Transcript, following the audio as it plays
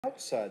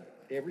outside,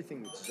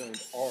 everything that's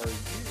zoned RU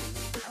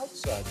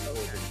outside the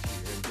urban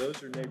tier, and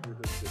those are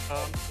neighborhoods that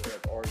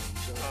have RU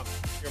zoning.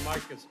 Your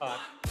mic is hot.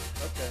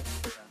 Okay.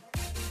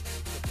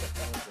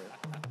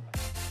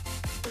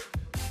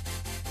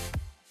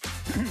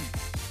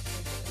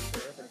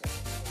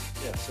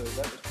 Yeah, so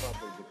that was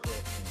probably the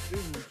correct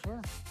thing.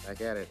 Sure. Back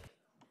at it.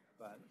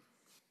 But,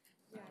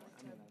 it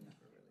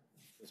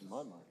was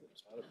my mic, it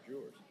was hot, it was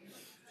yours.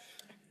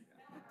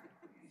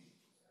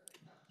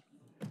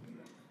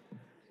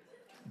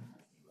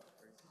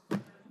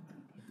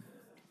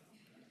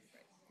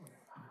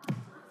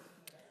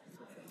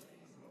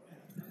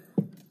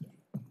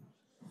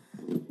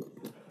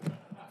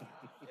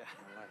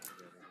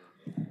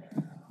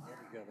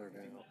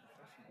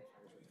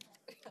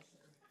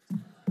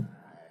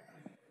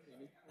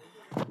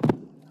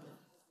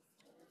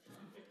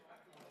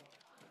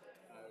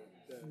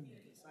 The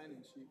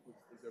sign-in sheet is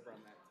over on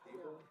that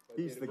table.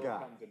 He's the guy.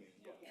 Come to me.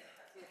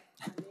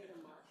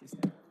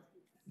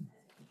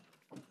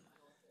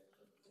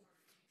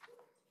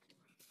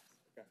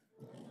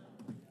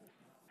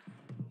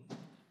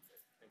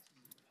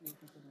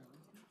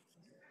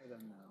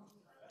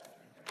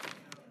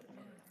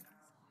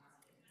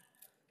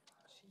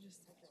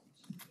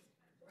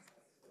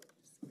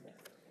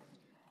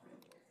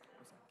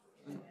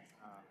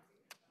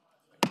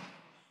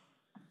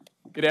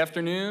 Good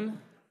afternoon.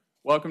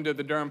 Welcome to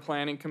the Durham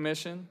Planning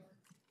Commission.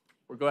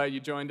 We're glad you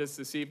joined us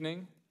this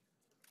evening.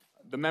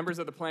 The members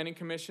of the Planning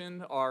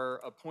Commission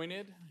are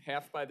appointed,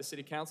 half by the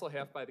City Council,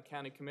 half by the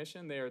County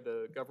Commission. They are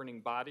the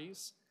governing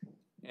bodies.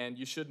 And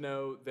you should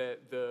know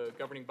that the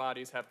governing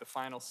bodies have the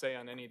final say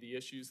on any of the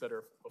issues that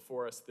are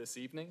before us this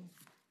evening.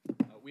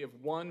 We have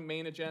one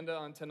main agenda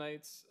on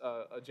tonight's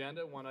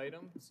agenda, one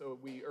item. So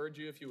we urge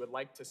you, if you would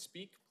like to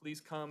speak,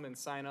 please come and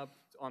sign up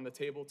on the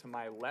table to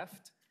my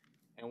left.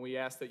 And we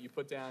ask that you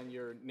put down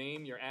your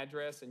name, your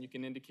address, and you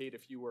can indicate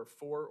if you were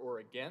for or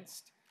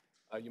against.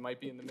 You might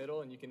be in the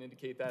middle, and you can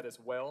indicate that as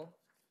well.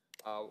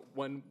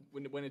 When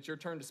it's your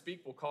turn to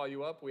speak, we'll call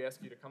you up. We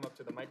ask you to come up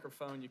to the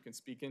microphone. You can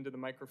speak into the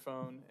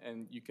microphone,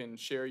 and you can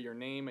share your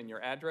name and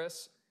your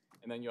address,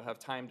 and then you'll have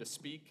time to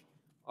speak.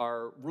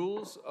 Our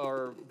rules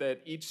are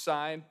that each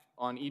side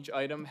on each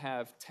item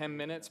have 10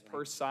 minutes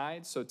per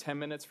side, so 10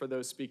 minutes for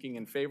those speaking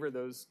in favor,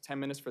 those 10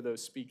 minutes for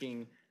those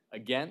speaking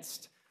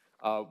against.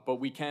 But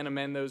we can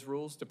amend those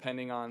rules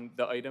depending on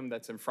the item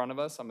that's in front of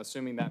us. I'm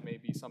assuming that may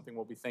be something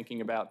we'll be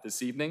thinking about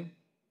this evening.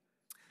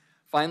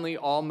 Finally,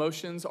 all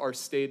motions are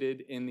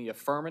stated in the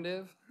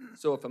affirmative.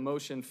 So if a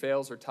motion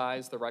fails or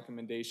ties, the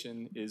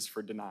recommendation is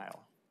for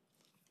denial.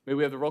 May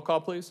we have the roll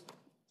call, please?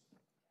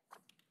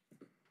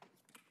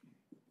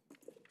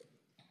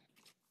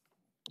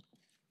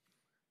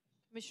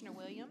 Commissioner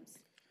Williams?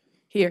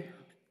 Here.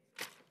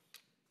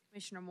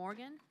 Commissioner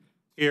Morgan?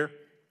 Here.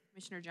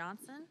 Commissioner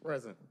Johnson?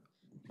 Present.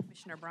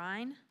 Commissioner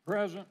Brine?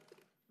 Present.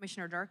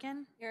 Commissioner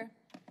Durkin? Here.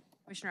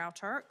 Commissioner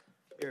Alturk?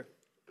 Here.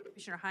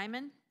 Commissioner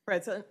Hyman?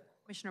 Present.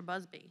 Commissioner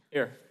Busby?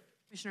 Here.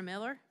 Commissioner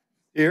Miller?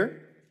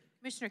 Here.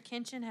 Commissioner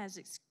Kinchin has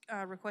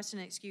requested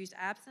an excused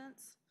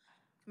absence.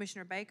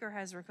 Commissioner Baker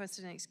has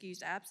requested an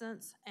excused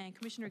absence. And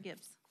Commissioner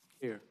Gibbs?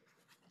 Here.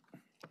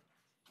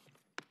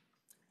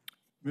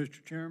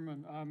 Mr.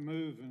 Chairman, I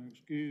move an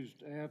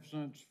excused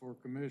absence for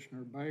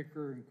Commissioner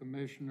Baker and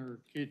Commissioner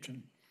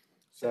Kitchen.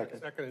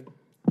 Seconded.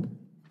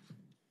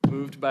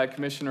 Moved by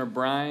Commissioner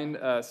Brine,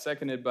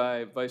 seconded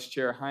by Vice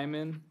Chair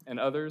Hyman and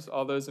others.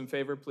 All those in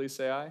favor, please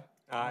say aye.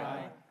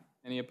 Aye.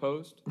 Any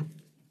opposed?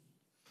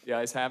 The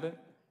ayes have it.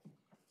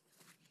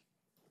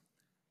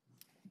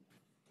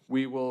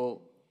 We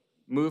will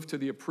move to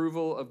the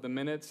approval of the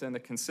minutes and the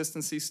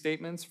consistency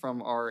statements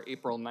from our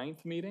April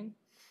 9th meeting.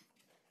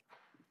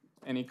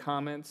 Any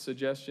comments,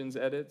 suggestions,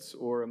 edits,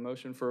 or a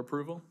motion for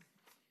approval?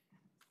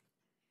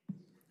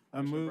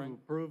 I move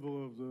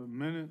approval of the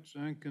minutes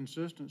and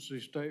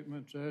consistency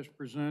statements as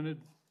presented.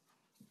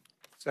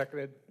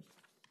 Seconded.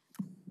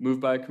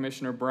 Moved by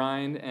Commissioner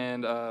Brine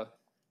and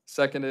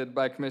seconded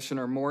by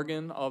Commissioner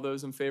Morgan. All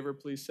those in favor,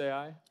 please say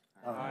aye.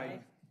 Aye.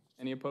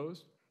 Any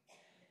opposed?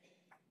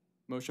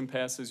 Motion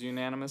passes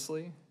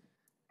unanimously.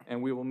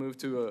 And we will move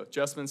to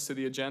adjustments to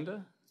the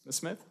agenda. Ms.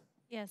 Smith?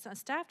 Yes,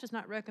 staff does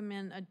not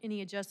recommend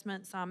any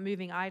adjustments on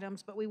moving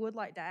items, but we would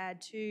like to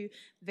add two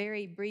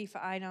very brief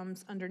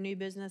items under new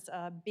business.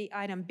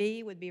 Item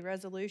B would be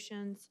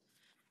resolutions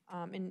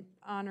in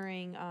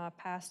honoring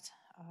past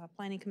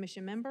Planning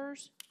Commission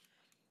members.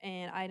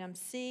 And item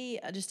C,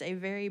 just a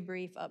very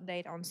brief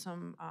update on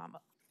some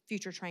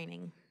future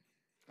training.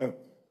 Oh.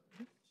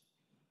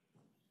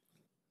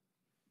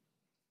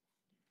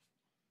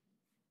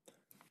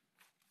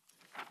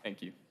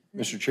 Thank you.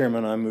 Mr.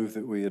 Chairman, I move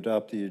that we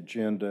adopt the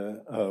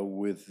agenda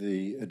with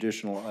the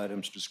additional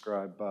items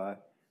described by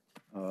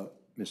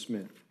Ms.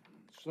 Smith.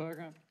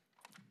 Second.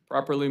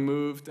 Properly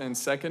moved and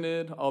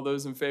seconded. All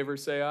those in favor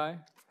say aye.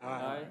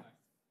 Aye.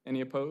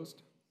 Any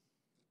opposed?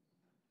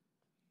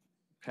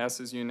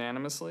 Passes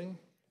unanimously.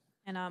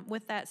 And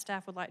with that,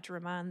 staff would like to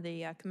remind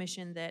the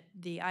commission that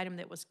the item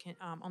that was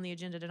on the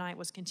agenda tonight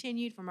was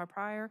continued from our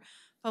prior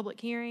public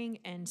hearing,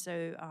 and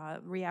so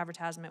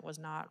re-advertisement was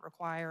not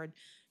required.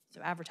 So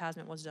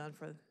advertisement was done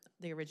for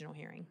the original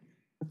hearing.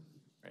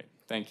 Great,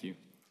 thank you.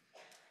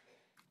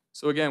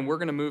 So again, we're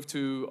going to move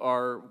to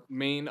our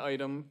main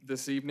item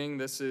this evening.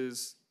 This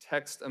is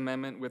text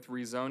amendment with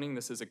rezoning.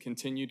 This is a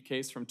continued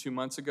case from 2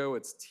 months ago.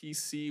 It's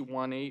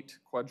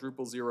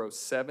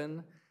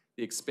TC1800007,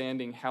 the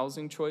Expanding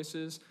Housing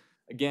Choices.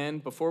 Again,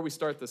 before we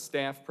start the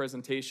staff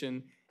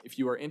presentation, if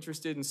you are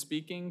interested in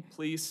speaking,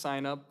 please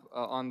sign up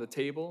on the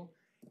table,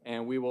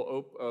 and we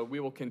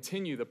will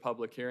continue the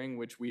public hearing,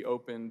 which we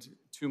opened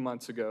 2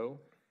 months ago.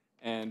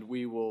 And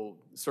we will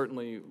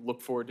certainly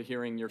look forward to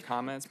hearing your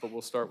comments, but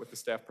we'll start with the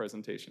staff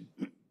presentation.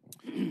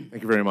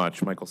 Thank you very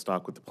much. Michael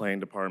Stock with the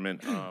Planning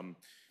Department.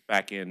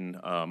 Back in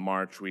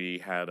March, we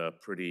had a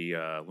pretty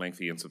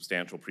lengthy and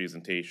substantial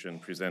presentation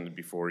presented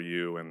before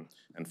you and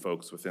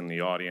folks within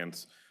the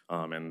audience,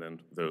 and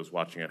then those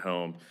watching at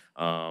home.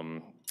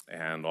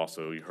 And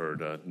also you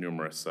heard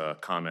numerous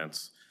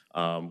comments.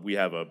 We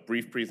have a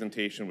brief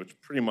presentation which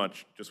pretty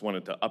much just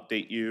wanted to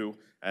update you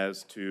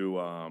as to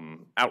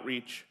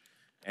outreach,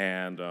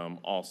 and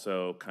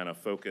also kind of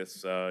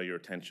focus your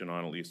attention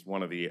on at least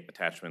one of the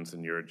attachments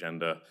in your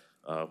agenda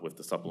with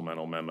the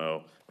supplemental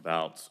memo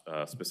about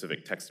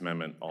specific text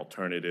amendment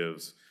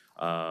alternatives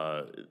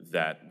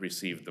that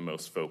received the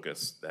most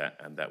focus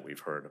that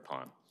we've heard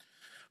upon.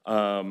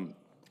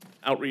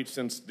 Outreach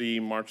since the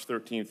March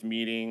 13th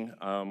meeting,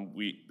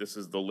 this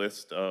is the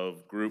list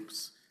of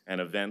groups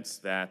and events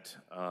that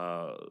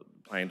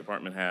Planning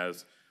Department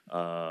has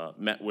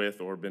met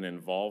with or been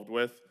involved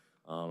with.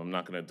 I'm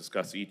not going to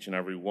discuss each and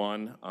every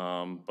one,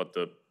 but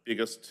the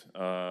biggest,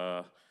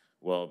 the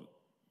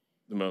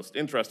most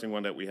interesting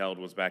one that we held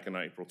was back on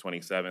April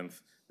 27th,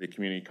 the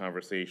community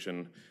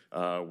conversation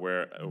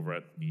where over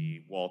at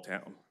the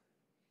Walltown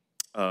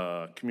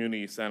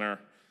Community Center,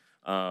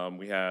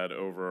 we had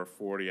over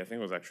 40, I think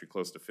it was actually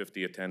close to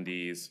 50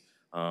 attendees.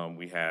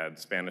 We had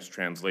Spanish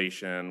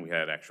translation, we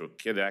had actual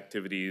kid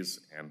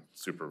activities and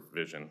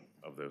supervision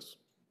of those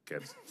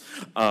kids.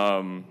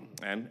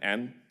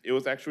 And it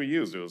was actually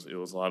used. It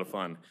was a lot of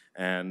fun.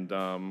 And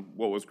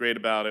what was great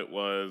about it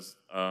was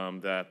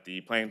that the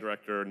planning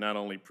director not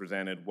only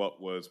presented what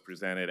was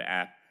presented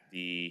at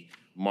the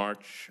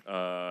March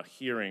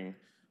hearing,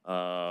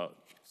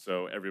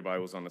 so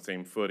everybody was on the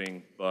same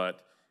footing,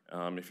 but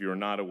if you were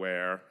not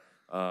aware,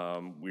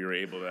 we were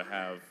able to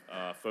have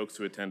folks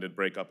who attended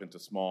break up into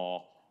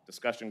small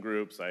discussion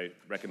groups. I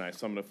recognize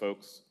some of the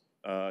folks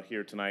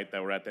here tonight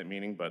that were at that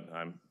meeting, but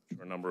I'm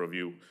sure a number of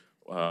you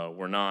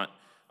were not.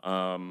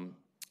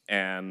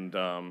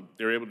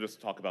 They were able to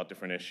just talk about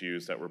different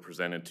issues that were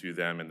presented to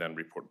them and then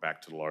report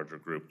back to the larger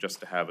group just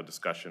to have a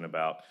discussion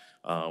about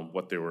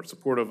what they were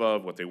supportive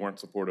of, what they weren't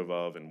supportive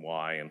of, and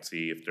why, and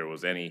see if there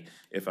was any,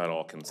 if at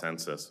all,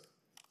 consensus.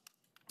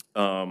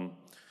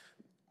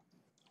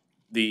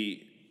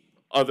 The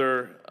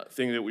other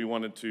thing that we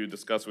wanted to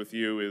discuss with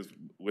you is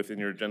within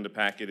your agenda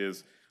packet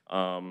is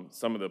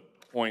some of the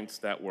points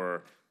that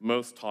were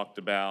most talked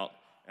about,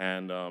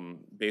 and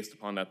based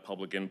upon that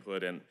public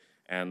input and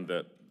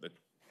the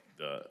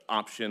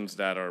options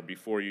that are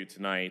before you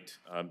tonight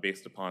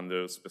based upon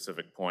those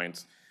specific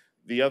points.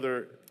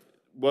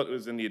 What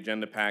was in the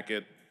agenda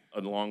packet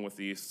along with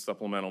the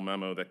supplemental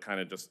memo that kind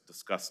of just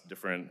discussed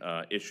different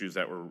issues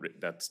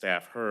that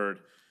staff heard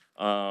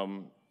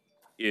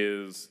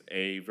is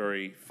a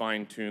very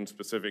fine-tuned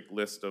specific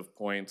list of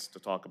points to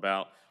talk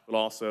about, but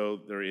also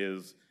there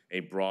is a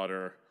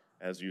broader,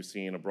 as you've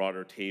seen, a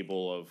broader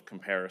table of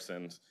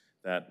comparisons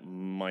that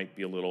might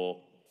be a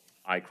little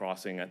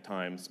eye-crossing at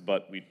times,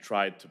 but we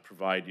tried to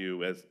provide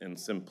you as in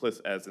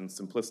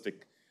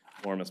simplistic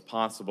form as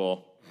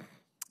possible,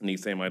 and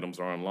these same items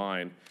are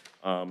online.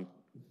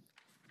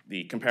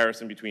 The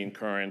comparison between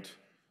current,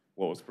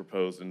 what was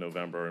proposed in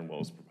November, and what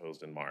was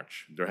proposed in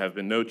March. There have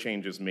been no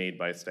changes made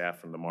by staff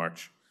from the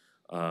March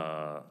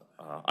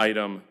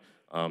item.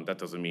 That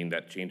doesn't mean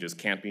that changes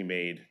can't be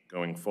made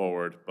going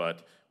forward,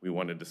 but we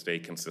wanted to stay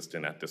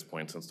consistent at this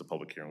point since the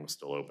public hearing was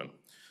still open.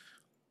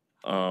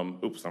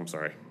 Oops, I'm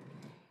sorry.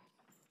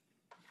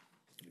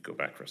 Go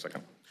back for a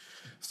second.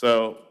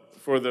 So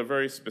for the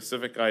very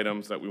specific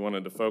items that we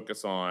wanted to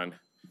focus on,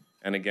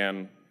 and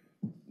again,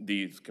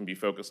 these can be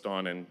focused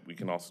on, and we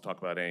can also talk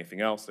about anything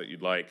else that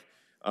you'd like.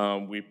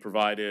 We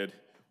provided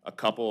a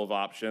couple of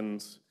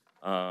options.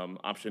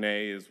 Option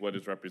A is what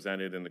is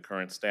represented in the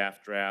current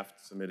staff draft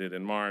submitted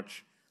in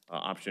March.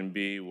 Option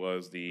B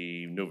was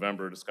the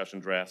November discussion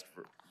draft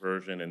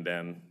version, and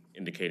then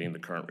indicating the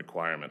current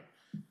requirement.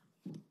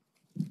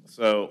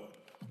 So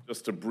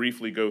just to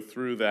briefly go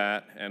through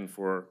that, and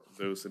for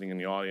those sitting in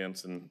the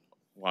audience and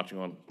watching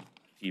on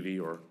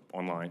TV or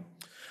online,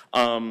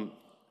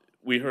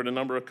 we heard a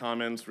number of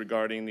comments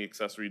regarding the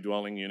accessory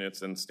dwelling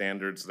units and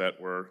standards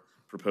that were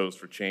proposed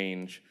for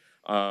change.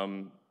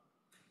 I'm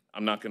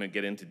not going to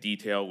get into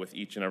detail with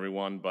each and every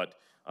one, but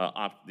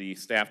the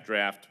staff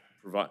draft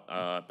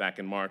back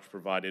in March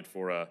provided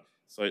for a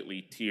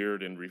slightly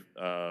tiered and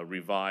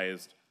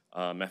revised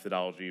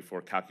methodology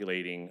for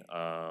calculating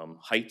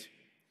height.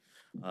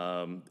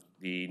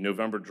 The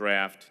November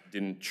draft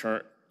didn't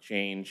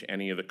change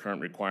any of the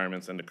current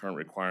requirements, and the current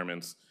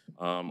requirements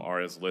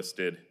are as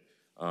listed.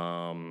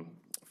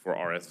 For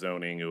RS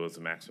zoning, it was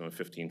a maximum of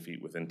 15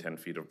 feet within 10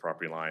 feet of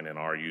property line, and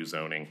RU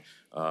zoning,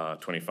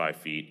 25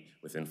 feet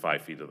within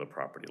 5 feet of the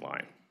property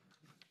line.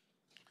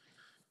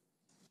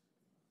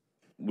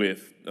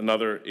 With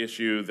another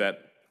issue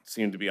that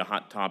seemed to be a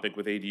hot topic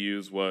with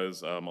ADUs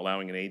was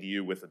allowing an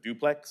ADU with a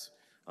duplex.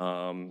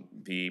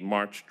 The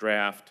March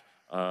draft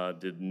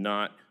would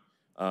not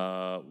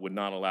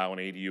allow an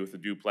ADU with a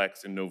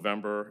duplex. In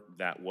November,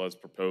 that was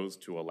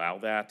proposed to allow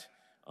that,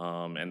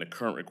 and the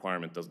current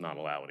requirement does not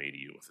allow an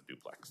ADU with a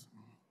duplex.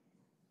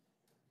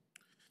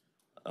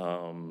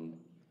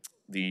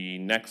 The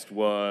next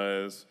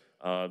was,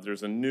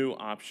 there's a new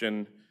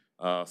option,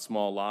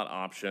 small lot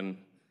option,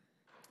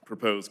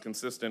 proposed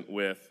consistent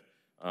with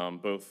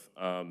both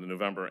the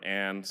November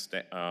and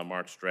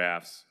March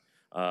drafts.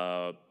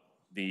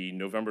 The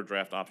November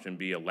draft option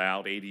B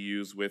allowed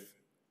ADUs with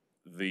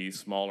the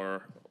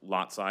smaller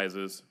lot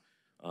sizes.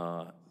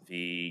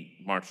 The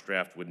March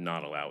draft would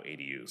not allow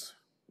ADUs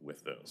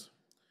with those.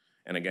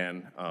 And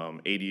again,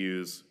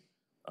 ADUs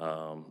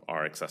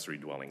are accessory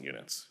dwelling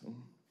units.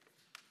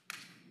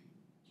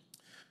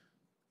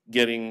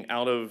 Getting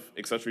out of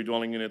accessory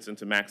dwelling units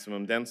into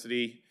maximum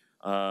density,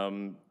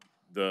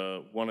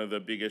 one of the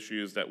big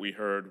issues that we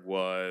heard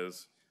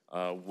was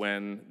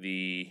when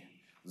the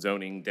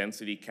zoning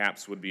density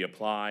caps would be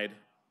applied.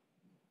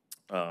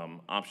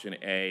 Option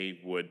A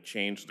would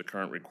change the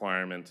current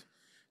requirement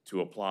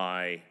to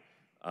apply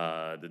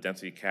the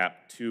density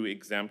cap to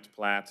exempt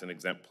plats, and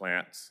exempt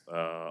plats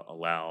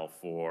allow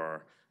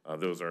for,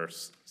 those are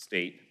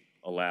state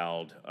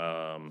allowed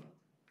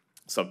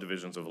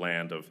subdivisions of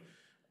land of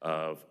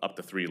up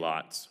to 3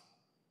 lots,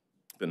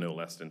 but no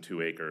less than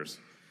 2 acres.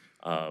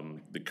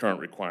 The current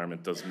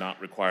requirement does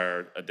not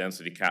require a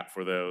density cap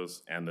for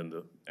those, and then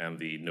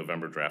the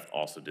November draft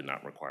also did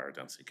not require a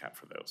density cap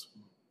for those.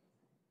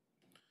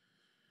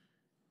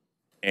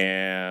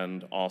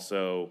 And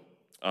also,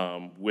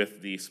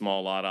 with the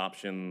small lot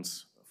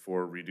options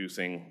for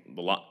reducing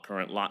the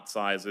current lot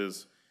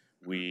sizes,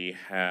 we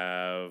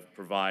have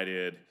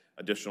provided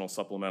additional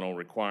supplemental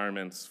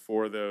requirements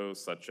for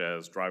those, such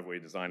as driveway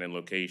design and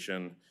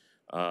location,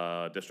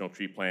 additional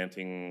tree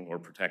planting or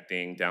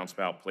protecting,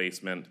 downspout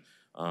placement,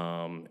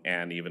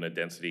 and even a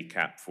density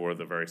cap for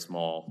the very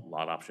small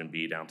lot option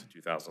B down to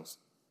 2,000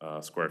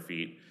 square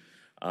feet.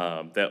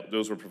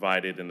 Those were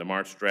provided in the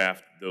March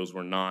draft. Those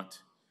were not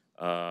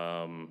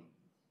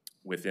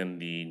within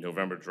the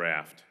November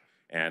draft.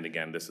 And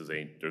again,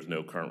 there's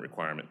no current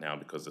requirement now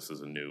because this is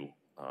a new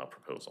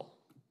proposal.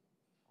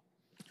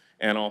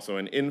 And also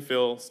in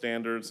infill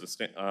standards,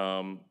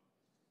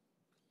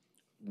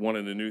 one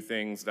of the new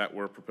things that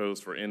were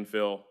proposed for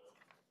infill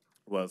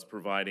was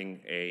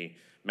providing a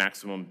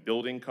maximum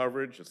building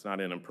coverage. It's not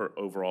an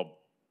overall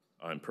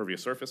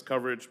impervious surface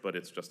coverage, but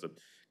it's just a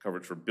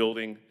coverage for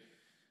building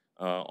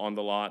on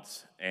the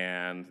lots,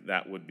 and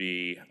that would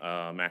be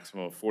a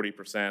maximum of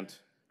 40%.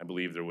 I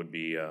believe there would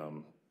be,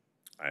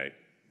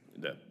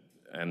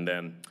 and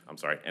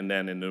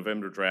then in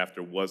November draft,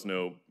 there was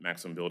no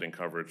maximum building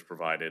coverage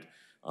provided,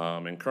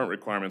 and current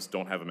requirements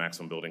don't have a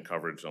maximum building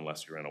coverage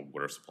unless you're in a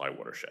water supply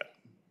watershed.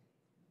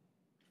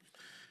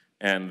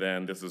 And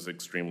then this is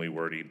extremely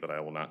wordy, but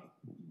I will not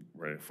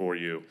read it for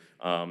you.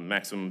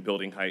 Maximum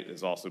building height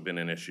has also been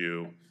an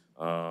issue.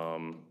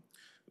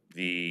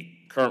 The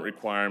current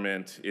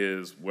requirement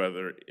is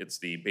whether it's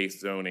the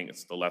base zoning,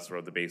 it's the lesser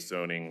of the base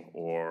zoning,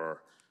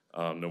 or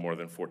no more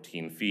than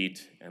 14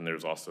 feet. And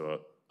there's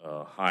also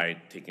a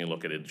height taking a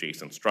look at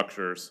adjacent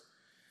structures.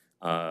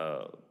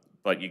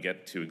 But you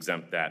get to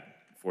exempt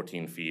that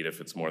 14 feet if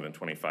it's more than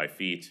 25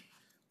 feet.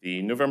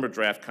 The November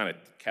draft kind of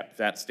kept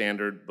that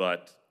standard,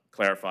 but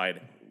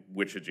clarified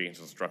which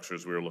adjacent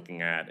structures we were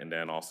looking at, and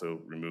then also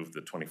removed the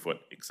 20-foot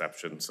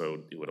exception, so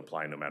it would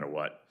apply no matter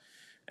what.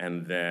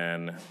 And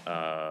then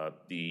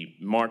the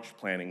March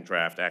planning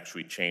draft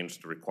actually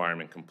changed the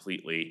requirement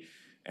completely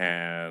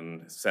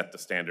and set the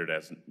standard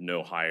as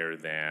no higher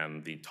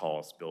than the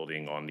tallest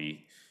building on the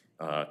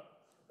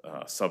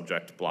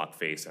subject block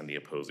face and the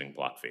opposing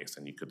block face,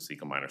 and you could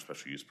seek a minor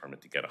special use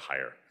permit to get a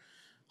higher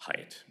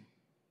height.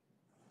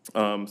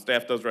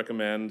 Staff does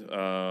recommend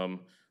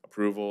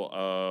approval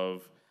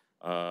of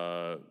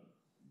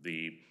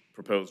the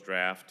proposed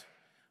draft,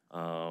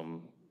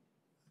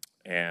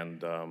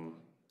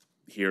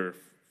 here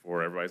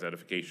for everybody's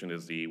edification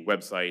is the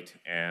website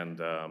and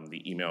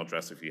the email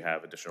address if you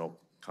have additional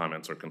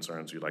comments or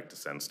concerns you'd like to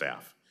send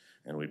staff,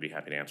 and we'd be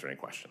happy to answer any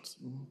questions.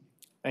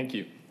 Thank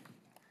you.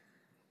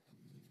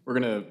 We're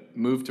going to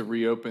move to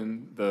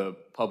reopen the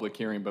public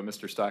hearing, but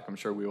Mr. Stock, I'm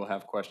sure we will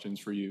have questions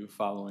for you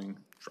following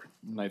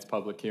tonight's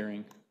public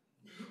hearing.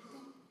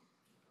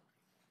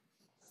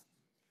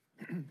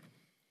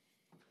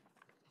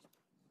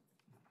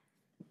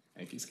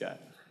 Thank you, Scott.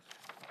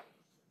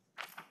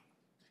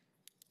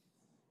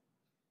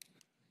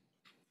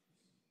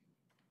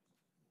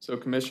 So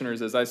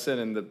commissioners, as I said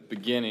in the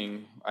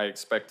beginning, I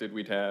expected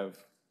we'd have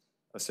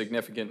a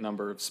significant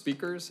number of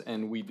speakers,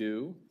 and we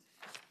do.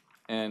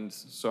 And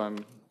so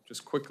I'm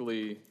just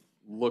quickly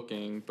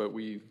looking, but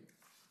we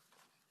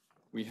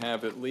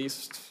have at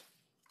least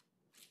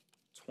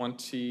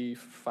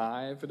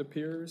 25, it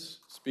appears,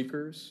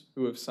 speakers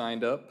who have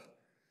signed up.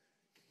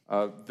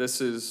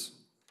 This is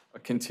a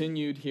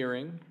continued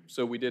hearing,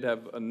 so we did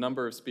have a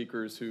number of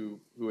speakers who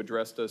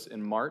addressed us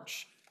in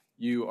March.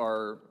 You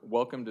are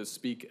welcome to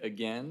speak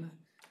again.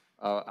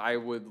 I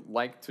would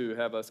like to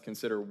have us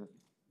consider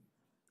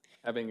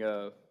having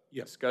a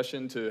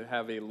discussion, to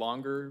have a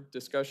longer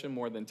discussion,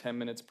 more than 10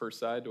 minutes per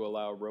side, to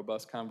allow a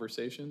robust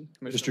conversation.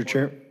 Mr.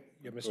 Chair?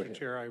 Yeah, Mr.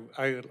 Chair,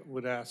 I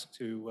would ask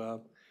to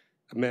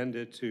amend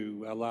it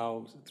to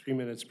allow 3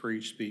 minutes per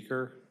each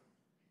speaker,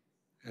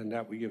 and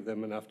that would give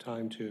them enough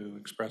time to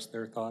express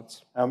their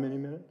thoughts. How many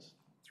minutes?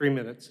 3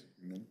 minutes.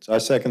 I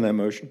second that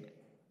motion.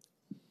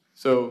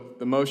 So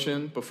the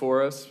motion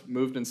before us,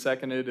 moved and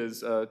seconded,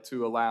 is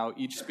to allow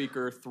each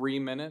speaker 3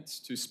 minutes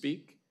to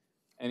speak.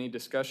 Any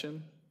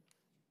discussion?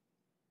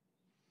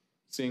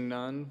 Seeing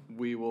none,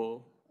 we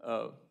will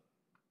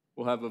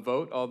we'll have a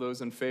vote. All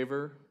those in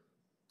favor,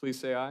 please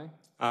say aye.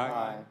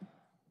 Aye.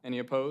 Any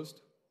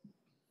opposed?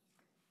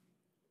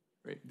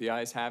 Great, the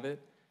ayes have it.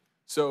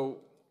 So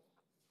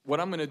what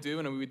I'm gonna do,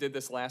 and we did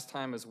this last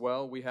time as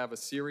well, we have a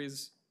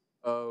series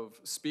of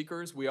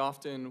speakers. We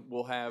often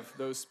will have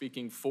those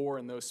speaking for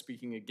and those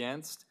speaking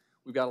against.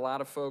 We've got a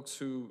lot of folks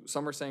who,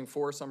 some are saying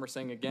for, some are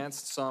saying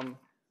against, some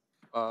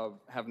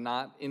have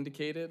not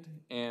indicated,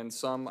 and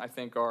some I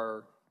think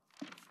are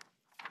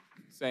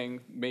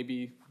saying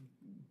maybe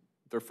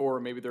they're for or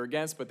maybe they're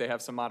against, but they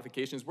have some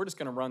modifications. We're just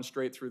gonna run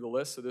straight through the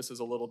list, so this is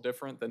a little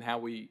different than how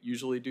we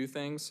usually do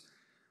things.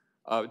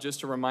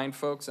 Just to remind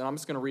folks, and I'm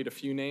just gonna read a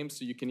few names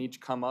so you can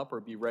each come up or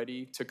be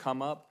ready to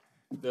come up.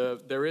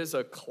 There is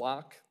a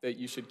clock that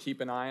you should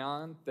keep an eye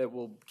on that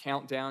will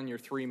count down your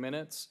 3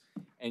 minutes,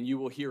 and you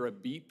will hear a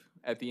beep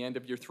at the end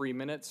of your 3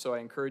 minutes, so I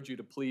encourage you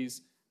to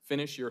please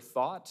finish your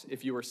thought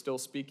if you are still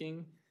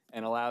speaking,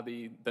 and allow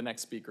the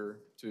next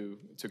speaker to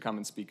come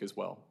and speak as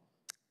well.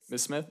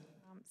 Ms. Smith?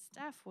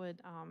 Staff would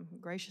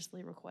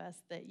graciously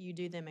request that you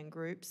do them in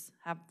groups,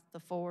 have the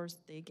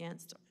fors, the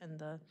against, and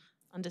the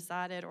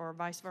undecided, or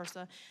vice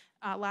versa.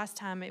 Last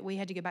time, we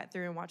had to go back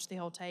through and watch the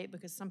whole tape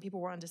because some people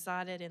were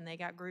undecided and they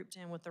got grouped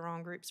in with the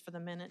wrong groups for the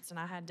minutes, and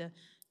I had to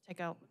take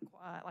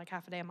like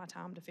half a day of my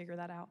time to figure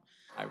that out.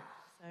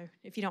 So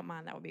if you don't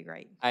mind, that would be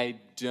great. I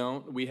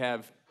don't. We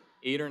have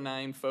 8 or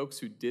 9 folks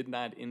who did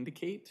not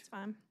indicate. It's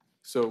fine.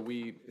 So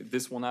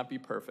this will not be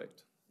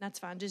perfect. That's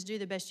fine. Just do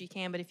the best you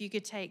can. But if you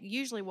could take,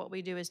 usually what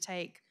we do is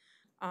take,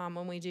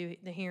 when we do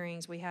the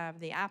hearings, we have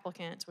the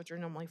applicants, which are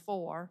normally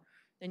 4.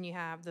 Then you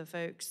have the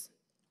folks,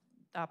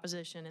 the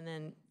opposition, and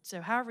then,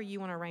 so however you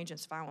want to arrange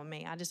it's fine with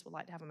me. I just would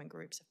like to have them in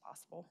groups if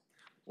possible.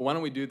 Well, why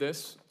don't we do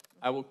this?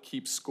 I will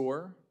keep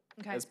score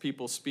as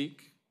people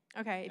speak.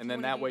 Okay, if And you then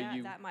want that to way do that,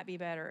 you- that might be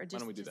better.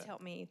 don't we do Just that? help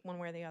me one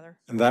way or the other.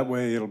 And that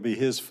way it'll be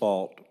his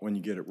fault when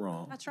you get it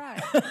wrong. That's right.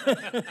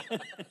 When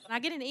I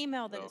get an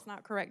email that it's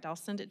not correct, I'll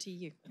send it to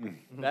you.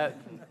 That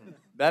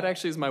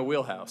actually is my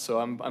wheelhouse,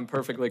 so I'm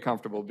perfectly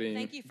comfortable being.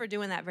 Thank you for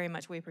doing that very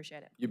much. We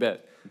appreciate it. You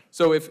bet.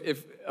 So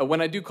if when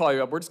I do call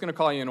you up, we're just going to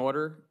call you in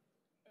order.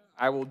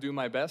 I will do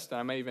my best.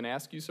 I may even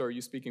ask you, so are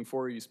you speaking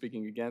for or are you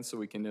speaking against, so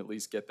we can at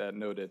least get that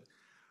noted.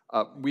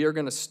 We are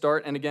going to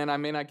start, and again, I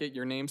may not get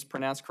your names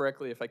pronounced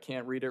correctly if I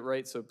can't read it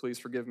right, so please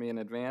forgive me in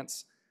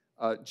advance.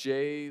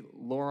 J.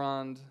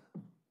 Laurent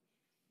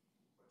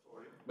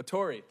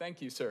Mattori, thank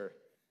you, sir.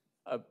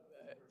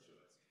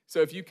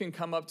 So if you can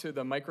come up to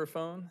the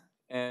microphone,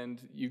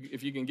 and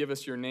if you can give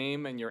us your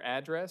name and your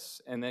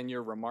address, and then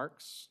your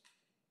remarks.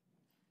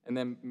 And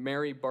then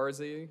Mary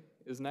Barzey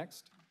is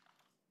next.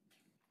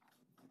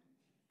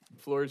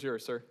 The floor is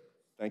yours, sir.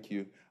 Thank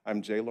you.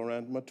 I'm J.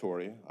 Laurent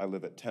Mattori. I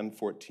live at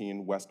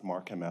 1014 West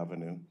Markham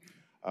Avenue.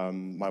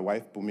 My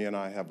wife, Bumi, and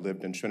I have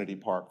lived in Trinity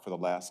Park for the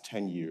last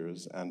 10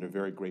 years and are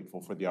very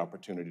grateful for the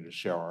opportunity to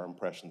share our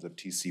impressions of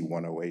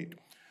TC108.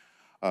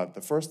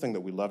 The first thing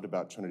that we loved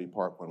about Trinity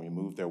Park when we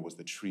moved there was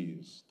the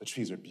trees. The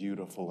trees are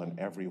beautiful and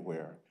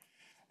everywhere.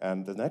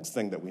 And the next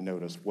thing that we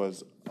noticed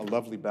was a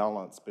lovely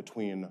balance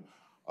between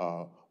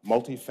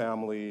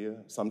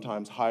multifamily,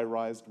 sometimes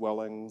high-rise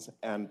dwellings,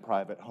 and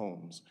private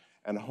homes.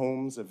 And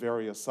homes of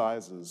various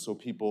sizes, so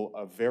people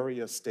of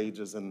various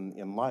stages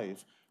in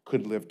life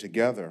could live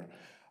together.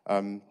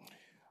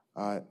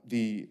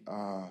 The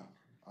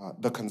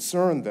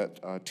concern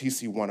that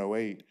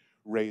TC108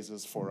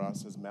 raises for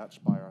us is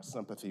matched by our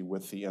sympathy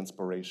with the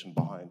inspiration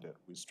behind it.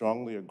 We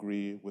strongly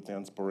agree with the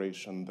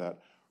inspiration that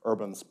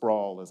urban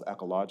sprawl is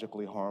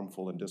ecologically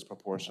harmful and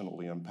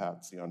disproportionately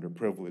impacts the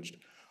underprivileged.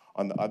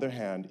 On the other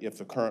hand, if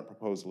the current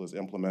proposal is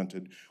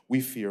implemented,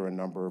 we fear a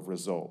number of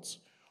results.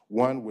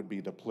 One would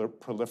be the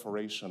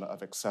proliferation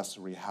of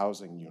accessory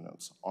housing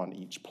units on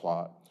each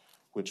plot,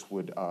 which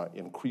would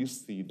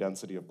increase the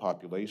density of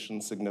population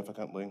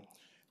significantly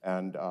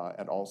and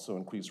also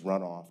increase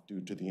runoff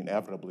due to the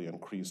inevitably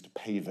increased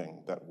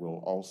paving that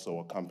will also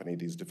accompany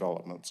these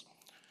developments.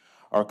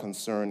 Our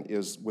concern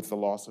is with the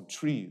loss of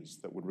trees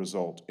that would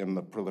result in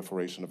the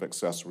proliferation of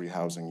accessory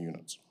housing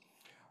units.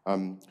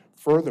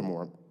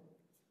 Furthermore,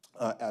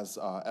 as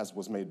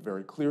was made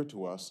very clear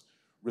to us,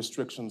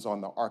 restrictions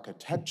on the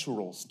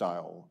architectural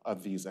style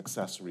of these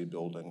accessory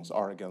buildings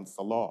are against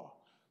the law.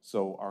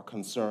 So our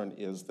concern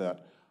is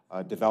that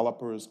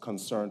developers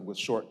concerned with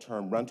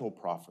short-term rental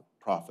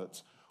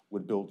profits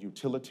would build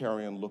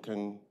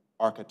utilitarian-looking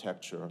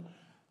architecture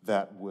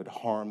that would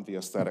harm the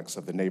aesthetics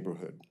of the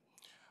neighborhood.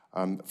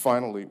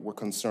 Finally, we're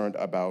concerned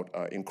about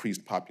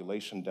increased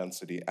population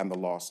density and the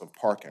loss of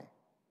parking.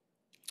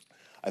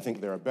 I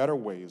think there are better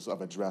ways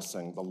of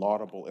addressing the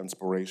laudable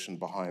inspiration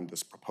behind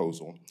this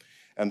proposal,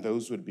 and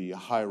those would be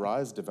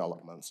high-rise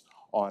developments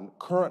on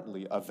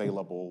currently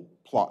available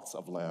plots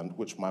of land,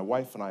 which my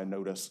wife and I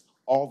notice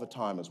all the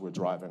time as we're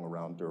driving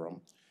around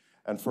Durham.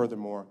 And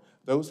furthermore,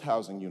 those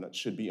housing units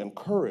should be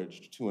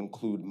encouraged to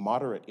include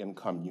moderate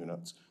income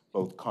units,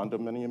 both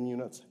condominium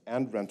units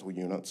and rental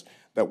units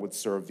that would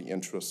serve the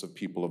interests of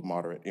people of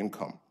moderate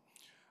income.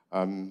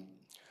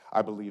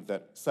 I believe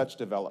that such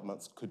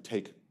developments could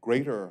pay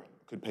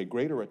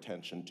greater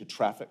attention to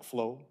traffic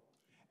flow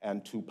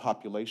and to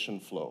population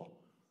flow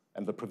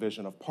and the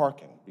provision of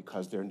parking,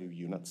 because they're new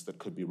units that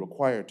could be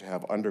required to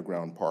have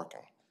underground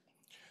parking.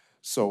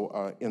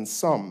 So in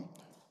sum,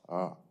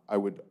 I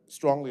would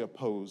strongly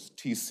oppose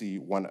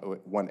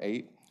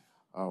TC180.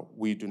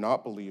 We do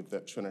not believe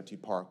that Trinity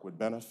Park would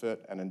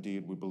benefit, and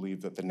indeed we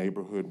believe that the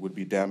neighborhood would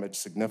be damaged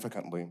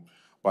significantly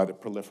by the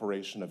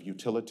proliferation of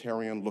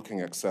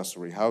utilitarian-looking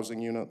accessory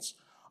housing units,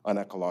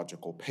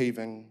 unecological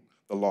paving,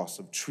 the loss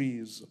of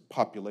trees,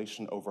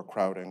 population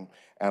overcrowding,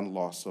 and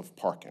loss of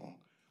parking.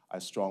 I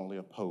strongly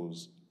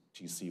oppose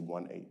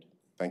TC180.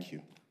 Thank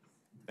you.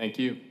 Thank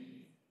you.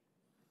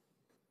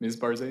 Ms.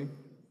 Barzee?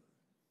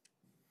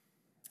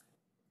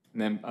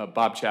 And then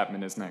Bob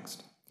Chapman is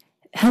next.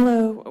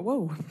 Hello,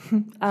 whoa.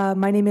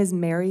 My name is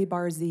Mary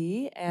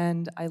Barzee,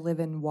 and I live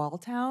in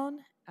Walltown.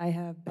 I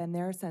have been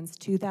there since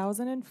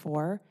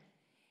 2004,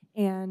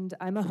 and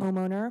I'm a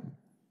homeowner.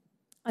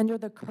 Under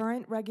the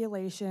current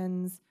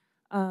regulations,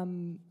 I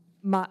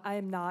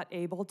am not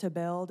able to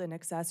build an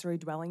accessory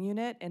dwelling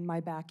unit in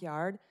my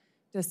backyard,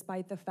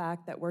 despite the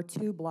fact that we're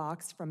 2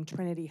 blocks from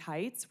Trinity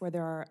Heights, where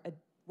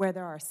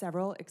there are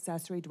several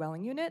accessory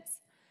dwelling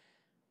units.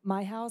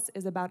 My house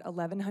is about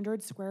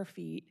 1,100 square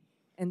feet,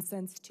 and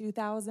since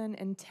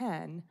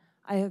 2010,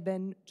 I have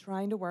been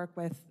trying to work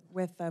with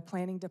the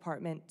planning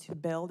department to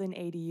build an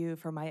ADU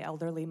for my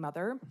elderly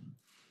mother.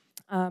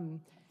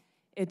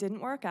 It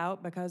didn't work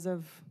out because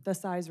of the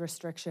size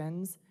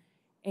restrictions,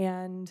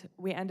 and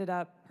we ended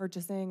up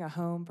purchasing a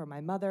home for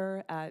my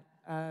mother at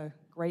a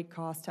great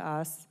cost to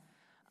us.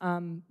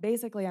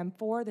 Basically, I'm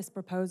for this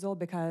proposal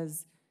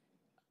because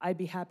I'd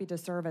be happy to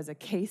serve as a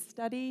case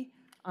study.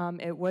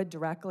 It would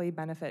directly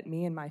benefit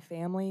me and my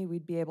family.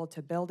 We'd be able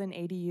to build an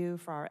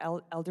ADU for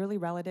our elderly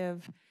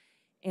relative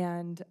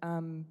and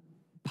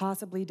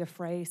possibly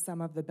defray some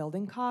of the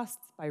building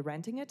costs by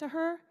renting it to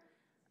her.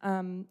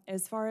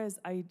 As far as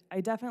I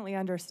definitely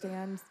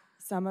understand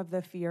some of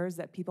the fears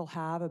that people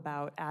have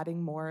about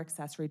adding more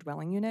accessory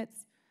dwelling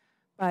units,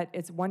 but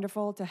it's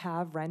wonderful to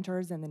have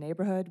renters in the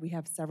neighborhood. We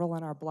have several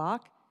on our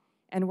block,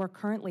 and we're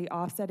currently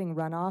offsetting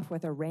runoff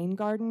with a rain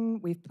garden.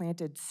 We've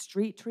planted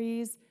street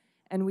trees,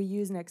 and we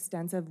use an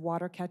extensive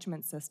water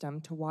catchment system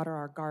to water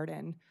our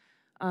garden.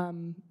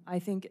 I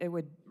think it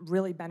would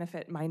really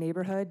benefit my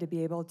neighborhood to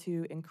be able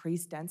to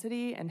increase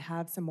density and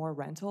have some more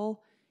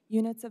rental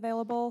units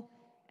available,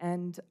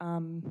 and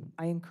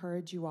I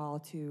encourage you all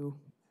to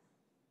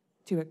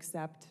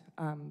accept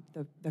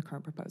the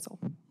current proposal.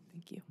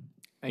 Thank you.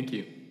 Thank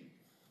you.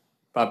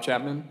 Bob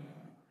Chapman?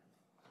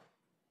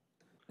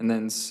 And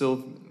then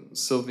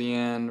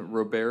Sylviane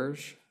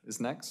Roberge is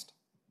next.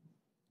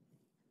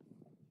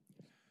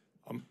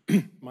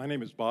 My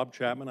name is Bob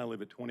Chapman. I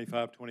live at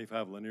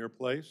 2525 Lanier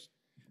Place.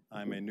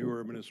 I'm a new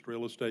urbanist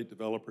real estate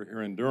developer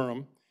here in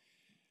Durham.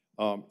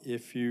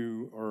 If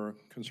you are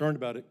concerned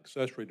about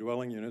accessory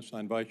dwelling units, I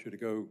invite you to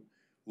go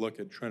look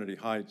at Trinity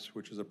Heights,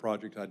 which is a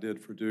project I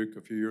did for Duke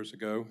a few years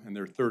ago, and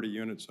there are 30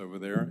 units over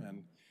there,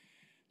 and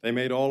they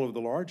made all of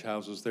the large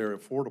houses there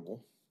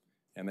affordable,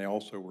 and they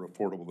also were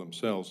affordable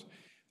themselves.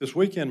 This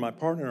weekend, my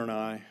partner and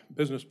I,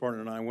 business partner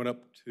and I, went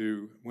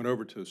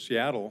over to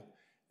Seattle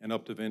and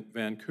up to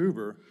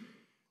Vancouver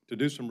to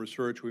do some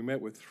research. We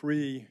met with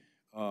 3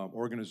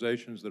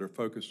 organizations that are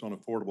focused on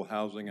affordable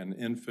housing and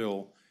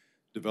infill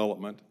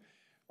development.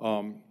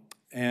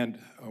 And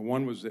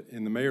one was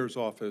in the mayor's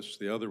office,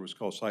 the other was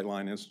called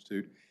Sightline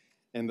Institute,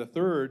 and the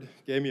third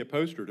gave me a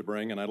poster to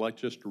bring, and I'd like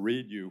just to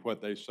read you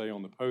what they say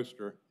on the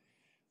poster.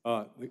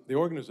 The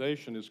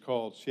organization is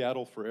called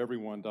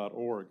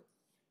SeattleForEveryone.org.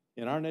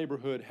 In our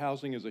neighborhood,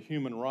 housing is a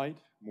human right.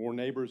 More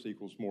neighbors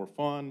equals more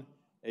fun.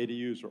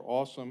 ADUs are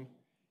awesome.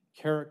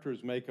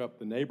 Characters make up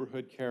the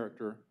neighborhood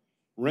character.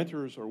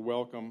 Renters are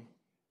welcome.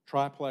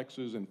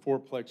 Triplexes and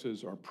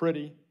fourplexes are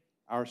pretty.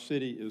 Our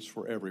city is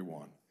for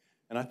everyone.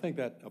 And I think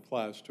that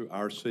applies to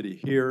our city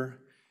here.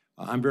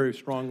 I'm very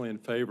strongly in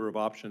favor of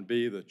option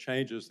B. The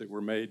changes that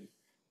were made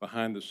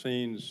behind the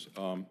scenes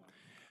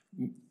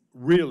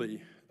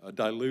really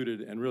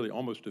diluted and really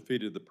almost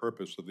defeated the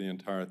purpose of the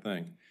entire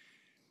thing.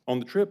 On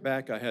the trip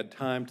back, I had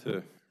time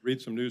to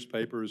read some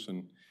newspapers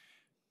and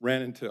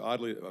ran into,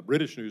 oddly, a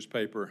British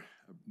newspaper,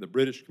 the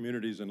British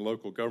Communities and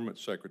Local Government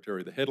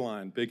Secretary. The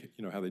headline, big,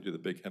 you know how they do the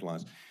big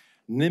headlines.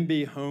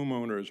 NIMBY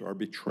homeowners are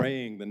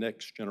betraying the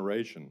next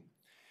generation.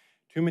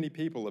 Too many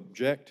people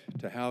object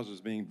to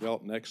houses being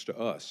built next to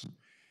us.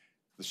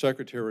 The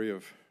Secretary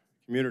of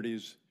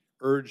Communities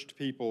urged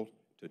people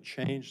to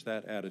change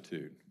that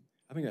attitude.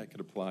 I think that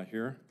could apply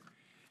here.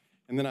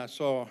 And then I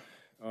saw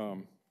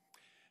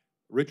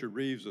Richard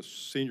Reeves, a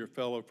senior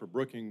fellow for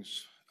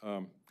Brookings,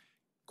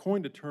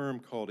 coined a term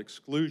called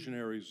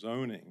exclusionary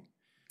zoning,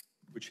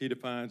 which he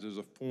defines as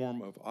a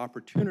form of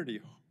opportunity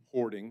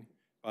hoarding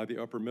by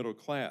the upper middle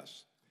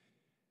class,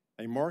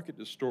 a market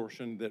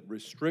distortion that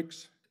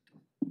restricts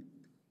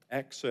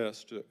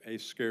access to a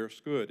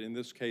scarce good, in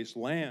this case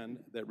land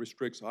that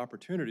restricts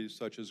opportunities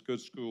such as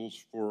good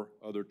schools for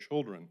other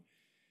children.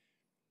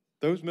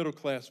 Those middle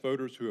class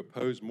voters who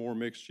oppose more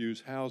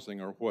mixed-use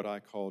housing are what I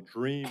call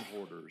dream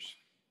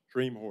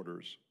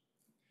hoarders,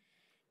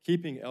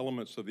 keeping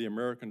elements of the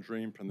American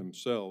dream from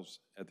themselves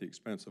at the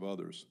expense of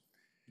others.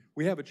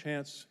 We have a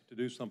chance to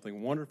do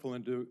something wonderful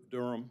in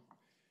Durham.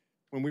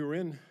 When we were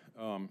in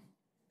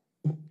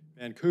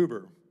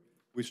Vancouver,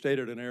 we stayed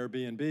at an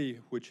Airbnb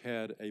which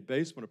had a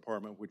basement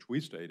apartment, which we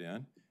stayed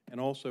in,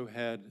 and also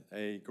had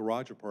a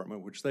garage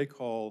apartment, which they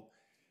call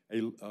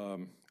a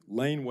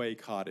laneway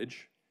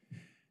cottage.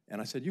 And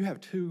I said, you have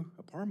 2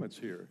 apartments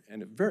here,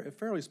 and a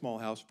fairly small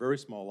house, very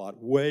small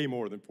lot, way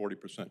more than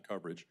 40%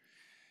 coverage.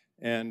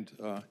 And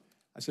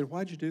I said,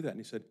 why'd you do that? And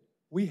he said,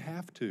 we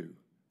have to.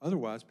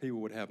 Otherwise,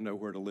 people would have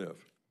nowhere to live.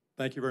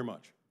 Thank you very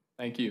much.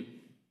 Thank you.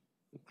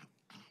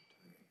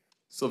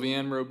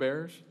 Sylviane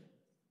Roberge.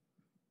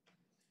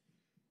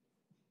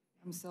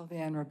 I'm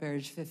Sylviane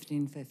Roberge,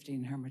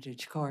 1515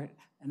 Hermitage Court,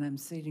 and I'm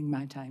ceding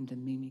my time to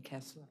Mimi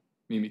Kessler.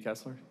 Mimi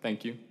Kessler,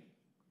 thank you.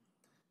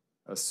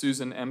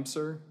 Susan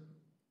Emser.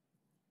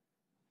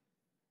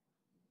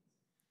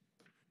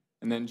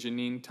 And then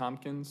Janine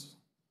Tompkins.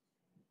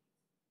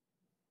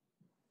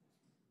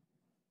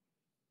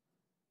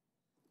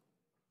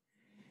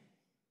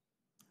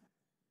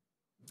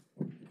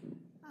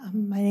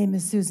 My name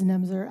is Susan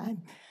Emser.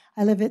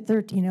 I live at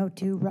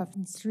 1302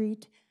 Ruffin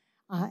Street,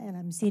 and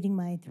I'm ceding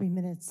my 3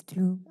 minutes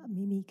to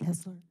Mimi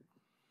Kessler.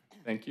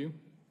 Thank you.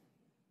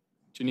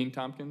 Janine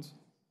Tompkins.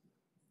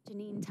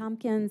 Janine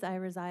Tompkins. I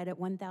reside at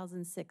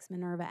 1006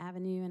 Minerva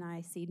Avenue, and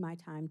I cede my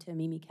time to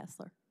Mimi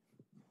Kessler.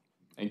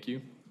 Thank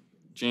you.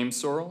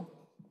 James Sorrell.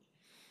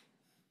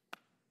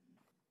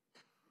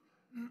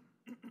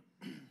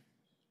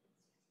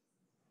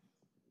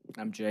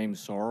 I'm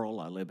James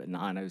Sorrell. I live at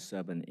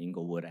 907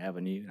 Inglewood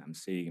Avenue. I'm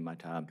ceding my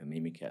time to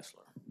Mimi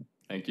Kessler.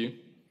 Thank you.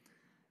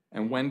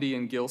 And Wendy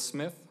and Gil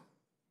Smith.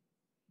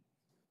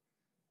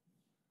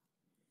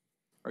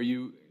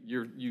 You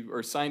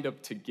are signed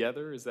up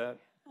together, is that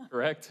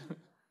correct?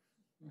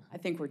 I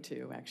think we're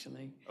 2,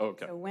 actually.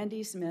 Okay. So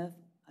Wendy Smith,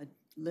 I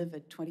live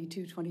at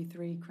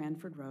 2223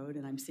 Cranford Road,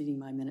 and I'm ceding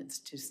my minutes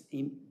to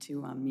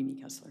Mimi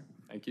Kessler.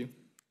 Thank you.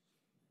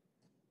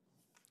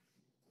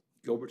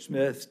 Gilbert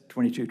Smith,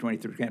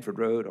 2223 Cranford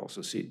Road,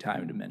 also cede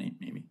time to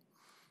Mimi.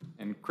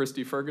 And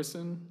Christy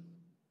Ferguson.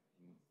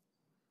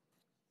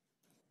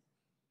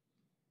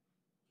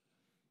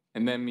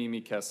 And then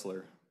Mimi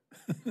Kessler.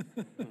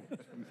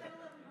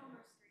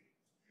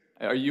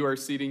 You are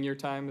ceding your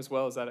time as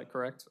well, is that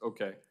correct?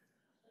 Okay.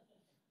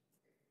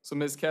 So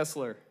Ms.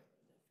 Kessler.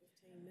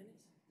 15 minutes?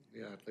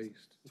 Yeah, at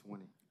least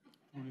 20.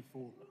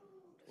 24.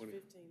 20.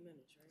 15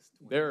 minutes,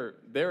 right?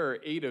 There are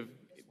 8 of,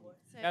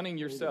 counting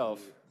yourself,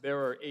 there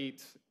are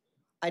 8.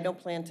 I don't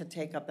plan to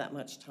take up that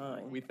much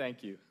time. We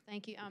thank you.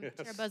 Thank you. Yes.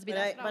 Chair Busby,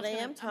 But I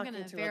am talking I'm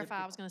going to to other verify I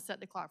people. was going to set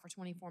the clock for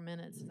 24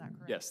 minutes. Is that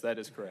correct? Yes, that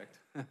is correct.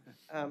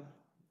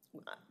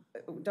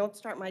 Don't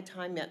start my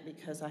time yet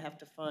because I have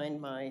to find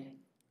my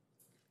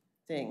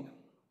thing.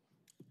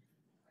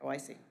 Oh, I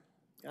see.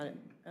 Got it.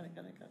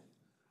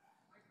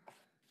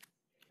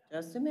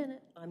 Just a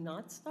minute. I'm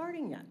not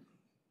starting yet.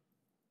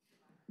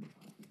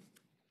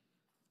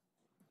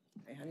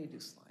 Okay, how do you do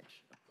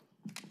slideshow?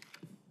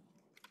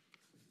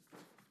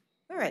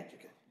 All right.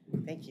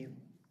 Thank you.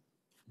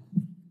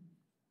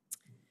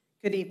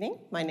 Good evening.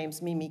 My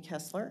name's Mimi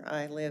Kessler.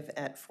 I live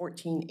at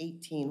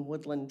 1418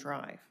 Woodland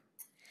Drive.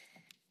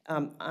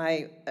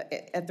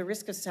 At the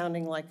risk of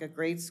sounding like a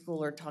grade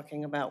schooler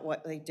talking about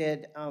what they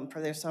did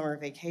for their summer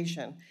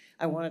vacation,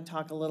 I want to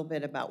talk a little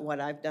bit about what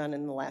I've done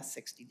in the last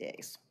 60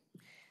 days.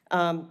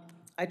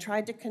 I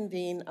tried to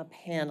convene a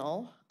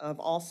panel of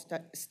all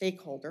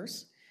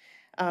stakeholders.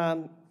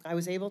 I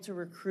was able to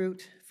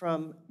recruit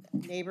from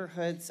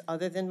neighborhoods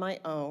other than my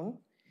own,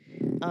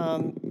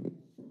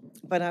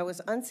 but I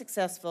was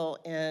unsuccessful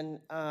in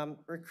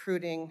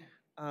recruiting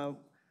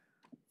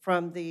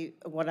from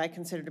what I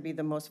consider to be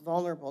the most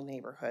vulnerable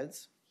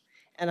neighborhoods.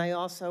 And I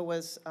also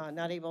was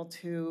not able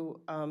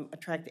to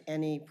attract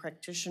any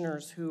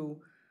practitioners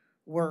who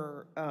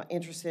were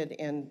interested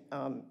in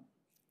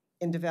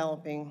in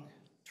developing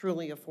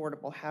truly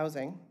affordable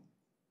housing.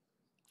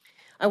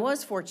 I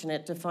was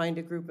fortunate to find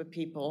a group of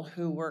people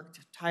who worked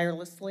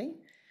tirelessly,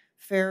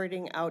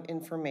 ferreting out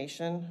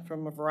information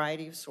from a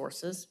variety of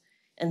sources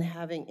and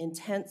having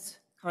intense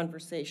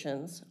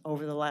conversations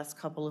over the last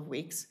couple of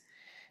weeks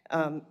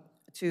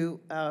to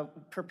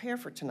prepare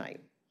for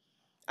tonight.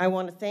 I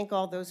want to thank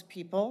all those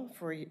people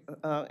for,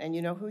 and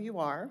you know who you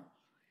are,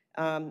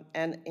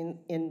 and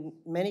in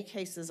many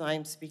cases I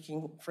am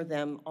speaking for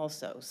them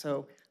also.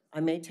 So I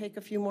may take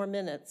a few more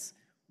minutes,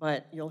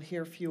 but you'll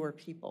hear fewer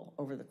people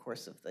over the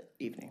course of the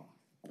evening.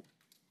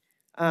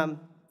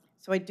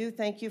 So I do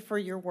thank you for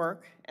your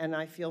work, and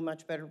I feel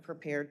much better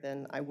prepared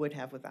than I would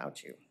have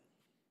without you.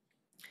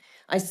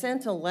 I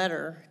sent a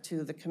letter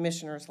to the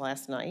commissioners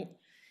last night,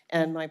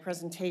 and my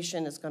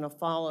presentation is going to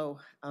follow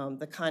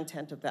the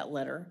content of that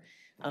letter,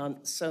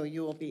 so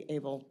you will be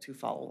able to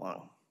follow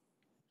along.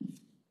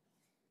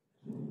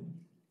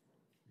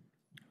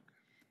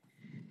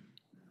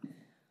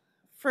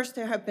 First,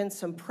 there have been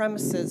some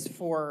premises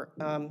for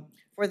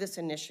this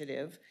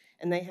initiative,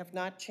 and they have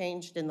not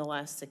changed in the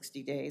last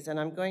 60 days. And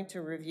I'm going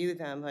to review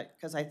them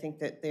because I think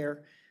that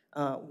they're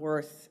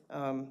worth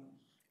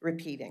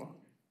repeating.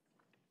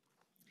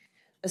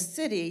 A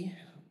city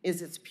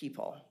is its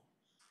people.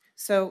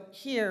 So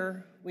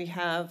here we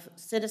have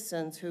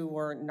citizens who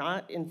were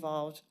not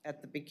involved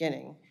at the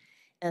beginning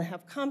and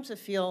have come to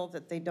feel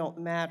that they don't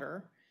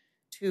matter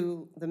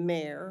to the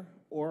mayor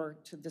or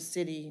to the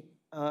city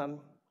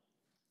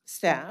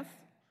staff.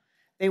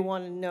 They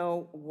want to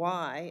know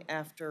why,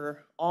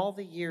 after all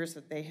the years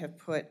that they have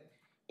put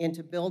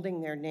into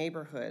building their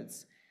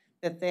neighborhoods,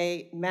 that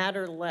they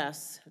matter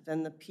less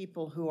than the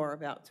people who are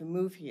about to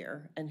move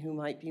here and who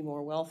might be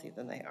more wealthy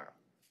than they are.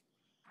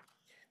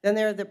 Then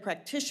there are the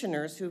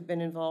practitioners who've been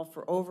involved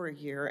for over a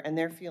year, and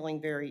they're feeling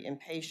very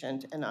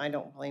impatient, and I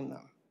don't blame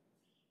them.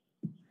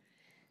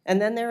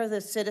 And then there are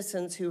the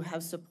citizens who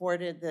have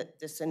supported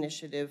this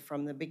initiative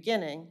from the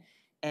beginning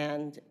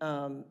and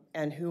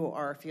who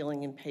are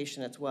feeling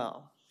impatient as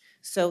well.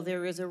 So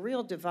there is a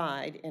real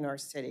divide in our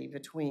city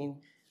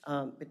between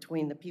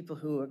the people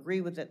who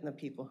agree with it and the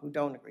people who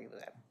don't agree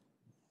with it.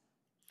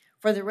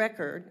 For the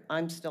record,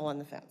 I'm still on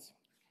the fence.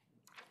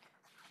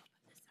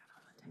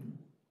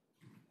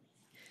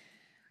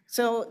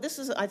 So this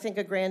is, I think,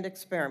 a grand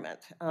experiment.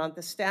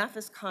 The staff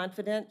is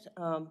confident,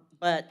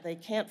 but they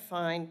can't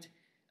find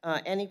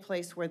any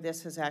place where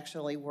this has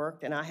actually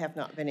worked, and I have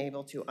not been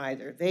able to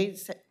either. They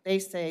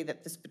say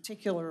that this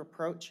particular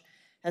approach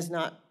has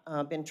not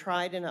been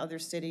tried in other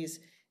cities,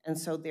 and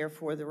so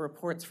therefore the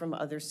reports from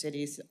other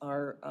cities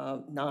are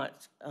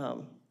not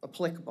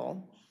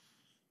applicable.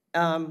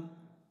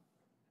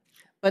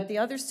 But the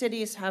other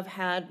cities have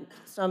had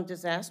some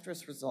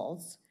disastrous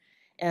results,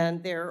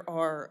 and there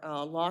are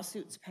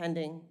lawsuits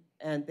pending,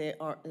 and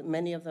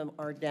many of them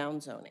are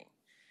downzoning.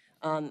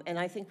 And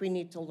I think we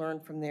need to learn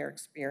from their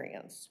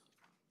experience.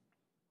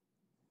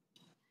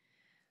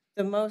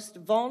 The most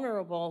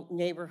vulnerable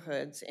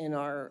neighborhoods in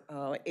our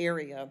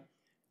area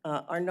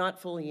are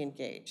not fully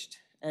engaged,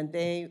 and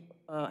they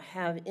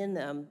have in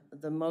them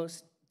the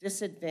most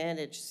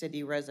disadvantaged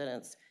city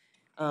residents,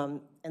 and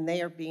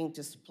they are being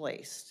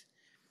displaced.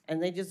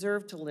 And they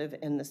deserve to live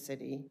in the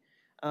city,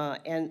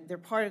 and they're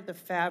part of the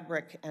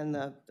fabric and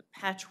the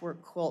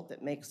patchwork quilt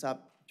that makes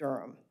up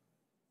Durham.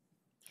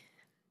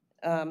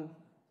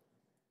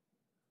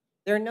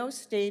 There are no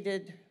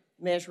stated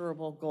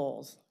measurable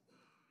goals.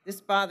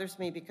 This bothers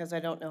me because I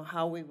don't know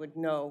how we would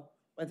know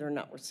whether or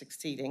not we're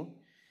succeeding.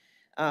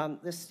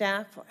 The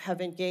staff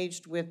have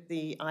engaged with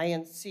the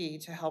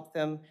INC to help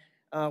them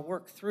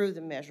work through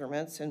the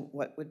measurements and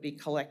what would be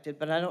collected,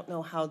 but I don't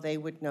know how they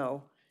would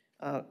know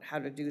how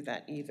to do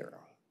that either,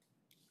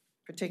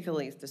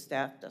 particularly if the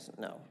staff doesn't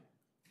know.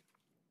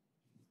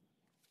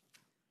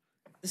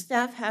 The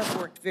staff have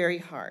worked very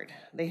hard.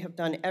 They have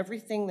done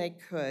everything they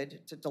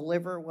could to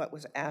deliver what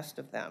was asked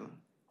of them.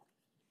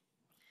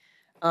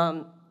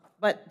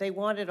 But they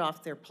want it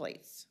off their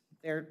plates.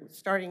 They're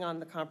starting on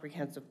the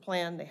comprehensive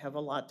plan. They have a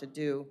lot to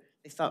do.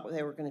 They thought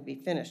they were going to be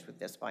finished with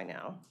this by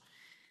now.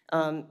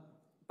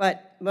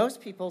 But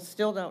most people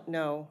still don't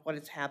know what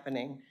is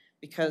happening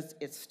because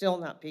it's still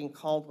not being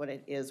called what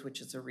it is, which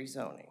is a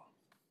rezoning.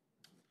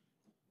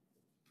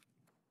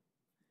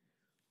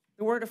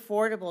 The word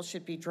affordable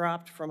should be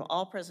dropped from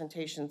all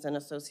presentations and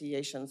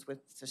associations with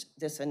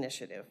this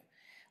initiative.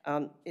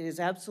 It is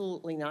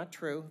absolutely not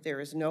true. There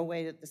is no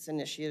way that this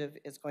initiative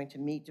is going to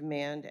meet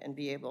demand and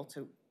be able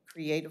to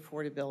create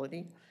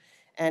affordability,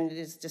 and it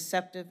is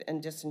deceptive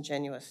and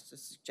disingenuous to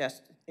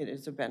suggest it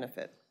is a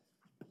benefit.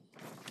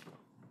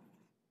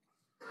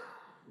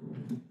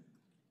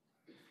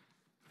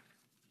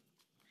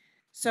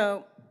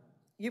 So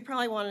you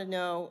probably want to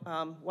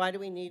know why do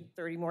we need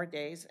 30 more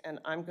days, and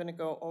I'm going to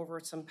go over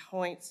some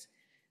points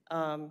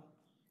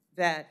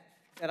that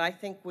I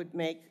think would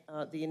make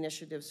the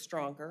initiative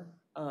stronger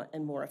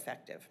and more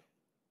effective.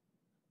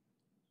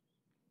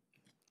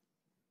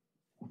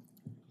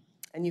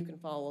 And you can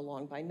follow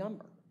along by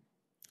number.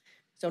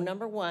 So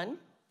number one,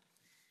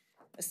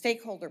 a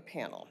stakeholder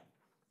panel.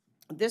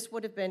 This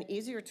would have been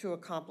easier to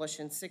accomplish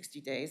in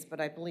 60 days, but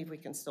I believe we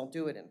can still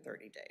do it in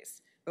 30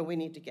 days, but we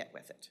need to get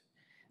with it.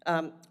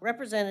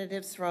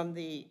 Representatives from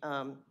the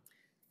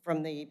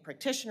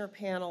practitioner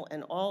panel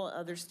and all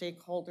other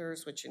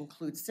stakeholders, which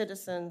include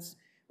citizens,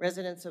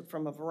 residents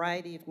from a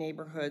variety of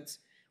neighborhoods,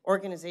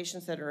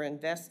 organizations that are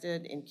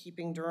invested in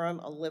keeping Durham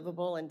a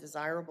livable and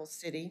desirable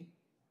city.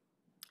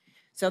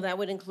 So that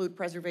would include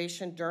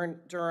Preservation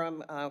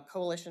Durham,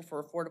 Coalition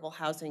for Affordable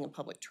Housing and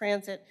Public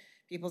Transit,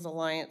 People's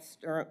Alliance,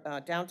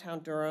 Downtown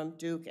Durham,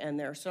 Duke, and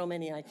there are so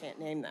many I can't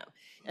name them.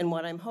 And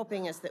what I'm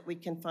hoping is that we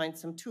can find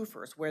some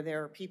twofers where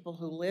there are people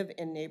who live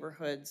in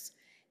neighborhoods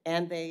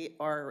and they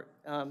are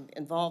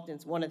involved in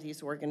one of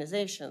these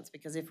organizations,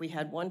 because if we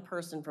had one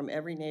person from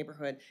every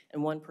neighborhood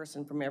and one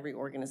person from every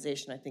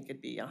organization, I think it'd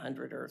be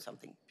 100 or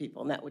something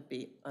people, and that would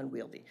be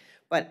unwieldy.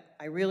 But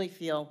I really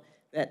feel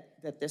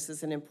that this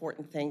is an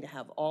important thing to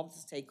have all the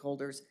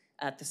stakeholders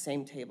at the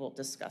same table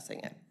discussing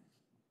it.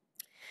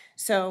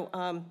 So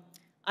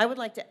I would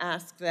like to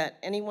ask that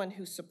anyone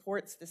who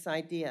supports this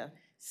idea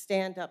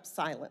stand up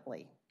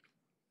silently.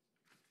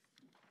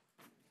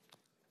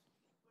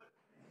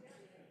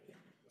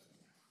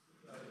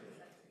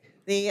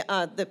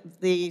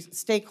 The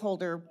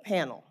stakeholder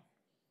panel,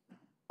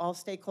 all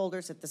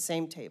stakeholders at the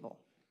same table.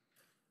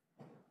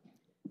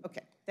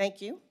 Okay,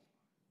 thank you.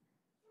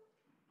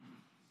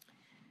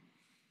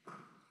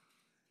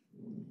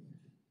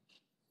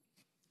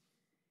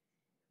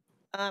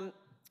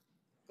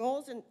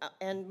 Goals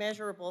and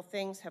measurable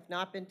things have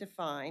not been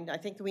defined. I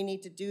think we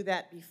need to do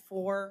that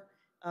before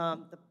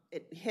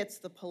it hits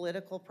the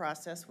political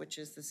process, which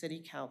is the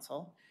city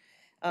council.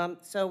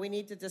 So we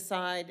need to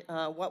decide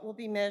what will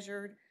be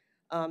measured,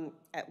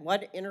 at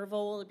what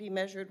interval will it be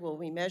measured. Will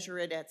we measure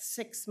it at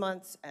 6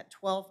 months, at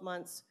 12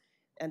 months,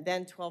 and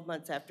then 12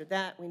 months after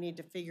that? We need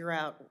to figure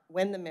out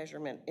when the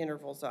measurement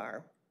intervals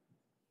are.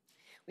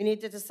 We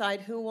need to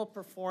decide who will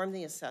perform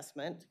the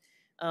assessment.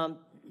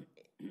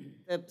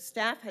 The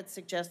staff had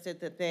suggested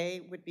that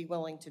they would be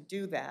willing to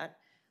do that,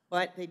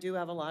 but they do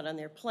have a lot on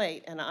their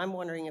plate, and I'm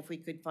wondering if we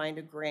could find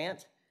a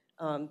grant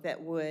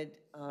that would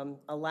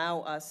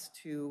allow us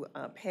to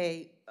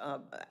pay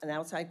an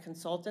outside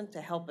consultant to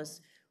help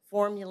us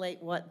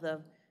formulate what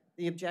the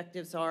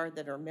objectives are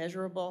that are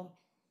measurable.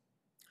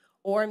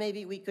 Or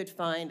maybe we could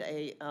find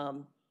a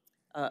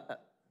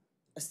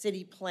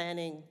city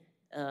planning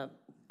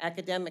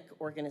academic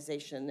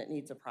organization that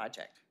needs a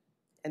project.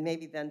 And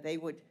maybe then they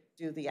would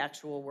do the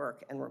actual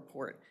work and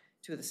report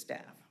to the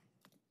staff.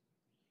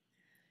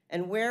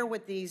 And where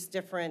would these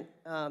different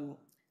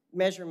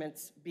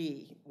measurements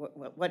be?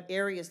 What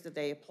areas do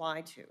they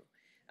apply to?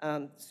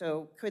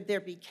 So could there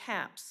be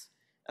caps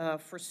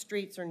for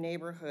streets or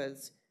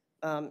neighborhoods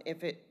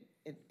if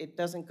it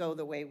doesn't go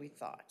the way we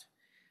thought,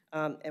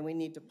 and we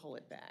need to pull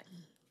it back?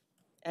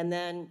 And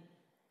then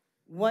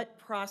what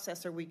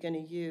process are we going to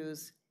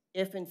use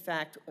if, in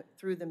fact,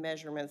 through the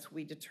measurements,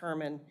 we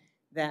determine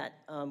that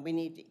we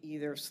need to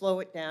either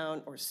slow it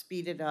down or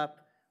speed it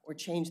up or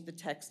change the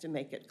text to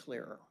make it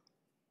clearer?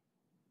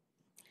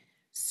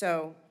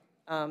 So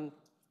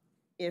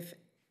if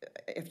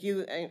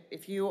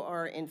you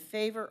are in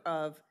favor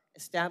of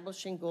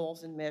establishing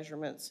goals and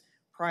measurements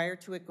prior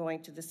to it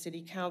going to the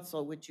City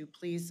Council, would you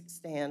please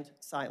stand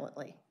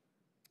silently?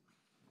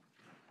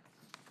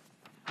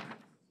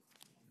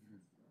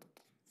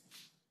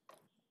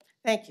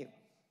 Thank you.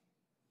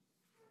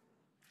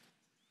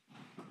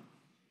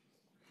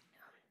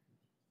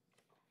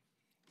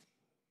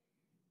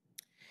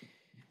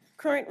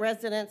 Current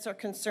residents are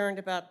concerned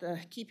about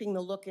keeping the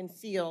look and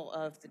feel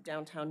of the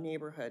downtown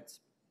neighborhoods.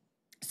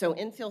 So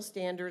infill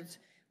standards,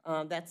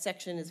 that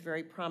section is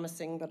very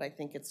promising, but I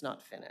think it's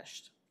not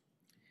finished.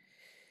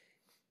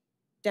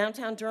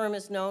 Downtown Durham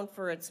is known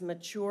for its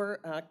mature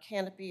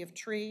canopy of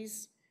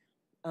trees,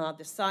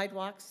 the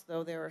sidewalks,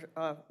 though there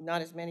are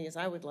not as many as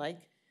I would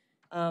like,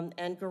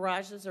 and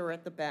garages are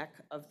at the back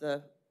of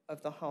the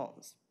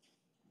homes.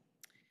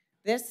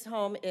 This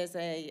home is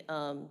a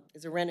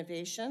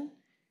renovation.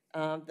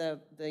 The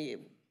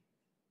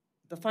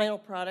final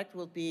product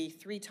will be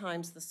 3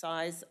 times the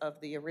size of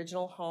the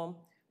original home,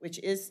 which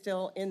is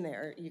still in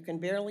there. You can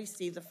barely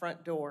see the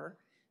front door,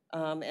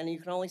 and you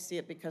can only see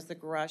it because the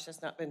garage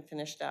has not been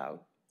finished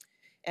out.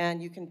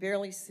 And you can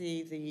barely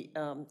see the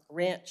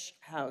ranch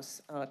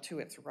house to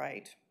its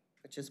right,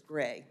 which is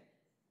gray.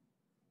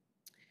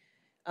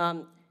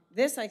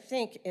 This, I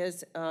think,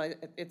 is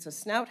it's a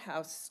snout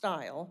house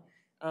style,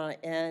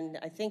 and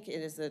I think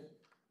it is a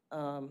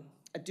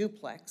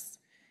duplex.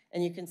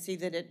 And you can see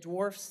that it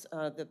dwarfs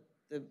the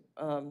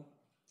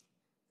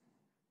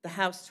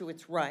house to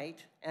its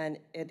right, and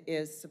it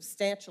is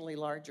substantially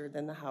larger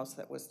than the house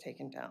that was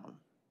taken down.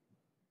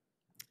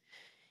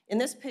 In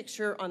this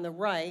picture on the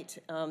right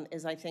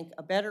is, I think,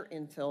 a better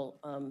infill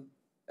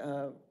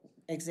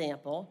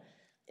example.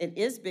 It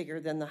is bigger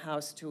than the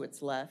house to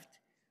its left,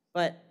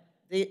 but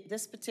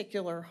this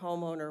particular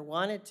homeowner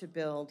wanted to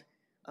build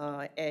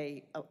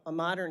a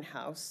modern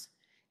house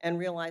and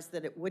realized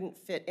that it wouldn't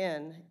fit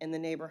in the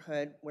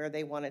neighborhood where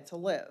they wanted to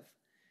live.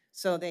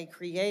 So they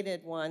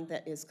created one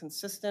that is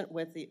consistent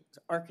with the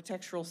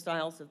architectural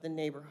styles of the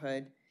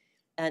neighborhood,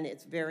 and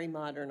it's very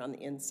modern on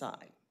the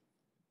inside.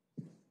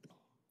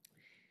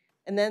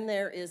 And then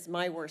there is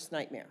my worst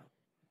nightmare.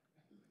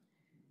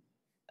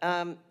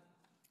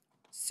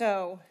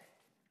 So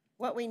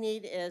what we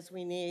need is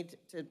we need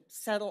to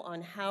settle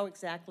on how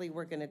exactly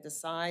we're going to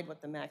decide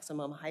what the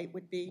maximum height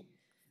would be.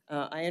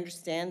 I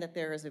understand that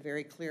there is a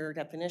very clear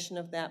definition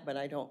of that, but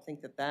I don't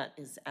think that that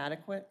is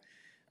adequate.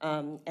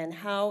 And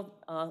how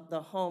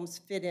the homes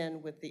fit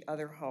in with the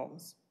other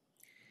homes.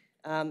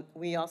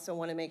 We also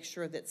want to make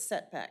sure that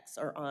setbacks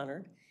are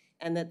honored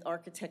and that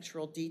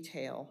architectural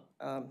detail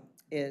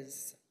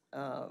is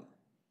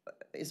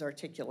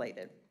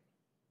articulated.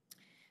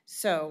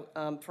 So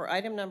for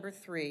item number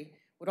 3,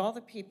 would all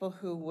the people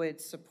who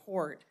would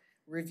support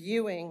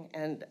reviewing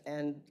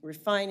and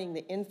refining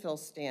the infill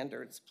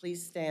standards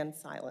please stand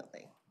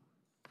silently?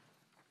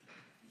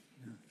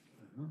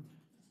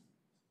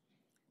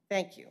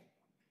 Thank you.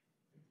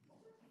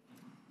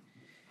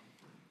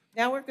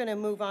 Now we're going to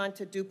move on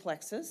to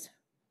duplexes.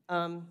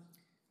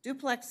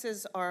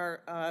 Duplexes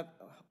are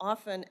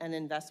often an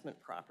investment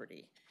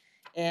property.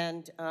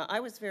 And I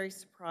was very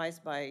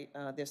surprised by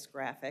this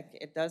graphic.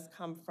 It does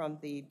come from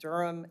the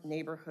Durham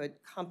Neighborhood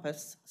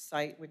Compass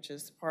site, which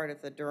is part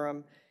of the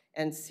Durham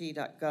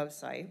nc.gov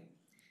site.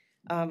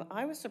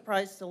 I was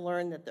surprised to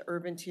learn that the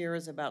urban tier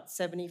is about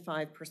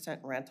 75%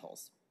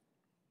 rentals.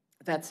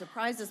 That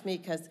surprises me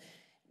because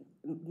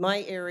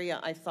my area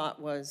I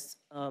thought was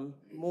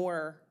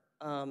more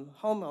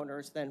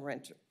homeowners than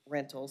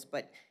rentals,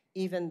 but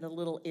even the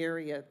little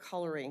area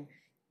coloring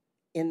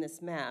in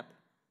this map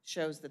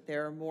shows that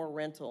there are more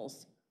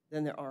rentals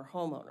than there are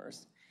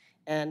homeowners,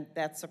 and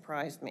that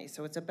surprised me.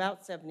 So it's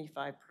about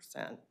 75%.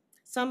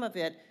 Some of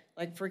it,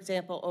 like for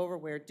example, over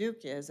where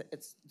Duke is,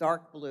 it's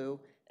dark blue,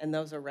 and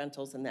those are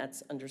rentals, and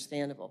that's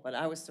understandable, but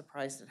I was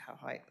surprised at how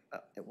high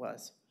it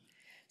was.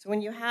 So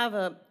when you have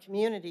a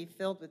community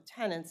filled with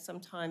tenants,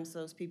 sometimes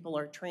those people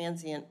are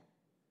transient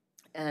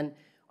and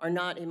are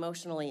not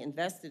emotionally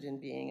invested in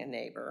being a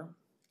neighbor.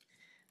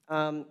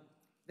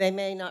 They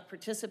may not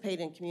participate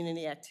in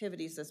community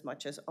activities as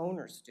much as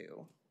owners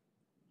do.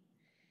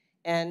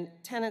 And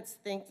tenants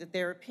think that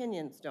their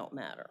opinions don't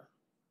matter.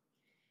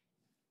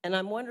 And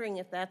I'm wondering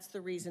if that's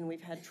the reason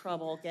we've had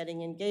trouble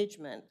getting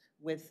engagement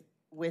with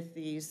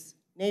these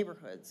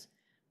neighborhoods,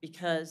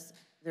 because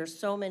there's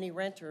so many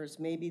renters,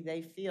 maybe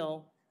they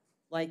feel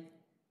like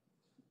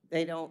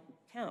they don't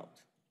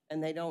count,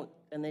 and they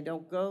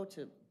don't go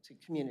to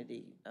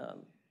community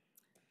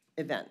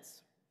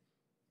events.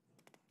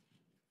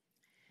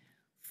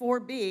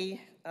 4B,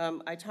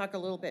 I talk a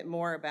little bit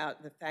more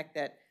about the fact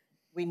that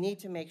we need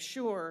to make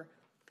sure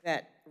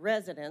that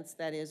residents,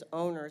 that is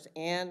owners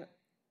and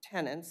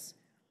tenants,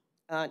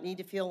 need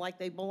to feel like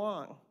they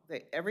belong.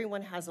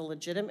 Everyone has a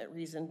legitimate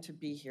reason to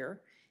be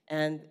here,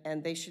 and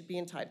they should be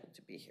entitled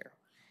to be here.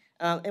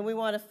 And we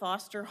want to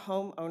foster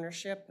home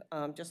ownership.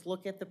 Just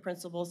look at the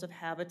principles of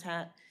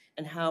Habitat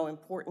and how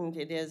important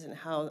it is, and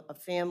how a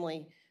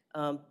family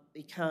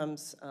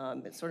becomes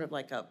it's sort of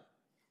like a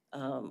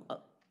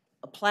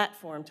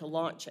platform to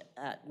launch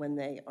at when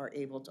they are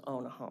able to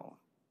own a home.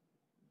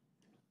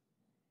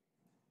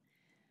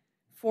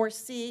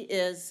 4C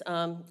is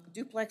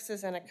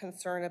duplexes and a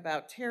concern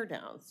about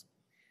teardowns.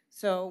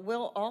 So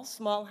will all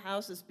small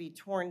houses be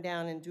torn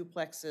down and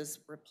duplexes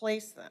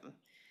replace them?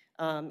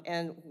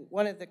 And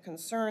one of the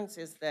concerns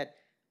is that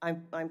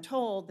I'm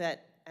told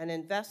that an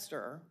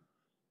investor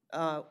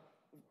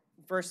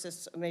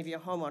versus maybe a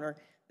homeowner,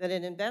 that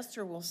an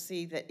investor will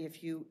see that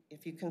if you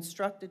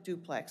construct a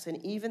duplex,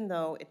 and even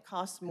though it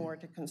costs more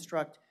to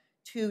construct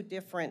 2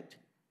 different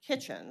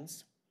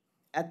kitchens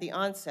at the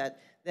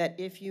onset, that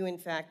if you in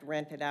fact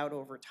rent it out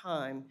over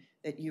time,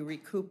 that you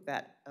recoup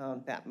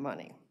that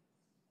money.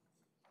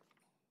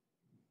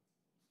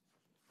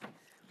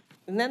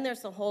 And then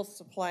there's the whole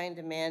supply and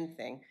demand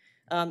thing.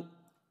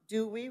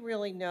 Do we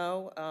really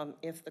know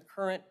if the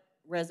current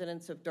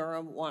residents of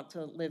Durham want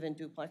to live in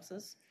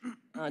duplexes?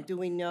 Do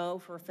we know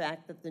for a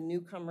fact that the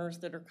newcomers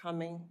that are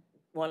coming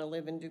want to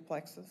live in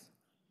duplexes?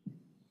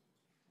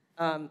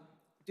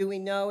 Do we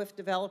know if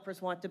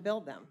developers want to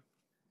build them?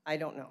 I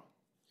don't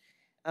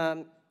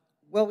know.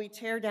 Will we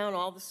tear down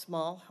all the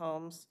small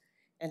homes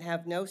and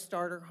have no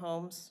starter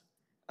homes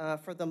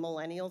for the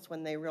millennials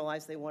when they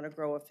realize they want to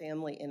grow a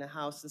family in a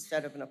house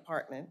instead of an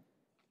apartment?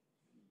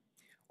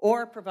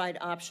 Or provide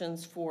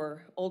options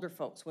for older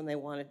folks when they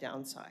want to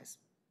downsize?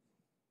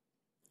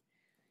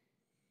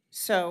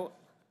 So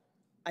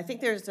I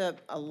think there's a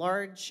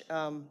large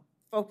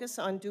focus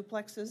on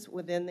duplexes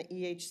within the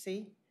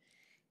EHC,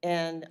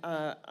 and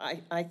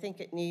I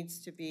think it needs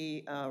to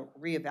be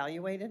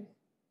reevaluated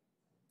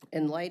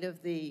in light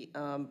of the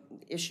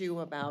issue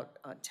about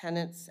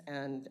tenants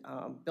and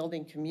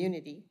building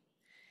community.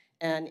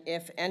 And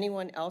if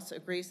anyone else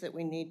agrees that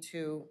we need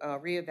to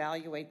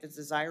reevaluate the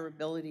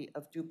desirability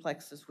of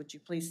duplexes, would you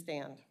please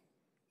stand?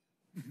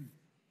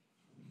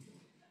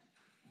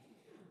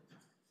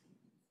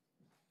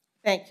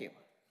 Thank you.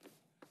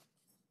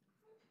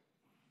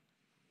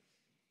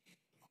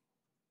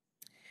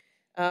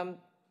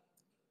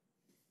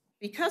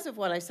 Because of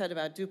what I said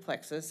about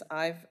duplexes,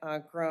 I've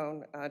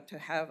grown to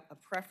have a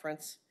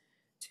preference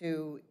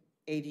to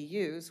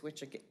ADUs,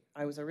 which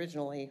I was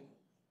originally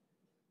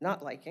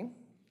not liking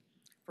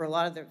for a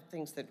lot of the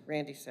things that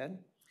Randy said.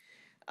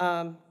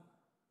 The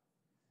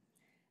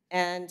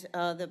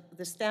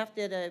staff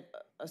did a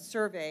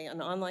survey,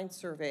 an online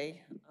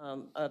survey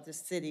of the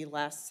city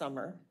last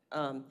summer,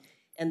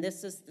 and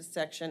this is the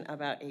section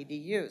about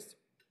ADUs.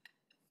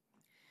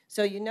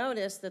 So you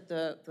notice that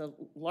the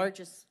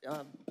largest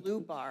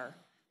blue bar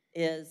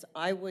is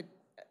I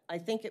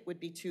think it would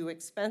be too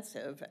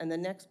expensive, and the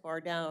next bar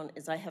down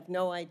is I have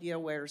no idea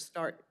where to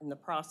start in the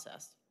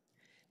process.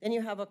 Then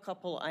you have a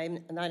couple, I'm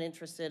not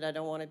interested, I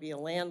don't want to be a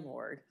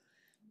landlord.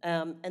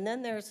 And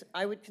then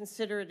I would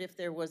consider it if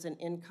there was an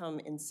income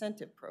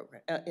incentive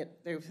program,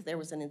 if there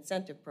was an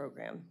incentive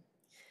program.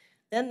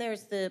 Then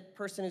there's the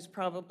person who's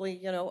probably,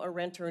 you know, a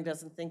renter and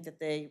doesn't think that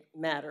they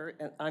matter,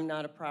 and I'm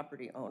not a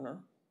property owner.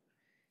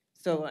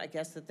 So I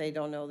guess that they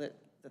don't know that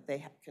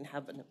they can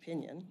have an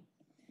opinion.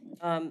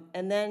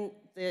 And then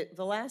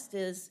the last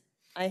is,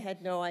 I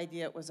had no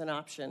idea it was an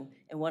option,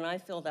 and when I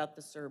filled out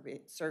the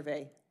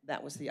survey,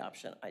 that was the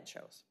option I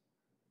chose.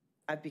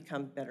 I've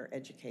become better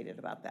educated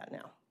about that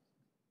now.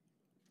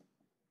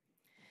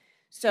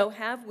 So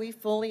have we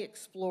fully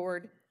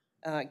explored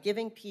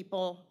giving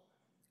people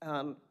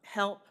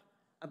help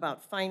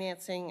about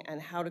financing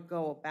and how to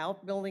go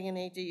about building an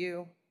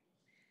ADU?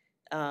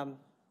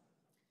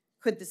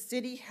 Could the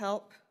city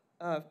help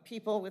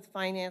people with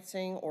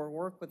financing or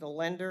work with a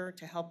lender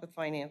to help with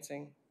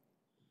financing?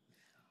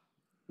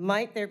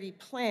 Might there be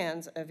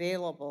plans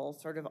available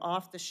sort of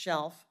off the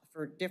shelf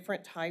for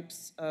different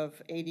types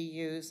of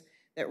ADUs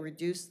that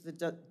reduces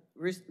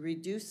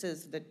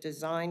the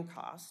design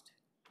cost?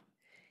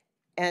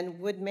 And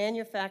would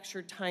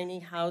manufactured tiny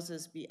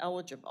houses be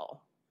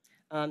eligible?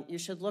 You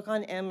should look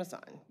on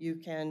Amazon. You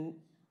can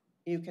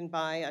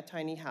buy a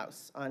tiny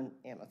house on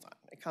Amazon.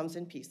 It comes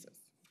in pieces.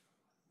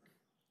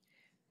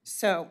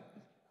 So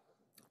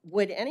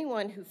would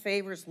anyone who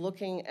favors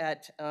looking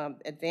at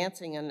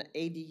advancing an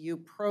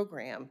ADU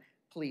program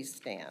please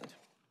stand?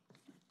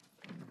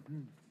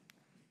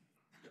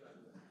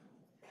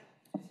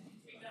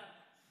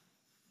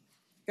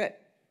 Good.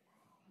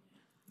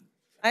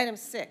 Item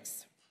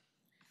 6,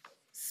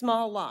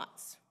 small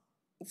lots.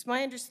 It's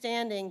my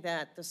understanding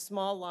that the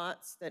small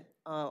lots that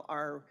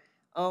are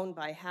owned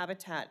by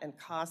Habitat and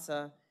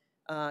CASA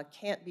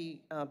can't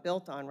be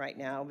built on right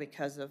now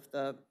because of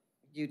the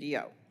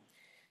UDO.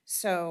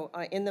 So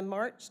in the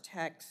March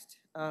text,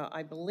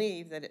 I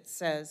believe that it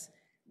says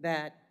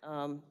that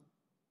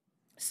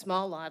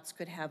small lots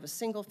could have a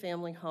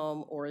single-family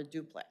home or a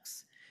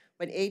duplex,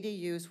 but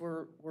ADUs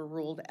were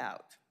ruled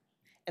out.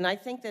 And I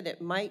think that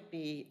it might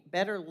be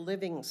better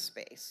living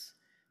space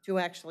to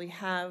actually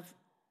have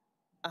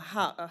a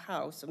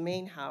house, a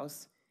main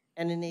house,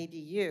 and an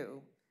ADU,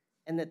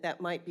 and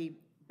that might be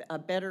a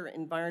better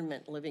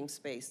environment living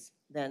space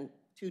than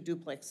 2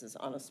 duplexes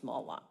on a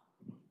small lot.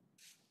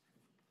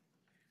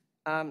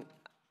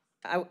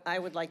 I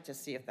would like to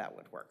see if that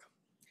would work.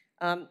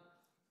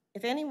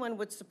 If anyone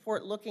would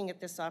support looking at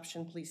this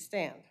option, please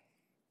stand.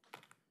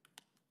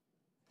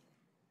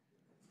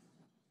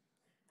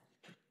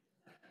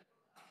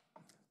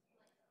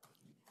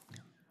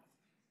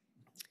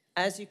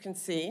 As you can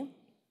see,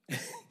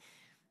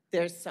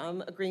 there's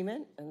some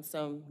agreement and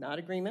some not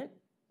agreement,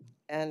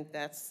 and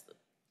that's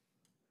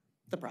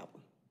the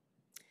problem.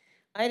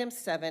 Item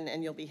 7,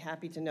 and you'll be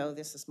happy to know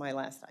this is my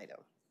last item.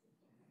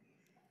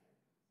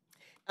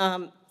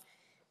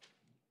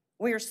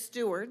 We are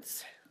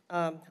stewards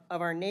of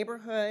our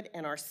neighborhood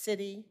and our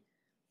city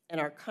and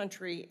our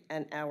country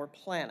and our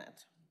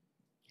planet.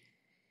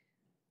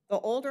 The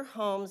older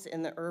homes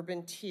in the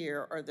urban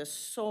tier are the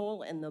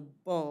soul and the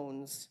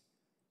bones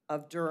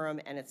of Durham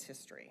and its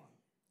history.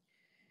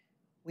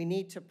 We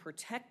need to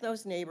protect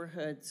those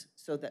neighborhoods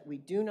so that we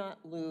do not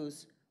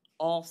lose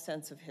all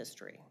sense of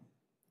history.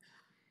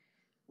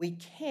 We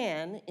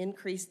can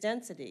increase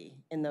density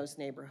in those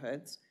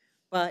neighborhoods,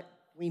 but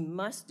we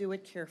must do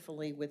it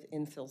carefully with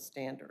infill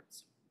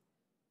standards.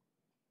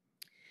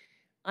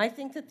 I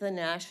think that the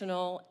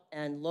national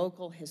and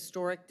local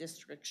historic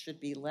districts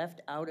should be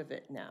left out of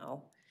it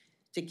now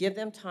to give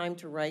them time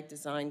to write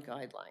design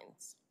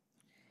guidelines.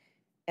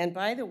 And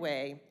by the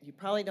way, you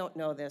probably don't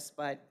know this,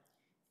 but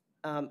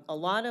a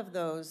lot of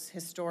those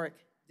historic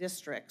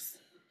districts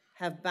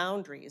have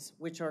boundaries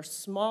which are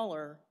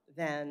smaller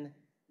than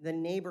the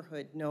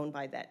neighborhood known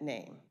by that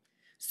name.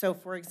 So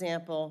for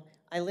example,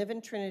 I live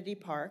in Trinity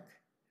Park,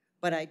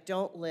 but I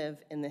don't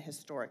live in the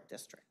historic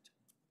district.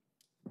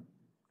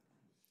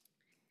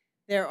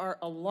 There are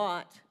a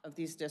lot of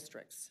these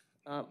districts.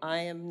 I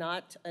am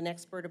not an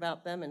expert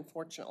about them, and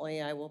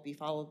fortunately I will be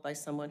followed by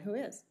someone who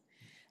is.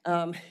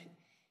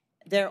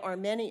 There are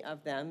many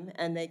of them,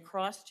 and they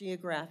cross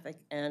geographic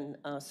and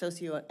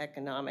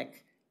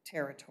socioeconomic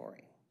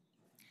territory.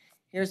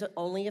 Here's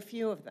only a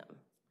few of them.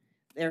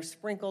 They're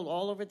sprinkled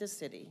all over the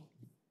city,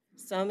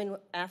 some in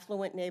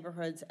affluent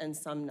neighborhoods and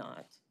some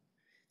not.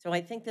 So I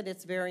think that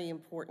it's very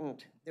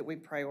important that we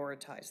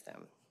prioritize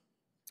them.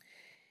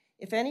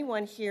 If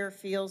anyone here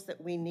feels that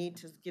we need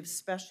to give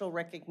special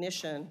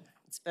recognition,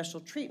 special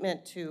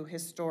treatment to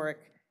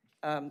historic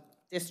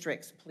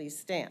districts, please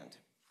stand.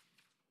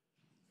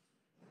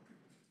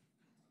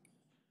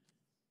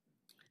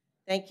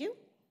 Thank you.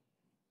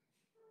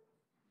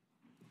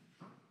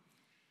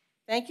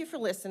 Thank you for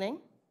listening.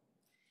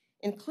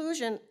 In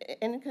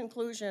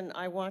conclusion,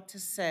 I want to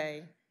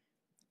say,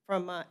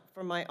 from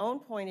my own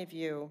point of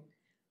view,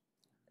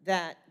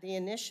 that the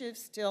initiative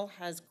still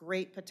has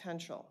great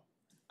potential.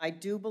 I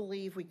do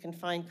believe we can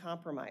find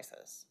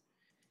compromises.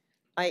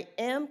 I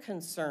am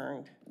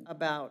concerned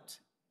about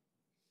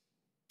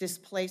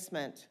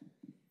displacement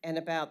and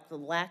about the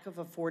lack of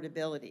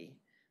affordability,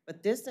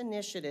 but this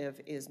initiative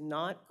is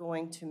not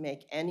going to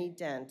make any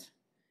dent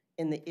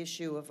in the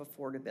issue of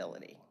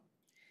affordability.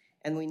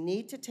 And we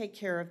need to take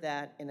care of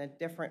that in a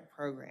different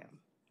program.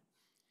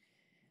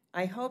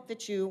 I hope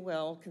that you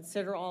will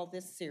consider all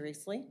this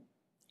seriously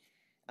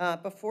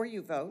before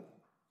you vote.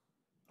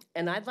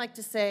 And I'd like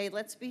to say,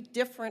 let's be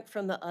different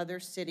from the other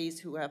cities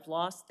who have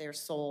lost their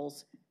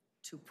souls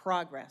to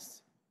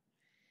progress.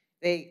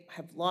 They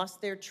have lost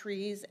their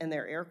trees and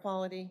their air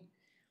quality.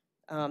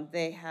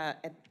 They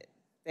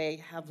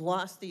have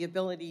lost the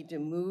ability to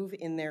move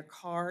in their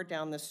car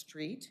down the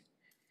street.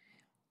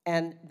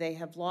 And they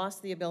have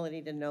lost the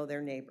ability to know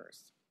their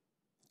neighbors.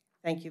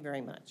 Thank you very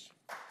much.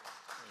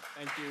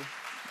 Thank you.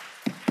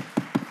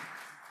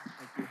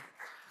 Thank you.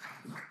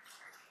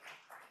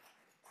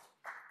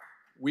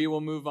 We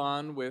will move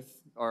on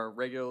with our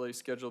regularly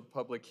scheduled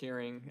public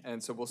hearing,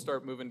 and so we'll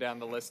start moving down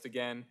the list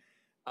again.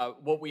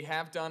 What we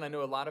have done, I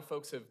know a lot of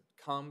folks have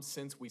come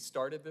since we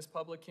started this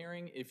public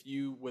hearing. If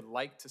you would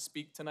like to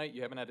speak tonight,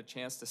 you haven't had a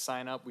chance to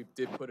sign up, we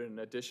did put an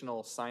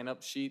additional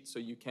sign-up sheet so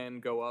you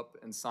can go up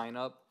and sign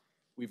up.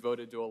 We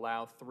voted to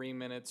allow 3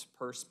 minutes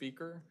per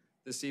speaker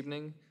this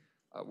evening.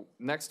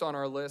 Next on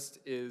our list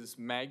is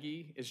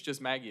Maggie. It's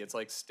just Maggie. It's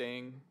like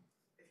Sting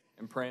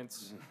and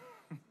Prince,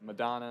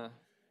 Madonna,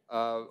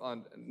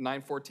 on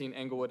 914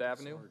 Englewood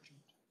Avenue.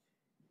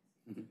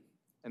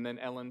 And then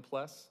Ellen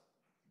Pless.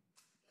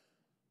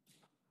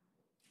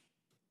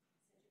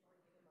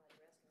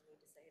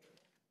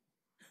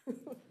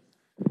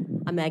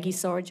 I'm Maggie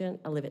Sargent.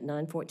 I live at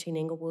 914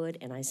 Englewood,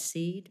 and I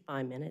cede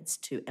 5 minutes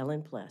to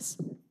Ellen Pless.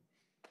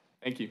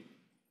 Thank you.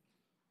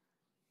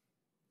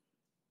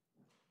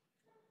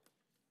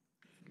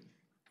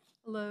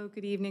 Hello,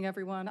 good evening,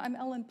 everyone. I'm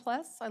Ellen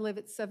Pless. I live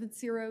at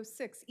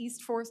 706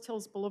 East Forest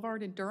Hills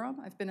Boulevard in Durham.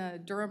 I've been a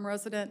Durham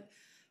resident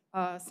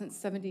since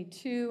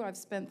 '72. I've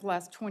spent the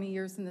last 20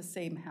 years in the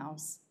same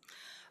house.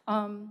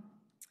 I'm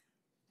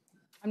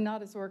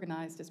not as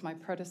organized as my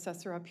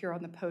predecessor up here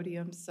on the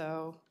podium,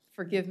 so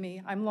forgive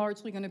me. I'm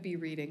largely going to be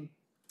reading.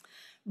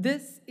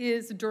 This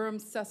is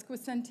Durham's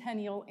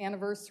sesquicentennial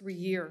anniversary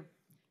year,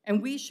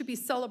 and we should be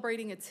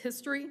celebrating its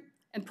history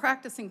and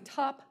practicing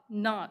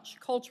top-notch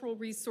cultural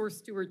resource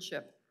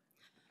stewardship.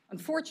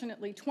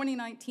 Unfortunately,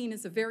 2019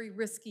 is a very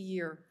risky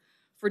year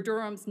for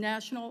Durham's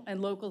national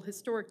and local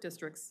historic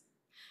districts.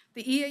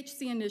 The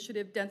EHC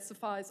initiative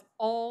densifies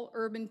all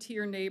urban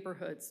tier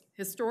neighborhoods,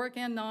 historic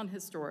and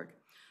non-historic,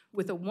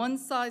 with a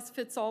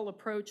one-size-fits-all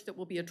approach that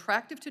will be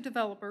attractive to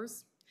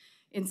developers,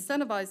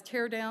 incentivize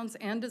teardowns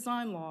and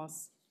design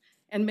loss,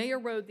 and may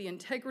erode the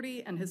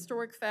integrity and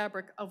historic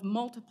fabric of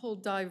multiple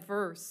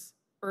diverse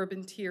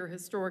urban tier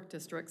historic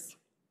districts.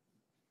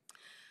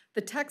 The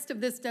text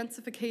of this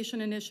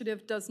densification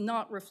initiative does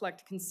not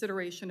reflect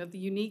consideration of the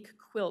unique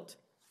quilt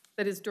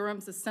that is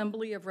Durham's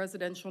assembly of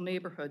residential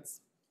neighborhoods.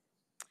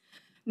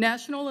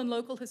 National and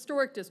local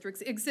historic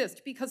districts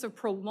exist because of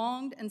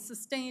prolonged and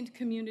sustained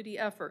community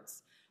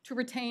efforts to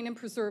retain and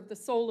preserve the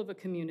soul of a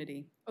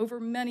community over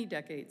many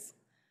decades.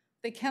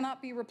 They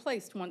cannot be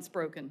replaced once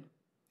broken.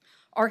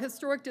 Our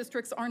historic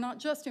districts are not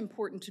just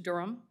important to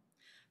Durham.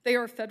 They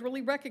are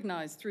federally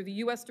recognized through the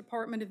U.S.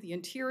 Department of the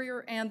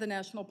Interior and the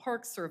National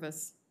Park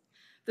Service.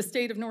 The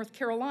state of North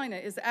Carolina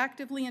is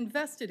actively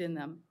invested in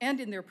them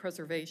and in their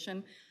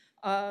preservation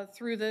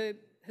through the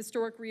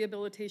Historic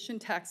Rehabilitation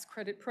Tax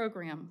Credit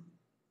Program.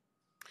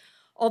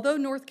 Although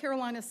North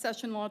Carolina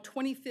Session Law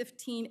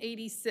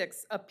 2015-86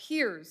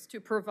 appears to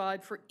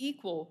provide for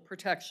equal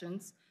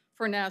protections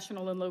for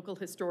national and local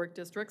historic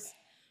districts,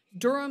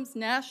 Durham's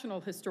national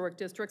historic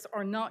districts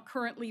are not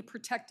currently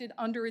protected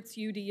under its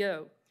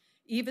UDO,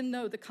 even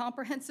though the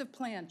Comprehensive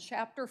Plan,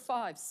 Chapter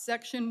 5,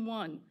 Section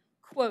 1,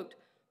 quote,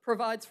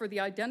 provides for the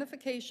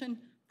identification,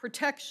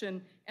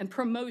 protection, and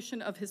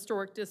promotion of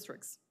historic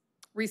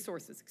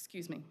resources.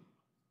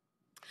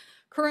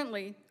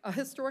 Currently, a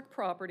historic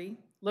property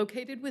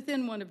located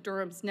within one of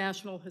Durham's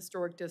national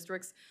historic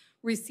districts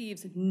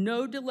receives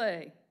no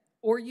delay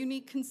or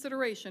unique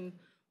consideration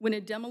when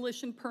a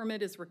demolition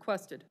permit is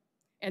requested,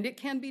 and it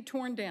can be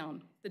torn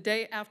down the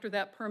day after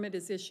that permit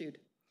is issued.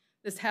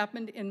 This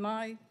happened in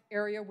my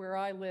area where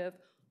I live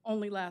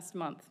only last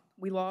month.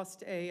 We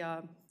lost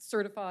a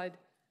certified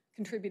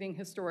contributing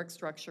historic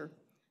structure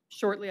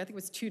shortly, I think it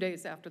was 2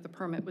 days after the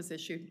permit was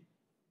issued.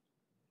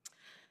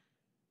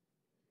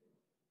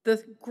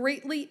 The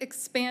greatly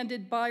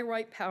expanded by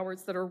right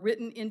powers that are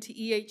written into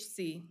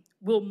EHC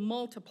will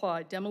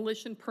multiply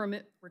demolition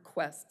permit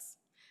requests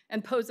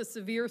and pose a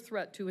severe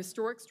threat to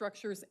historic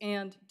structures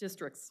and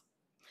districts,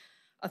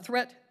 a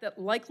threat that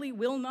likely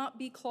will not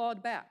be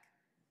clawed back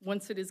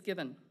once it is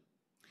given.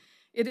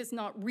 It is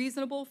not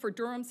reasonable for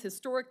Durham's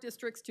historic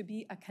districts to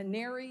be a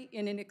canary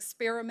in an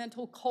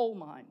experimental coal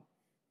mine.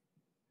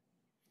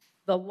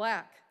 The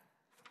lack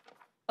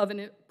of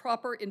a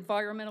proper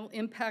environmental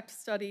impact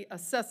study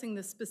assessing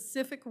the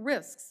specific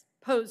risks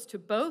posed to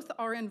both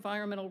our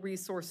environmental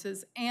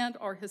resources and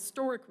our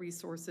historic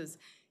resources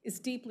is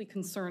deeply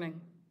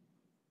concerning.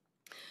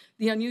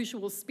 The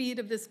unusual speed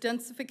of this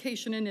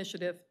densification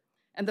initiative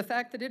and the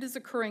fact that it is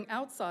occurring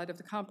outside of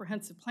the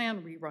comprehensive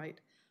plan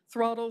rewrite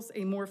throttles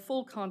a more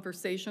full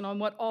conversation on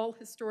what all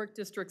historic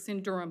districts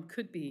in Durham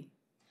could be.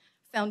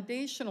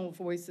 Foundational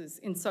voices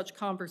in such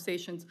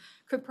conversations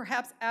could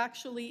perhaps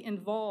actually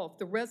involve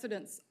the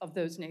residents of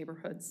those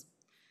neighborhoods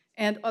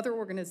and other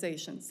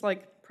organizations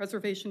like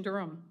Preservation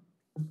Durham.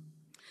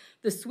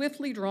 The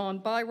swiftly drawn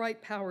by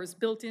right powers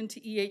built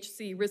into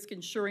EHC risk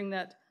ensuring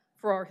that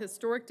for our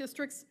historic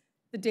districts,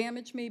 the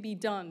damage may be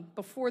done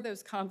before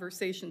those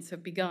conversations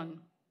have begun.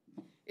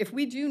 If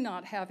we do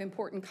not have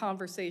important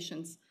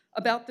conversations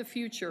about the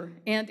future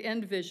and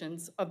end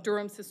visions of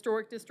Durham's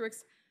historic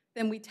districts,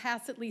 then we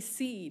tacitly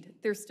cede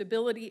their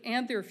stability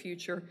and their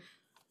future,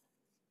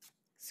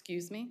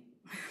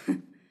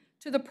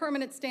 to the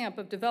permanent stamp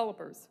of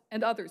developers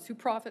and others who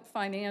profit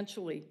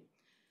financially,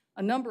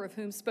 a number of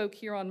whom spoke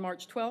here on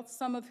March 12th,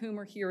 some of whom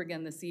are here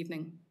again this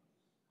evening.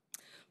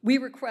 We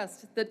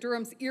request that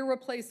Durham's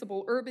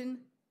irreplaceable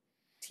urban,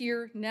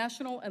 tier,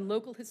 national, and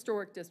local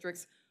historic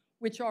districts,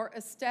 which are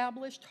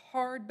established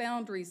hard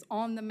boundaries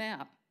on the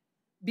map,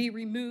 be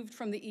removed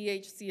from the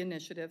EHC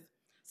initiative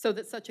so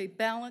that such a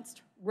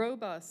balanced,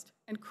 robust,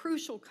 and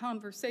crucial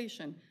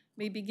conversation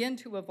may begin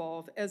to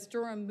evolve as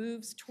Durham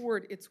moves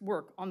toward its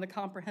work on the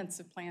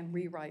comprehensive plan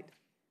rewrite.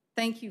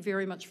 Thank you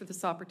very much for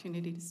this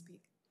opportunity to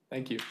speak.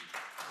 Thank you.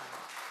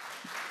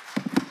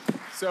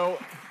 So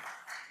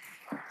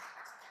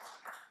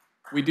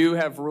we do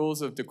have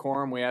rules of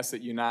decorum. We ask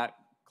that you not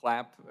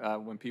clap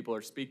when people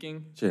are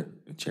speaking. Chair,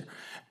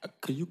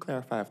 could you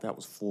clarify if that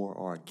was for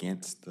or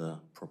against the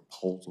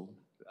proposal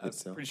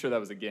itself? I'm pretty sure that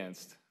was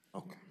against.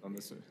 Okay. On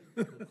this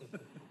one.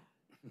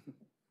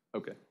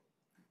 Okay.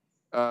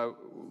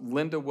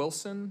 Linda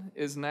Wilson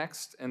is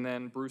next, and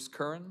then Bruce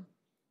Curran.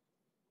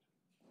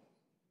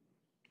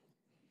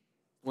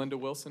 Linda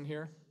Wilson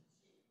here?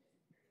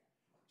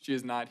 She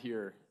is not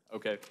here.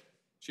 Okay.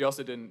 She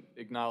also didn't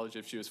acknowledge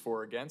if she was for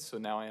or against, so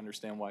now I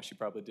understand why she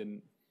probably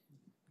didn't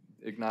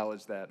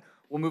acknowledge that.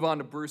 We'll move on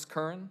to Bruce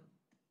Curran,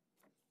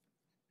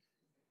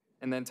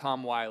 and then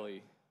Tom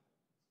Wiley.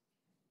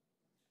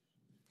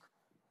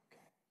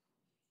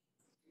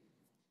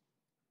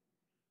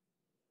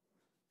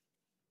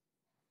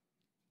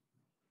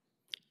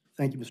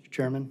 Thank you, Mr.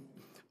 Chairman.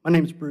 My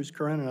name is Bruce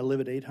Curran, and I live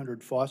at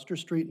 800 Foster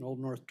Street in Old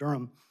North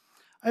Durham.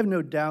 I have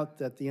no doubt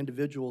that the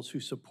individuals who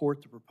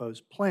support the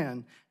proposed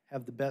plan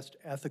have the best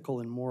ethical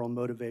and moral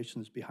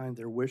motivations behind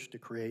their wish to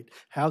create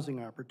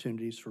housing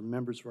opportunities for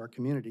members of our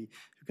community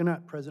who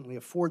cannot presently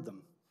afford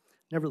them.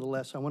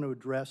 Nevertheless, I want to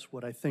address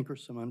what I think are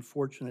some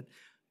unfortunate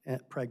and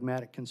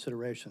pragmatic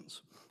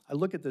considerations. I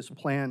look at this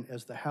plan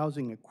as the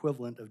housing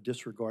equivalent of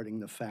disregarding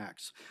the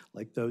facts,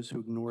 like those who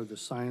ignore the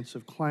science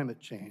of climate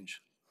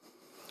change.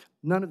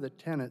 None of the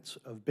tenets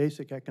of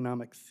basic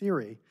economic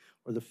theory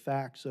or the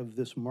facts of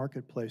this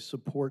marketplace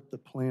support the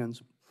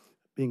plans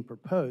being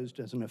proposed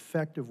as an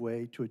effective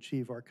way to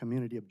achieve our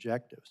community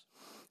objectives.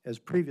 As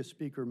previous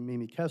speaker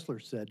Mimi Kessler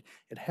said,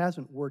 it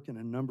hasn't worked in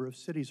a number of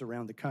cities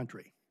around the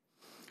country.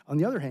 On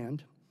the other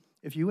hand,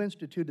 if you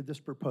instituted this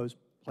proposed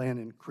plan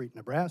in Crete,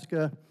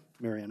 Nebraska,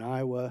 Marion,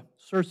 Iowa,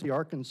 Searcy,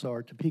 Arkansas,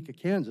 or Topeka,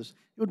 Kansas,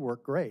 it would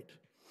work great.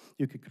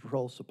 You could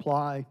control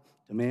supply,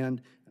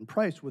 demand, and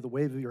price with a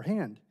wave of your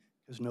hand,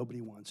 because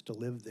nobody wants to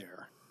live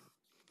there.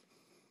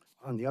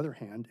 On the other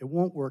hand, it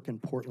won't work in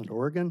Portland,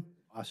 Oregon,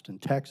 Austin,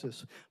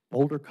 Texas,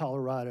 Boulder,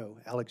 Colorado,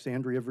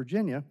 Alexandria,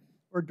 Virginia,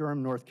 or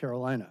Durham, North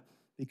Carolina,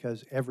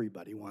 because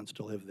everybody wants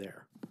to live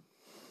there.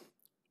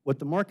 What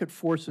the market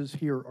forces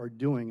here are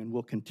doing and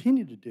will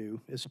continue to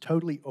do is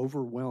totally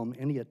overwhelm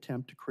any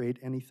attempt to create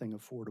anything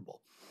affordable.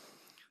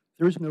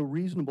 There is no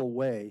reasonable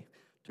way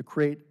to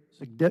create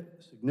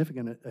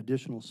significant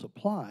additional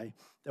supply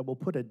that will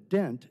put a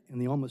dent in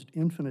the almost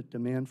infinite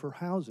demand for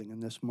housing in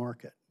this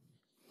market.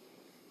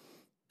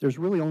 There's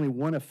really only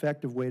one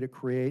effective way to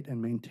create and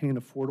maintain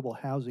affordable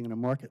housing in a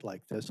market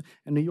like this,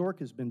 and New York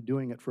has been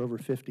doing it for over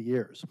 50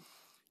 years.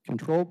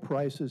 Control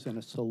prices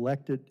in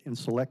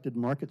selected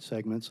market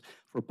segments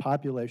for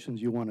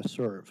populations you want to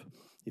serve.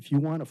 If you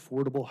want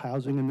affordable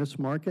housing in this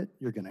market,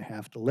 you're going to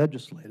have to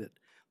legislate it.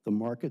 The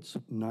market's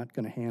not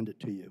going to hand it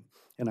to you.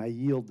 And I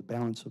yield the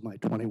balance of my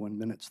 21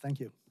 minutes.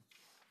 Thank you.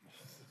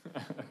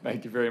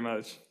 Thank you very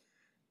much.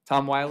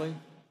 Tom Wiley.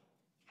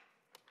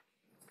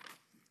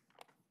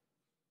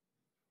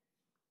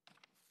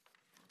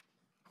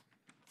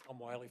 Tom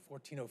Wiley,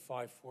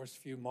 1405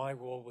 Forest View. My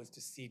role was to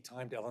cede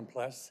time to Ellen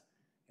Pless,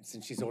 and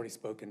since she's already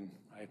spoken,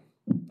 I have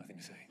nothing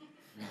to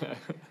say.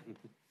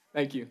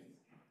 Thank you.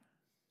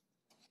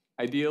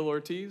 Ideal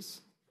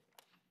Ortiz,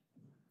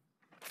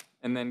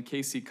 and then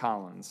Casey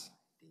Collins.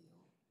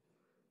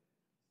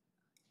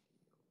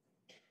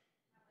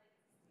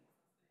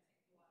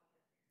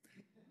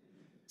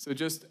 So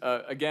just,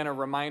 again, a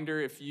reminder,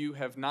 if you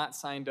have not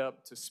signed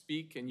up to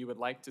speak and you would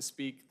like to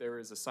speak, there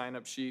is a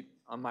sign-up sheet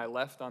on my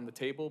left on the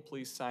table.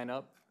 Please sign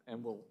up,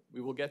 and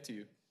we will get to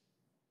you.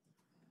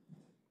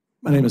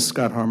 My name is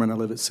Scott Harmon. I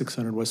live at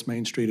 600 West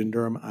Main Street in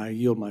Durham. I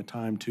yield my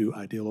time to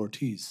Ideal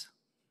Ortiz.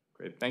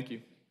 Great, thank you.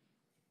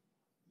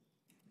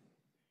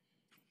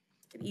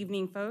 Good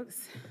evening,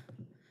 folks.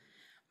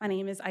 My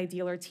name is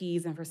Ideal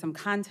Ortiz, and for some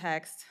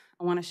context,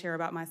 I want to share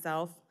about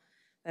myself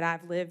that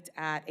I've lived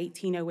at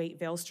 1808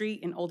 Vale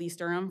Street in Old East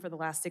Durham for the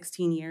last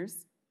 16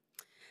 years.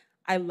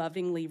 I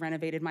lovingly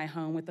renovated my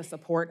home with the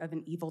support of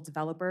an evil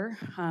developer.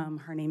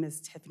 Her name is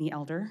Tiffany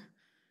Elder.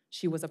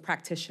 She was a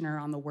practitioner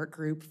on the work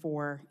group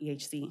for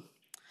EHC.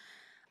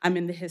 I'm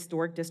in the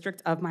historic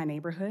district of my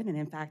neighborhood, and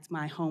in fact,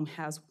 my home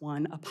has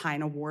won a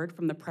Pine Award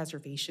from the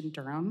Preservation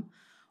Durham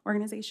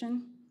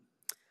organization.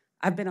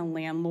 I've been a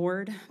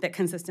landlord that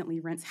consistently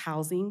rents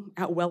housing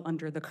at well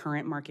under the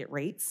current market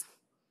rates,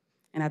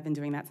 and I've been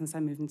doing that since I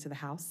moved into the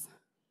house.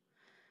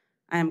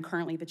 I am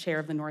currently the chair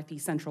of the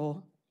Northeast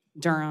Central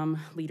Durham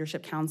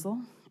Leadership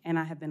Council, and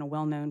I have been a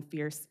well-known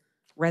fierce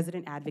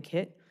resident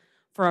advocate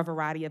for a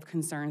variety of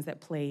concerns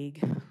that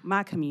plague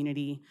my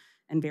community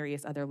and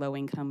various other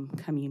low-income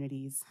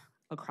communities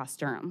across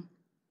Durham.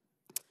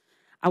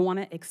 I want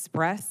to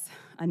express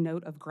a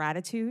note of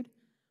gratitude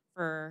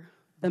for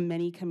the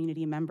many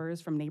community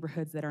members from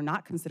neighborhoods that are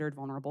not considered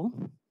vulnerable,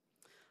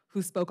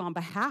 who spoke on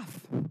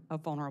behalf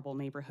of vulnerable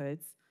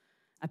neighborhoods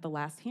at the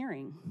last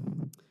hearing.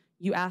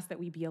 You asked that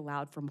we be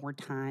allowed for more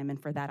time, and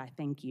for that I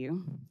thank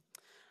you,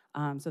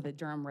 so that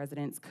Durham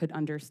residents could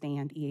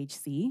understand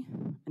EHC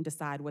and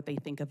decide what they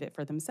think of it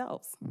for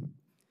themselves.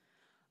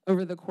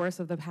 Over the course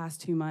of the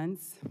past 2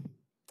 months,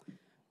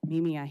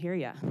 Mimi, I hear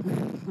ya.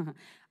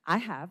 I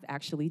have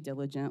actually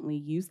diligently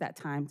used that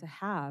time to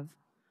have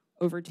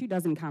over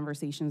 24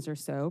 conversations or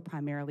so,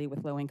 primarily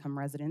with low-income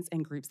residents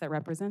and groups that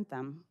represent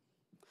them.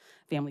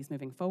 Families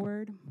Moving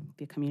Forward,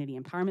 the Community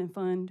Empowerment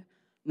Fund,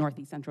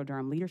 Northeast Central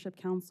Durham Leadership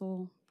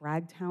Council,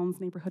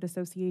 Bragtown's Neighborhood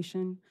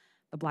Association,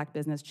 the Black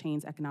Business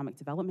Chains Economic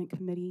Development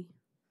Committee,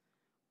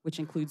 which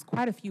includes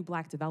quite a few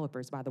Black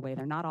developers, by the way.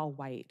 They're not all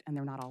white and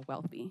they're not all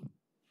wealthy,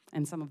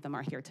 and some of them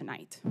are here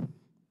tonight.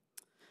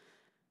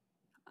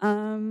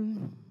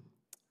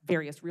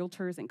 Various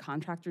realtors and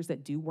contractors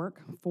that do work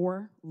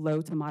for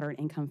low to moderate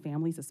income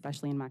families,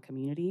 especially in my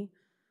community.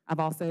 I've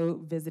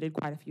also visited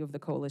quite a few of the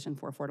Coalition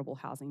for Affordable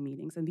Housing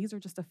meetings, and these are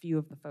just a few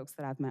of the folks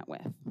that I've met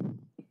with.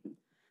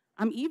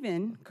 I'm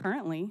even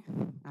currently,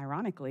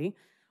 ironically,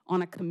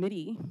 on a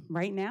committee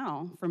right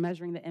now for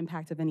measuring the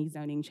impact of any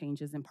zoning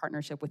changes in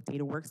partnership with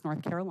DataWorks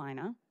North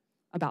Carolina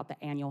about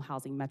the annual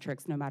housing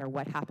metrics, no matter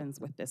what happens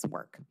with this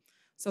work.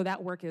 So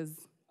that work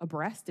is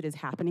abreast, it is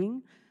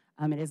happening,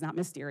 it is not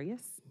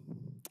mysterious,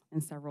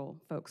 and several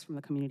folks from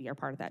the community are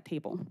part of that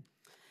table.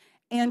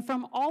 And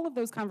from all of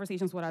those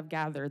conversations, what I've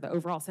gathered, the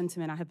overall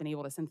sentiment I have been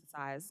able to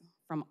synthesize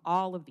from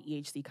all of the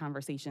EHC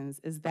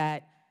conversations is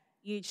that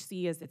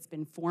EHC, as it's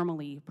been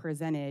formally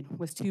presented,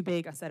 was too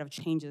big a set of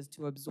changes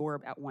to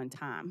absorb at one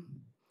time.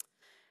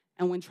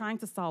 And when trying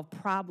to solve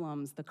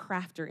problems, the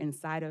crafter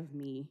inside of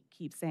me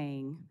keeps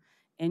saying,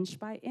 inch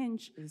by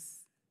inch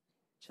is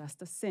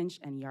just a cinch,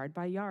 and yard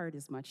by yard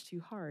is much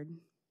too hard.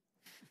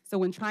 So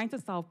when trying to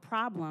solve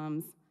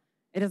problems,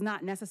 it is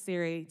not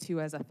necessary to,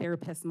 as a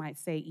therapist might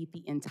say, eat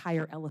the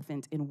entire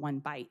elephant in one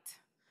bite.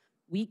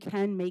 We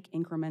can make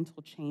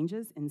incremental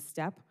changes in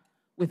step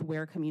with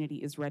where a community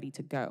is ready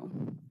to go.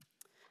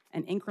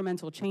 And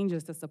incremental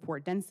changes to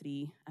support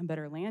density and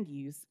better land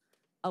use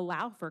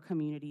allow for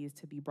communities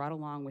to be brought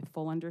along with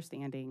full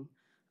understanding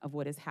of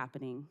what is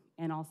happening,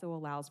 and also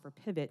allows for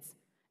pivots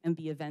in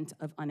the event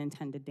of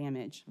unintended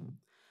damage.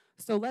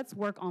 So let's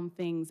work on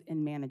things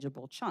in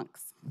manageable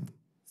chunks.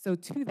 So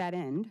to that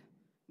end,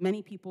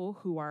 many people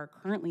who are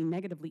currently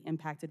negatively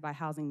impacted by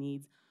housing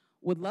needs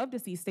would love to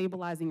see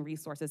stabilizing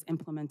resources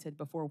implemented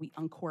before we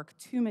uncork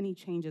too many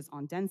changes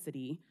on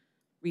density,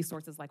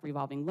 resources like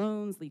revolving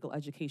loans, legal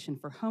education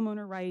for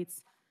homeowner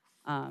rights,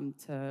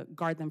 to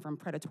guard them from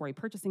predatory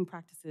purchasing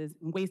practices,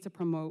 and ways to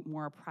promote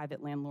more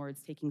private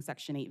landlords taking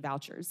Section 8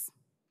 vouchers.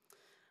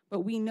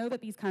 But we know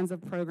that these kinds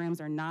of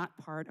programs are not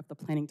part of the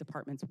planning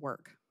department's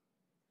work.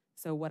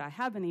 So what have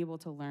I been able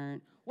to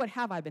learn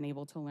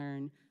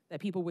that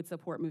people would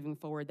support moving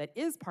forward that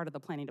is part of the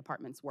planning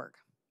department's work?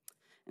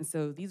 And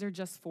so these are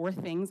just 4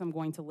 things I'm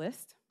going to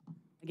list.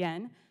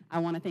 Again, I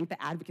want to thank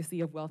the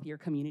advocacy of wealthier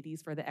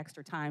communities for the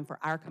extra time for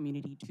our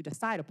community to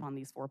decide upon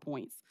these 4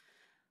 points.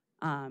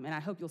 And I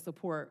hope you'll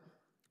support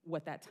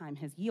what that time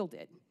has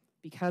yielded.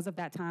 Because of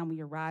that time,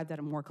 we arrived at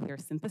a more clear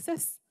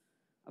synthesis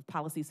of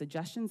policy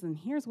suggestions, and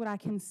here's what I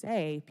can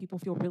say people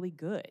feel really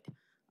good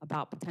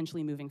about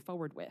potentially moving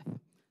forward with.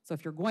 So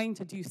if you're going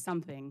to do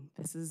something,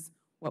 this is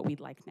what we'd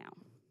like now.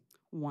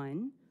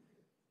 1,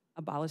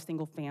 abolish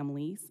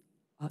single-family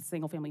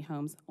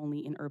homes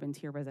only in urban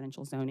tier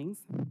residential zonings,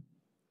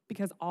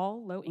 because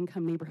all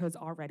low-income neighborhoods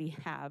already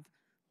have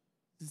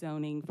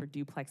zoning for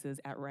duplexes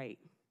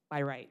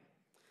by right.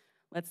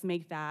 Let's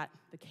make that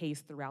the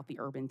case throughout the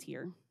urban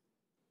tier.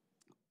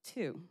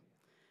 2,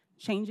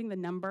 changing the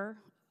number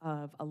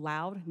of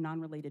allowed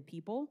non-related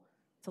people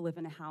to live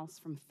in a house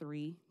from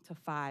 3 to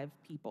 5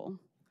 people.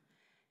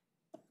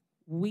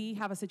 We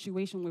have a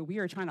situation where we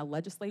are trying to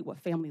legislate what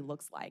family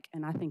looks like,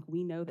 and I think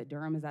we know that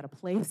Durham is at a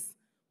place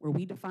where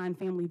we define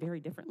family very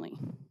differently.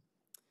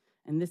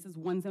 And this is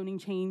one zoning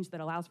change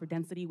that allows for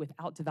density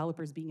without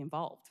developers being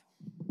involved.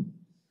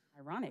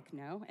 Ironic,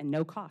 no? And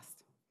no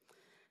cost.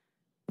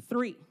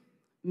 3,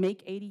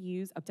 make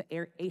ADUs up to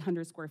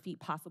 800 square feet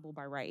possible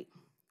by right.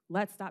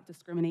 Let's stop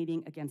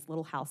discriminating against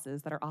little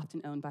houses that are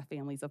often owned by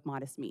families of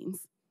modest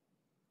means.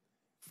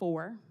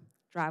 4,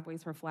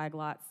 driveways for flag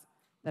lots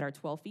that are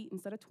 12 feet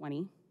instead of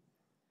 20.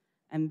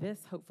 And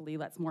this hopefully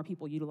lets more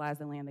people utilize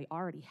the land they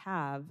already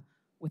have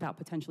without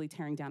potentially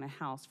tearing down a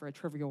house for a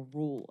trivial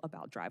rule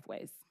about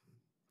driveways.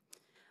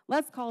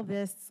 Let's call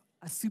this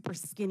a super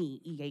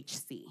skinny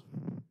EHC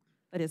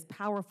that is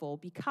powerful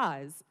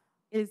because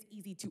it is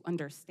easy to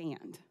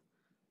understand.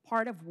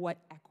 Part of what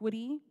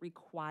equity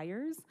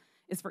requires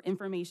is for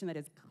information that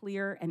is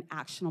clear and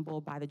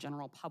actionable by the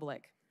general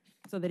public,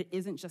 so that it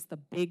isn't just the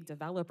big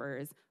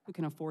developers who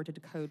can afford to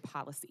decode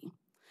policy.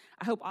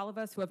 I hope all of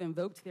us who have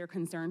invoked their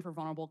concern for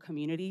vulnerable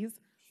communities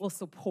will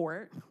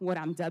support what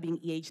I'm dubbing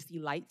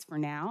EHC Light for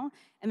now,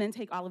 and then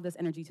take all of this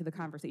energy to the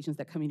conversations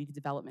that community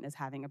development is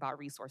having about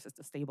resources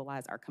to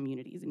stabilize our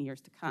communities in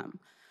years to come.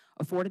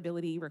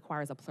 Affordability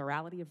requires a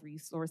plurality of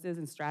resources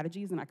and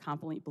strategies, and I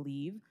confidently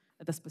believe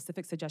that the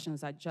specific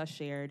suggestions I just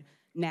shared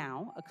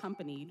now,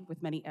 accompanied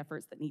with many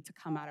efforts that need to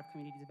come out of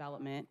community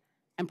development,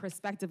 and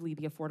prospectively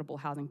the affordable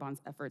housing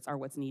bonds efforts are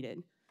what's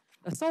needed.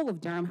 The soul of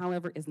Durham,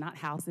 however, is not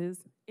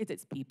houses, it's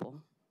its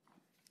people.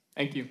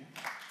 Thank you.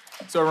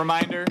 So a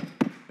reminder,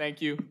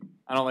 thank you.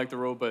 I don't like the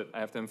rule, but I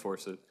have to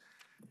enforce it.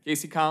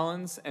 Casey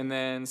Collins and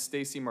then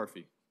Stacy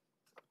Murphy.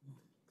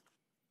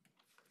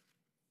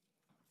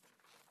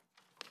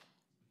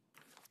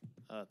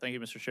 Thank you,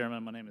 Mr.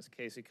 Chairman. My name is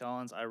Casey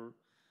Collins. I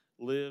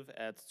live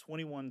at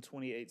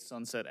 2128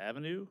 Sunset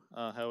Avenue.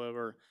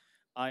 However,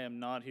 I am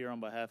not here on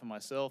behalf of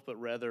myself, but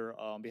rather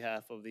on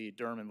behalf of the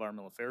Durham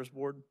Environmental Affairs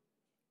Board.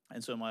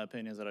 And so my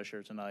opinions that I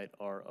share tonight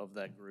are of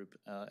that group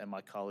and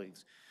my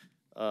colleagues.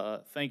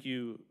 Thank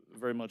you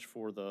very much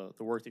for the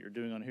work that you're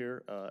doing on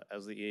here.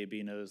 As the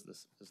EAB knows,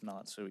 this is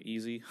not so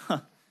easy.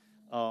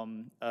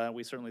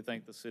 We certainly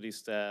thank the city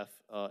staff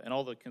and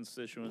all the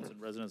constituents and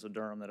residents of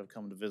Durham that have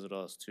come to visit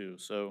us too.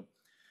 So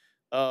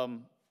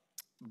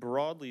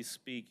broadly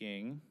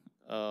speaking,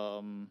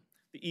 the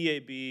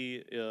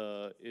EAB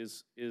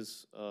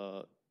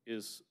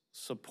is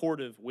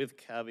supportive with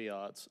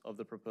caveats of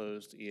the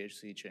proposed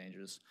EHC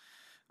changes.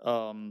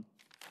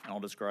 I'll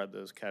describe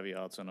those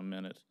caveats in a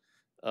minute.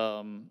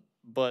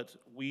 But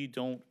we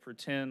don't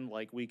pretend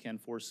like we can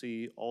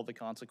foresee all the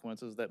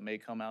consequences that may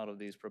come out of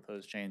these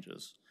proposed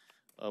changes.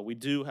 We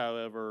do,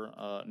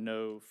 however,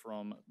 know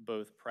from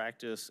both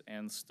practice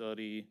and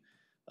study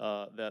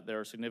that there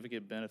are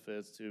significant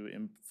benefits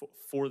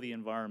for the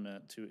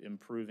environment to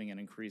improving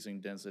and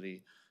increasing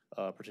density,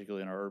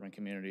 particularly in our urban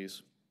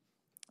communities,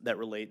 that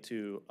relate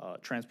to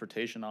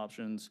transportation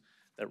options,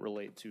 that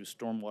relate to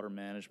stormwater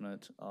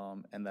management,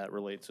 and that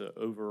relate to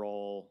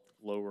overall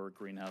lower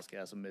greenhouse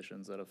gas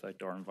emissions that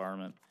affect our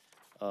environment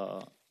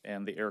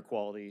and the air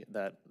quality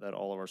that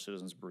all of our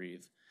citizens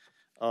breathe.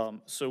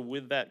 So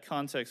with that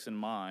context in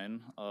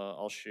mind,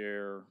 I'll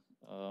share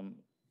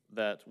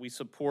that we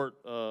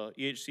support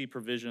EHC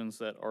provisions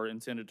that are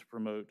intended to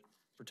promote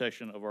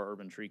protection of our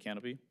urban tree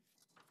canopy.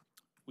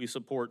 We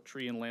support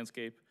tree and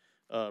landscape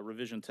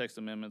revision text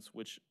amendments,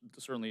 which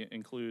certainly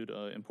include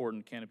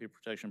important canopy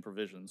protection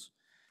provisions.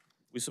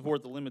 We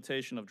support the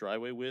limitation of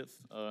driveway width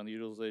and the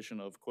utilization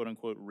of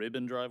quote-unquote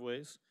ribbon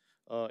driveways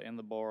and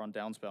the bar on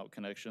downspout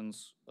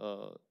connections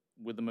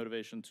with the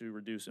motivation to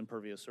reduce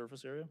impervious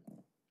surface area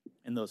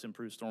and thus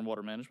improve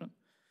stormwater management.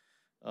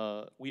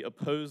 We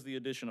oppose the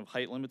addition of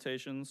height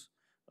limitations,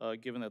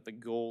 given that the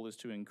goal is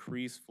to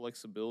increase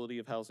flexibility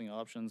of housing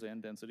options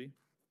and density.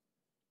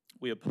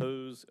 We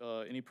oppose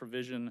any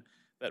provision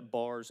that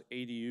bars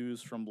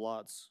ADUs from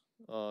lots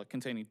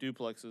containing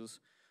duplexes,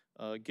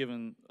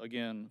 given,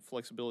 again,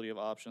 flexibility of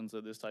options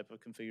that this type of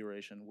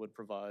configuration would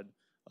provide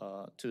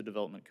to the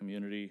development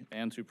community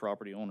and to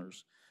property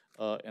owners.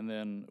 And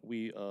then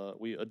we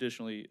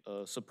additionally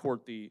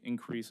support the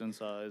increase in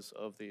size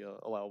of the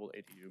allowable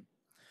ADU.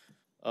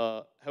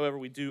 However,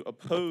 we do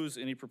oppose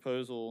any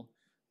proposal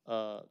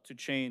to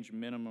change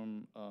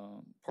minimum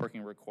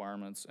parking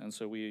requirements, and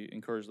so we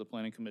encourage the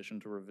Planning Commission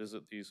to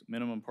revisit these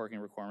minimum parking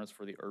requirements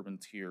for the urban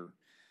tier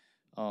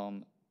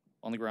on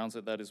the grounds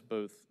that that is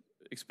both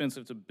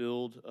expensive to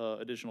build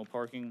additional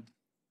parking,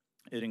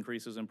 it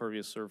increases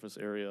impervious surface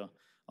area,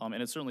 and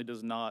it certainly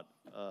does not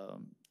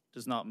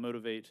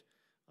motivate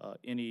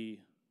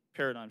any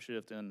paradigm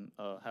shift in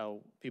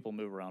how people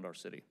move around our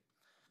city.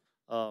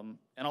 And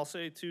I'll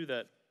say, too,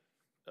 that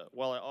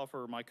while I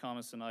offer my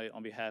comments tonight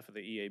on behalf of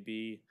the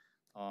EAB,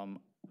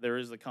 there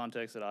is the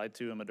context that I,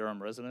 too, am a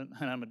Durham resident,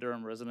 and I'm a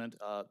Durham resident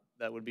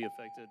that would be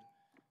affected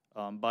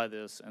by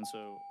this, and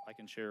so I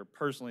can share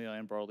personally I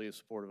am broadly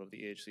supportive of the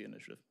EHC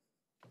initiative.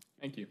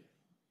 Thank you.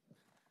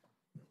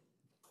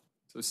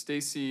 So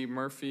Stacy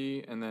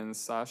Murphy and then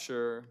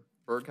Sasha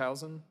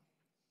Berghausen.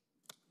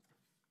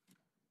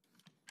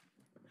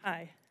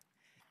 Hi.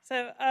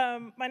 So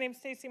my name's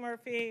Stacy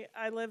Murphy.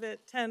 I live at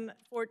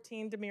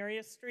 1014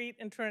 Demarius Street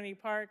in Trinity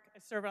Park. I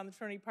serve on the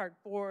Trinity Park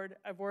Board.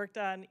 I've worked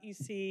on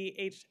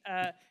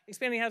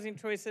Expanding Housing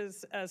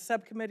Choices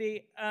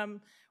subcommittee.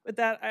 With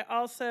that, I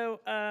also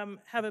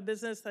have a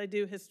business that I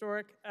do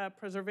historic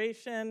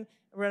preservation,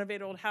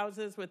 renovate old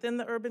houses within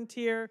the urban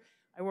tier.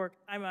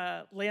 I'm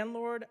a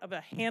landlord of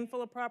a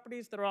handful of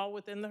properties that are all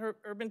within the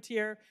urban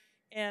tier,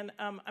 and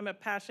I'm a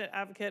passionate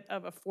advocate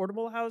of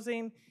affordable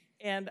housing.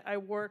 And I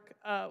work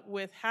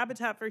with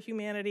Habitat for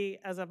Humanity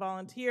as a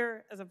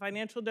volunteer, as a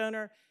financial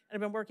donor, and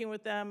I've been working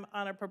with them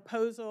on a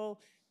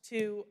proposal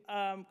to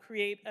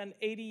create an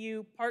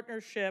ADU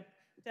partnership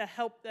to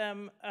help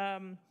them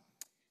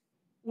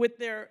with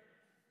their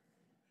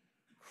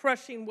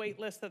crushing wait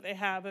list that they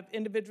have of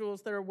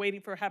individuals that are waiting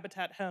for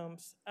Habitat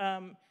homes.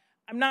 I'm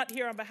not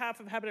here on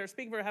behalf of Habitat or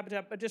speaking for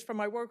Habitat, but just from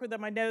my work with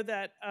them, I know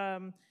that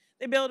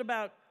they build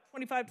about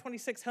 25,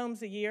 26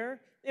 homes a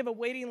year. They have a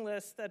waiting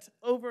list that's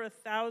over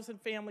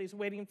 1,000 families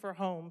waiting for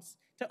homes,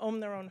 to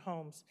own their own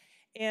homes.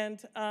 And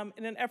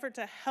in an effort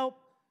to help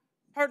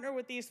partner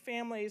with these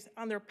families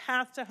on their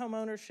path to home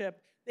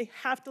ownership, they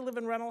have to live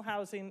in rental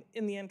housing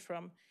in the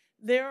interim.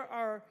 There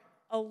are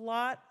a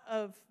lot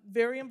of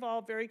very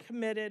involved, very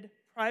committed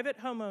private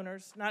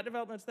homeowners, not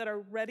developments, that are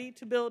ready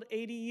to build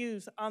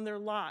ADUs on their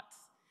lots.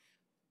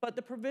 But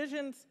the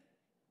provisions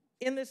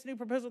in this new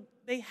proposal,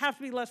 they have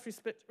to be less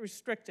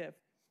restrictive.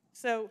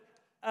 So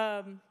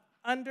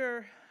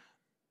under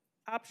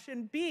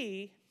option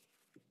B,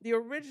 the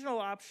original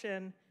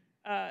option,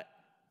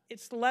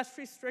 it's less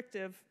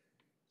restrictive.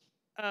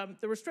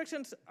 The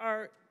restrictions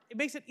are, it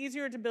makes it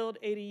easier to build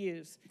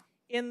ADUs.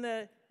 In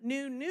the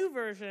new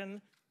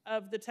version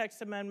of the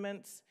text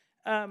amendments,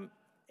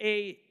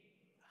 a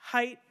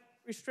height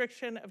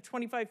restriction of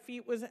 25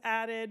 feet was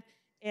added,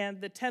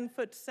 and the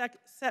 10-foot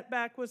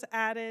setback was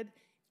added,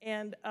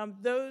 and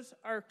those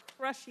are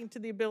crushing to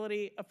the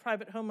ability of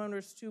private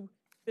homeowners to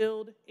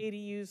build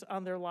ADUs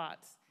on their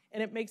lots.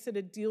 And it makes it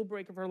a deal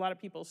breaker for a lot of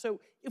people.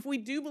 So if we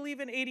do believe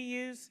in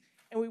ADUs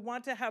and we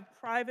want to have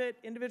private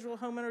individual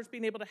homeowners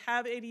being able to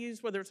have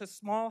ADUs, whether it's a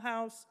small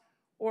house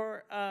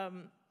or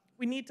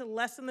we need to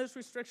lessen those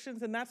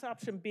restrictions, and that's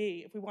option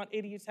B if we want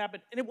ADUs to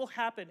happen. And it will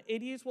happen.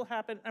 ADUs will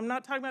happen. I'm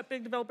not talking about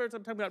big developers.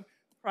 I'm talking about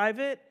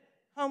private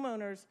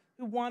homeowners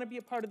who want to be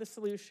a part of the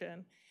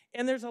solution.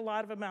 And there's a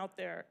lot of them out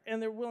there,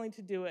 and they're willing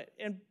to do it.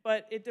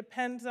 But it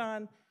depends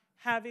on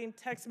having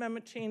text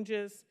amendment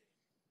changes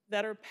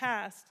that are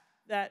passed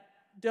that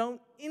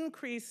don't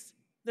increase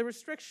the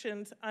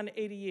restrictions on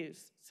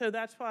ADUs. So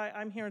that's why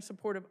I'm here in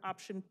support of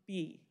option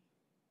B.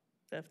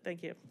 So,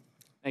 thank you.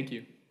 Thank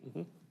you.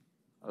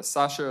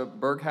 Sasha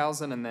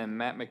Berghausen and then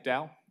Matt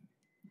McDowell.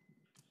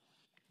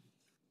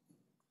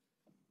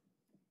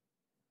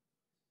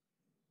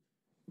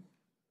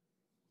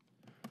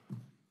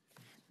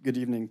 Good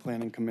evening,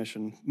 Planning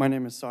Commission. My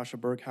name is Sasha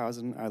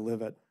Berghausen. I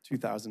live at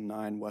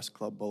 2009 West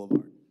Club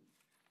Boulevard.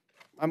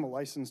 I'm a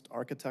licensed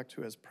architect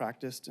who has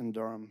practiced in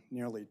Durham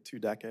nearly 2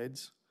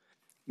 decades.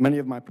 Many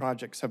of my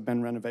projects have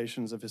been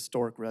renovations of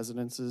historic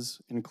residences,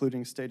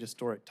 including state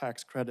historic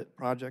tax credit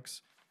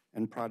projects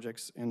and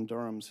projects in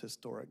Durham's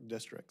historic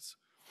districts.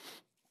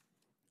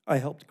 I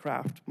helped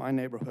craft my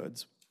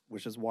neighborhood's,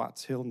 which is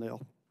Watts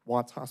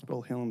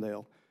Hospital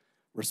Hillendale,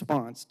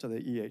 response to the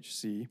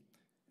EHC,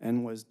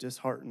 and was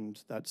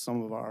disheartened that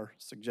some of our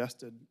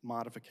suggested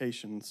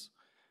modifications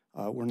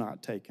were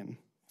not taken.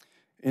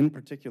 In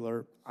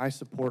particular, I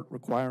support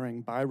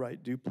requiring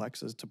by-right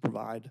duplexes to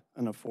provide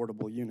an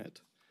affordable unit,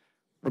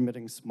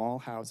 permitting small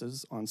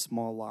houses on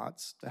small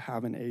lots to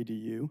have an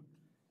ADU,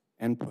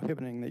 and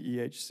prohibiting the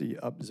EHC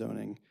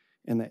upzoning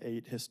in the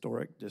 8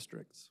 historic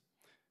districts,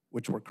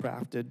 which were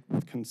crafted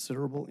with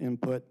considerable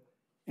input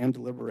and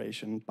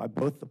deliberation by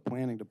both the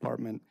planning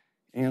department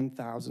and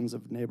thousands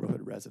of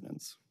neighborhood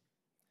residents.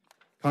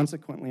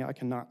 Consequently, I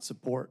cannot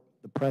support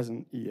the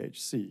present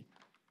EHC,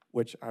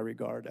 which I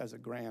regard as a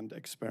grand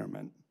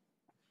experiment.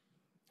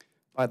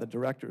 By the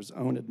director's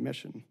own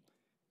admission,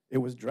 it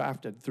was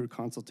drafted through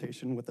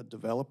consultation with a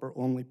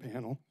developer-only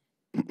panel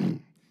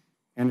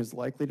and is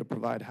likely to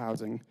provide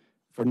housing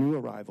for new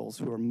arrivals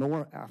who are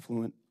more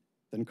affluent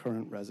than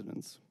current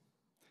residents.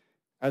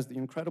 As the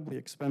incredibly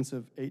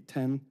expensive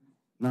 810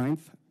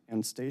 9th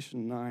and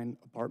Station 9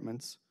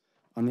 apartments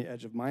on the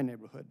edge of my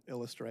neighborhood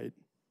illustrate,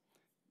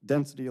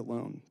 density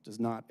alone does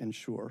not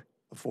ensure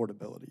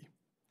affordability.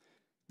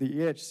 The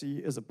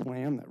EHC is a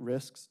plan that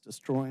risks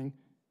destroying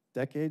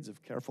decades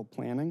of careful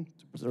planning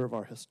to preserve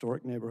our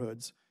historic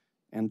neighborhoods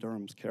and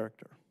Durham's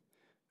character.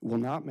 It will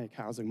not make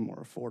housing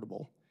more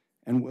affordable,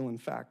 and will in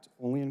fact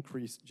only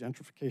increase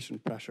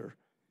gentrification pressure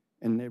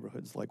in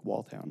neighborhoods like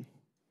Walltown.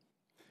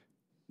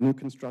 New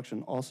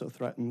construction also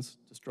threatens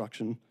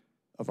destruction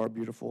of our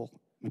beautiful,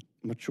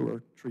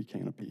 mature tree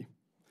canopy.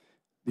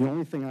 The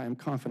only thing I am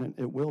confident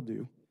it will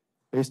do,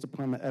 based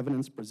upon the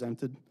evidence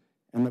presented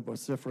and the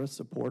vociferous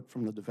support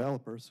from the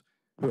developers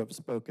who have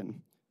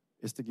spoken,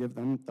 is to give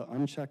them the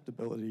unchecked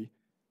ability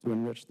to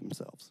enrich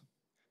themselves.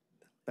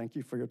 Thank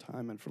you for your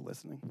time and for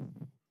listening.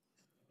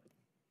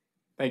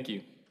 Thank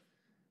you.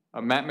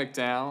 Matt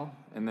McDowell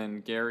and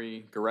then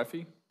Gary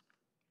Gareffi.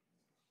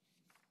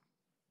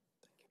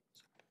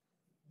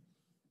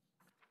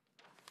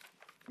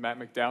 Matt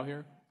McDowell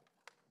here?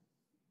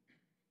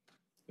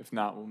 If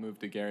not, we'll move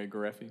to Gary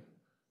Gareffi.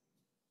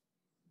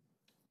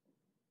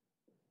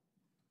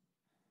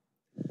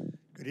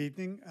 Good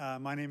evening.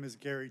 My name is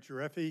Gary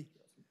Gareffi.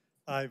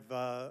 I've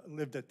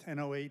lived at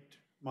 1008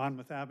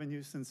 Monmouth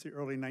Avenue since the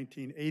early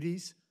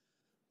 1980s.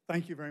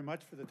 Thank you very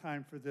much for the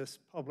time for this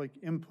public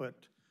input.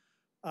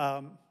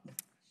 I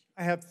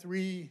have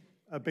three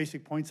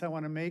basic points I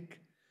want to make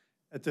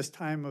at this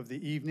time of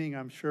the evening.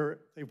 I'm sure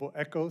they will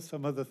echo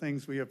some of the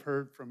things we have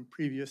heard from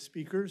previous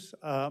speakers.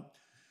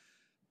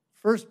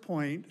 First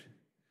point,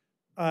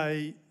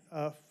 I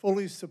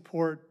fully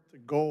support the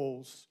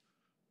goals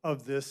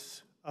of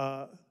this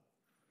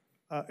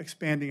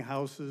expanding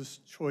houses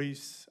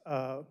choice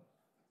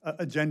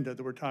agenda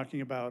that we're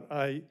talking about.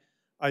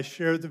 I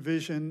share the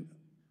vision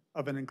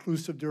of an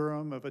inclusive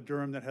Durham, of a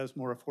Durham that has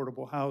more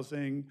affordable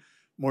housing,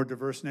 more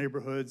diverse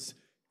neighborhoods,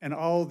 and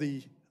all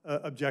the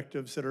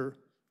objectives that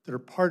are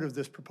part of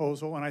this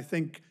proposal. And I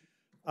think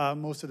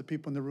most of the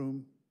people in the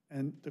room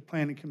and the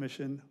Planning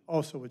Commission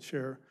also would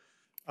share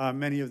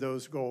many of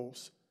those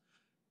goals.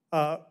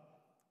 But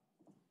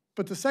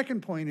the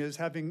second point is,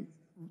 having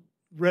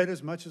read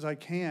as much as I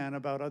can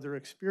about other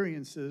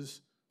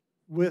experiences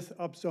with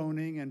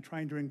upzoning and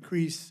trying to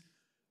increase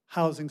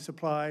housing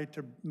supply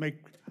to make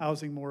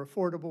housing more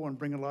affordable and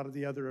bring a lot of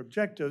the other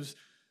objectives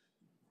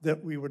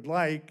that we would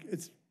like,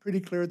 it's pretty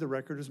clear the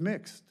record is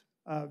mixed,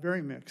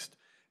 very mixed.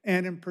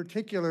 And in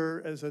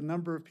particular, as a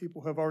number of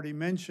people have already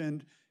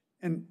mentioned,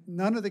 in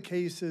none of the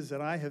cases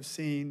that I have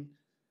seen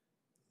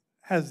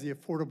has the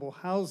affordable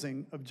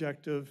housing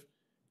objective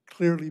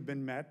clearly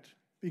been met,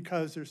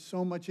 because there's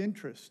so much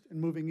interest in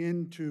moving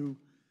into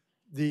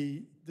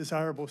the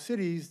desirable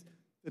cities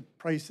that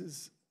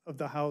prices of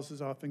the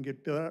houses often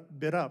get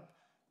bid up.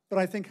 But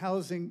I think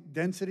housing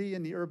density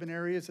in the urban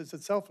areas is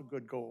itself a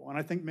good goal. And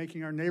I think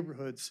making our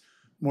neighborhoods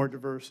more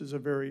diverse is a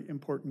very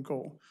important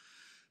goal.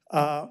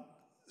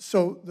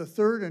 So the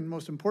third and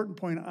most important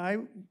point I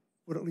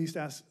would at least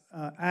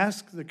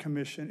ask the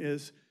commission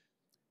is,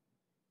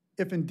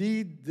 if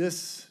indeed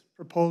this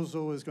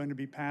proposal is going to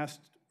be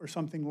passed or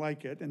something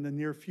like it in the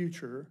near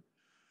future,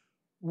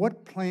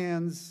 what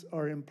plans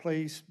are in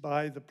place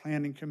by the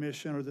Planning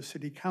Commission or the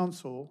City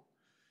Council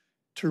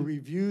to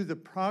review the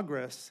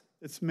progress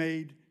that's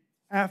made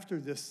after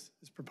this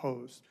is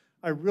proposed?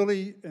 I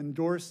really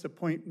endorse the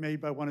point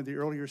made by one of the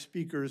earlier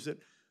speakers that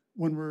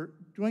when we're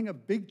doing a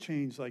big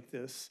change like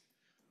this,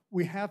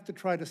 we have to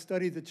try to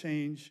study the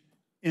change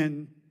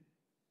in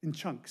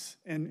chunks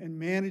and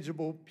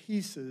manageable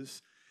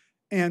pieces.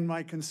 And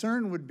my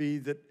concern would be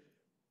that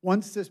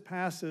once this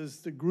passes,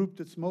 the group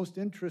that's most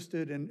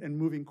interested in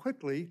moving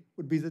quickly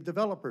would be the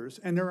developers.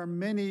 And there are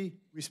many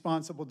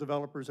responsible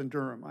developers in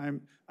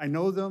Durham. I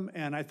know them,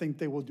 and I think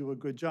they will do a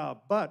good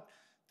job. But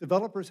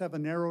developers have a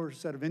narrower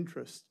set of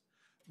interests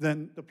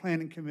than the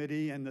Planning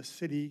Committee and the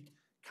City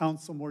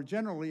Council more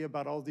generally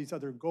about all these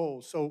other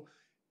goals. So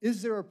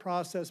is there a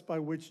process by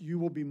which you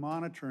will be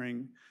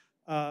monitoring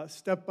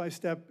step by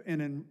step and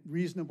in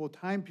reasonable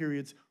time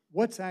periods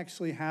what's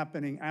actually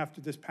happening after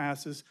this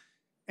passes?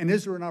 And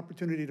is there an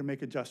opportunity to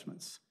make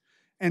adjustments?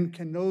 And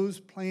can those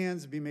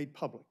plans be made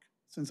public?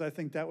 Since I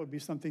think that would be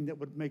something that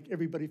would make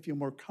everybody feel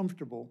more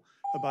comfortable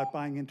about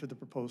buying into the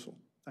proposal.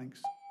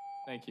 Thanks.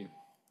 Thank you.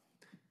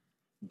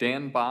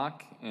 Dan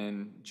Bach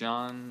and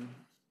John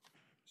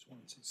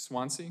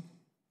Swansea.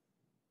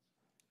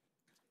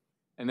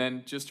 And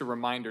then just a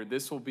reminder,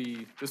 this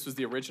was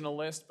the original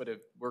list, but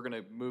we're going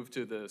to move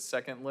to the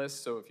second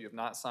list. So if you have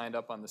not signed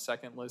up on the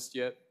second list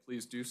yet,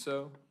 please do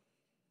so.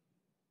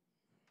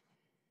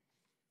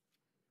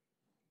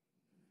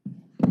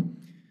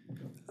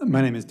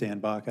 My name is Dan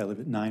Bach. I live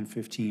at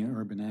 915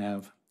 Urban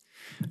Ave.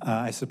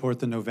 I support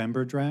the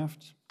November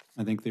draft.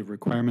 I think the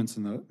requirements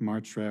in the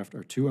March draft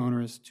are too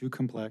onerous, too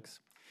complex,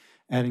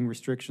 adding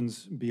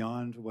restrictions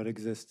beyond what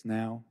exists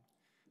now,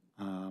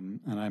 and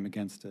I'm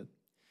against it.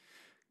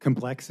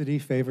 Complexity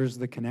favors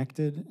the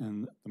connected,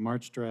 and the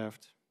March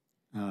draft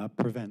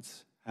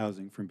prevents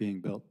housing from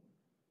being built.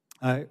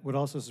 I would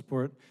also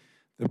support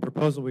the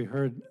proposal we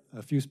heard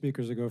a few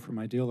speakers ago from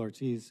Ideal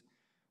Ortiz,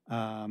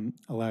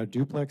 allow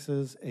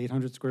duplexes,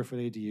 800 square foot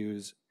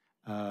ADUs,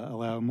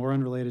 allow more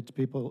unrelated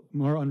people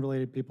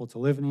to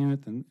live in a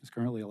unit than is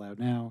currently allowed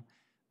now,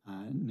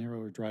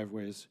 narrower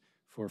driveways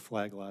for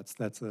flag lots.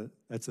 That's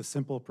a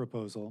simple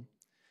proposal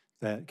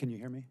that, can you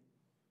hear me?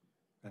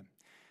 Okay.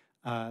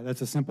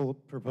 That's a simple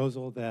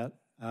proposal that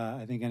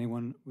I think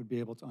anyone would be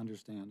able to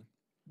understand.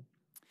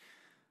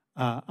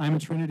 I'm a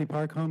Trinity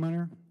Park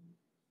homeowner.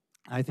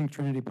 I think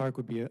Trinity Park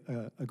would be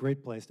a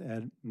great place to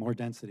add more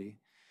density.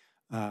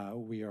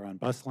 We are on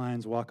bus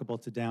lines,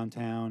 walkable to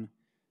downtown.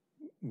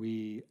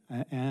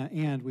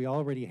 And we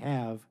already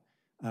have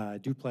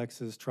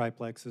duplexes,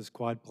 triplexes,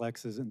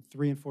 quadplexes, and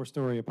 3- and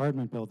 4-story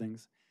apartment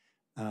buildings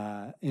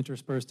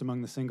interspersed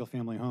among the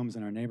single-family homes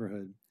in our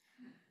neighborhood.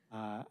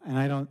 And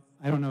I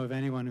don't know of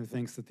anyone who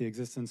thinks that the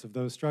existence of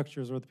those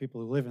structures or the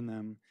people who live in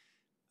them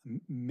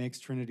makes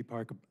Trinity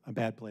Park a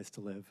bad place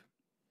to live.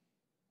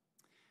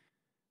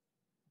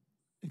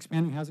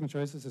 Expanding Housing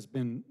Choices has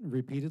been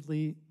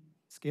repeatedly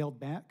scaled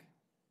back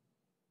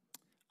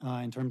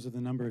in terms of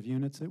the number of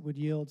units it would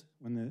yield.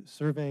 When the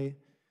survey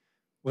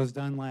was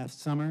done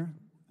last summer,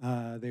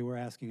 they were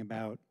asking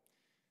about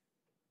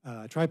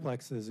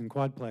triplexes and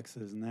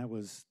quadplexes, and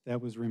that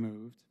was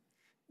removed.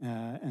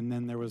 And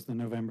then there was the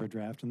November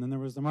draft, and then there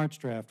was the March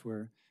draft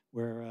where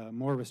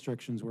more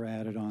restrictions were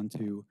added on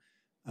to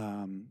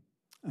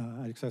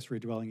accessory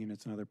dwelling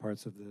units and other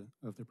parts of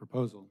the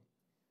proposal.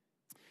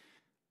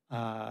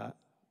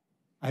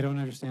 I don't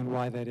understand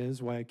why that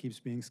is, why it keeps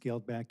being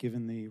scaled back,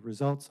 given the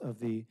results of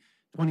the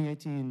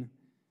 2018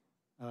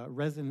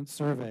 resident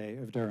survey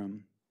of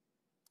Durham.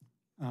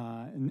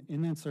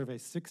 In that survey,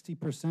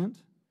 60%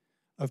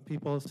 of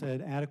people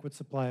said adequate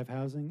supply of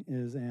housing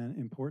is an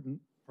important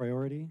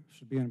priority,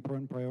 should be an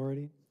important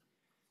priority.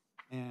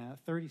 And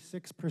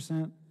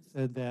 36%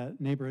 said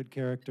that neighborhood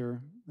character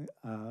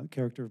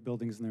of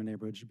buildings in their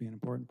neighborhood should be an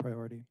important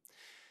priority.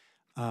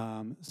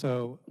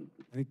 So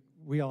I think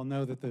we all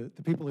know that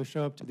the people who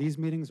show up to these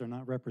meetings are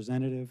not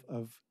representative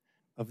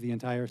of the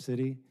entire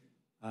city,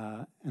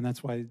 and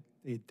that's why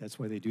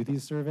they do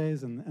these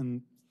surveys.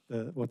 And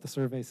what the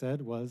survey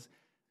said was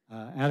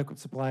adequate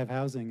supply of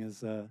housing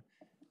is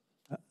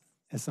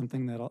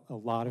something that a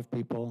lot of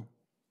people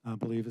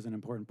believe is an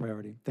important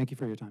priority. Thank you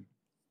for your time.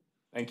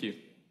 Thank you.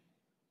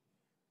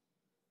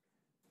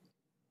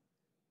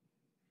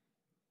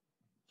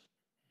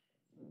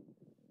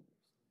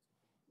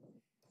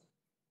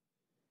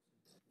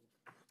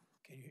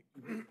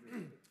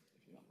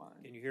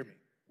 Can you hear me?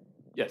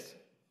 Yes.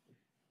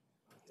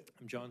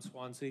 I'm John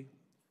Swansea.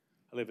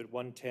 I live at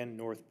 110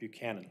 North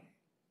Buchanan.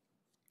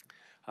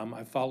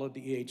 I've followed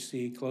the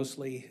EHC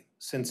closely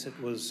since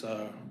it was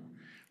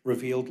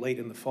revealed late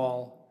in the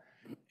fall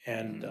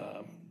and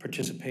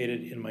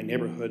participated in my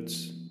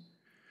neighborhood's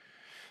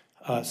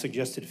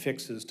suggested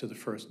fixes to the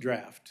first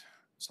draft,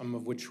 some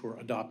of which were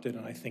adopted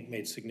and I think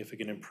made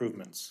significant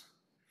improvements.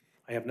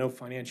 I have no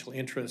financial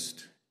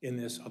interest in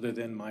this other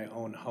than my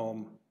own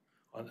home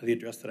on the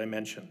address that I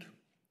mentioned.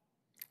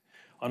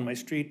 On my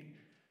street,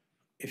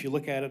 if you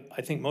look at it,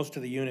 I think most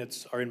of the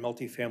units are in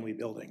multifamily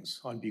buildings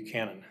on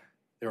Buchanan.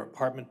 There are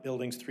apartment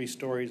buildings, 3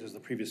 stories, as the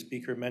previous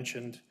speaker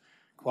mentioned,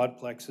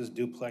 quadplexes,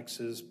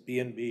 duplexes,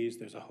 B&Bs,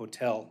 there's a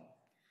hotel.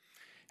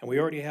 And we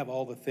already have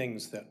all the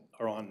things that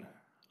are on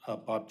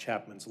Bob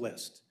Chapman's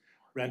list.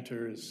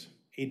 Renters,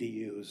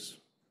 ADUs,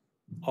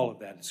 all of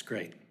that is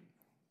great.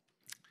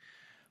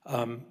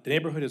 The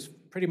neighborhood is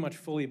pretty much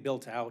fully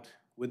built out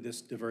with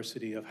this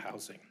diversity of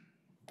housing.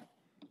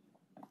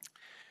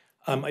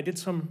 I did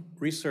some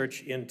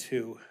research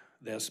into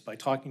this by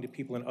talking to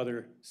people in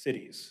other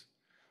cities.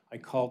 I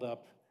called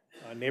up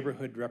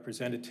neighborhood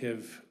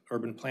representative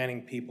urban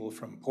planning people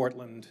from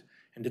Portland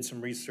and did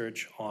some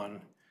research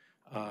on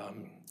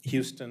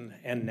Houston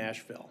and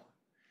Nashville.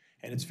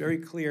 And it's very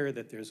clear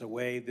that there's a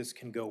way this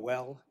can go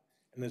well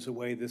and there's a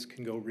way this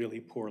can go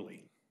really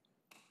poorly.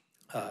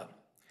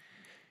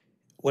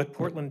 What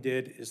Portland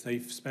did is they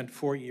spent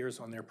 4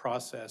 years on their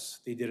process.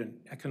 They did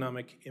an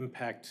economic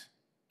impact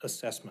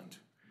assessment,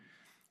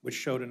 which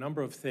showed a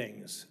number of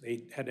things.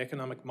 They had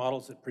economic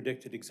models that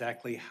predicted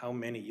exactly how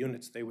many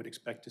units they would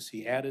expect to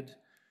see added,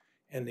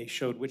 and they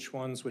showed which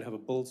ones would have a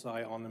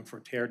bullseye on them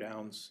for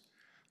teardowns.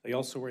 They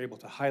also were able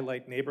to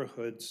highlight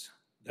neighborhoods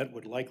that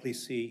would likely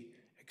see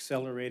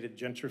accelerated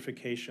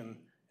gentrification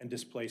and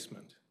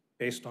displacement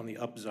based on the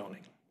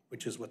upzoning,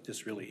 which is what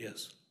this really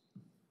is.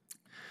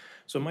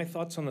 So my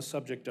thoughts on the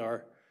subject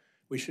are,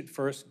 we should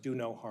first do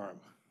no harm.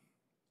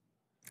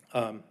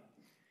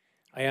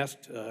 I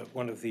asked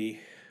one of the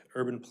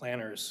urban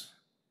planners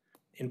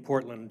in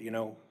Portland, you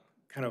know,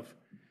 kind of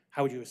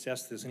how would you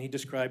assess this? And he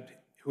described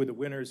who the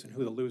winners and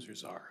who the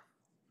losers are.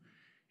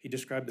 He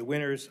described the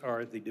winners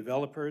are the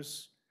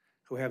developers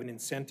who have an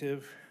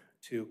incentive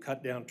to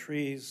cut down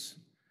trees,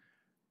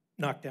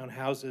 knock down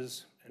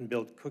houses, and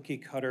build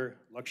cookie-cutter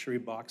luxury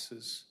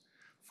boxes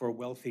for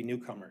wealthy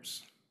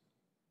newcomers.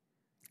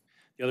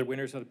 The other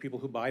winners are the people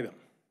who buy them.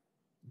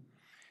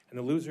 And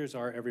the losers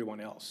are everyone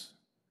else.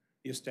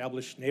 The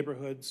established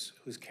neighborhoods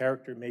whose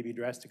character may be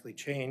drastically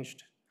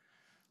changed,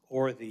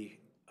 or the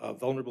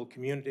vulnerable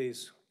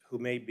communities who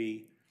may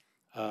be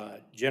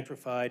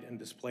gentrified and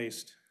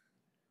displaced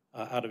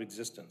out of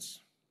existence.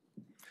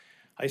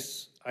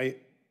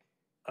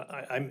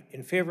 I'm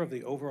in favor of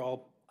the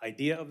overall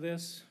idea of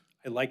this.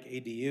 I like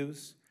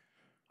ADUs.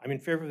 I'm in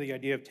favor of the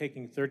idea of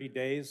taking 30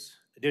 days,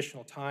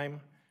 additional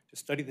time, to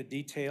study the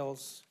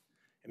details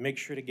and make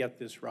sure to get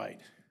this right.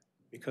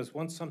 Because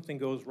once something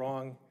goes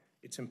wrong,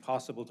 it's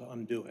impossible to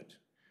undo it.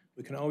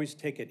 We can always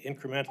take it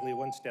incrementally,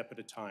 one step at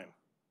a time.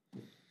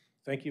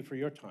 Thank you for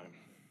your time.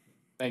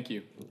 Thank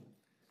you.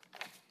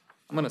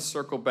 I'm going to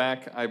circle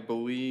back. I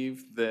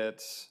believe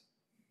that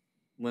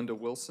Linda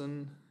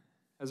Wilson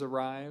has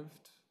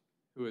arrived,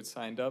 who had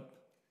signed up.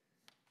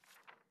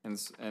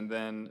 And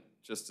then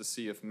just to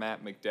see if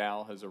Matt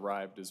McDowell has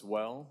arrived as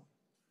well.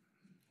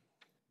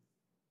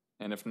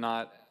 And if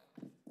not,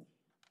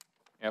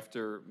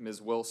 after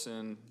Ms.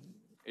 Wilson,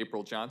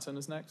 April Johnson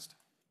is next.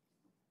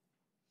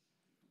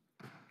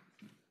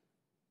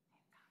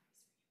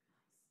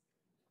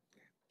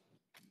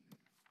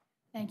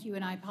 Thank you,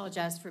 and I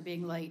apologize for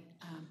being late.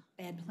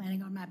 Bad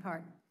planning on my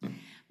part.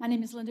 My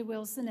name is Linda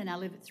Wilson, and I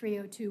live at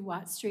 302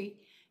 Watts Street,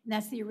 and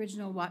that's the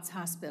original Watts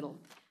Hospital.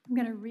 I'm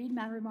going to read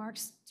my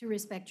remarks to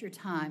respect your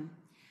time.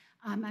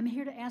 I'm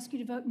here to ask you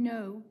to vote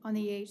no on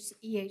the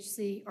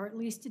EHC, or at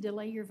least to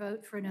delay your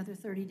vote for another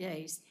 30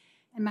 days.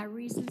 And my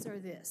reasons are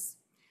this.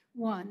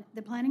 One,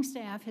 the planning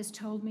staff has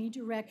told me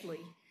directly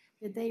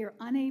that they are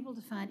unable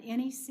to find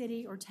any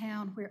city or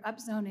town where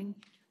upzoning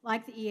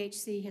like the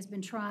EHC has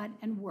been tried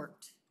and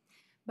worked.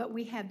 But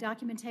we have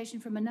documentation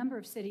from a number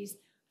of cities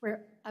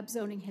where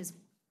upzoning has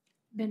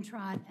been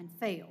tried and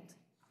failed.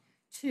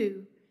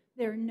 Two,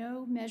 there are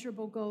no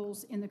measurable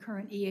goals in the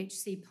current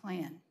EHC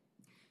plan.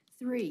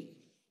 Three,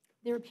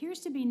 there appears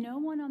to be no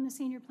one on the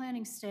senior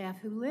planning staff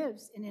who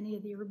lives in any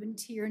of the urban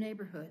tier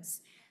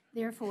neighborhoods.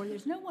 Therefore,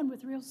 there's no one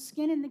with real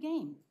skin in the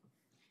game.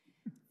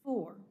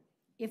 Four,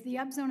 if the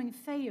upzoning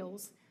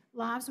fails,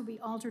 lives will be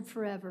altered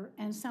forever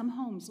and some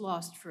homes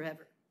lost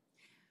forever.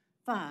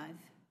 Five,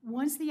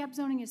 once the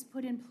upzoning is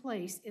put in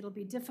place, it'll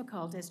be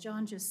difficult, as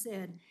John just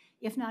said,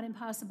 if not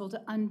impossible,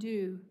 to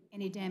undo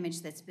any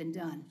damage that's been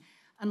done,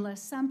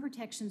 unless some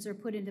protections are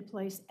put into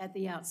place at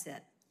the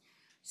outset.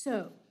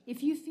 So,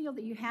 if you feel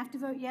that you have to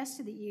vote yes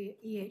to the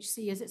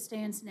EHC as it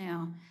stands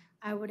now,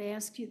 I would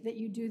ask you that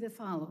you do the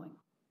following.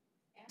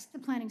 Ask the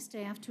planning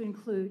staff to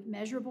include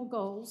measurable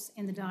goals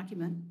in the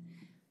document,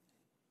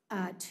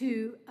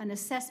 to an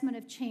assessment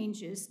of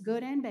changes,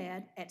 good and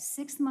bad, at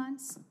 6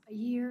 months, a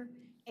year,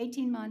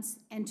 18 months,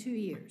 and 2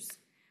 years.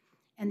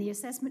 And the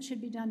assessment should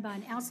be done by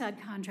an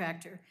outside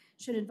contractor,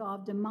 should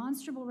involve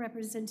demonstrable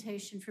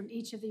representation from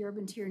each of the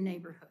urban tier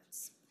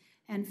neighborhoods.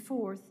 And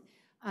fourth,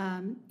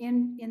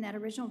 in that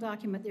original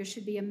document, there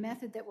should be a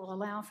method that will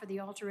allow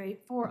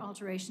for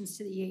alterations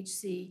to the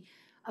EHC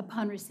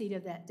upon receipt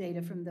of that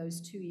data from those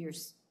 2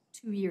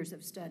 years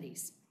of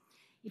studies.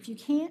 If you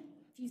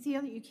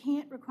feel that you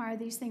can't require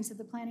these things of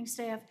the planning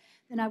staff,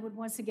 then I would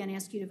once again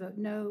ask you to vote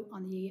no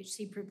on the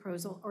EHC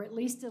proposal, or at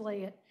least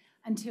delay it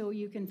until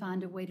you can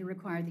find a way to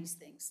require these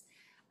things.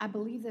 I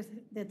believe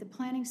that the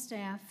planning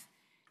staff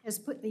has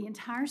put the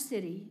entire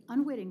city,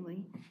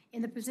 unwittingly,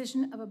 in the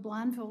position of a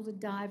blindfolded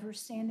diver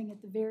standing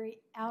at the very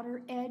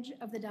outer edge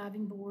of the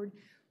diving board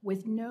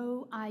with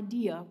no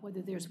idea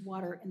whether there's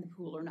water in the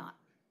pool or not.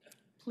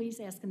 Please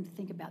ask them to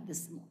think about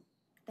this some more.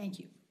 Thank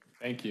you.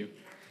 Thank you.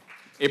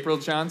 April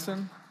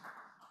Johnson,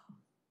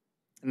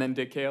 and then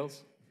Dick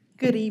Hales.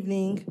 Good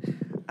evening.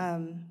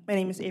 My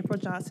name is April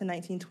Johnson,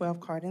 1912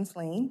 Cardins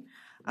Lane.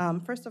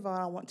 First of all,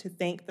 I want to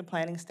thank the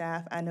planning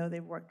staff. I know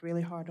they've worked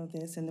really hard on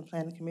this, and the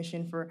Planning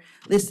Commission for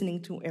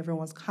listening to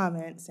everyone's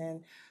comments,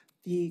 and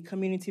the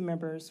community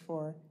members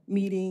for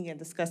meeting and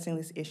discussing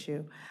this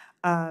issue.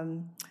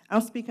 I'm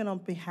speaking on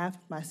behalf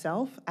of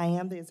myself. I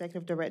am the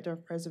Executive Director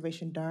of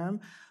Preservation Durham,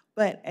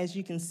 but as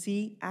you can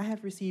see, I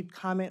have received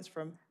comments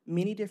from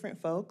many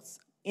different folks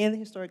in the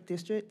historic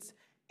districts,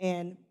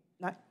 and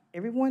not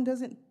everyone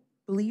doesn't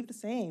believe the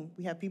same.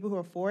 We have people who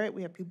are for it,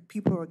 we have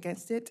people who are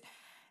against it,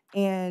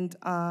 and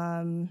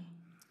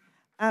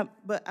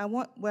but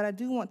what I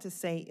do want to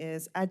say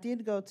is I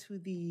did go to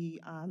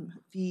the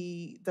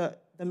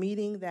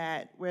meeting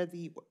where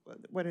the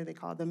what are they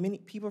called? The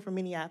people from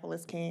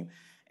Minneapolis came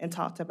and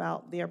talked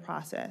about their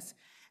process,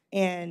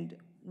 and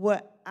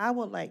what I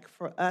would like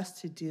for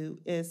us to do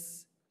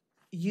is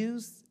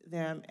use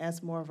them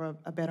as more of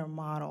a better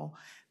model.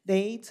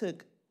 They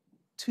took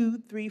 2,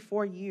 3,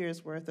 4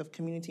 years worth of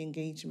community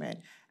engagement.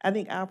 I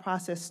think our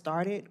process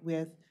started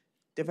with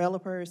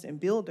developers and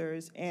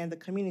builders, and the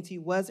community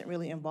wasn't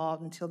really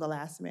involved until the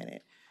last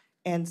minute.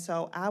 And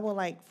so I would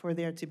like for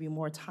there to be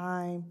more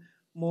time,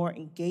 more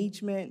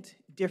engagement,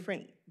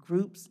 different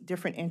groups,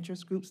 different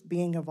interest groups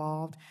being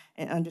involved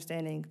and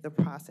understanding the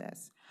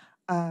process.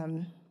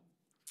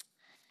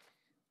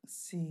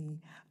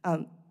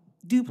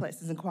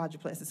 Duplexes and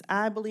quadruplexes.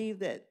 I believe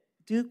that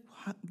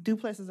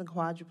duplexes and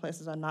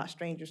quadruplexes are not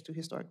strangers to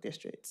historic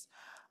districts.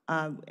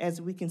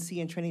 As we can see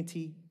in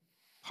Trinity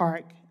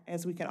Park,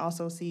 as we can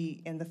also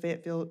see in the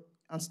Fayetteville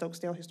on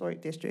Stokesdale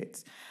historic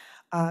districts.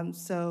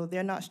 So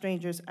they're not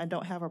strangers. I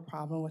don't have a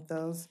problem with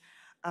those.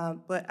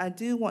 But I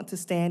do want to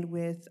stand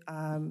with,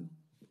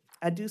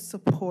 I do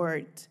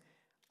support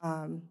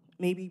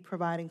maybe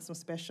providing some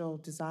special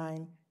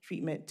design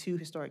treatment to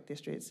historic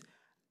districts.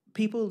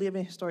 People live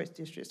in historic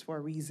districts for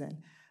a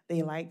reason.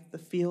 They like the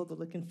feel, the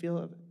look and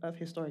feel of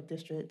historic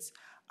districts.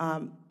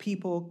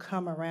 People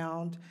come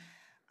around,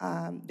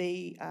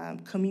 they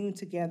commune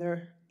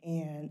together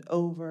and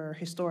over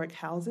historic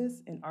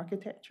houses and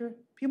architecture.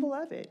 People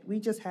love it. We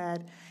just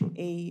had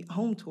a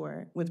home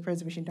tour with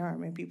Preservation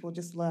Durham, and people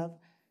just love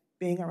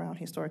being around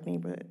historic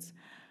neighborhoods.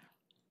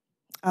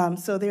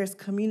 So there's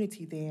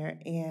community there,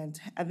 and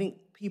I think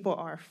people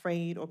are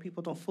afraid, or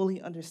people don't fully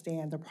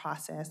understand the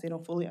process. They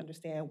don't fully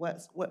understand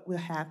what will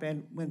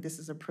happen when this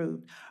is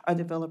approved. Are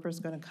developers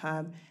going to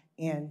come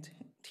and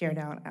tear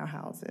down our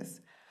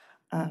houses?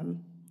 I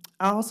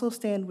also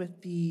stand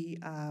with the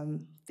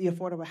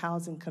affordable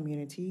housing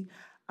community.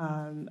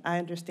 I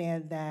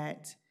understand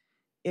that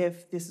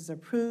if this is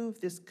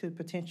approved, this could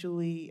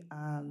potentially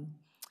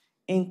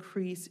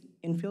increase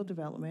infill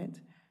development.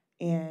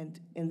 And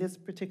in this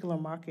particular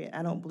market,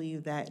 I don't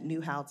believe that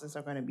new houses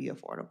are going to be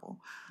affordable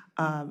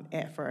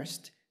at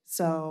first.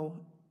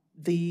 So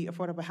the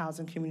affordable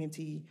housing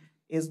community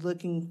is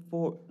looking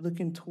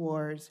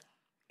towards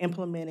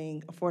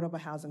implementing affordable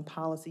housing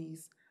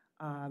policies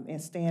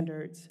and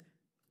standards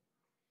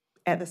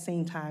at the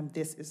same time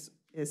this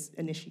is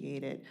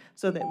initiated,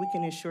 so that we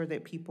can ensure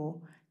that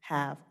people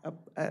have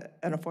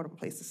an affordable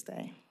place to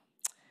stay.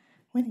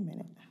 Wait a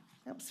minute,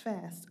 that was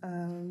fast.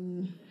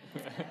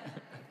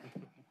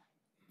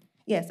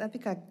 Yes, I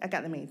think I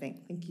got the main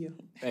thing. Thank you.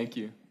 Thank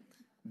you.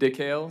 Dick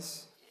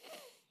Hales,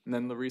 and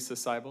then Larissa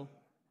Seibel.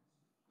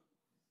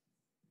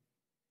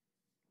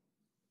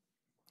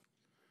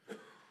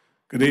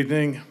 Good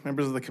evening,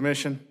 members of the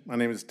commission. My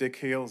name is Dick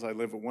Hales. I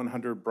live at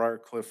 100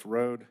 Briarcliff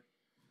Road. I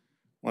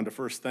wanted to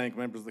first thank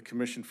members of the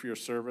commission for your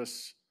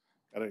service.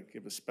 Got to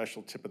give a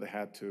special tip of the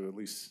hat to at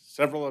least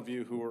several of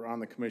you who were on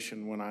the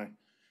commission when I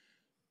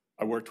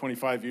worked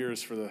 25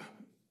 years for the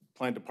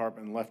plan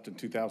department and left in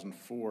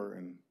 2004,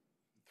 and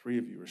 3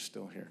 of you are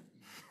still here.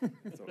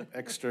 So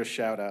extra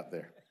shout out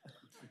there.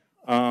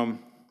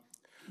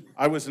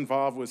 I was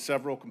involved with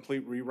several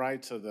complete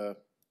rewrites of the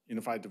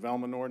Unified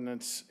Development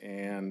Ordinance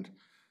and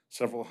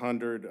several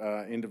hundred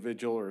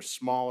individual or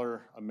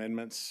smaller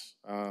amendments.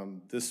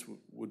 This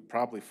would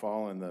probably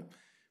fall in the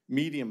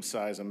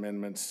medium-sized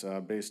amendments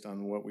based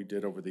on what we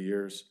did over the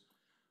years.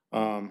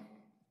 I'm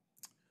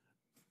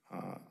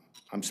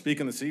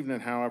speaking this evening,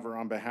 however,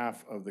 on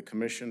behalf of the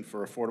Commission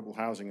for Affordable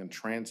Housing and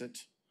Transit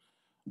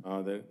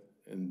that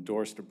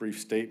endorsed a brief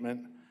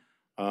statement.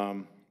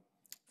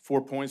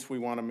 4 points we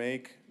want to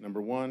make.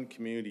 Number one,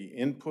 community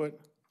input.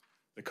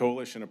 The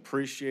coalition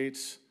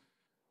appreciates,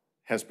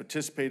 has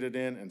participated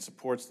in, and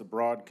supports the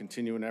broad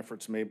continuing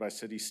efforts made by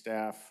city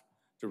staff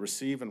to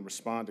receive and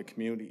respond to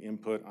community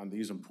input on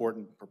these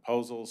important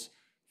proposals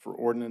for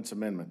ordinance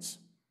amendments.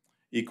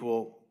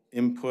 Equal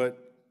input.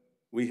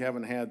 We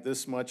haven't had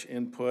this much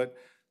input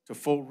to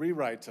full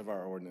rewrites of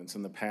our ordinance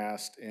in the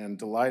past, and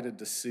delighted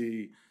to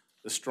see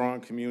the strong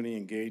community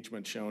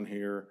engagement shown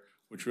here,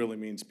 which really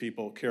means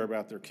people care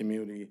about their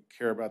community,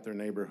 care about their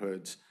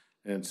neighborhoods,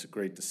 and it's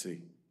great to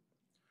see.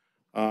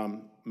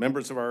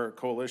 Members of our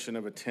coalition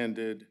have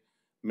attended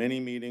many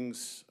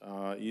meetings,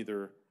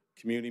 either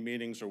community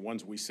meetings or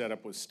ones we set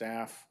up with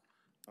staff.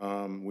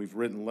 We've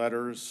written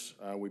letters.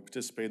 We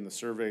participate in the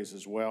surveys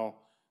as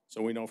well.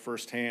 So we know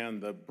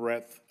firsthand the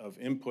breadth of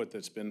input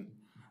that's been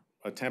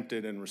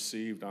attempted and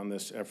received on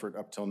this effort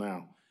up till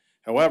now.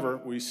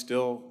 However, we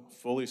still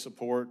fully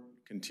support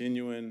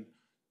continuing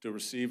to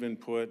receive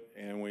input,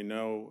 and we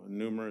know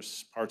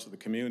numerous parts of the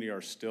community are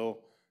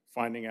still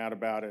finding out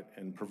about it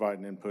and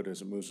providing input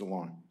as it moves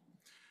along.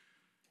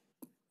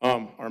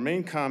 Our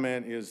main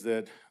comment is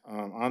that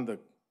on the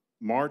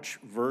March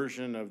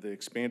version of the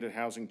Expanded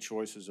Housing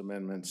Choices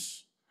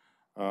amendments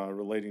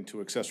relating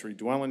to accessory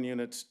dwelling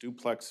units,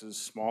 duplexes,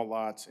 small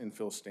lots,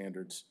 infill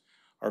standards,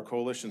 our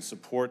coalition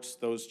supports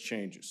those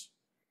changes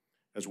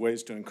as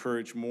ways to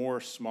encourage more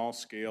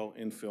small-scale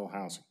infill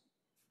housing.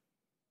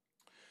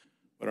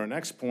 But our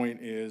next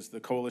point is the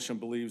coalition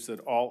believes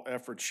that all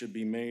efforts should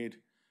be made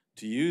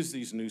to use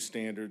these new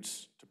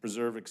standards to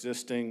preserve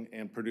existing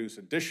and produce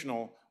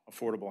additional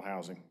affordable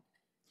housing,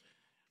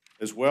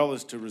 as well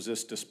as to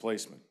resist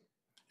displacement.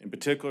 In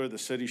particular, the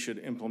city should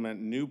implement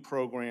new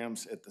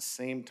programs at the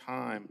same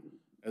time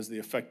as the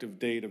effective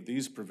date of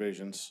these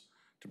provisions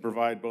to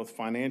provide both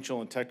financial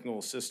and technical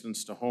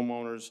assistance to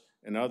homeowners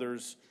and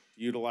others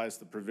to utilize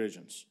the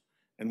provisions.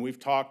 And we've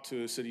talked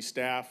to city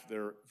staff.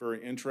 They're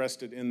very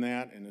interested in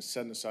that and is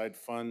setting aside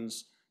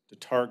funds to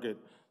target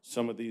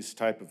some of these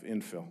type of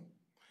infill.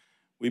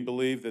 We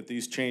believe that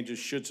these changes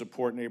should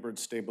support neighborhood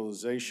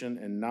stabilization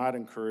and not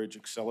encourage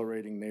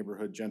accelerating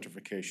neighborhood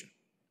gentrification.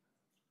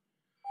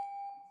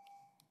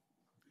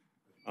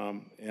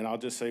 And I'll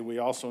just say we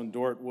also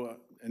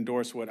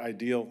endorse what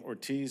Ideal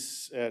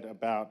Ortiz said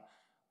about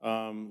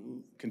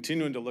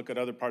continuing to look at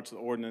other parts of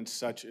the ordinance,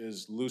 such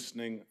as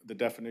loosening the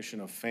definition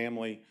of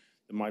family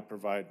that might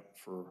provide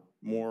for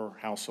more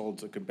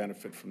households that could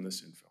benefit from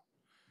this infill.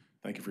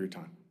 Thank you for your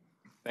time.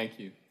 Thank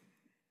you.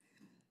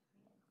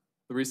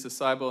 Larissa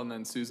Seibel and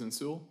then Susan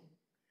Sewell.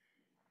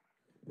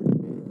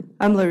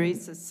 I'm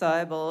Larissa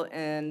Seibel,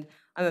 and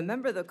I'm a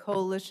member of the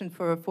Coalition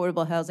for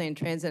Affordable Housing and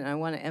Transit, and I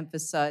want to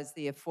emphasize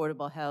the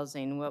affordable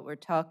housing. What we're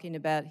talking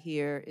about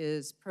here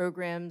is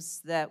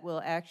programs that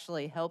will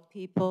actually help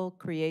people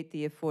create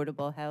the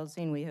affordable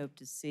housing we hope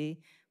to see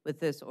with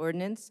this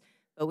ordinance,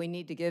 but we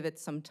need to give it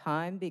some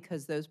time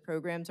because those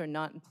programs are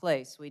not in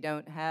place. We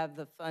don't have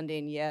the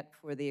funding yet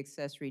for the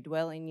accessory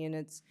dwelling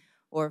units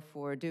or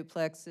for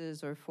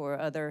duplexes or for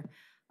other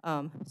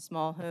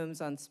small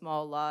homes on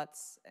small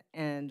lots,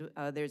 and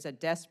there's a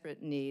desperate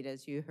need,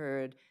 as you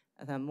heard,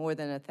 more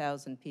than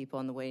 1,000 people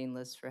on the waiting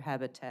list for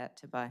Habitat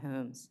to buy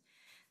homes.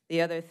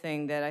 The other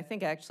thing that I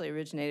think actually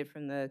originated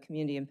from the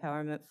Community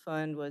Empowerment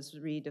Fund was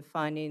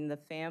redefining the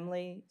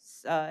family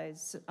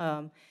size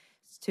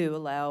to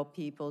allow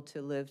people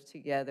to live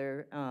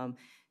together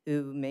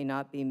who may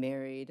not be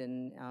married,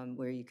 and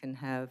where you can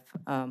have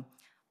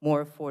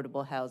more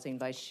affordable housing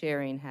by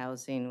sharing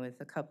housing with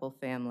a couple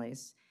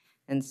families.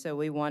 And so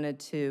we wanted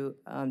to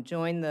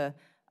join a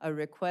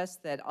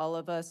request that all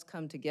of us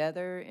come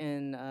together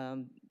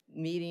in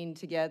meeting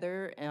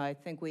together. And I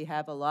think we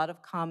have a lot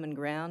of common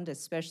ground,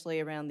 especially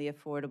around the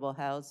affordable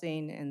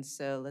housing. And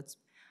so let's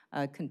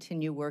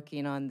continue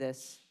working on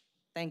this.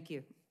 Thank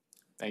you.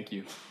 Thank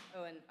you.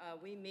 Oh, and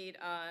we meet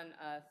on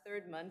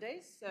third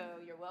Mondays, so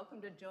you're welcome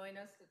to join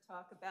us to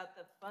talk about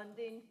the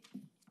funding.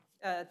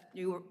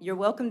 You're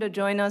welcome to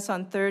join us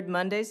on third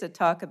Mondays to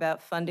talk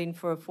about funding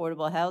for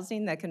affordable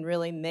housing that can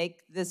really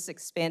make this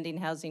expanding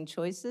housing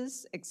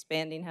choices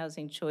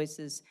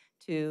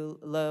to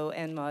low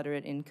and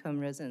moderate income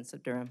residents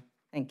of Durham.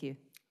 Thank you.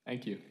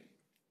 Thank you.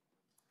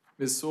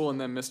 Ms. Sewell,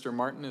 and then Mr.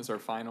 Martin is our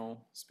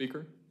final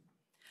speaker.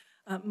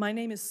 My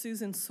name is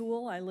Susan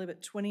Sewell. I live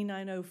at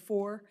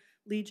 2904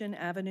 Legion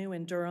Avenue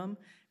in Durham,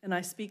 and I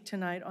speak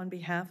tonight on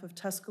behalf of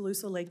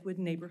Tuscaloosa Lakewood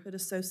Neighborhood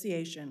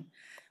Association.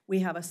 We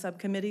have a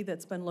subcommittee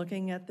that's been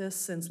looking at this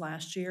since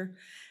last year,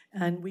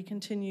 and we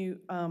continue,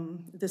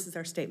 this is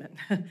our statement.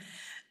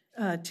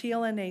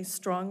 TLNA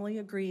strongly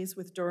agrees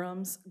with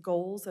Durham's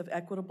goals of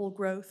equitable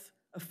growth,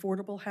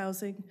 affordable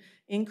housing,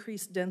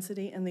 increased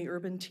density in the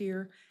urban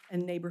tier,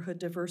 and neighborhood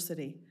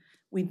diversity.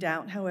 We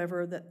doubt,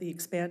 however, that the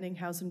expanding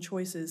housing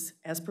choices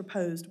as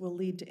proposed will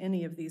lead to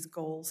any of these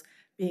goals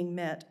being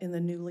met in the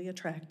newly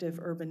attractive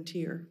urban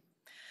tier.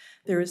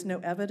 There is no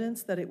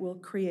evidence that it will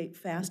create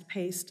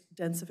fast-paced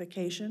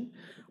densification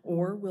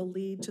or will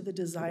lead to the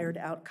desired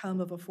outcome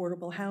of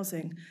affordable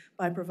housing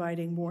by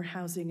providing more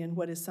housing in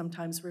what is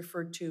sometimes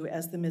referred to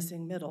as the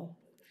missing middle.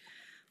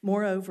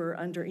 Moreover,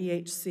 under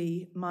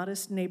EHC,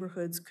 modest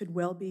neighborhoods could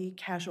well be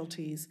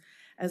casualties,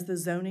 as the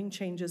zoning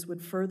changes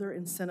would further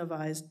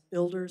incentivize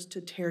builders to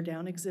tear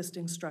down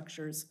existing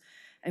structures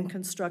and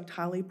construct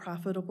highly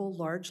profitable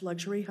large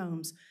luxury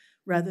homes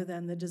rather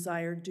than the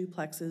desired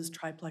duplexes,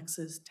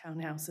 triplexes,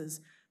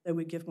 townhouses that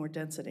would give more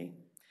density.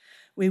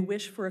 We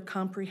wish for a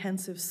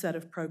comprehensive set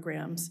of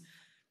programs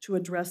to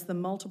address the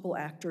multiple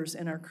actors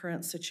in our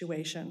current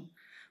situation.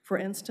 For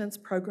instance,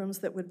 programs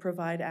that would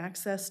provide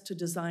access to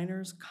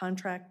designers,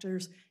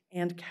 contractors,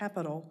 and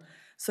capital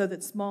so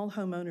that small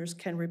homeowners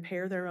can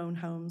repair their own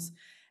homes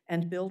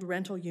and build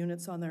rental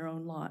units on their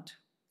own lot.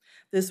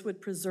 This would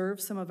preserve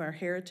some of our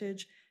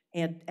heritage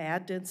and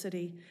add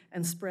density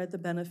and spread the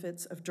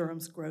benefits of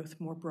Durham's growth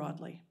more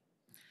broadly.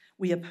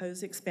 We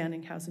oppose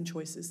expanding housing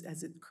choices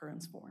as it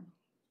current form.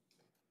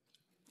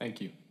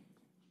 Thank you.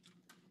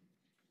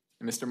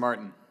 And Mr.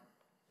 Martin.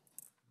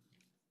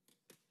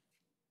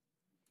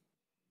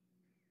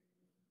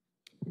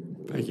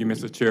 Thank you,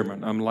 Mr.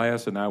 Chairman. I'm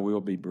last and I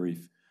will be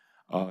brief.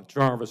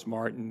 Jarvis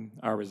Martin,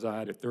 I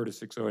reside at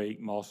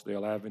 3608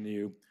 Mossdale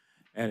Avenue.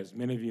 And as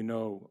many of you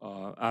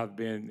know, I've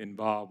been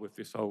involved with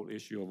this whole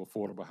issue of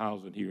affordable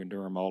housing here in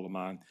Durham all of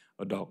my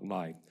adult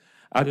life.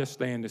 I just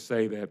stand to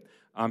say that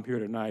I'm here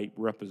tonight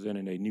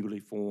representing a newly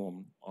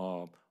formed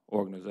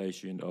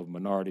organization of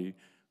minority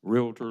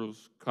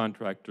realtors,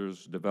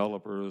 contractors,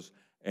 developers,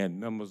 and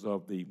members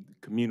of the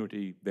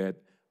community that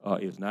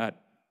is not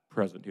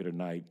present here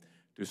tonight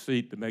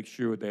to make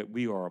sure that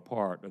we are a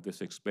part of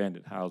this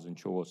expanded housing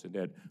choice and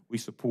that we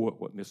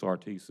support what Ms.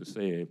 Ortiz has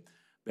said,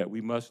 that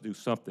we must do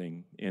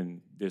something in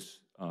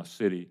this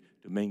city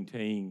to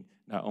maintain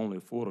not only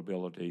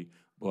affordability,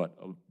 but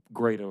a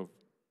greater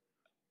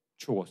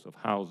choice of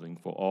housing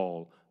for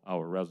all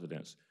our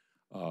residents.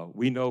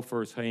 We know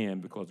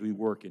firsthand, because we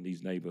work in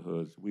these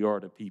neighborhoods, we are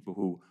the people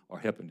who are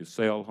helping to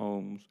sell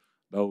homes,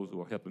 those who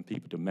are helping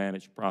people to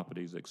manage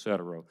properties, et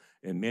cetera.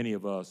 And many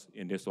of us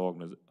in this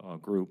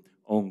group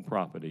own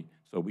property,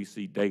 so we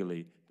see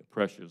daily the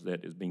pressures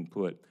that is being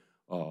put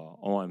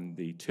on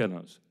the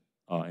tenants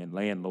and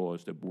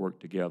landlords that work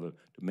together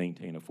to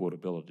maintain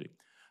affordability.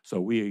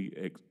 So we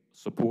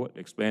support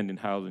expanding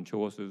housing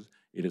choices.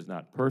 It is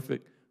not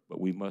perfect, but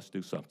we must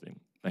do something.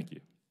 Thank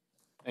you.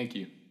 Thank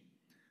you.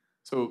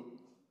 So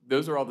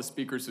those are all the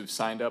speakers who've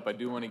signed up. I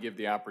do want to give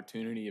the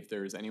opportunity if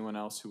there is anyone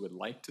else who would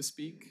like to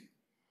speak.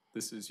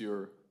 This is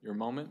your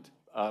moment.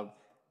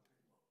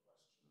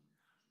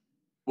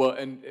 Well,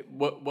 and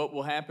what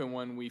will happen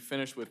when we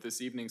finish with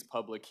this evening's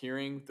public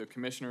hearing, the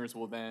commissioners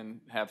will then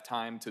have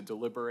time to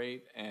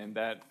deliberate, and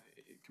that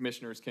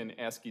commissioners can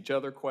ask each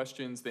other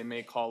questions. They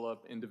may call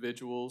up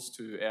individuals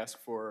to ask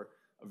for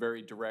a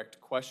very direct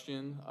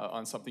question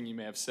on something you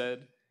may have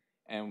said.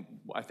 And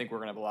I think we're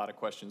going to have a lot of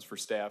questions for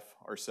staff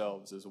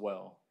ourselves as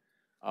well.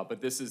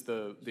 But this is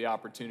the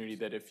opportunity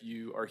that if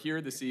you are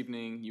here this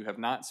evening, you have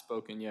not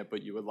spoken yet,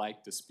 but you would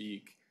like to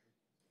speak,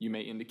 you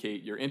may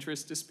indicate your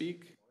interest to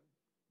speak.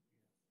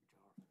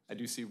 I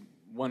do see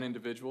one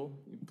individual.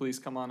 Please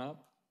come on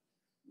up.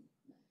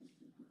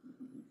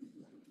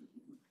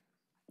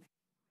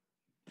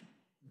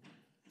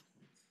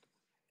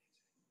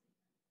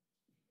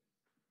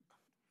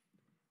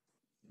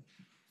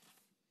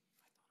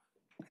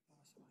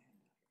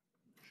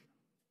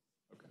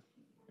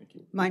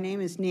 My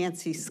name is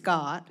Nancy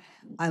Scott.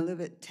 I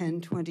live at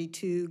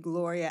 1022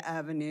 Gloria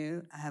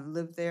Avenue. I have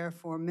lived there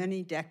for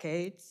many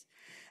decades,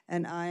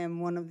 and I am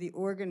one of the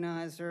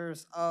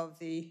organizers of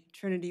the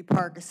Trinity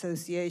Park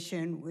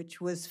Association, which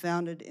was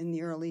founded in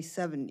the early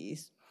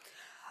 70s.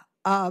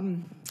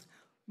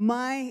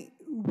 My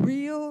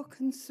real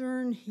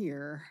concern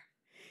here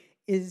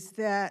is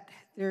that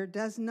there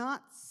does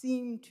not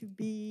seem to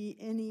be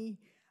any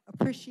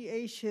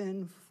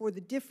appreciation for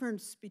the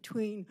difference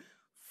between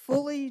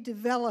fully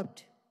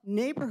developed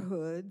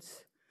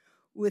neighborhoods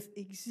with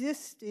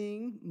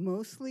existing,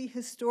 mostly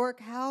historic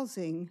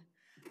housing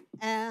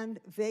and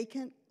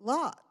vacant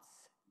lots,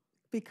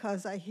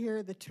 because I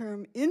hear the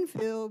term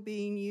infill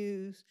being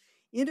used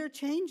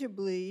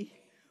interchangeably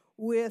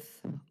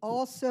with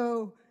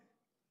also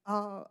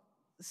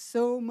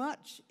so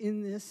much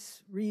in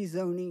this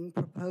rezoning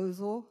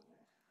proposal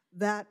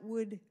that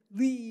would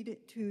lead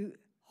to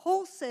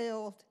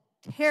wholesale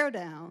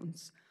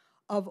teardowns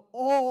of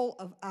all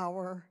of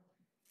our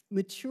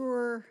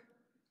mature,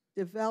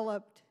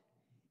 developed,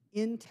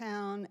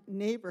 in-town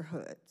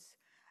neighborhoods.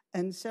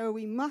 And so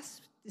we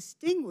must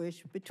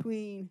distinguish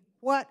between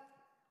what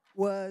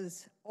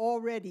was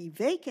already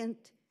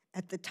vacant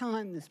at the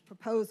time this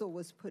proposal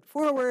was put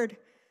forward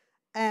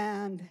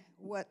and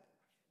what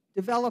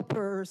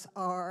developers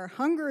are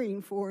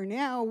hungering for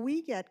now.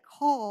 We get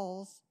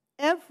calls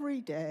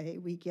every day.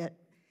 We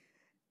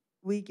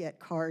get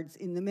cards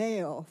in the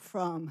mail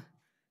from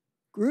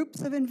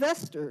groups of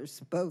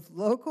investors, both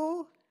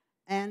local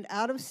and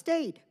out of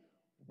state,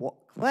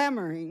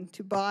 clamoring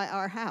to buy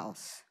our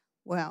house.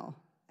 Well,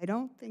 I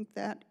don't think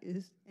that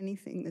is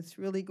anything that's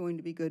really going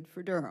to be good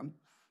for Durham.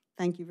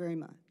 Thank you very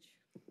much.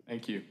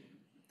 Thank you.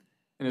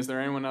 And is there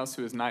anyone else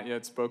who has not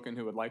yet spoken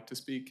who would like to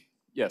speak?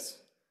 Yes.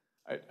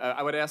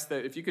 I would ask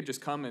that if you could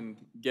just come and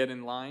get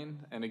in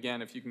line, and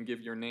again, if you can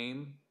give your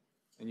name,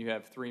 and you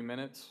have 3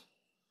 minutes.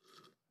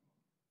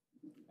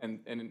 And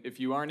if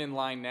you aren't in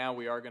line now,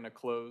 we are going to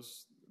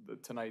close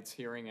tonight's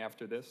hearing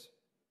after this.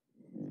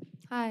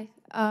 Hi,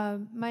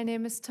 my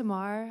name is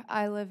Tamar.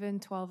 I live in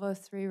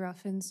 1203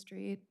 Ruffin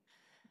Street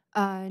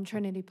in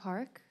Trinity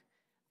Park.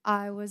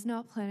 I was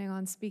not planning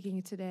on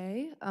speaking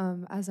today,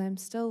 as I'm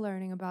still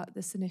learning about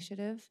this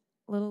initiative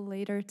a little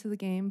later to the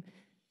game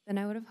than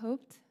I would have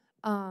hoped.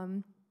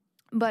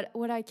 But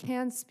what I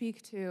can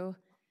speak to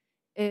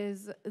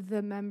is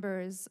the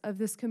members of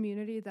this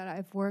community that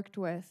I've worked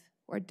with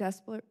who are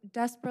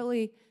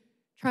desperately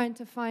trying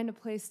to find a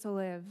place to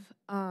live.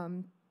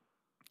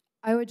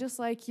 I would just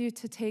like you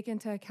to take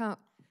into account,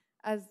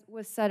 as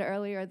was said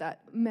earlier,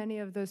 that many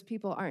of those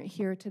people aren't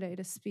here today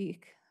to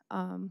speak.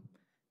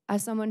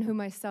 As someone who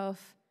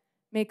myself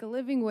make a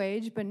living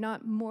wage, but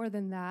not more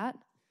than that,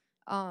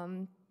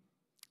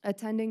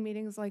 attending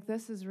meetings like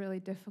this is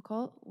really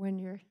difficult when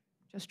you're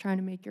just trying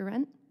to make your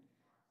rent.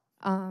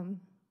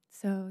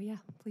 So yeah,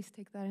 please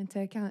take that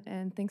into account,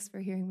 and thanks for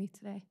hearing me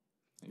today.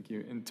 Thank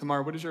you. And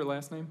Tamar, what is your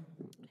last name?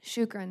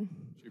 Shukran.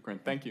 Shukran,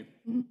 thank you.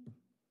 Mm-hmm.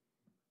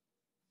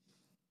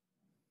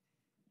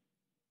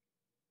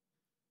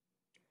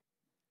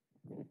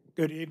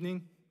 Good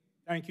evening.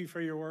 Thank you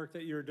for your work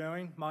that you're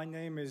doing. My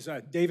name is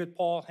David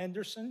Paul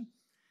Henderson.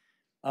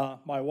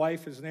 My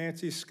wife is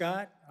Nancy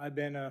Scott. I've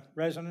been a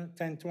resident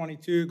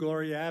 1022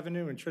 Gloria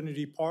Avenue in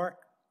Trinity Park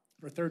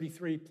for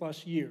 33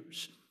 plus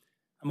years.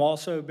 I've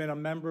also been a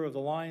member of the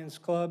Lions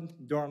Club,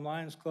 Durham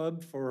Lions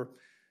Club, for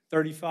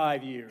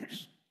 35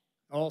 years.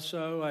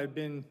 Also, I've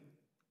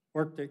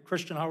worked at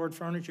Christian Howard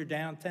Furniture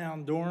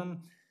downtown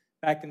Durham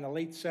back in the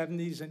late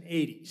 70s and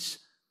 80s.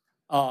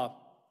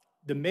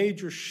 The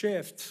major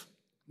shift,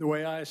 the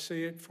way I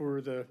see it, for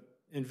the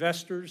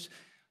investors,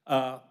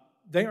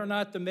 they are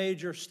not the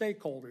major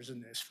stakeholders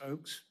in this,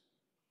 folks.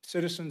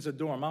 Citizens of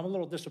Durham. I'm a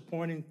little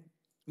disappointed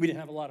we didn't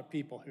have a lot of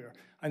people here.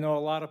 I know a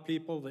lot of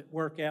people that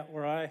work out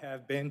where I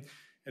have been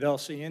at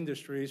LC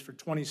Industries for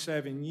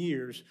 27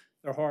 years.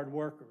 They're hard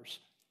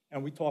workers.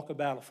 And we talk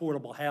about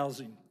affordable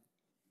housing.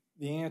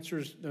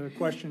 The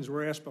questions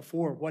were asked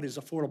before: what is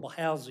affordable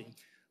housing?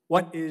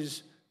 What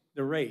is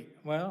the rate?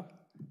 Well,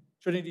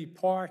 Trinity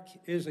Park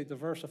is a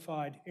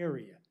diversified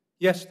area.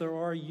 Yes, there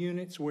are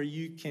units where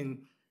you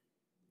can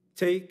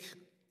take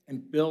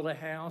and build a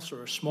house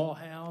or a small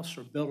house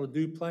or build a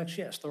duplex.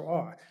 Yes, there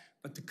are.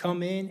 But to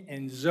come in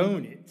and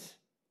zone it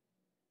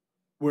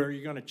where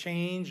you're going to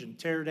change and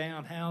tear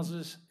down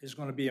houses is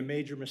going to be a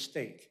major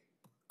mistake.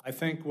 I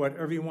think what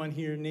everyone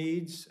here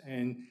needs,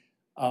 and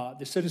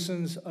the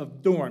citizens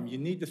of Durham, you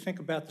need to think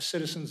about the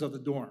citizens of the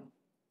Durham.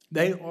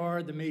 They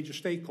are the major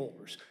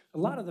stakeholders. A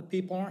lot of the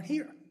people aren't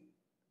here.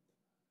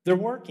 They're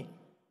working.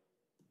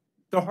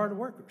 They're hard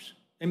workers.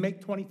 They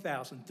make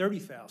 $20,000,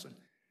 $30,000.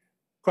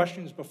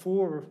 Questions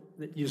before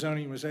that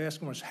zoning was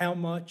asking was, how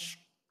much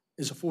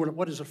is affordable,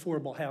 what is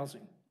affordable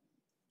housing?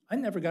 I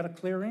never got a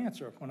clear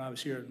answer when I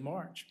was here in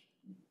March.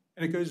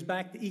 And it goes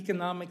back to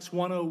Economics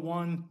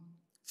 101,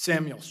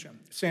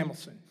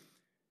 Samuelson.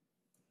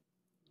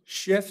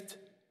 Shift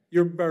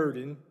your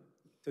burden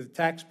to the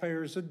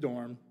taxpayers of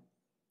Durham,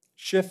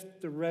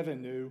 shift the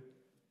revenue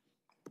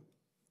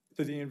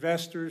to the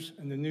investors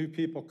and the new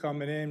people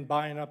coming in,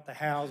 buying up the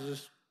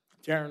houses,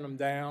 tearing them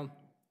down,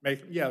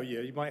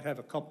 you might have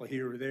a couple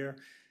here or there,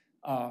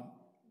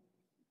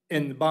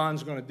 and the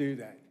bond's going to do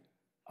that.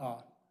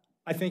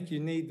 I think you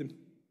need to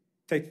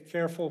take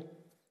careful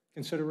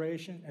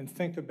consideration and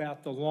think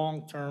about the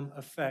long-term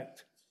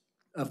effect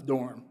of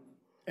Durham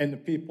and the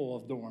people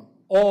of Durham,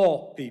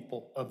 all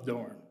people of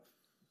Durham,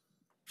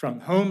 from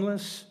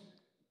homeless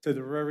to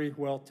the very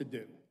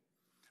well-to-do.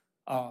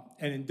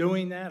 And in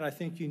doing that, I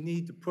think you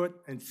need to put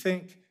and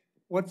think,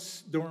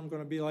 what's Durham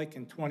going to be like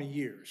in 20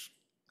 years?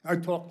 I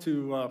talked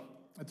to,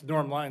 at the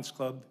Durham Lions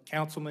Club,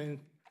 Councilman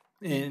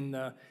and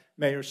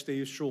Mayor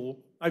Steve Schul.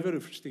 I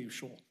voted for Steve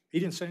Schul. He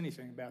didn't say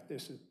anything about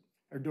this at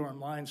our Durham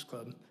Lions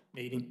Club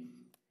meeting.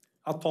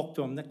 I'll talk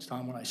to him next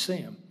time when I see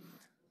him.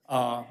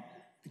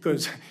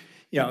 Because,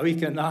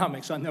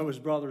 economics, I know his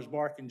brothers,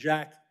 Mark and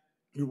Jack,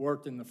 who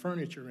worked in the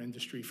furniture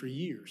industry for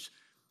years.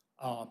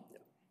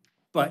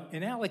 But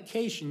in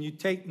allocation, you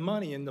take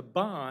money in the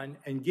bond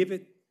and give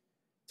it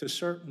to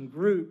certain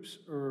groups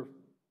or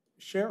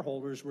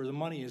shareholders where the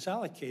money is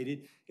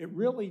allocated, it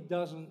really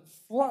doesn't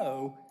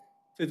flow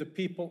to the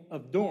people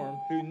of Durham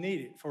who need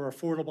it for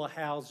affordable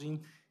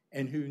housing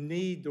and who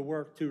need to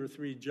work 2 or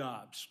 3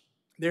 jobs.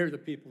 They're the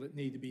people that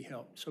need to be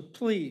helped. So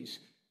please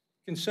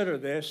consider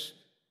this,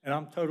 and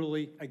I'm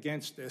totally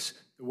against this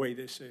the way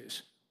this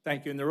is.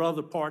 Thank you. And there are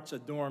other parts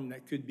of Durham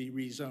that could be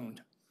rezoned.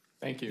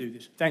 Thank you.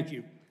 Thank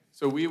you.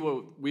 So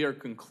we are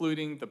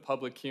concluding the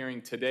public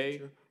hearing today.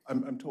 Sure.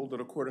 I'm told that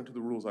according to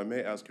the rules, I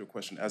may ask you a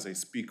question as a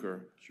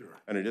speaker. Sure.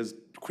 And it is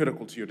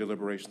critical to your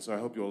deliberation, so I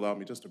hope you'll allow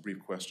me just a brief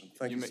question.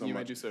 Thank you so much. You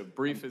may do so.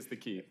 Brief is the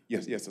key.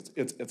 Yes,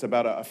 it's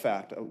about a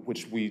fact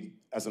which we,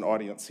 as an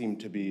audience, seem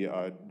to be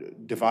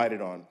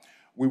divided on.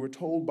 We were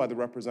told by the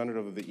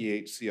representative of the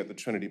EHC at the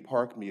Trinity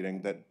Park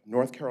meeting that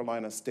North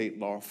Carolina state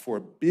law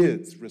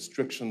forbids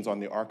restrictions on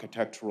the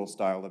architectural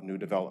style of new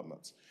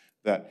developments.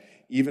 That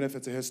even if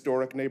it's a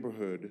historic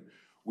neighborhood,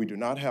 we do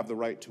not have the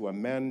right to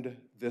amend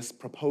this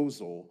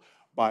proposal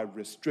by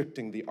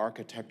restricting the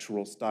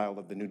architectural style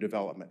of the new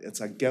development.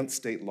 It's against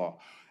state law.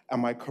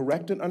 Am I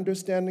correct in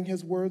understanding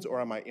his words,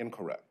 or am I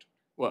incorrect?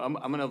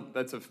 Well,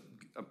 that's a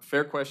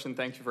fair question.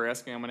 Thank you for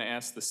asking. I'm gonna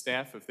ask the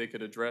staff if they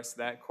could address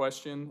that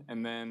question,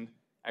 and then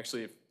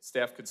actually if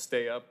staff could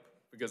stay up,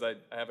 because I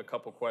have a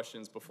couple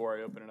questions before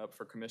I open it up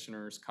for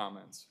commissioners'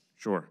 comments.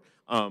 Sure.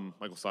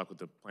 Michael Stock with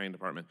the Planning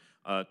Department.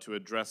 To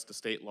address the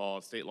state law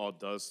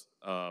does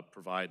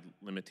provide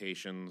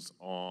limitations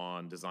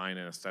on design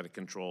and aesthetic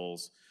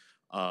controls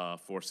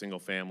for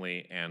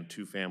single-family and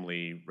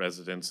two-family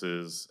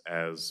residences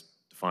as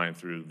defined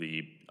through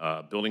the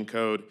building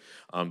code.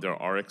 There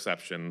are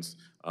exceptions.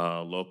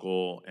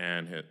 Local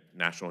and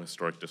national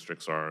historic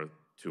districts are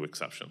 2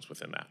 exceptions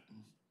within that.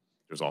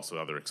 There's also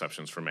other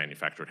exceptions for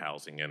manufactured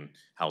housing and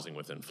housing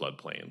within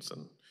floodplains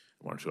and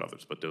 1 or 2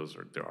 others, but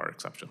there are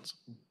exceptions.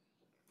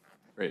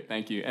 Great,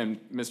 thank you. And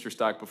Mr.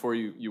 Stock, before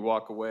you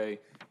walk away,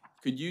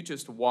 could you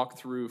just walk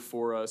through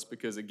for us,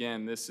 because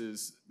again, this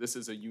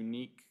is a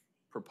unique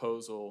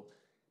proposal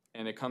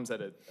and it comes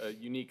at a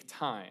unique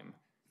time,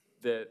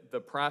 that the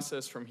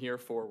process from here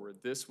forward,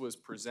 this was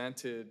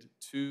presented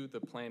to the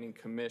Planning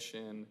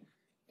Commission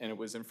and it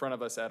was in front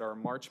of us at our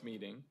March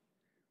meeting.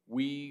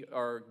 We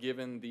are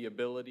given the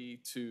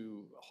ability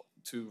to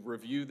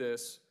review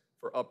this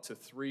for up to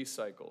 3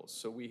 cycles.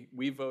 So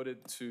we voted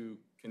to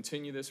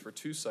continue this for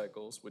 2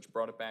 cycles, which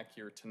brought it back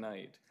here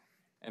tonight.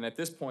 And at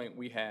this point,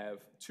 we have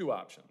 2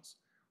 options.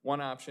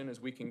 One option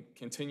is we can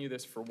continue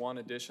this for 1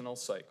 additional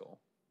cycle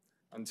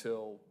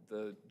until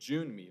the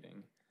June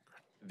meeting.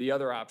 The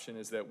other option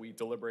is that we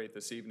deliberate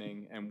this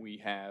evening and we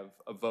have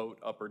a vote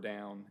up or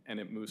down and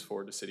it moves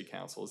forward to City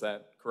Council. Is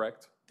that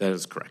correct? That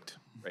is correct.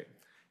 Great.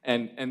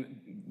 And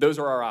those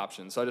are our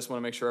options. So I just want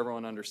to make sure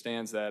everyone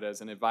understands that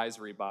as an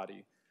advisory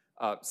body.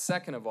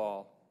 Second of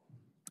all,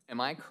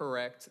 am I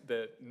correct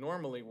that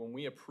normally when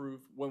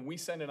we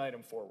send an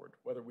item forward,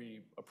 whether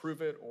we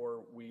approve it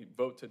or we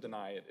vote to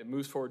deny it, it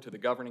moves forward to the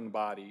governing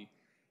body.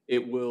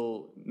 It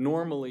will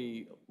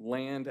normally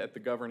land at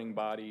the governing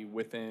body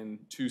within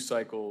 2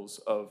 cycles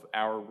of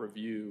our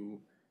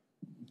review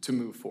to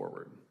move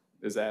forward.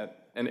 Is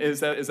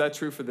that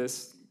true for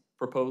this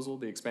proposal,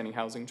 the Expanding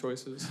Housing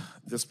Choices?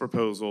 This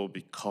proposal,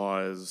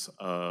 because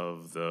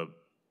of the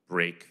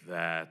break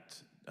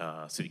that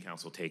City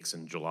Council takes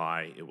in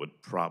July, it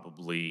would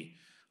probably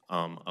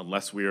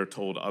unless we are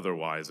told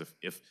otherwise.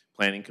 If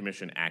Planning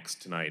Commission acts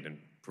tonight and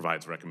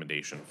provides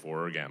recommendation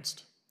for or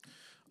against,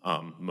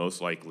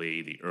 most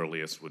likely the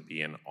earliest would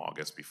be in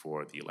August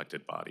before the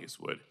elected bodies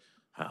would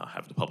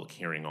have the public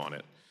hearing on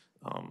it.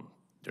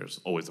 There's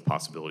always a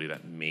possibility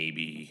that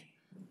maybe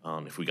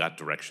if we got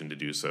direction to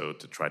do so,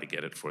 to try to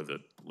get it for the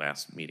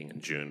last meeting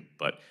in June.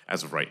 But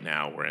as of right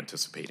now, we're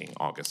anticipating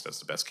August as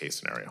the best case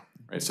scenario.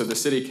 Right, so the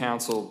city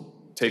council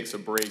takes a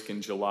break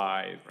in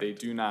July. Right. They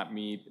do not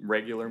meet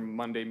regular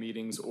Monday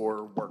meetings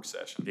or work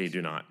sessions. They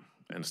do not,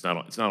 and it's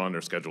not on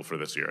their schedule for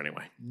this year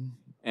anyway.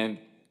 And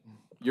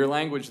your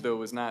language, though,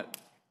 was not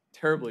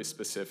terribly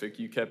specific.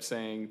 You kept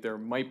saying there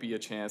might be a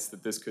chance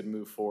that this could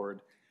move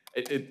forward.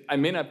 It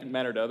may not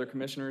matter to other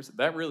commissioners.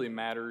 That really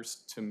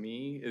matters to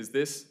me. Is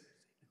this,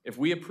 if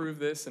we approve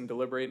this and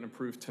deliberate and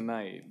approve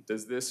tonight,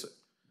 does this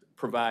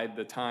provide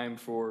the time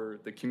for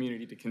the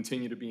community to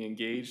continue to be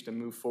engaged and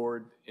move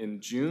forward in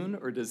June,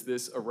 or does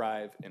this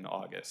arrive in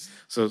August?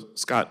 So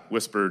Scott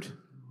whispered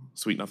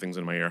sweet nothings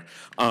in my ear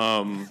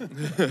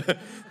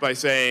by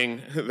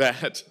saying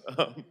that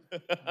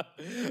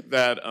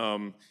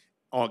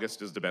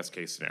August is the best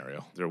case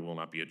scenario. There will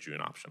not be a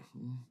June option.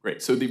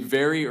 Great. So the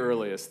very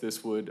earliest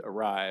this would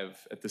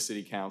arrive at the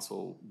city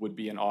council would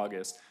be in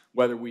August,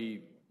 whether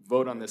we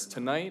vote on this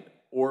tonight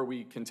or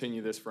we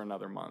continue this for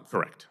another month.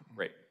 Correct.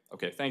 Great.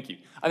 Okay, thank you.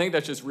 I think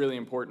that's just really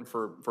important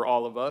for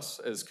all of us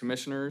as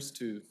commissioners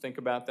to think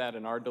about that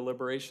in our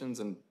deliberations,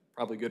 and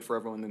probably good for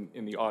everyone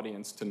in the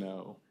audience to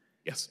know.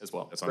 Yes, as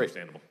well. That's Great.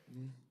 Understandable.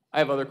 I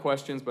have other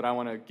questions, but I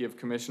want to give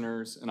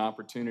commissioners an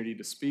opportunity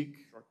to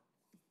speak. Sure.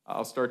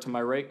 I'll start to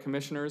my right,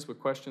 commissioners, with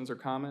questions or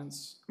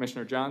comments.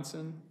 Commissioner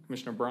Johnson,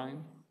 Commissioner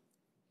Bryan.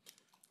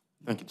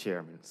 Thank you,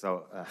 Chairman.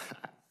 So,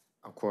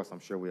 of course, I'm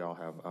sure we all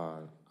have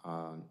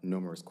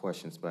numerous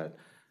questions, but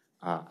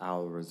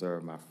I'll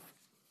reserve my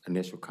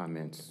initial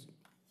comments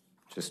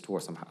just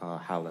towards some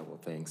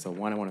high-level things. So,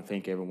 one, I want to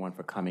thank everyone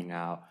for coming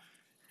out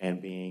and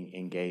being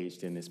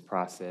engaged in this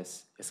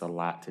process. It's a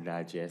lot to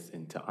digest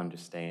and to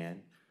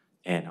understand,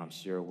 and I'm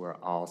sure we're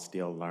all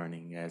still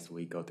learning as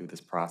we go through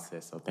this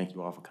process. So thank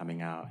you all for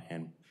coming out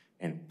and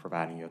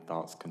providing your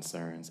thoughts,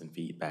 concerns, and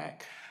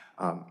feedback.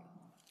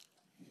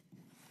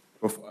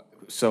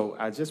 So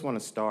I just want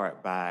to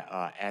start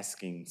by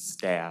asking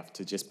staff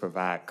to just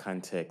provide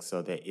context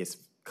so that it's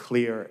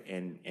clear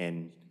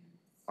and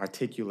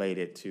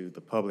articulated to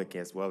the public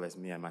as well as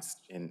me and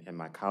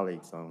my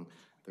colleagues on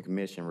the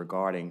commission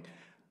regarding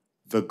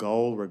the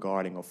goal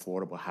regarding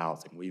affordable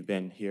housing. We've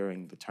been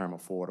hearing the term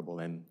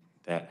affordable, and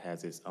that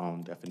has its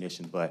own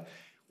definition, but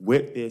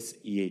with this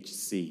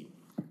EHC,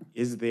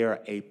 is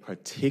there a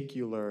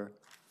particular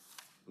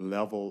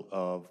level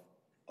of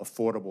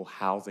affordable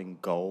housing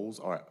goals,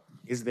 or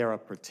is there a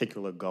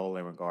particular goal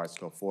in regards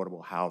to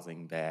affordable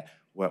housing that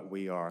what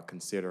we are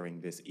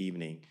considering this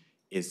evening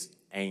is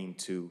aimed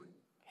to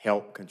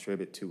help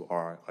contribute to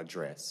or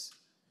address?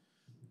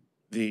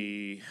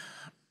 The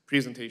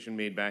presentation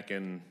made back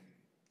in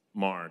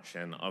March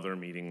and other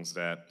meetings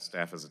that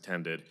staff has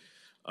attended,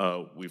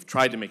 we've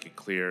tried to make it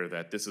clear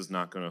that this is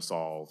not going to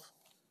solve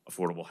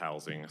affordable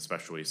housing,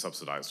 especially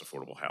subsidized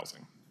affordable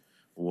housing.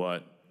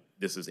 What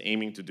this is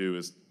aiming to do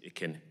is it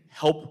can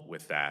help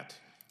with that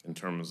in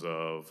terms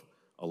of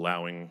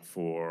allowing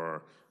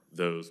for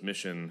those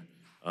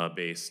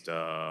mission-based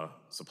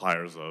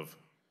suppliers of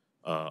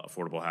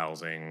affordable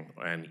housing,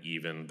 and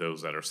even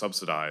those that are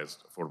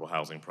subsidized affordable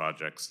housing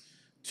projects,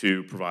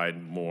 to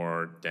provide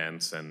more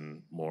dense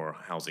and more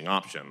housing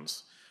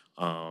options.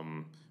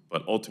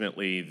 But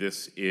ultimately,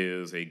 this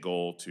is a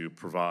goal to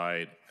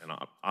provide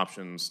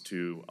options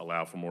to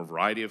allow for more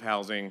variety of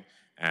housing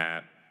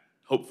at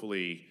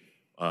hopefully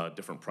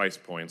different price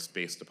points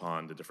based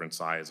upon the different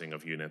sizing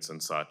of units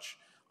and such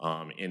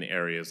in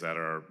areas that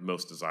are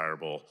most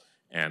desirable,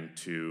 and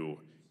to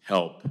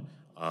help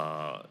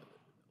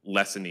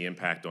lessen the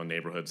impact on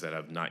neighborhoods that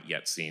have not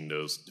yet seen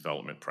those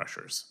development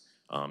pressures.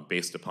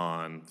 Based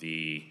upon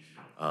the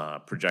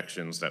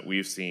projections that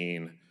we've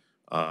seen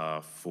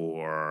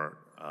for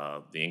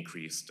the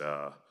increased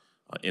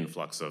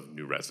influx of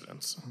new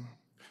residents.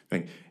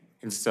 And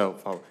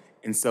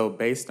so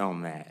based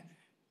on that,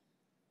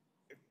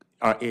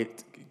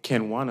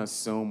 can one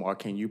assume, or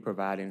can you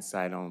provide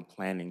insight on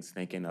planning's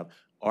thinking of,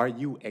 are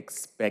you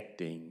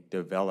expecting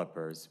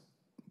developers,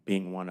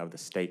 being one of the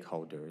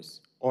stakeholders,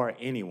 or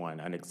anyone,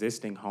 an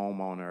existing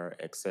homeowner,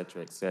 et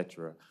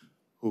cetera,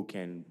 who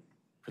can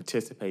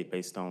participate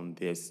based on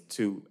this,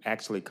 to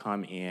actually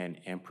come in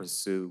and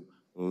pursue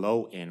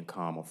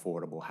low-income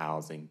affordable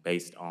housing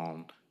based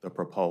on the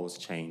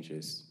proposed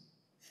changes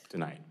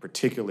tonight,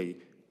 particularly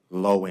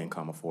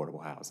low-income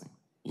affordable housing?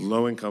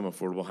 Low-income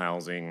affordable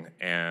housing,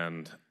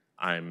 and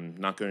I'm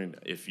not going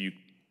to,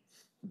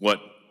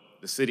 what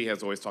the city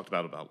has always talked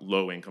about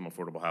low-income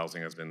affordable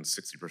housing has been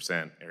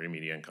 60% area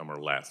median income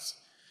or less.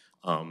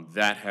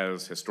 That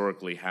has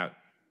historically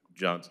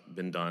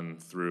been done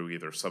through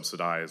either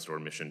subsidized or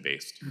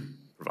mission-based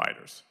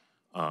providers.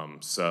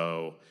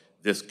 So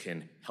this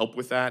can help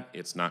with that.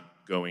 It's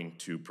not going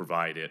to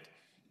provide it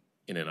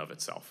in and of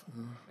itself.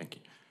 Thank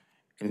you.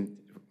 And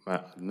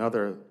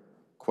Another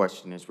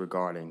question is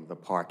regarding the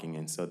parking,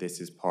 and so this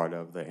is part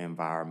of the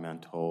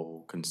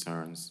environmental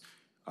concerns.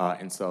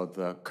 And so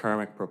the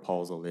current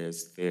proposal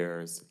is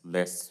there's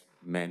less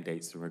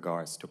mandates in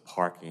regards to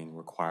parking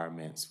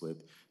requirements with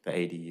the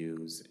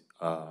ADUs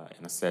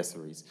and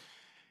accessories.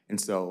 And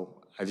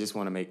so I just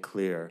want to make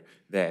clear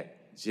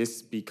that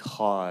just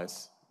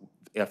because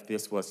if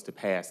this was to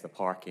pass the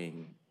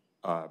parking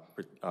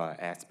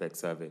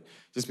aspects of it,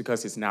 just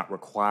because it's not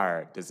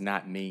required does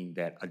not mean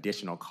that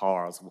additional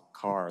cars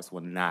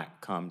will not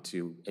come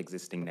to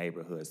existing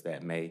neighborhoods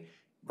that may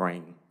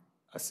bring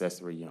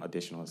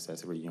additional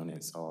accessory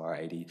units or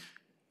AD.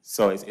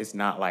 So it's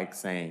not like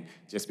saying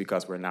just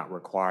because we're not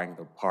requiring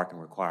the parking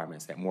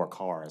requirements that more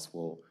cars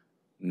will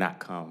not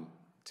come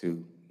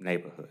to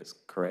neighborhoods,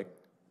 correct?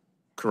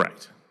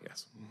 Correct,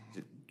 yes.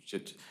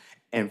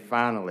 And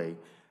finally,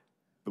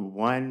 the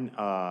one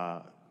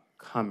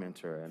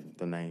commenter, and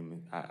the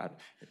name, I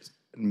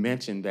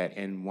mentioned that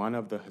in one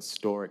of the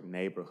historic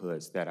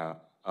neighborhoods that a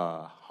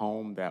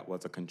home that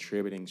was a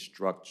contributing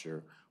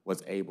structure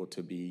was able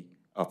to be,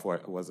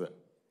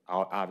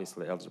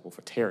 obviously eligible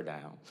for tear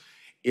down.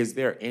 Is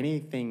there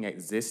anything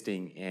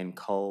existing in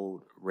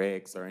code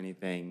regs or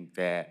anything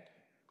that,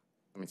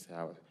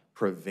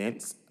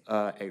 prevents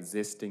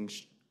existing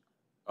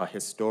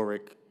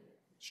historic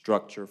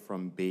structure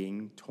from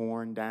being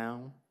torn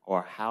down?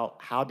 Or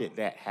how did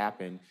that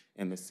happen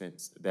in the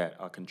sense that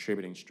a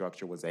contributing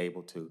structure was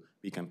able to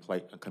be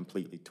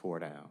completely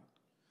torn down?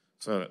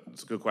 So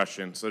it's a good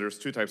question. So there's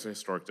two types of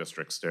historic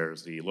districts.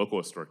 There's the local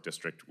historic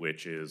district,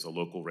 which is a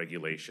local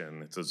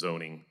regulation. It's a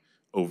zoning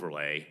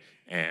overlay,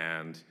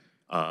 and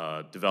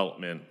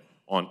development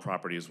on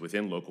properties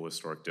within local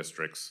historic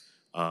districts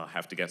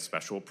have to get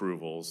special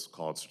approvals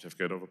called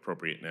certificate of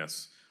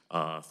appropriateness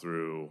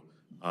through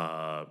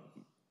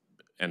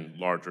and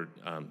larger,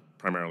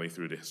 primarily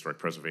through the Historic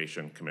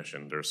Preservation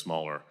Commission. There are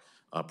smaller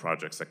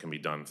projects that can be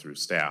done through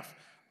staff.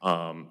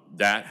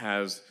 That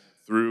has,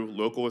 through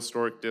local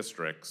historic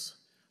districts,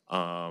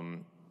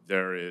 to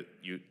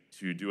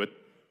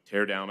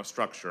tear down a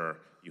structure,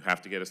 you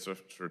have to get a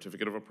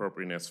certificate of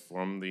appropriateness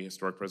from the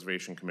Historic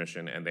Preservation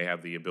Commission, and they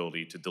have the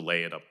ability to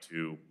delay it up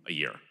to a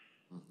year.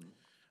 Mm-hmm.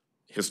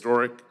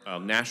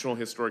 National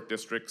historic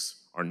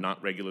districts are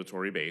not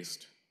regulatory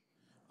based.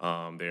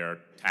 They are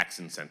tax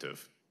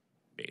incentive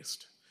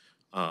based.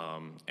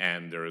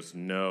 And there is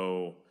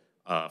no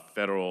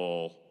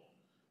federal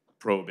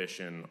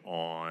prohibition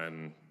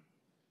on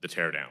the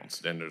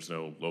teardowns, and there's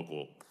no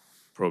local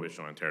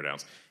prohibition on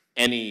teardowns.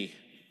 Any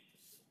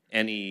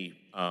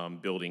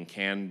building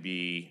can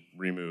be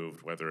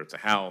removed, whether it's a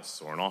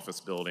house or an office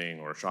building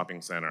or a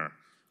shopping center,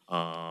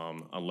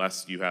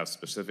 unless you have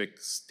specific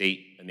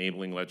state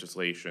enabling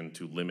legislation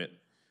to limit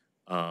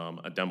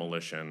a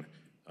demolition.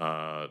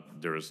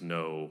 There is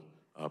no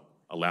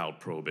allowed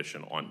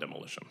prohibition on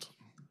demolitions.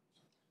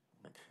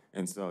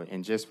 And so,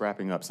 and just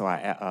wrapping up, so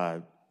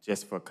I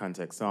just for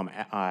context, so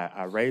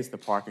I raised the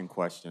parking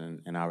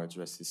question, and I'll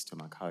address this to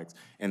my colleagues,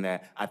 in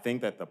that I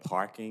think that the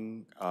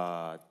parking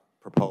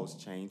proposed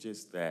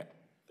changes that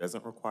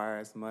doesn't require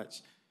as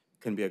much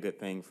can be a good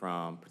thing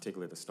from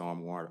particularly the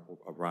stormwater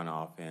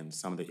runoff and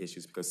some of the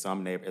issues, because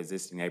some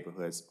existing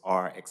neighborhoods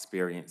are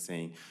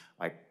experiencing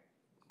like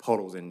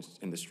puddles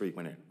in the street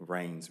when it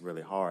rains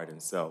really hard.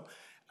 And so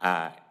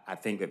I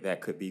think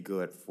that could be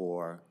good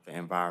for the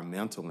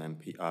environmental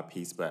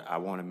piece, but I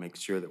want to make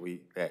sure that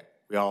we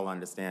all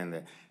understand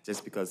that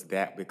just because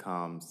that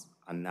becomes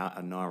a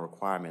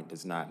non-requirement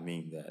does not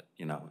mean that,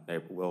 they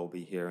will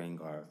be hearing,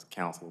 or the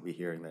council will be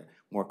hearing, that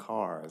more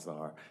cars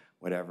or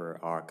whatever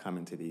are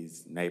coming to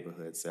these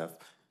neighborhoods if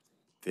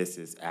this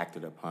is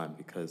acted upon,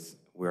 because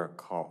we're a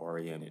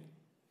car-oriented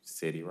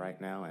city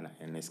right now,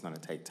 and it's going to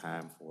take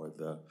time for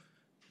the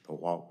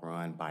walk,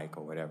 run, bike,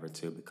 or whatever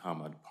to become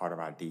a part of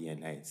our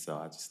DNA. So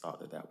I just thought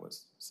that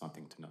was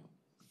something to know.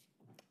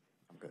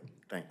 I'm good.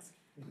 Thanks.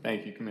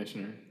 Thank you,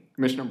 Commissioner.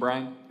 Commissioner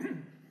Bryan?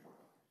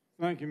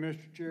 Thank you,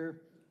 Mr. Chair.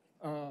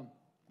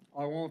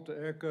 I want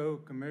to echo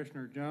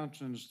Commissioner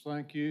Johnson's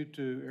thank you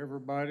to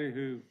everybody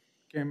who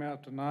came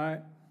out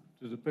tonight,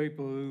 to the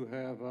people who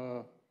have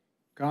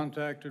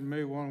contacted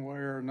me one way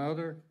or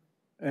another,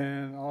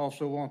 and I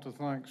also want to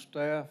thank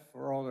staff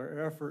for all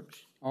their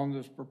efforts on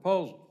this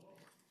proposal.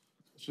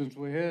 Since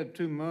we had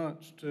 2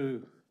 months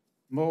to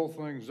mull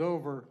things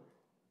over,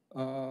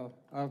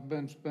 I've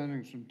been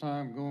spending some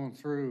time going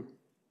through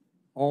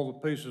all the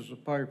pieces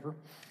of paper,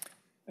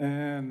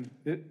 and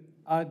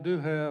I do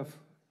have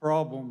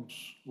problems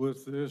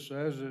with this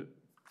as it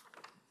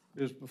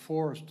is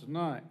before us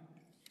tonight.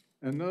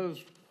 And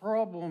those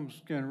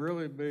problems can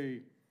really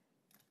be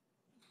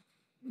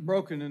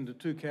broken into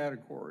 2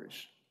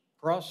 categories: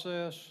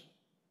 process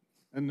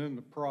and then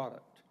the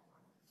product.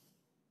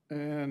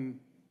 And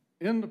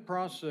in the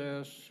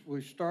process,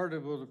 we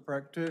started with a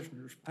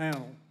practitioners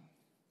panel.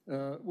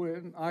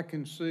 When I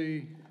can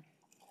see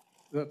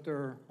that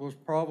there was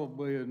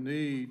probably a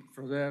need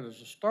for that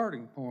as a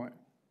starting point.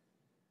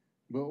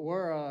 But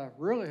where I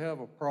really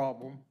have a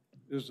problem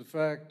is the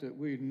fact that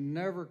we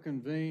never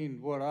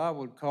convened what I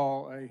would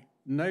call a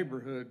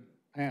neighborhood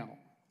panel.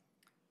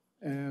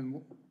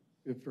 And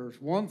if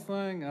there's one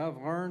thing I've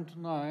learned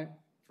tonight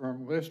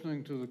from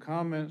listening to the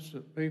comments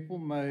that people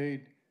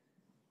made,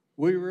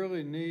 we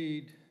really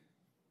need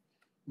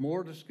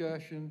more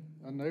discussion.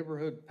 A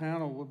neighborhood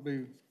panel would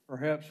be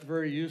perhaps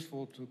very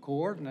useful to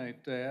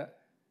coordinate that,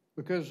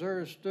 because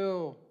there is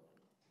still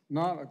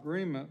not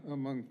agreement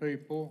among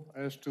people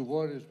as to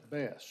what is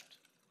best.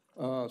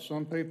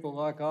 Some people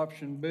like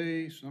option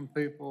B, some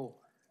people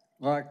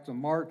like the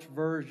March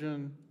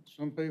version,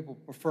 some people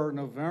prefer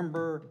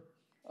November.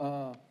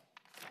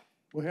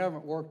 We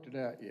haven't worked it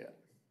out yet.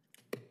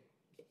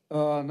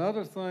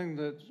 Another thing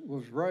that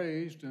was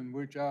raised, and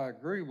which I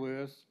agree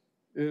with,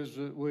 is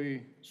that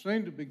we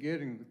seem to be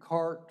getting the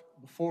cart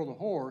before the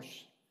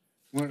horse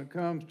when it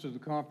comes to the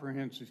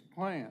comprehensive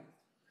plan.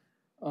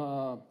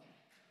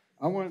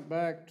 I went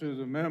back to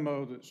the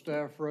memo that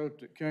staff wrote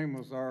that came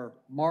with our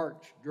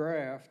March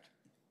draft,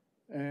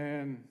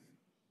 and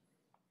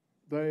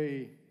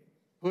they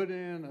put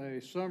in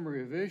a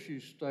summary of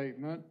issues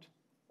statement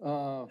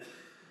to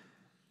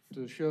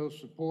show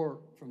support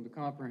from the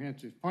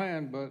comprehensive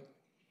plan, but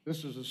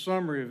this is a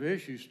summary of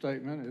issues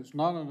statement. It's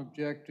not an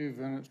objective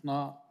and it's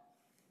not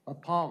a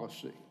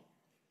policy.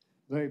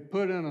 They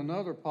put in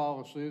another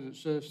policy that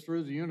says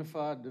through the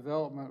Unified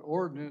Development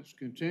Ordinance,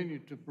 continue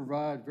to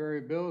provide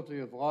variability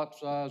of lot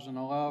size and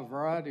allow a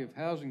variety of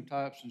housing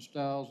types and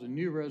styles in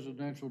new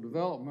residential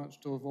developments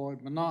to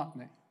avoid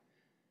monotony.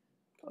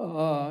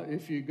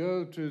 If you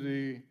go to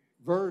the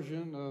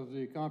version of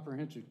the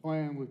comprehensive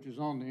plan, which is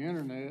on the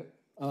internet,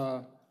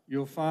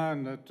 you'll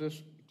find that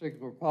this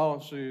particular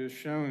policy is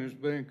shown as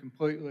being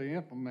completely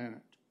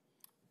implemented.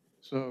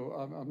 So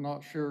I'm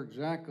not sure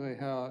exactly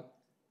how it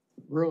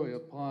really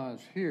applies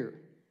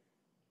here.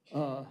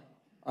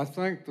 I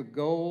think the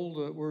goal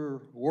that we're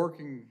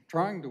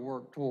trying to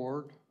work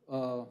toward,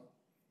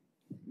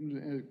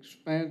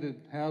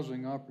 expanded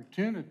housing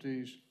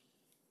opportunities,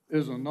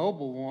 is a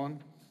noble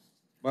one,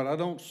 but I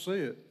don't see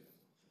it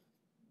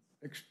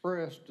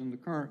expressed in the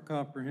current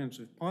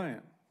comprehensive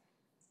plan.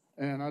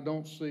 And I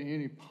don't see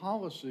any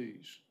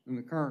policies in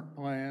the current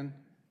plan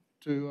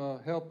to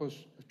help us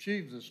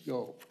achieve this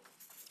goal.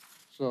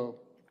 So,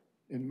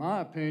 in my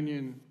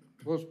opinion,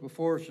 what's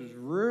before us is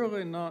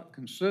really not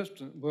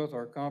consistent with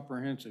our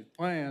comprehensive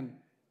plan,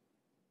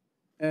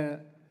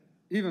 and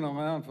even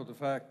allowing for the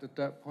fact that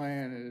that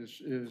plan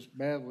is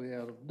badly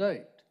out of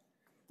date.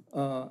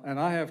 And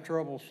I have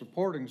trouble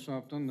supporting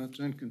something that's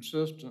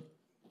inconsistent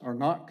or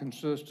not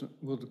consistent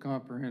with the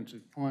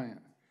comprehensive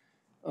plan.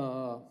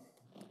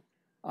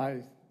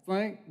 I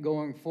think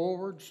going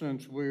forward,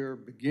 since we're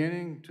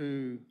beginning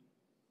to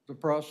the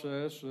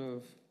process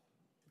of,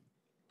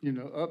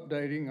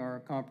 updating our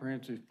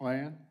comprehensive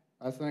plan,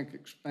 I think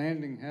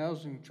expanding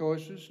housing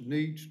choices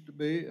needs to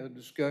be a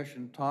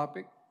discussion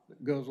topic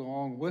that goes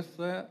along with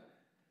that.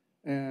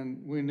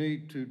 And we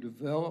need to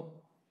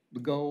develop the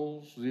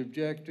goals, the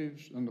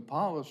objectives, and the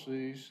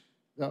policies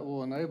that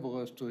will enable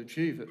us to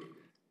achieve it.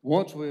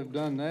 Once we have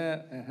done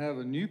that and have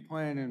a new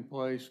plan in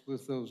place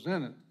with those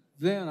in it,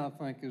 then I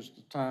think is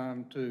the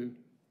time to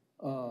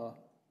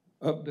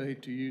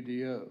update to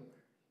UDO.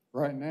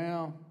 Right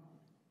now,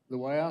 the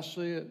way I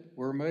see it,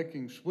 we're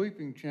making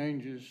sweeping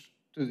changes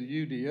to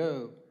the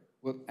UDO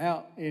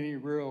without any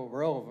real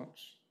relevance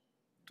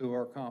to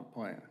our comp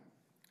plan.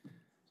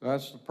 So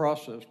that's the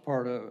process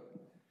part of it.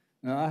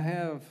 Now, I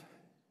have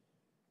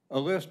a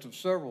list of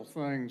several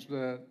things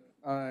that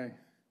I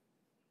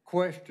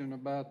question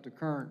about the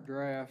current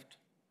draft.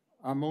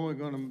 I'm only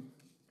going to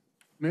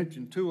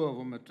mention two of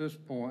them at this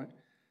point.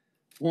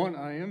 One,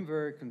 I am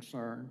very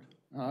concerned.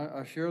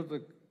 I share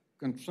the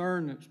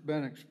concern that's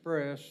been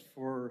expressed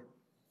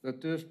that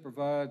this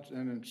provides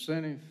an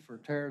incentive for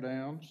tear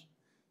downs,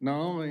 not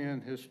only in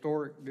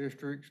historic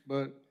districts,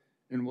 but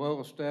in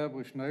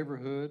well-established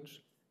neighborhoods.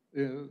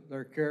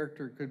 Their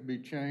character could be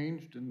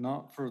changed and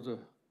not for the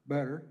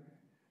better.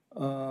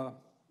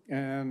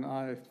 And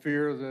I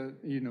fear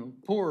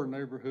that, poorer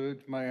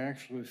neighborhoods may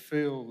actually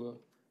feel the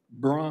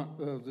brunt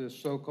of this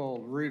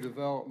so-called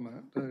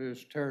redevelopment, that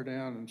is tear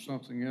down and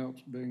something else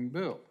being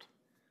built.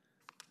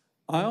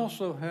 I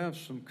also have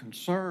some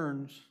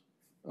concerns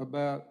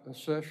about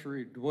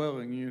accessory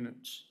dwelling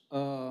units.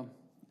 I'm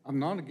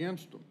not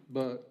against them,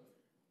 but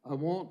I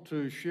want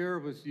to share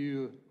with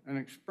you an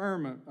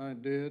experiment I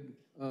did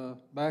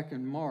back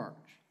in March.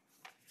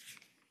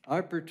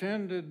 I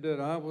pretended that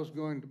I was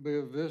going to be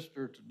a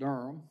visitor to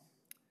Durham,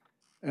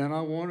 and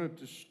I wanted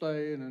to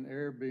stay in an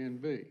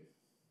Airbnb.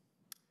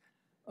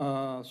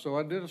 So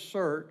I did a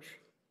search.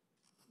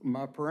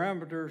 My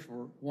parameters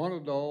were one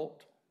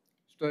adult,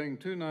 staying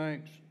 2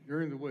 nights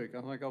during the week.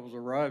 I think I was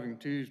arriving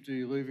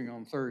Tuesday, leaving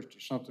on Thursday,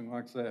 something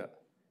like that.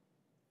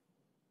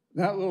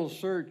 That little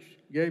search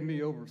gave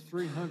me over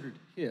 300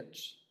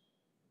 hits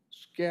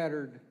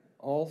scattered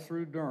all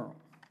through Durham.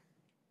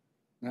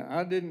 Now,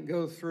 I didn't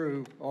go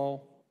through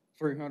all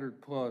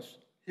 300 plus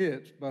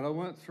hits, but I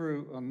went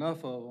through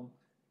enough of them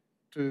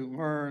to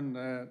learn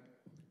that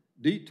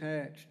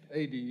detached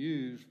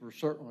ADUs were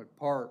certainly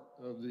part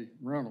of the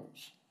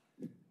rentals.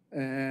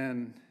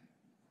 And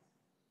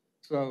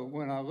So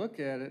when I look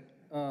at it,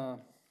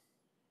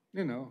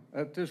 you know,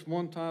 at this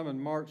one time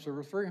in March, there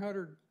were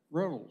 300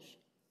 rentals,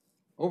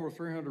 over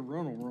 300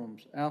 rental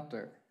rooms out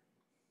there.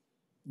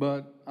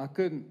 But I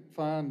couldn't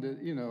find it,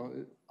 you know,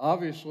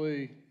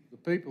 obviously the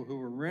people who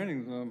were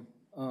renting them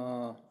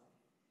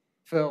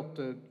felt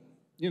that,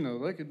 you know,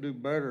 they could do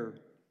better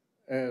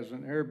as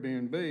an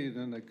Airbnb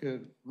than they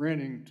could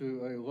renting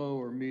to a low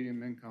or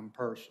medium income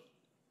person.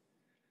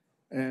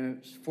 And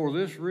it's for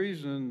this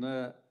reason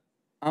that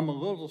I'm a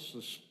little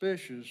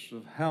suspicious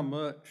of how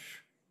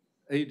much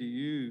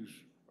ADUs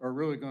are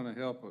really going to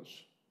help us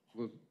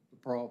with the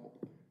problem.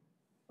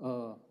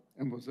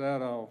 And with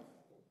that, I'll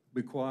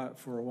be quiet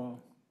for a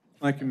while.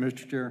 Thank you,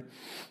 Mr. Chair.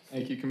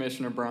 Thank you,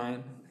 Commissioner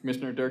Bryan.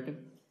 Commissioner Durkin?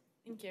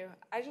 Thank you.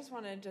 I just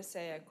wanted to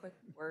say a quick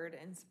word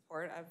in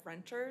support of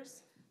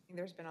renters. I think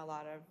there's been a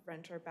lot of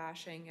renter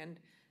bashing, and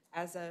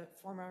as a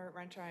former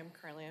renter, I'm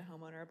currently a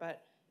homeowner,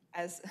 but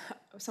as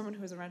someone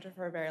who was a renter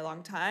for a very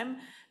long time,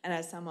 and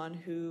as someone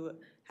who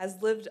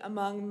has lived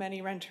among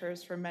many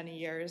renters for many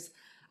years,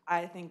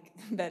 I think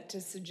that to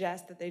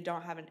suggest that they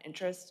don't have an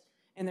interest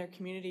in their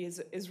community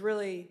is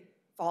really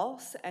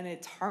false, and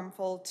it's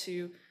harmful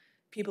to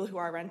people who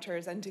are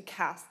renters, and to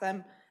cast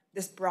them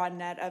this broad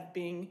net of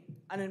being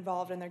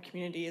uninvolved in their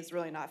community is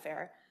really not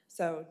fair.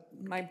 So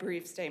my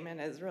brief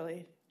statement is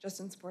really just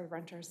in support of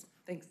renters.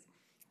 Thanks.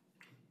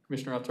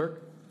 Commissioner Alturk?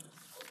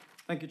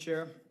 Thank you,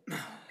 Chair.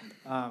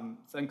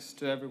 Thanks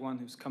to everyone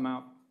who's come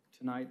out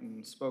tonight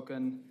and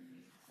spoken,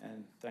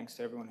 and thanks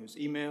to everyone who's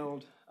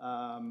emailed.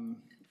 I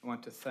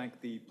want to thank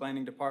the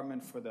Planning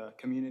Department for the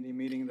community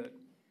meeting that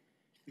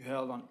you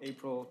held on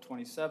April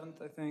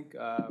 27th, I think.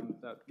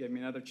 That gave me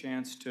another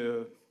chance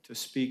to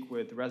speak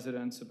with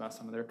residents about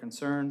some of their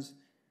concerns.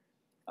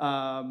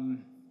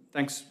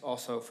 Thanks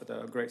also for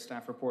the great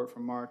staff report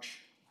from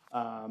March.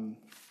 And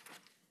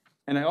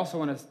I also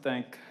want to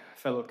thank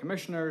fellow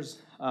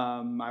commissioners.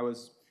 I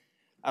was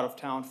out of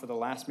town for the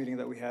last meeting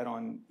that we had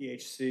on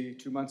EHC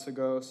 2 months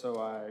ago, so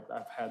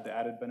I've had the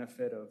added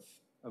benefit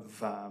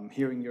of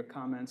hearing your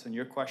comments and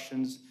your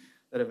questions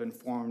that have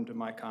informed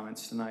my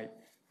comments tonight.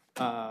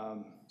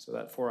 So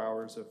that 4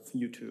 hours of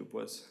YouTube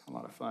was a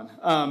lot of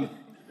fun.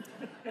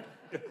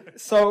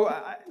 So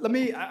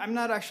I'm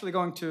not actually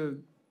going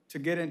to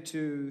get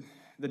into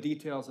the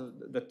details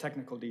of the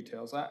technical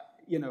details.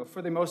 You know,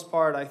 for the most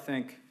part, I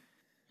think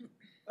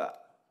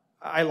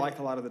I like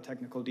a lot of the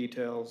technical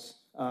details.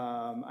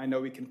 I know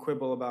we can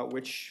quibble about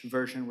which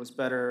version was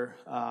better.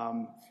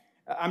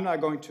 I'm not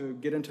going to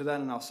get into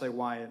that, and I'll say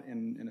why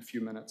in a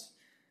few minutes.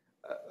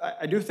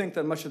 I do think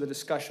that much of the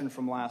discussion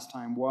from last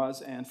time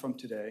was, and from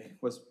today,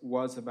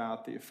 was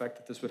about the effect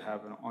that this would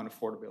have on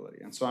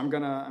affordability. And so I'm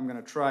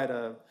gonna try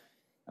to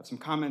have some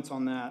comments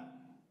on that.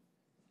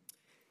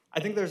 I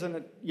think there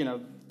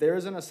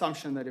is an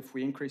assumption that if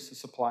we increase the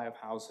supply of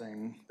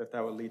housing, that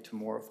would lead to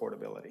more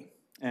affordability.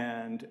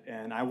 And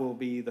I will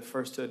be the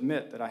first to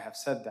admit that I have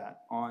said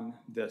that on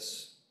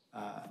this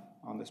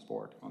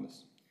board, on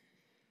this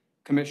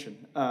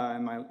commission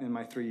in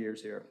my 3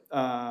 years here.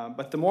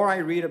 But the more I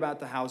read about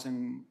the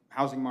housing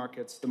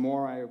markets, the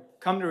more I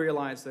come to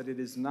realize that it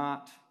is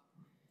not,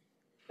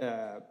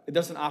 it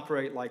doesn't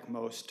operate like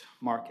most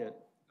market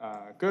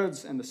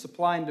goods, and the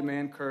supply and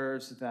demand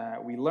curves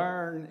that we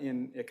learn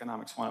in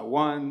Economics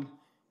 101,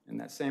 in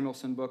that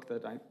Samuelson book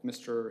that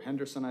Mr.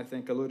 Henderson, I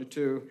think, alluded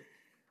to,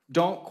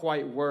 don't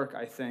quite work,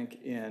 I think,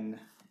 when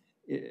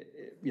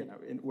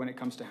it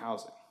comes to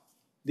housing.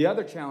 The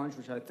other challenge,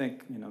 which I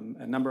think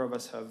a number of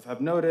us have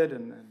noted,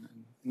 and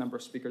a number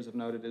of speakers have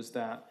noted, is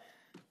that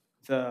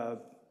the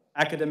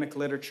academic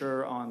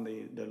literature on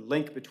the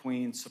link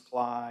between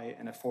supply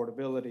and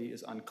affordability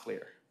is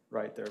unclear,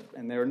 right?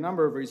 And there are a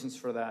number of reasons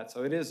for that,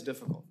 so it is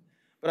difficult.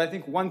 But I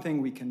think one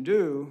thing we can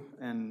do,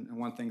 and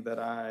one thing that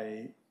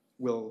I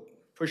will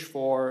push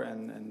for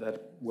and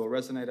that will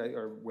resonate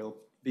or will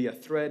be a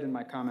thread in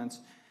my comments,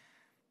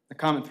 a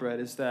common thread,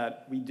 is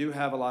that we do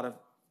have a lot of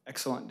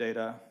excellent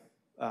data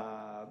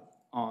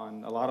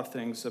on a lot of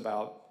things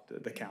about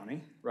the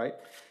county, right?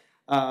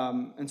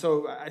 And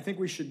so I think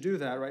we should do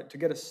that, right, to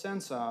get a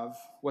sense of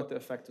what the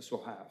effect this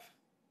will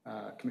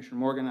have. Commissioner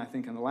Morgan, I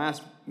think in the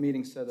last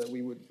meeting, said that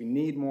we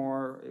need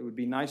more. It would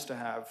be nice to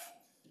have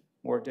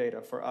more data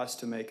for us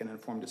to make an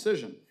informed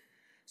decision.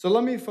 So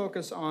let me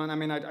focus on,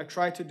 I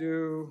try to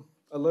do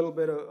a little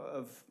bit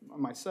of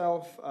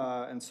myself,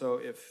 and so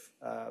if,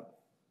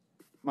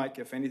 Mike,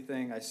 if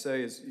anything I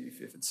say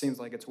if it seems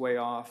like it's way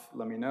off,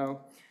 let me know.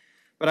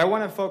 But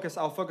I'll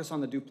focus on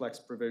the duplex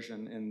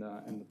provision in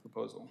the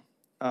proposal.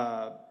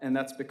 And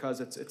that's because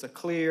it's a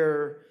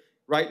clear,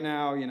 right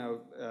now,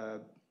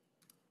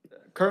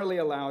 currently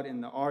allowed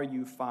in the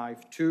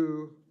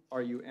RU5-2,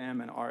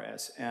 RUM, and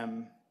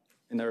RSM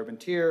in the urban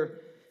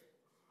tier.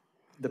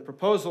 The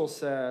proposal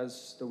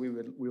says that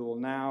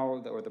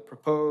the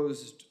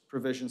proposed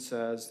provision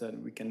says that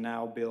we can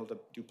now build a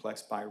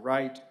duplex by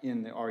right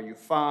in the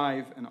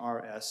RU5 and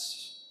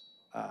RS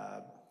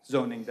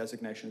zoning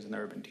designations in the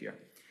urban tier.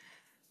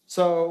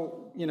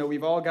 So,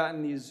 we've all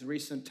gotten these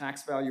recent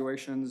tax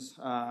valuations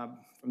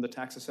from the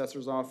tax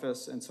assessor's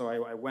office, and so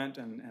I went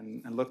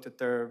and looked at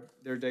their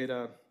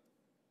data.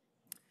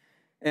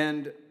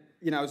 And,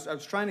 I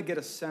was trying to get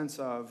a sense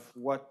of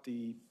what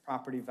the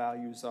property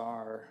values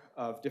are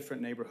of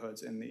different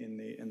neighborhoods in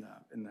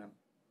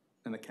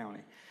the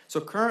county.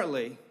 So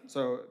currently,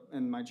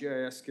 and my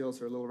GIS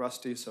skills are a little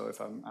rusty, so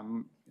if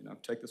I'm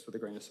take this with a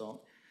grain of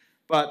salt.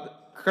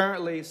 But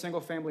currently,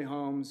 single-family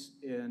homes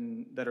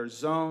that are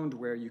zoned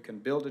where you can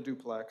build a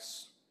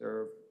duplex, there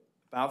are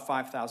about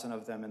 5,000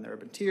 of them in the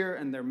urban tier,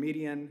 and their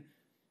median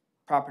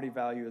property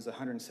value is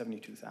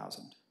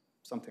 $172,000,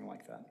 something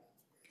like that.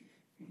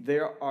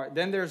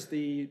 Then there's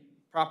the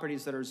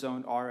properties that are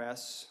zoned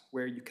RS,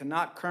 where you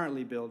cannot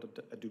currently build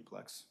a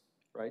duplex,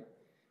 right?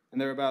 And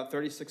there are about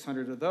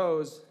 3,600 of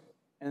those,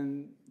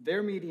 and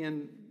their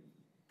median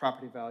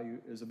property value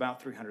is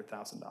about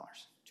 $300,000,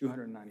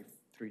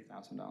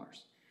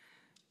 $293,000.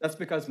 That's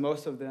because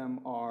most of them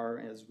are,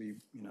 as we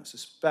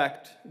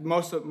suspect,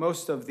 most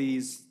of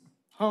these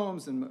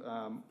homes and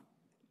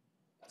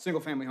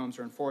single-family homes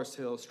are in Forest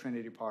Hills,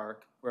 Trinity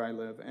Park, where I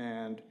live,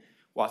 and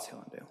Watts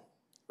Hill and Dale,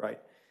 right?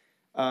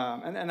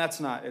 And it's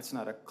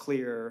not a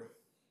clear,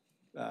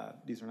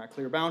 these are not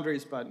clear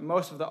boundaries, but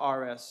most of the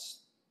RS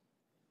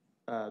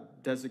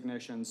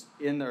designations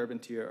in the urban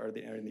tier are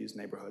in these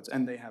neighborhoods,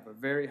 and they have a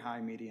very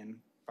high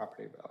median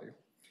property value.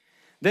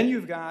 Then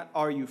you've got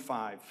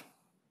RU5,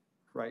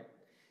 right?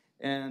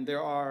 And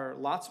there are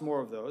lots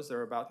more of those. There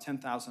are about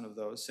 10,000 of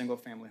those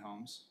single-family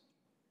homes,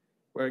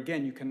 where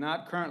again, you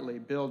cannot currently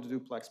build a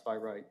duplex by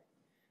right.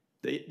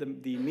 The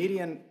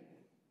median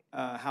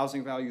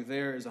housing value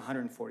there is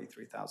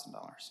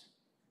 $143,000.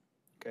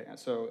 Okay, and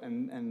so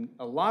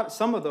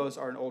some of those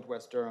are in Old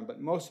West Durham,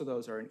 but most of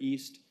those are in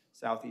East,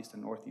 Southeast,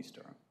 and Northeast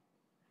Durham.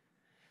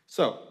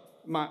 So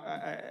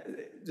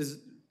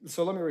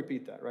so let me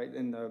repeat that, right?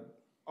 In the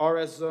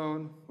RS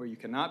zone, where you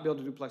cannot build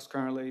a duplex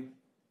currently,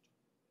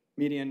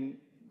 median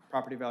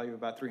property value of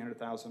about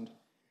 $300,000.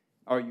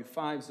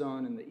 RU5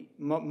 zone,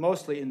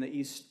 mostly in the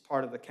east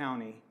part of the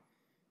county,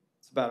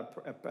 it's about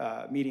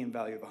a median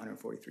value of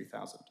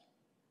 $143,000.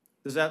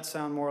 Does that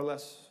sound more or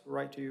less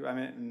right to you? I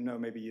mean, no,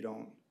 maybe you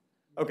don't.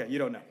 Okay, you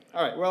don't know.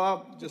 All right,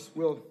 well,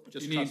 we'll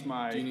just trust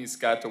my... Do you need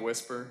Scott to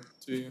whisper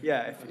to you?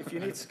 Yeah, if you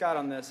need Scott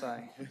on this,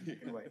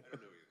 wait.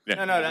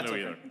 Yeah, no, that's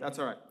okay. That's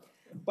all right.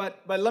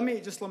 But let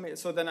me,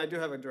 so then I do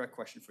have a direct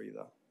question for you,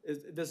 though.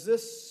 Does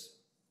this,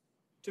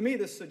 to me,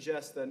 this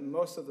suggests that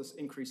most of this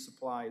increased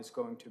supply is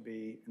going to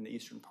be in the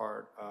eastern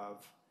part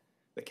of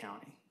the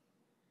county?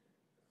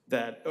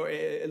 That, or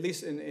at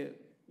least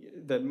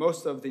that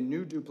most of the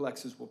new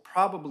duplexes will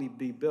probably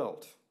be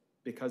built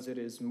because it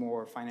is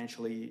more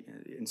financially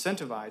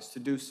incentivized to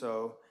do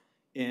so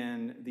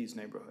in these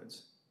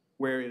neighborhoods,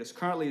 where it is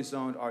currently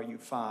zoned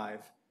RU5,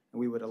 and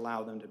we would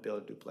allow them to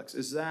build a duplex.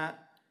 Is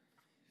that,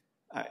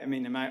 I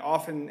mean, am I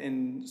off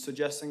in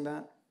suggesting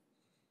that?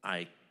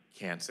 I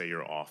can't say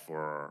you're off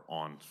or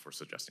on for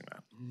suggesting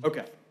that.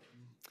 Okay.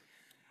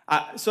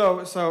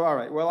 So all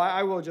right. Well,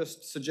 I will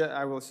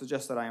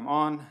suggest that I am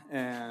on,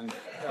 and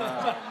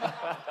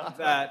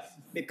that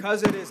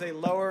because it is a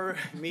lower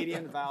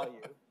median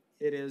value,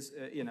 it is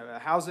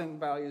housing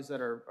values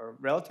that are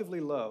relatively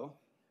low,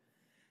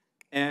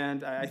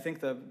 and I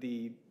think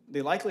the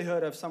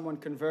likelihood of someone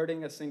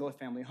converting a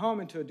single-family home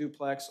into a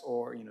duplex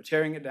or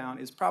tearing it down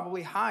is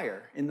probably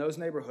higher in those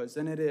neighborhoods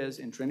than it is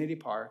in Trinity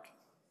Park,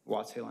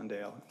 Watts Hill and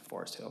Dale, and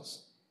Forest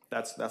Hills.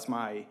 That's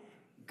my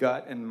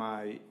gut and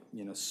my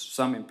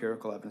some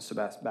empirical evidence to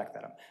back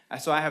that up.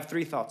 So I have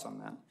 3 thoughts on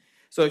that.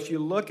 So if you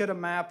look at a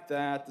map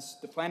that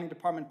the planning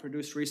department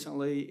produced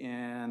recently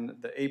in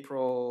the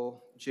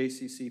April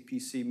JCC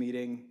PC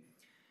meeting,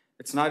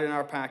 it's not in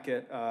our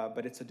packet,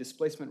 but it's a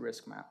displacement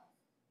risk map.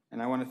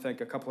 And I want to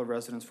thank a couple of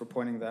residents for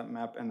pointing that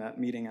map and that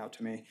meeting out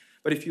to me.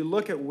 But if you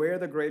look at where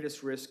the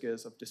greatest risk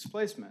is of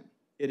displacement,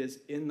 it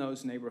is in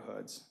those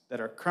neighborhoods that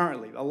are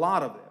currently, a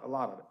lot of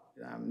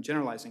it, I'm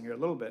generalizing here a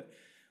little bit,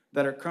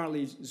 that are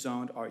currently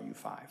zoned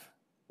RU5,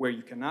 where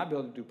you cannot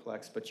build a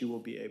duplex, but you will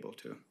be able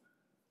to,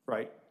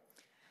 right?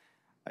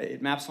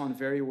 It maps on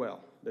very well.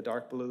 The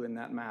dark blue in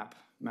that map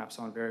maps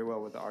on very well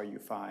with the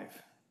RU5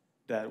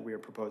 that we are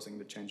proposing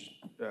to change,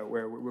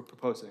 where we're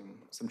proposing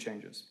some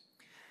changes.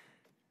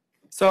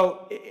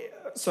 So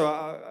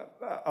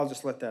I'll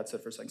just let that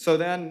sit for a second. So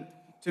then,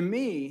 to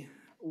me,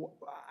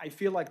 I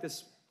feel like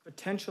this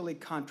potentially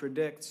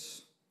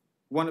contradicts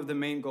one of the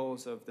main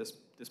goals of this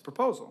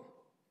proposal,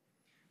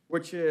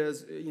 which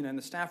is, in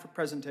the staff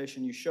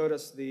presentation, you showed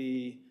us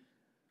the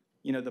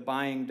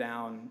buying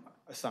down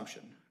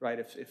assumption, right?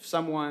 If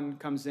someone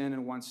comes in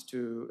and wants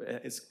to,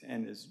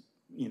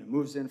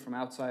 moves in from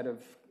outside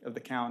of the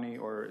county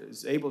or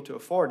is able to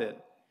afford it,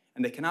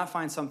 and they cannot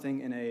find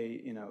something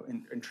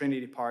in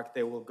Trinity Park,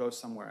 they will go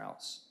somewhere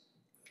else.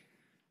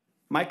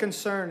 My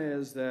concern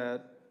is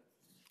that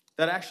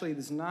actually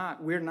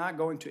we're not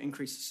going to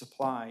increase the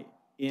supply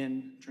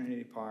in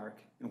Trinity Park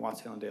and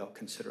Watts Hill and Dale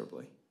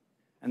considerably.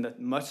 And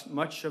that much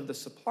of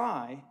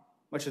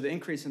the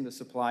increase in the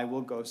supply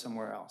will go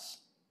somewhere else.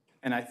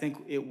 And I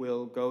think it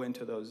will go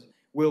into those,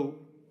 will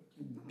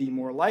be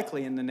more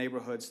likely in the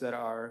neighborhoods that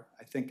are,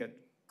 I think, at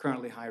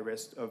currently high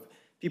risk of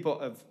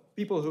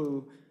people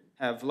who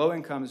have low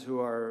incomes who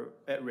are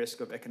at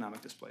risk of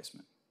economic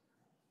displacement.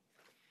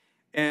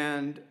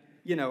 And,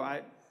 you know,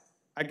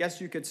 I guess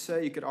you could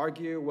say, you could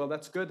argue, well,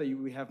 that's good that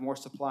we have more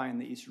supply in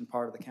the eastern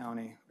part of the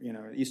county, you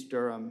know, East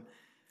Durham.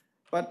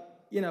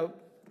 But, you know,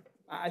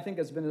 I think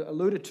it's been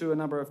alluded to a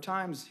number of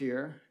times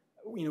here,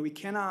 you know,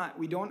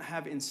 we don't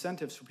have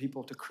incentives for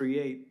people to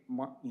create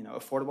more, you know,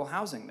 affordable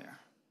housing there.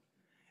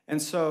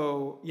 And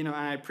so, you know,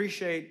 I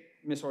appreciate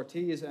Ms.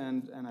 Ortiz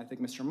and I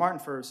think Mr. Martin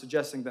for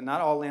suggesting that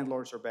not all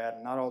landlords are bad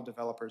and not all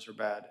developers are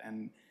bad.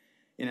 And,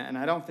 you know, and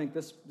I don't think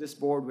this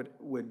board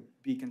would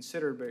be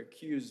considered or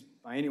accused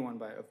by anyone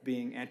of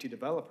being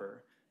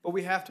anti-developer. But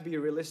we have to be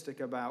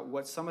realistic about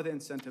what some of the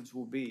incentives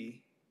will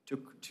be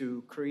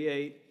to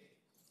create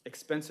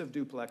expensive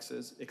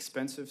duplexes,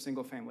 expensive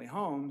single-family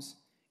homes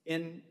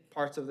in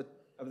parts of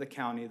the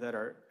county that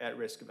are at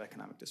risk of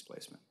economic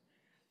displacement.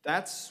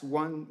 That's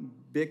one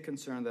big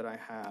concern that I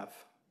have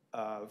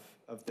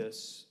of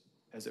this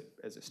as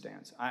it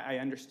stands. I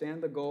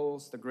understand the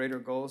goals, the greater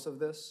goals of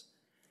this,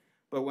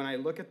 but when I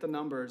look at the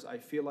numbers, I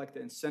feel like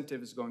the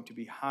incentive is going to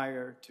be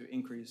higher to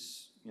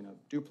increase, you know,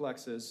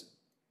 duplexes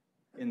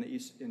in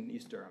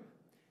East Durham.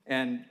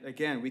 And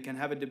again, we can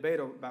have a debate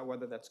about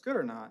whether that's good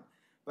or not,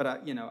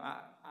 but you know,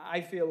 I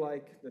feel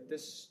like that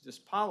this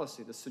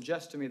policy, this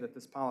suggests to me that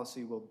this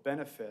policy will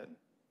benefit.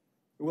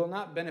 It will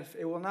not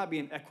be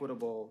an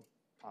equitable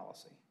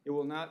policy. It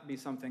will not be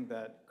something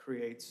that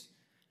creates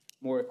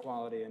more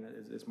equality and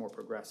is more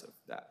progressive.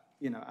 That,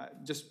 you know,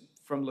 just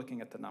from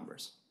looking at the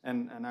numbers,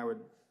 and I would,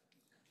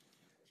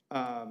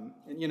 and,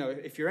 you know,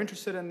 if you're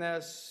interested in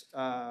this,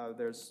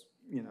 there's,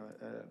 you know,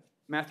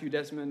 Matthew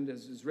Desmond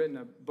has written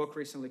a book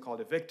recently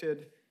called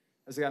Evicted.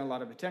 Has gotten a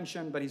lot of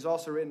attention, but he's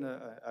also written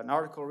an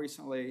article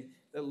recently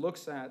that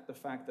looks at the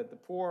fact that the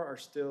poor are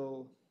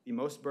still the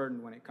most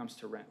burdened when it comes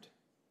to rent.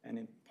 And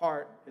in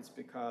part, it's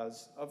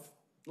because of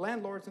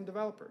landlords and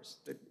developers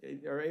that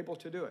are able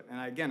to do it.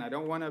 And again, I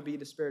don't want to be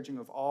disparaging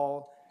of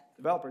all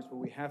developers, but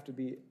we have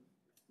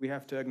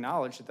to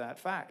acknowledge that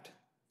fact.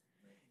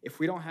 If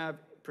we don't have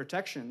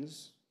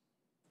protections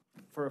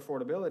for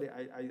affordability,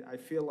 I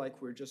feel like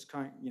we're just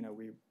you know,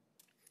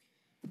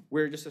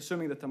 we're just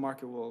assuming that the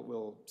market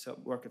will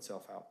work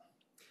itself out.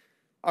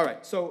 All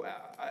right, so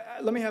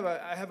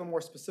I have a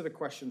more specific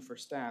question for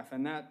staff,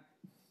 and that,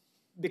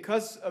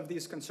 because of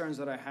these concerns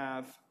that I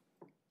have,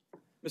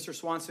 Mr.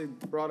 Swansea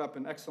brought up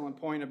an excellent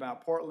point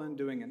about Portland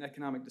doing an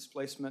economic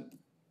displacement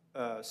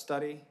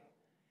study.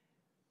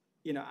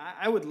 You know,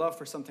 I would love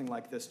for something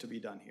like this to be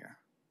done here.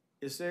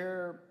 Is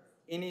there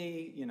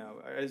any, you know,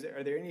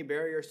 are there any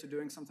barriers to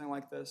doing something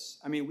like this?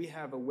 I mean, we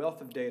have a wealth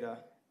of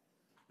data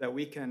that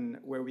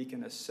where we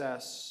can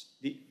assess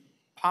the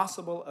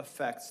possible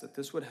effects that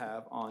this would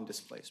have on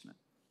displacement.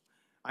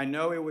 I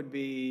know we'd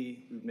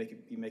be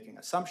making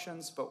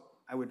assumptions, but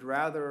I would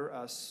rather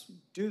us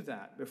do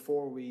that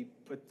before we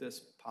put this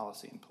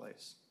policy in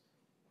place.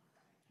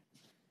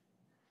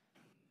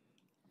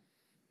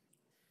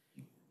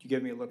 You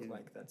give me a look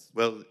like that's...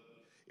 Well,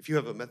 if you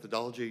have a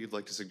methodology you'd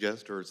like to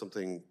suggest or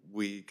something,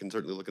 we can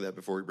certainly look at that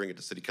before we bring it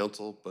to City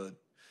Council, but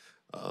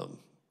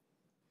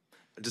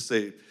I'd just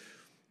say,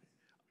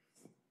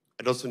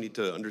 I'd also need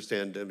to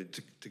understand, I mean,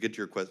 to get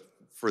your request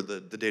for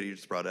the data you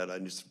just brought out,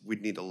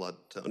 we'd need to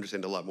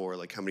understand a lot more,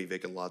 like how many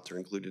vacant lots are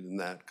included in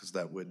that, because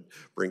that would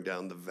bring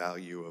down the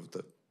value of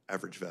the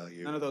average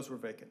value. None of those were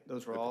vacant.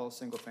 Those were all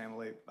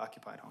single-family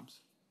occupied homes.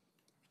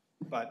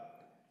 But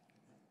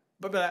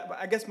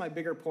I guess my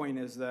bigger point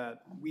is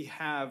that we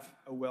have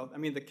a wealth. I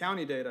mean, the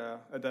county data,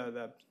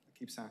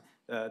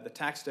 the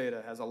tax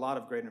data has a lot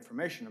of great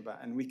information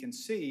about, and we can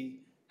see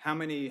how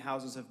many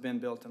houses have been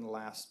built in the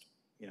last,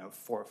 you know,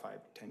 4 or 5,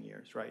 10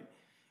 years, right?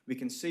 We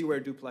can see where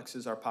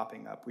duplexes are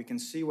popping up. We can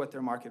see what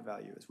their market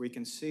value is. We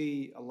can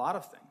see a lot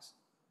of things,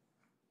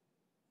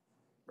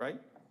 right?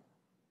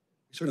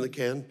 You certainly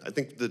can. I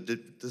think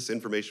this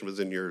information was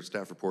in your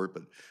staff report,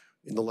 but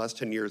in the last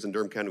 10 years in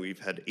Durham County, we've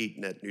had 8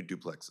 net new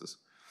duplexes.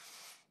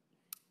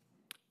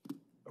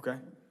 Okay.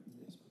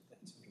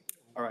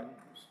 All right.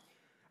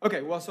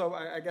 Okay, well, so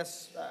I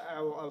guess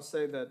I'll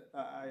say that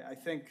I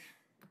think,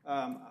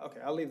 okay,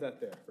 I'll leave that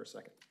there for a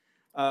second.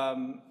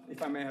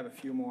 If I may have a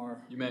few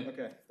more. You may.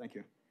 Okay, thank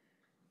you.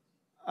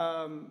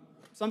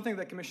 Something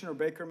that Commissioner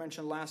Baker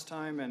mentioned last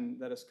time and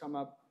that has come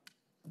up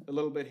a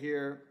little bit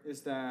here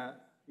is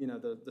that, you know,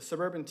 the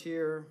suburban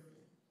tier,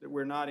 that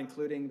we're not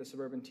including the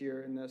suburban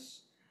tier in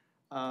this.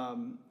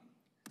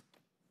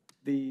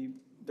 The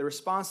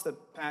response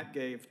that Pat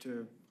gave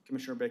to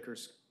Commissioner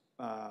Baker's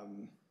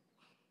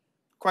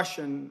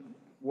question,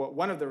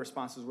 one of the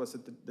responses was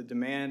that the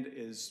demand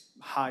is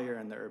higher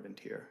in the urban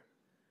tier.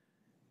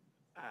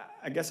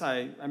 I guess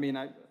I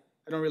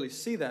don't really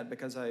see that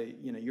because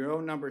you know, your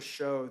own numbers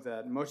show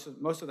that most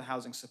of the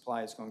housing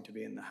supply is going to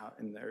be in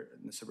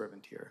the suburban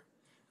tier.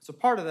 So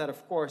part of that,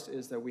 of course,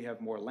 is that we have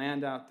more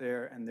land out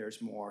there and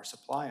there's more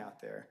supply out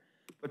there.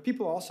 But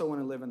people also want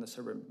to live in the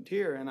suburban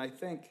tier, and I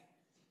think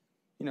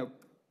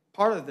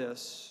part of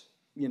this,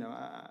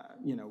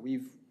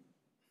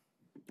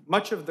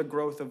 much of the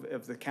growth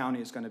of the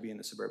county is going to be in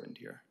the suburban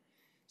tier.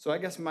 So I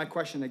guess my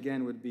question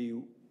again would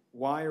be,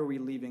 why are we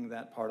leaving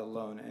that part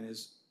alone? And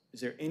is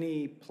there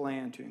any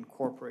plan to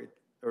incorporate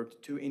or to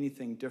do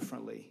anything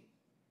differently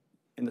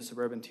in the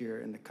suburban tier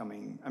in the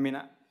coming? I mean,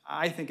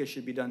 I think it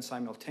should be done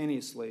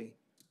simultaneously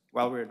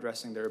while we're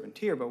addressing the urban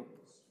tier, but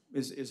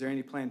is there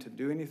any plan to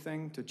do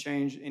anything to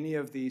change any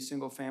of the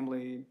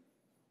single-family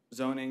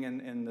zoning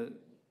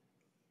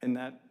in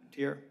that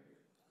tier?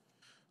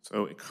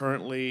 So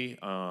currently,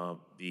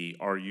 the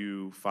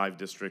RU5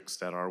 districts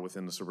that are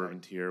within the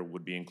suburban tier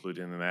would be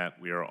included in that.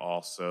 We are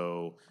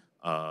also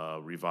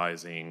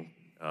revising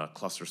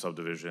cluster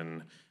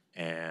subdivision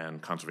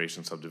and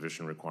conservation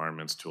subdivision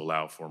requirements to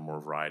allow for more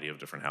variety of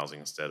different housing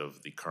instead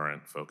of the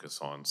current focus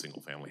on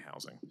single-family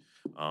housing.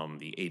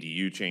 The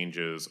ADU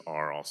changes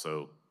are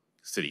also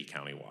city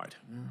countywide.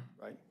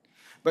 Right.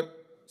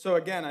 But so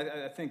again,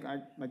 I think, I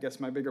guess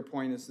my bigger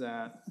point is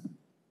that,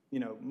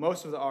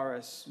 most of the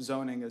RS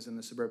zoning is in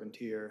the suburban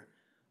tier.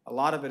 A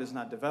lot of it is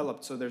not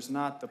developed, so there's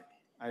not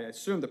I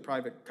assume the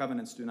private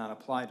covenants do not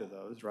apply to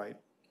those, right?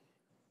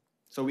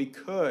 So we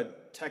could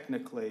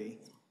technically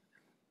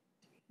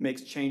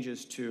make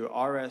changes to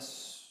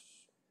RS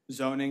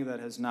zoning that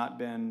has not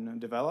been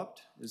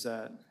developed? Is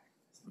that?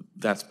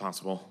 That's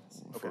possible.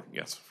 Okay.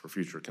 Yes, for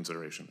future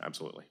consideration,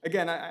 absolutely.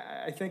 Again,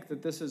 I think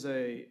that this is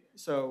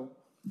so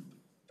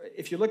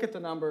if you look at the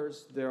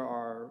numbers, there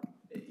are,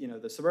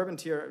 the suburban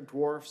tier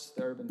dwarfs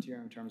the urban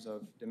tier in terms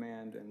of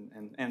demand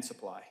and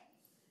supply.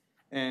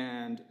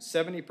 And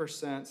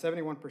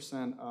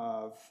 71%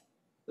 of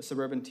the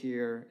suburban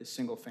tier is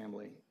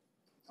single-family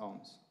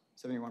homes,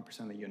 71%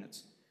 of the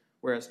units,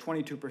 whereas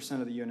 22%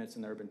 of the units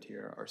in the urban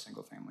tier are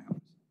single-family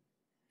homes.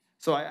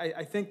 So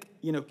I think,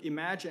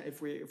 imagine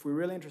if we're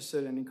really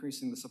interested in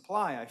increasing the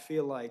supply, I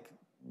feel like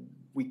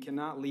we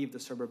cannot leave the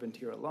suburban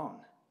tier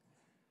alone.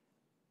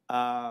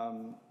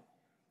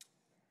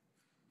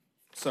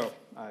 So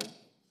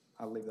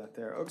I'll leave that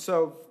there.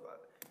 So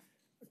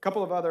a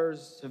couple of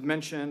others have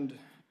mentioned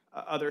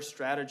other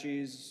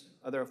strategies,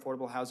 other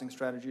affordable housing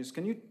strategies.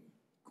 Can you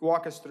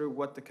walk us through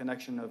what the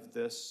connection of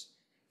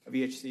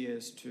EHC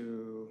is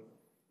to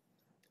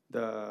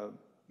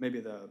maybe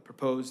the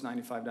proposed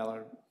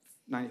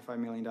 $95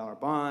 million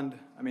bond?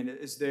 I mean,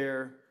 is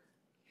there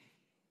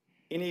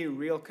any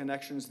real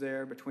connections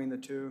there between the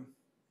two,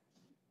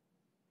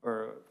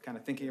 or kind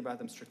of thinking about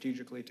them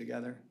strategically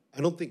together? I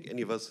don't think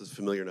any of us is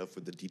familiar enough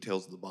with the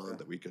details of the bond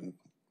that we can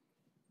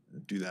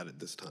do that at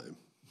this time.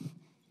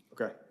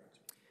 Okay.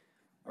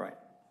 All right.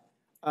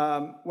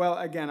 Well,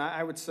 again,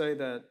 I would say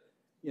that,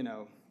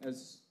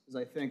 as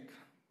I think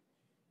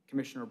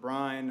Commissioner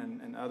Bryan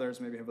and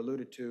others maybe have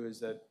alluded to, is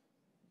that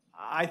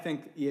I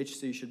think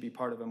EHC should be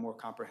part of a more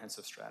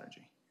comprehensive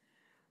strategy.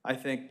 I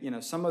think,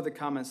 some of the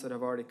comments that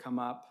have already come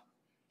up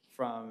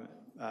from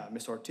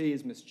Ms.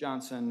 Ortiz, Ms.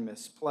 Johnson,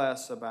 Ms.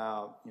 Pless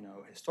about,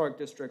 historic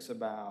districts,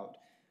 about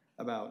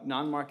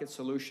non-market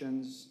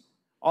solutions,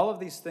 all of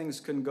these things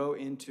can go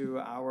into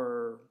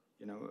our,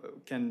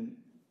 can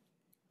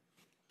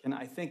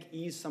I think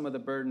ease some of the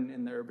burden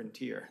in the urban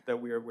tier that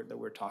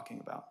we're talking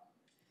about.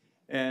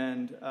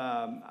 And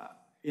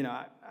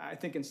I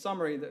think in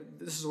summary,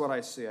 this is what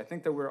I see. I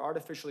think that we're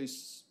artificially,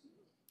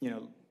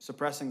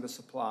 suppressing the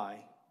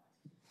supply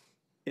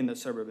in the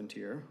suburban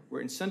tier.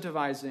 We're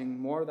incentivizing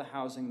more of the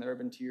housing in the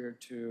urban tier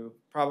to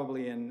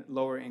probably in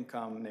lower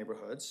income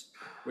neighborhoods,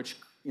 which,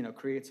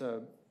 creates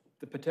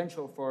the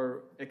potential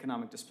for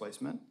economic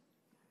displacement.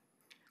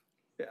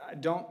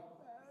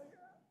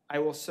 I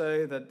will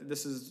say that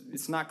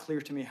it's not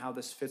clear to me how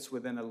this fits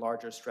within a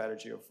larger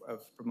strategy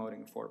of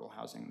promoting affordable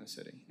housing in the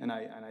city. And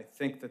I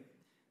think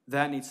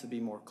that needs to be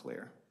more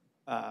clear.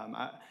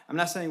 I'm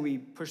not saying we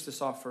push this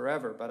off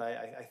forever, but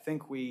I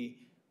think we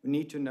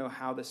need to know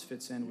how this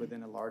fits in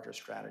within a larger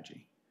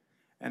strategy.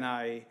 And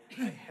I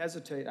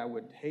hesitate, I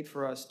would hate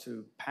for us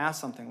to pass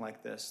something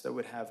like this that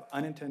would have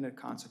unintended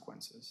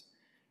consequences,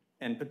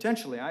 and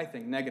potentially, I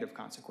think, negative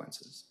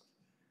consequences,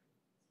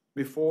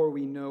 before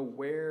we know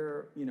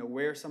where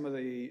some of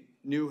the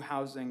new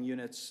housing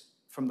units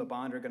from the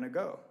bond are going to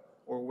go,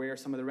 or where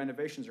some of the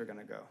renovations are going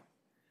to go.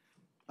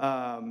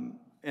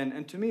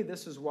 And to me,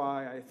 this is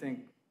why I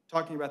think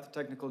talking about the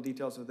technical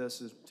details of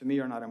this to me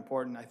are not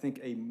important. I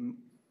think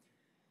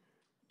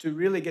to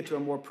really get to a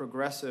more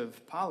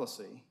progressive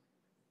policy,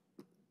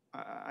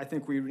 I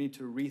think we need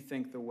to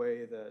rethink the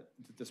way that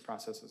this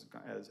process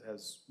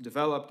has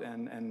developed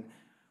and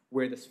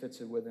where this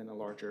fits in within a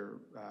larger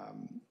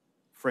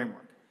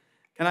framework.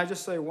 Can I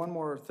just say one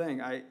more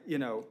thing?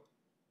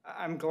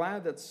 I'm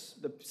glad that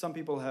some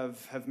people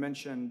have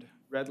mentioned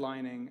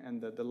redlining and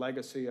the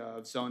legacy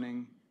of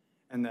zoning,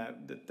 and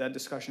that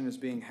discussion is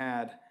being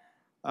had.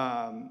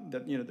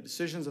 That the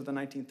decisions of the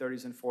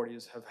 1930s and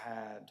 40s have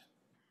had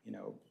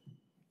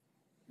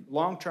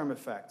long-term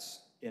effects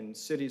in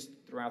cities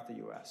throughout the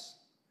U.S.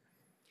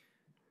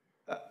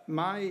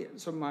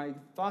 My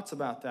thoughts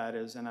about that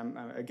is, and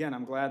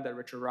I'm glad that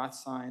Richard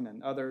Rothstein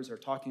and others are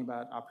talking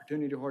about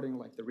opportunity hoarding,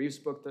 like the Reeves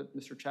book that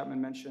Mr.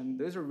 Chapman mentioned.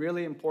 Those are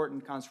really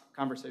important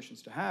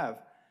conversations to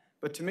have.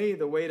 But to me,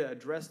 the way to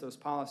address those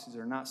policies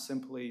are not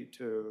simply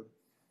to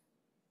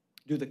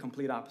do the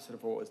complete opposite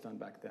of what was done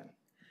back then.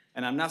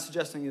 And I'm not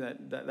suggesting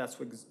that that's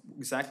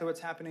exactly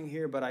what's happening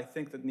here, but I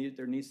think that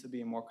there needs to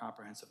be a more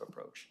comprehensive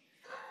approach.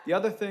 The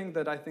other thing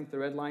that I think the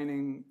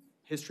redlining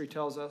history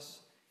tells us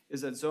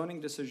is that zoning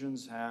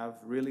decisions have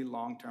really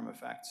long-term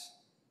effects.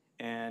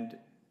 And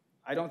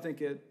I don't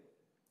think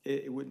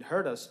it would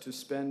hurt us to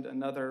spend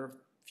another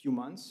few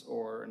months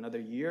or another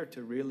year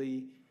to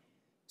really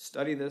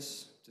study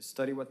this, to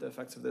study what the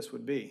effects of this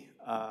would be.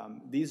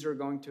 These are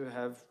going to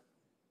have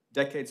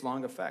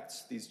decades-long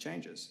effects, these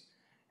changes.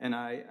 And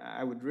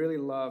I would really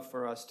love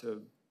for us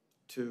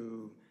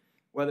to,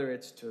 whether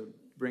it's to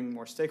bring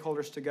more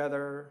stakeholders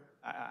together,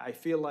 I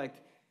feel like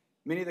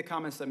many of the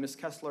comments that Ms.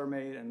 Kessler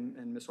made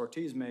and Ms.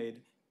 Ortiz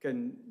made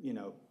can,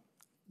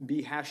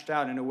 be hashed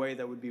out in a way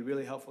that would be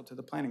really helpful to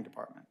the planning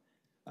department.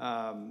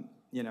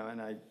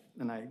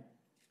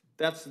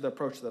 That's the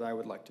approach that I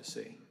would like to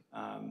see.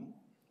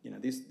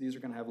 These are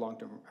going to have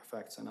long-term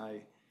effects, and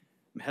I'm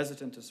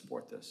hesitant to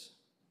support this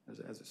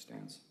as it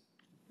stands.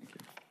 Thank you.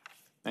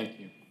 Thank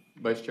you.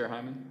 Vice Chair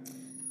Hyman?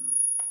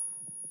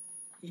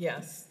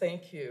 Yes,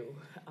 thank you.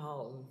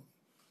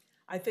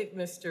 I think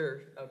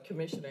Mr.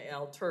 Commissioner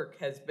Al Turk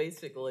has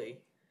basically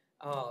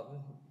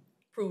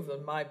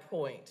proven my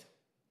point.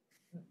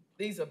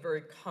 These are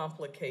very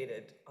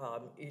complicated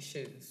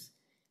issues.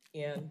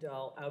 And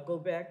I'll go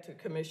back to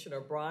Commissioner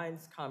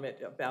Bryan's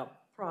comment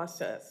about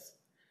process.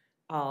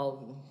 I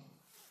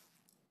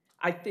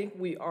think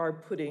we are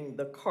putting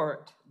the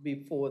cart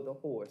before the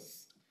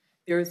horse.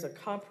 There is a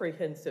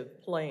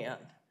comprehensive plan,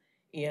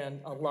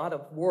 and a lot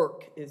of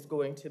work is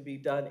going to be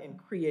done in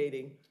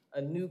creating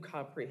a new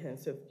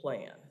comprehensive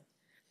plan.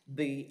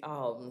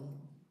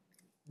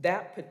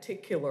 That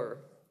particular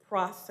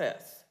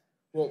process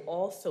will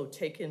also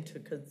take into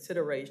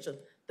consideration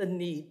the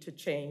need to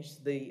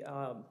change the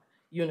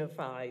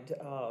Unified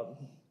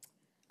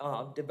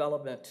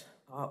Development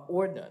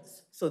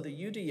Ordinance. So the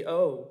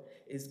UDO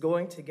is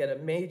going to get a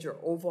major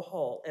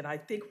overhaul, and I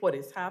think what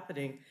is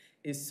happening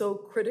is so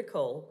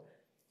critical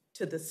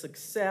to the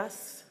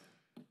success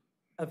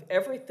of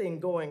everything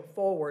going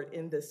forward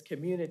in this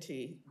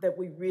community that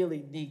we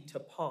really need to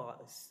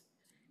pause.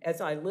 As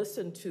I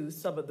listened to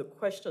some of the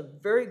questions,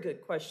 very good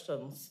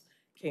questions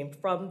came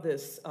from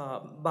this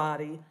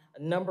body.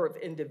 A number of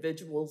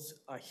individuals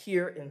are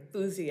here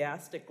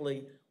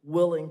enthusiastically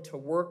willing to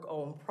work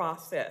on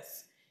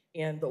process.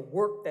 And the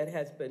work that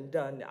has been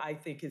done, I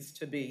think, is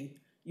to be,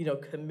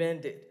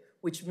 commended,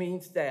 which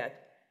means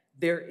that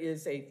there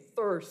is a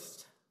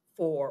thirst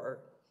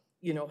for,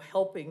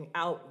 helping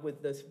out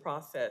with this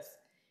process.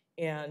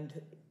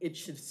 And it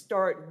should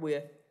start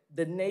with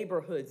the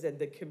neighborhoods and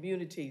the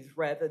communities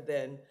rather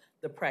than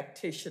the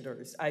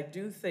practitioners. I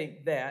do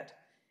think that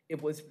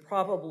it was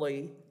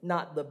probably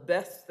not the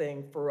best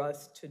thing for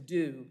us to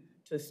do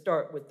to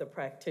start with the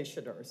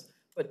practitioners,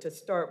 but to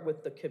start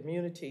with the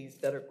communities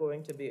that are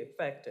going to be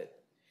affected.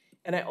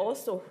 And I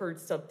also heard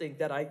something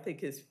that I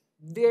think is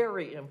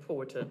very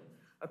important.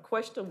 A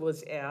question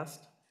was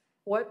asked,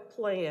 what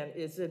plan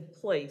is in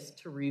place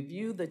to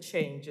review the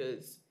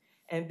changes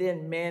and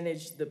then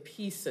manage the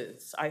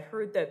pieces? I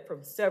heard that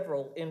from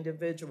several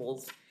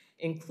individuals,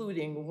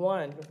 including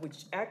one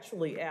which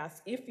actually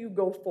asked, if you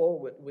go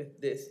forward with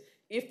this,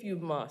 if you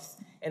must.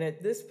 And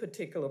at this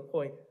particular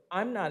point,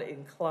 I'm not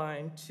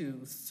inclined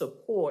to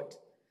support,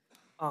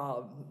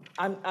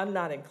 I'm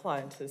not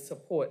inclined to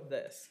support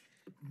this.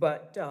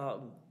 But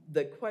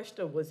the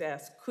question was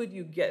asked, could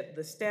you get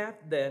the staff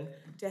then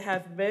to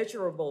have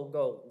measurable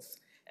goals,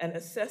 an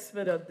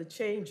assessment of the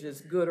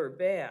changes, good or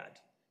bad,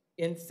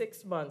 in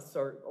 6 months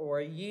or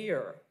a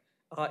year,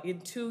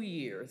 in 2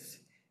 years,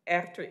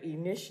 after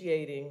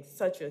initiating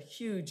such a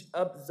huge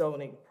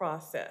upzoning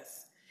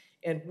process?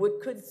 And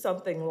could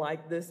something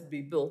like this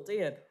be built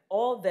in?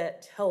 All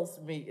that tells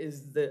me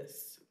is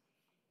this: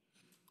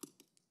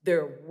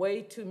 there are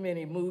way too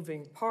many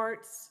moving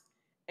parts,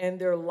 and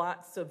there are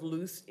lots of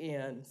loose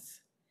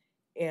ends.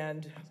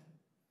 And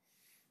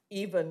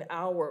even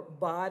our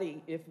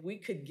body, if we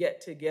could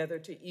get together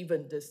to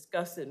even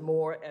discuss it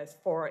more as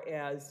far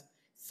as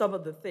some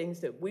of the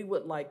things that we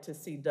would like to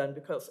see done,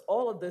 because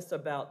all of this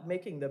about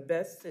making the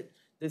best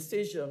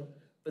decision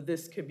for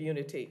this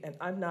community, and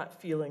I'm not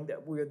feeling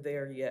that we're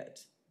there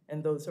yet.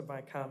 And those are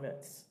my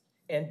comments.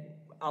 And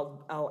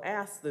I'll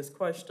ask this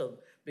question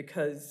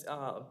because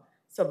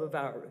some of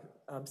our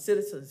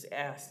citizens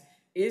asked,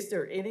 is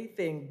there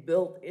anything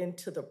built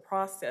into the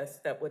process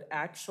that would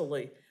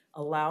actually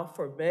allow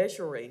for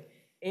measuring?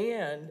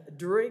 And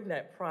during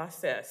that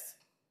process,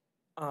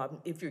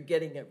 if you're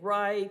getting it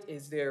right,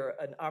 is there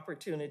an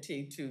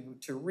opportunity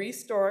to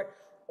restart?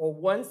 Or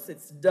once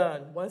it's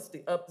done, once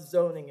the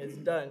upzoning is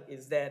done,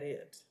 is that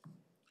it?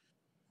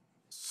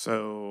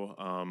 So,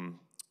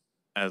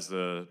 as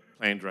the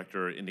planning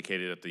director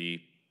indicated at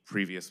the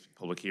previous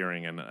public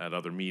hearing and at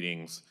other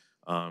meetings,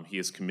 He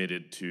is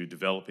committed to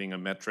developing a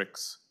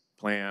metrics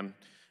plan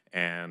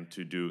and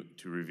to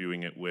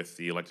reviewing it with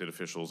the elected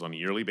officials on a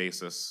yearly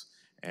basis.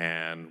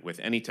 And with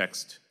any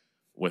text,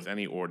 with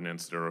any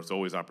ordinance, there is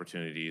always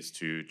opportunities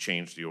to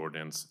change the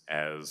ordinance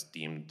as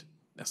deemed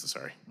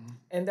necessary.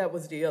 And that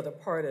was the other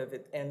part of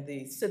it. And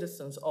the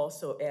citizens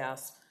also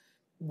asked,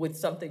 would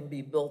something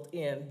be built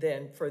in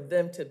then for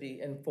them to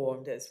be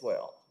informed as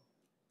well?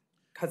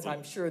 Because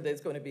I'm sure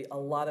there's going to be a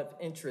lot of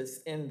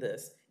interest in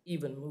this,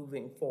 even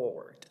moving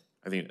forward.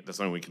 I think that's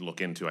something we can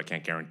look into. I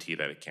can't guarantee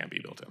that it can be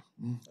built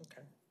in.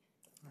 Okay.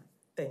 All right.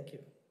 Thank you.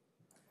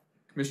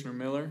 Commissioner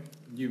Miller,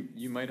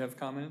 you might have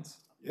comments?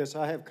 Yes,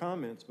 I have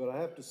comments, but I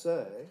have to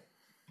say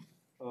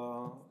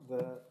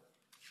that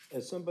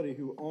as somebody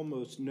who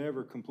almost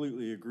never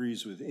completely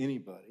agrees with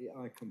anybody,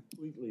 I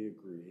completely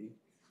agree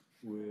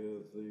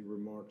with the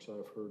remarks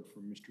I've heard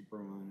from Mr.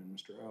 Bryan and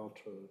Mr.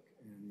 Alturk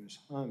and Ms.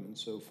 Hyman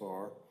so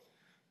far.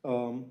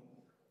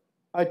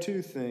 I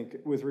too think,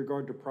 with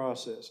regard to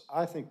process,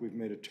 I think we've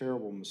made a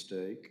terrible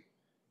mistake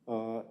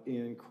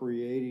in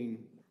creating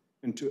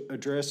and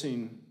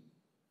addressing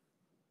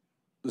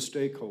the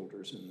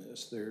stakeholders in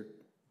this.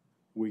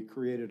 We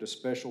created a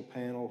special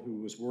panel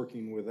who was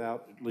working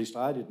without, at least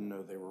I didn't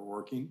know they were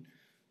working,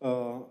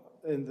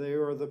 and they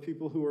are the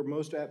people who are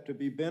most apt to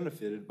be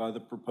benefited by the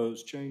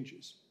proposed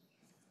changes.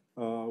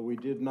 We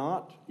did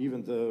not,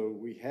 even though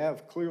we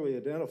have clearly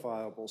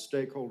identifiable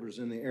stakeholders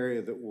in the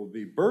area that will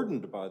be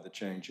burdened by the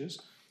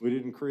changes, we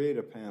didn't create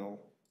a panel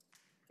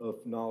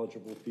of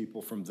knowledgeable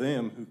people from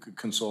them who could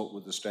consult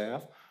with the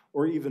staff,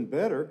 or even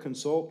better,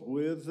 consult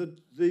with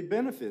the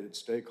benefited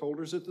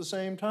stakeholders at the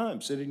same time,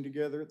 sitting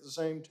together at the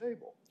same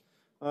table.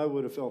 I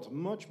would have felt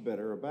much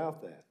better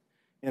about that.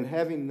 And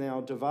having now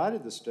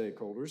divided the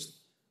stakeholders,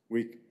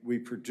 we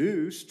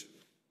produced,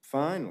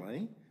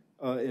 finally,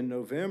 in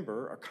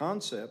November, a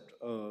concept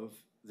of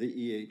the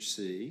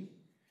EHC,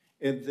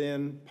 and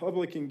then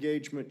public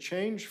engagement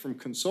changed from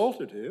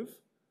consultative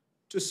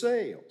to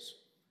sales.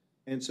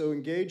 And so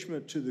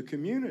engagement to the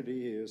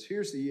community is,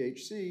 here's the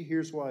EHC,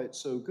 here's why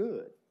it's so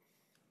good.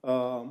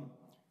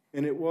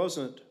 And it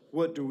wasn't,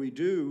 what do we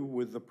do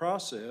with the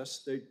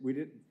process?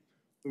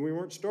 We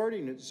weren't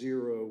starting at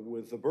zero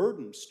with the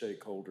burdened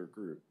stakeholder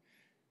group.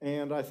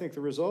 And I think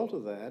the result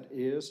of that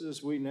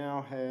is we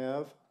now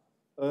have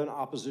an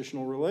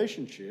oppositional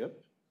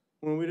relationship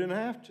when we didn't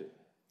have to.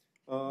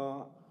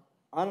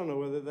 I don't know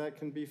whether that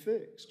can be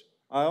fixed.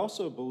 I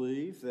also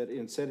believe that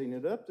in setting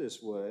it up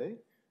this way,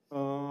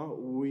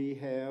 we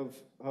have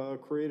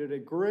created a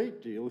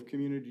great deal of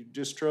community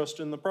distrust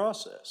in the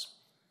process.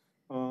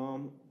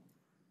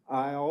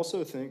 I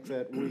also think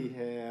that we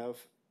have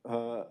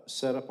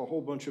set up a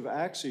whole bunch of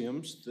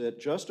axioms that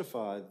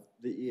justify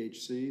the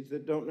EHC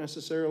that don't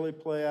necessarily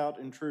play out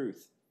in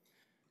truth.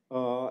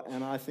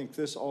 And I think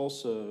this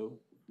also,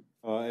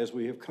 as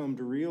we have come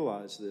to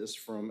realize this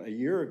from a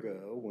year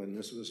ago when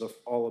this was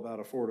all about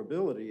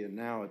affordability and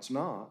now it's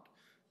not,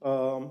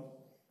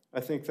 I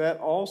think that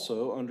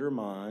also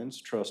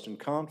undermines trust and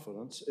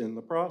confidence in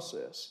the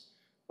process.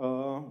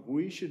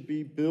 We should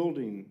be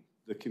building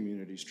the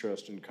community's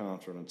trust and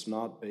confidence,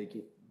 not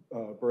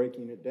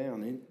breaking it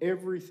down. In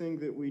everything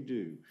that we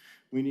do,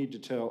 we need to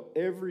tell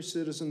every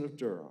citizen of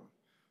Durham,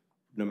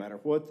 no matter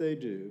what they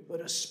do,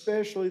 but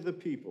especially the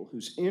people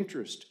whose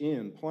interest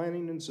in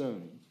planning and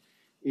zoning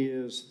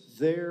is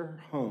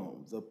their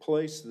home, the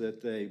place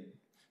that they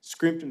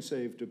scrimped and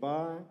saved to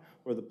buy,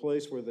 or the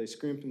place where they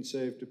scrimped and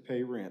saved to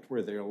pay rent,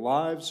 where their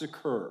lives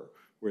occur,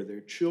 where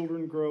their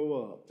children grow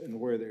up, and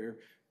where their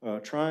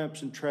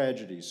triumphs and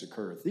tragedies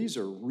occur. These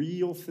are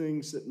real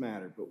things that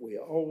matter, but we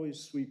always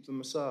sweep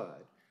them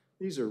aside.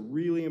 These are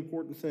really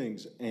important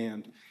things,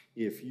 and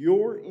if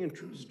your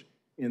interest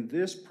in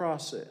this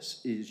process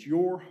is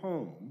your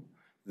home,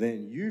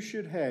 then you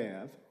should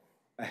have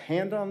a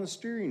hand on the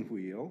steering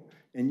wheel,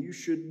 and you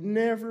should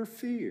never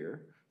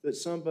fear that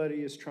somebody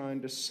is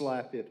trying to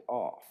slap it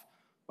off.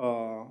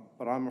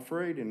 But I'm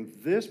afraid in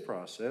this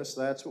process,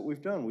 that's what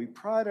we've done. We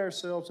pride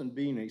ourselves in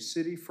being a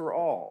city for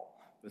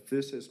all, but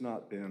this has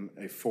not been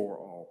a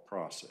for-all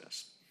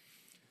process.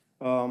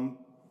 I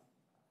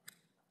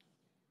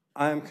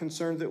am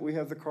concerned that we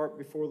have the cart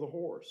before the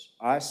horse.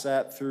 I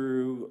sat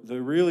through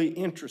the really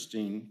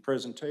interesting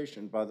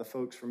presentation by the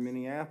folks from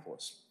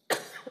Minneapolis.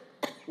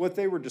 What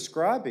they were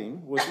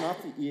describing was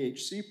not the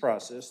EHC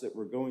process that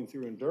we're going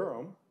through in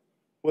Durham.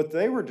 What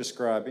they were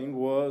describing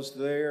was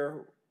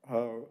their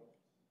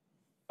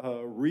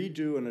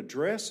redo and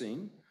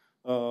addressing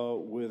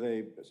with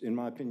a, in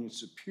my opinion,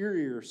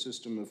 superior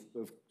system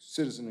of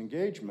citizen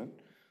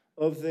engagement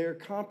of their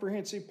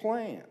comprehensive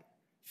plan.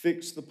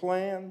 Fix the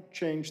plan,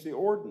 change the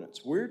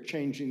ordinance. We're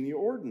changing the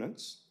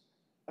ordinance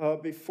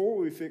before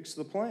we fix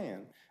the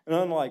plan. And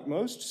unlike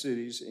most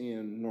cities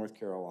in North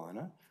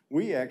Carolina,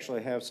 we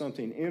actually have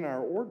something in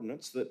our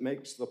ordinance that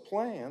makes the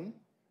plan,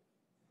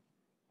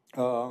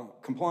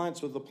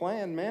 compliance with the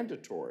plan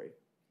mandatory.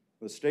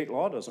 The state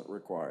law doesn't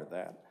require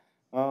that.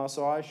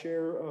 So I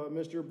share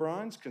Mr.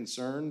 Bryan's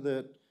concern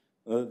that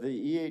the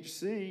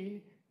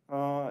EHC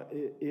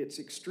it's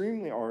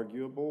extremely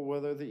arguable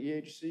whether the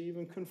EHC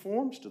even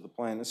conforms to the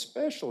plan,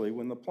 especially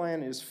when the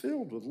plan is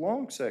filled with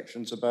long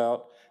sections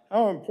about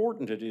how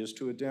important it is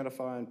to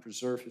identify and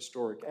preserve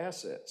historic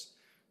assets,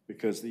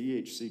 because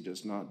the EHC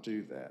does not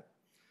do that.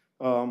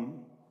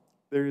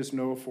 There is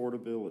no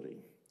affordability.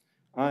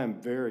 I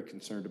am very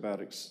concerned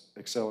about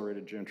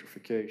accelerated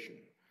gentrification,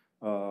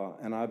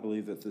 and I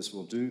believe that this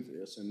will do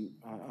this, and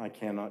I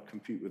cannot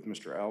compete with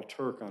Mr. Al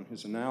Turk on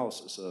his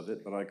analysis of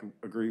it, but I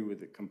agree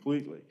with it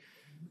completely.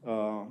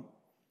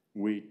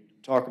 We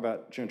talk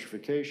about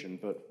gentrification,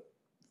 but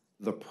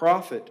the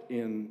profit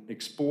in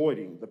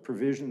exploiting the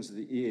provisions of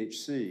the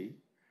EHC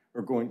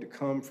are going to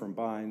come from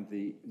buying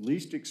the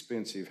least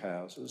expensive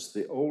houses,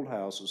 the old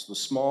houses, the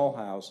small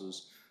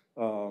houses,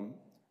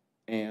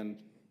 and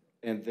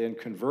then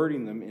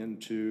converting them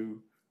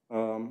into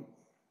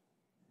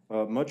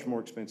much more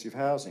expensive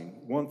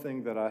housing. One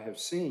thing that I have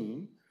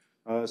seen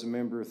as a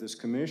member of this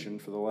commission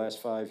for the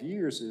last 5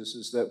 years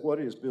is that what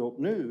is built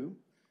new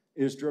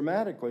is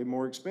dramatically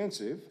more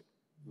expensive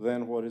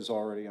than what is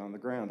already on the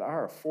ground.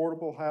 Our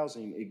affordable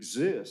housing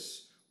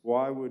exists.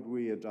 Why would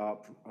we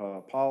adopt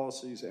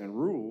policies and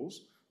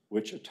rules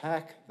which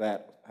attack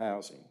that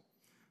housing?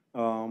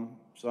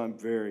 So I'm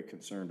very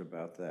concerned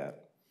about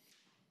that.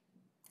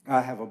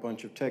 I have a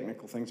bunch of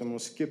technical things. I'm going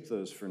to skip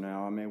those for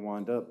now. I may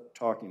wind up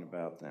talking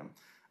about them.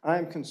 I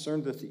am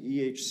concerned that the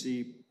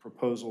EHC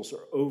proposals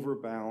are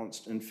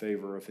overbalanced in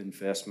favor of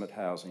investment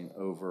housing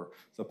over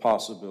the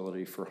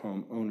possibility for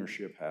home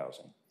ownership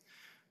housing.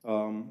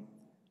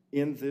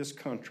 In this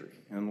country,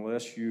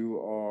 unless you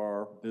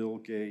are Bill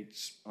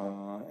Gates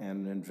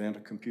and invent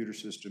a computer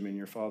system in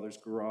your father's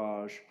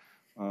garage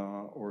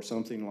or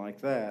something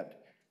like that,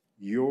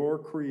 your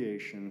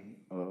creation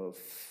of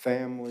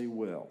family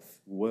wealth,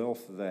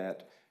 wealth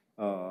that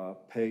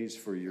pays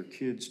for your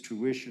kids'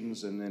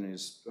 tuitions and then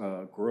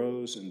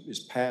grows and is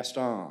passed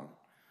on,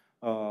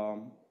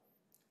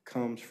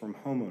 comes from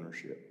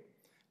homeownership.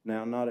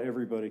 Now, not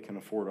everybody can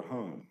afford a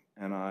home,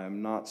 and I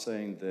am not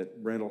saying that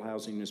rental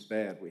housing is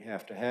bad. We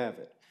have to have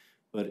it.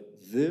 But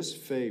this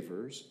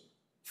favors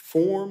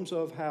forms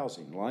of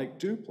housing, like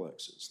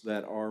duplexes,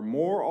 that are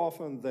more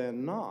often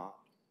than not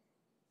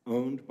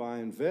owned by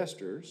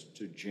investors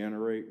to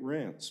generate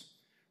rents.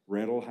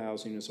 Rental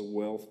housing is a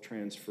wealth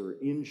transfer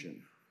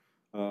engine.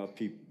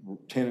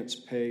 Tenants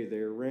pay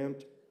their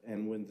rent,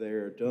 and when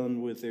they're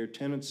done with their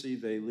tenancy,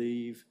 they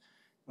leave,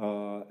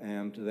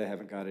 and they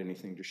haven't got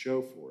anything to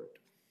show for it.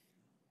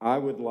 I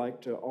would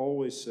like to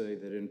always say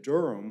that in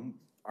Durham,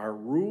 our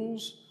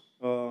rules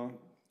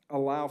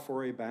allow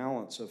for a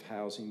balance of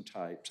housing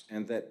types,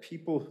 and that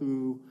people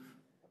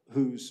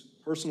whose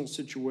personal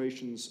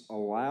situations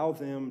allow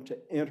them to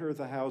enter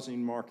the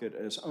housing market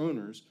as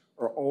owners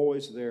are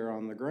always there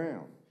on the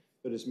ground.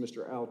 But as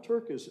Mr. Al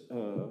Turk has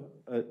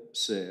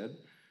said,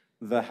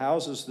 the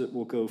houses that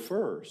will go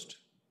first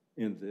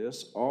in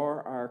this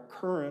are our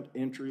current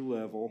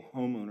entry-level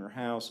homeowner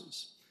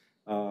houses.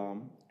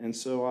 And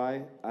so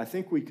I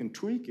think we can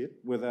tweak it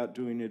without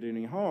doing it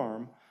any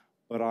harm,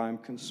 but I'm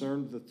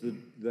concerned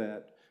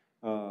that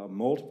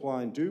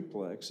multiplying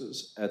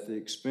duplexes at the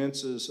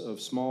expenses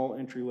of small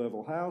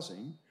entry-level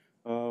housing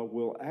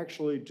will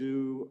actually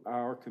do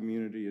our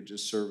community a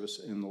disservice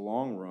in the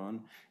long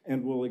run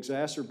and will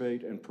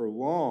exacerbate and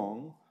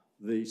prolong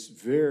this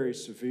very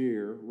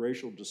severe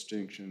racial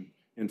distinction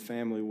in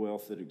family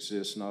wealth that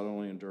exists not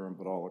only in Durham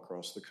but all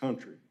across the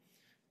country.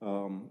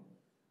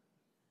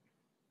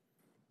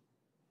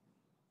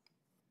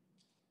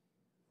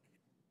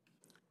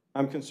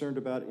 I'm concerned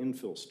about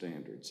infill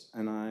standards,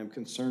 and I am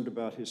concerned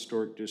about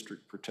historic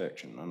district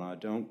protection, and I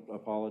don't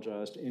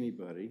apologize to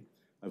anybody.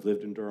 I've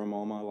lived in Durham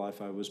all my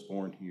life. I was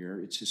born here.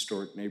 Its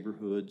historic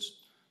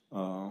neighborhoods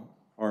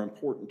are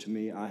important to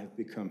me. I have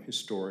become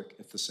historic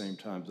at the same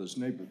time those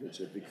neighborhoods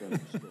have become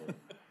historic.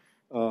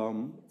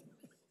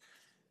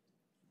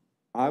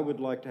 I would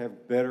like to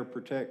have better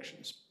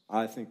protections.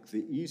 I think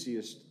the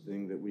easiest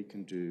thing that we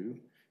can do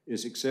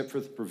is, except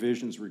for the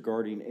provisions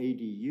regarding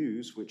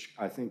ADUs, which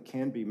I think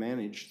can be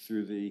managed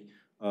through the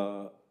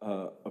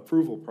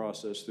approval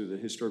process through the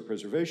Historic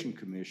Preservation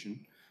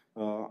Commission,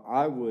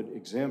 I would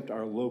exempt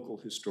our local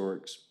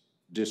historic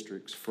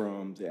districts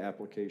from the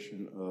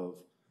application of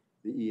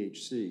the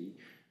EHC.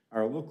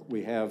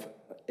 We have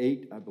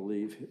 8, I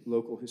believe,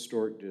 local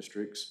historic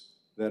districts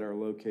that are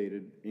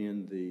located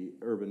in the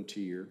urban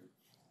tier.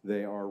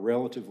 They are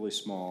relatively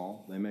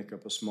small. They make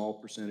up a small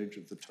percentage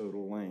of the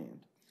total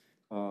land.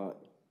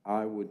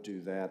 I would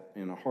do that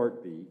in a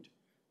heartbeat.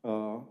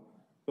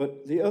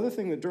 But the other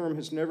thing that Durham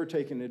has never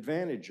taken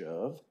advantage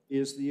of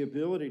is the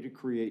ability to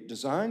create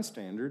design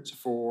standards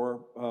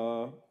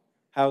for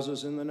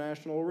houses in the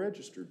National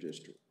Register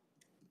District.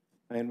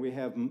 And we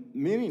have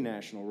many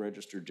National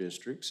Register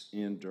districts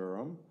in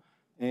Durham,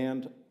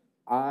 and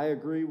I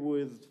agree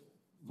with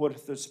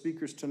what the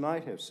speakers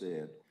tonight have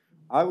said.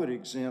 I would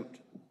exempt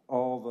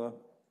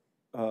all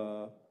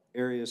the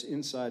areas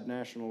inside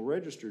National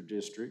Register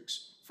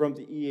districts from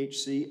the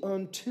EHC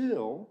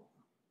until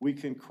we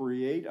can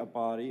create a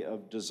body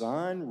of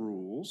design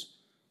rules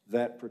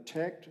that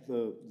protect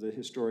the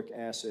historic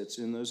assets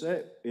in those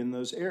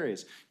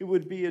areas. It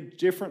would be a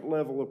different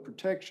level of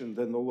protection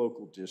than the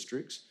local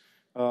districts,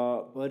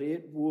 but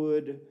it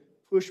would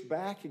push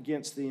back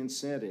against the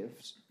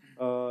incentives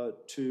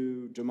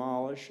to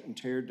demolish and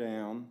tear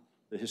down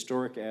the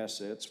historic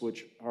assets,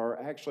 which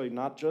are actually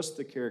not just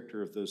the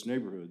character of those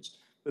neighborhoods,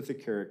 but the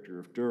character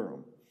of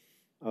Durham.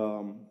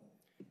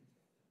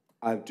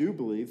 I do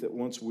believe that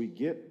once we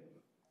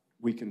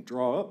can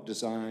draw up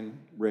design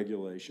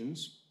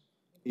regulations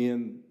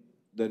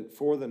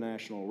for the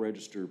National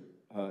Register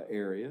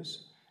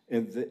areas,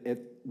 and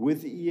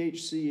with the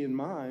EHC in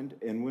mind,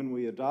 and when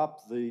we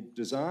adopt the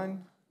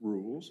design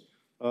rules,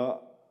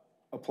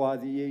 apply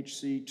the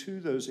EHC to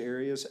those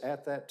areas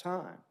at that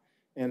time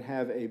and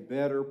have a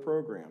better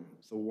program.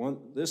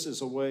 This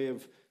is a way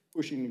of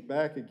pushing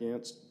back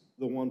against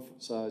the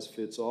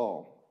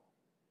one-size-fits-all.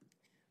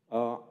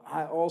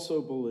 I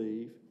also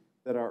believe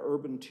that our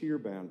urban tier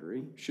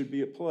boundary should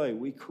be at play.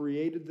 We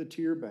created the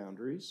tier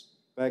boundaries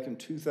back in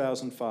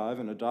 2005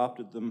 and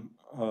adopted them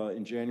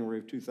in January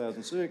of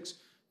 2006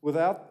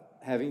 without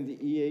having the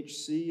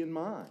EHC in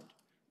mind.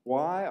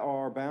 Why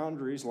are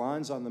boundaries,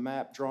 lines on the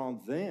map drawn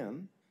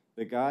then,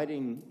 the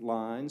guiding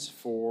lines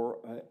for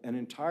an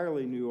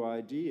entirely new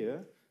idea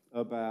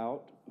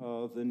about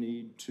the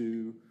need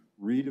to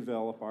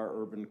redevelop our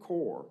urban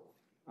core?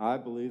 I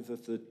believe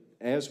that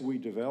as we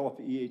develop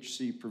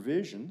EHC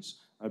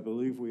provisions, I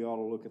believe we ought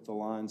to look at the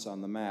lines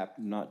on the map,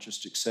 not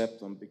just accept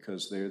them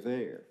because they're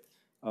there.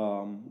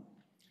 And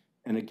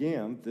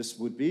again, this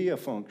would be a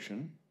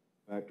function,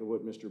 back to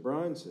what Mr.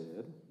 Bryan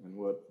said and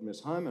what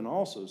Ms. Hyman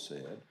also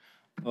said,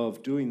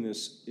 of doing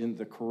this in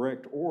the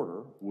correct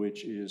order,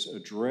 which is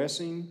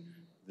addressing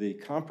the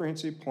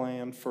comprehensive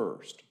plan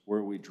first,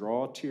 where we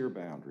draw tier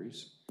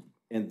boundaries,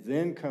 and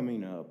then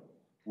coming up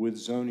with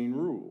zoning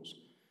rules.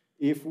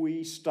 If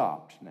we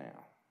stopped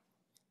now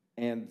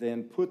and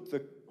then put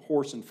the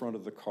horse in front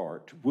of the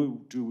cart,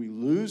 do we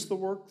lose the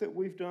work that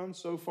we've done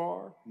so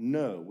far?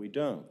 No, we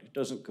don't. It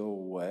doesn't go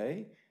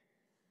away.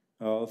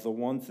 The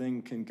one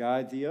thing can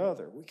guide the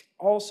other. We can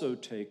also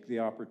take the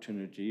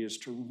opportunity is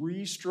to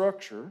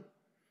restructure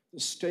the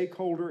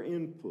stakeholder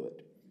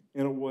input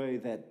in a way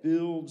that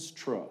builds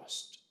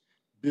trust,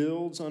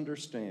 builds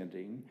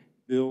understanding,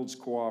 builds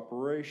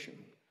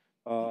cooperation,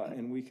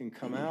 and we can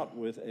come out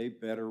with a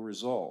better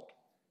result.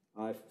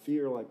 I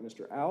fear, like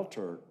Mr.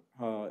 Alter,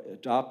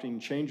 adopting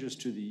changes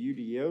to the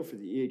UDO for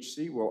the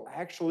EHC will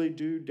actually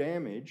do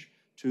damage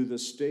to the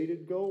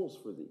stated goals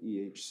for the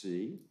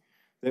EHC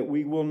that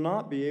we will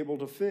not be able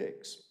to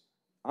fix.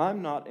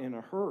 I'm not in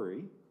a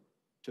hurry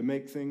to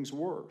make things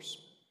worse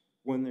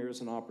when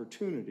there's an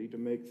opportunity to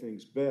make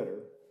things better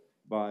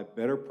by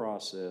better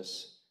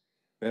process,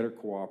 better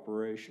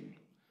cooperation.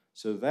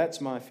 So that's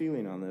my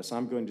feeling on this.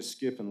 I'm going to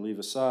skip and leave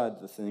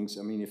aside the things.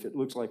 I mean, if it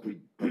looks like we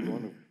are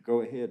going to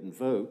go ahead and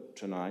vote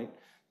tonight,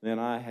 then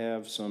I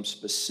have some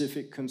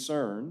specific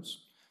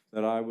concerns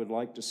that I would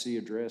like to see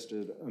addressed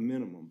at a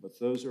minimum. But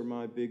those are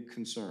my big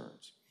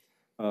concerns.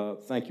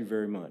 Thank you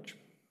very much.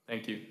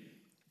 Thank you.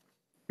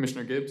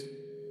 Commissioner Gibbs?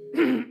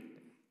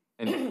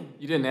 And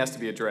you didn't ask to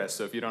be addressed,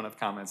 so if you don't have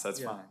comments, that's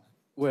fine.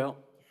 Well,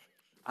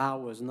 I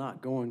was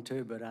not going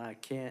to, but I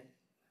can't.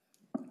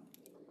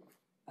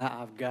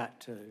 I've got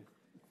to.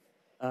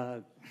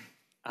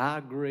 I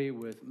agree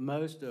with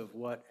most of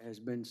what has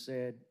been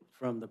said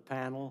from the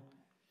panel,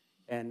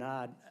 and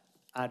I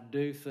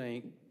do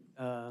think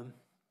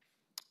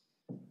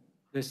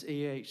this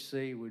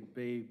EHC would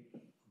be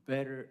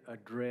better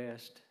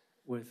addressed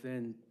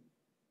within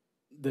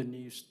the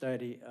new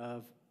study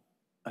of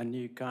a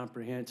new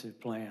comprehensive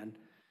plan.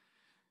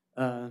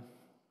 And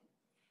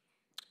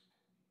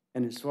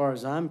as far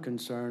as I'm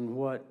concerned,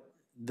 what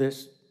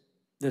this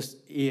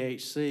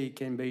EHC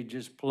can be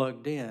just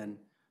plugged in,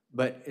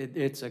 but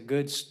it's a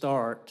good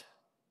start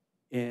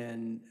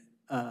in,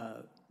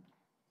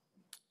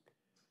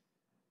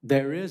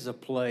 there is a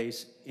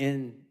place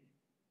in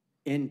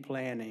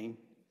planning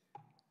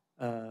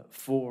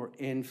for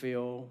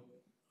infill,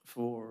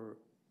 for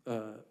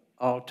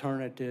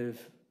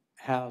alternative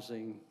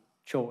housing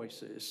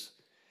choices.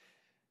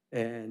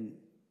 And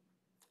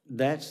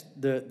that's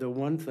the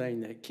one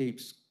thing that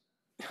keeps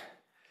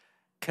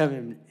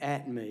coming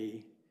at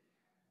me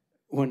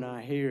when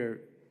I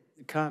hear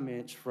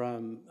comments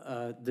from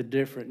the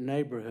different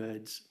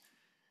neighborhoods.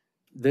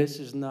 This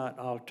is not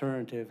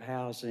alternative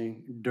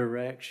housing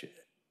direction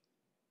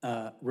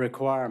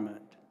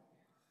requirement.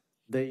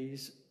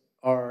 These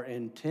are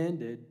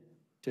intended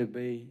to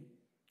be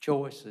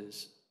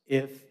choices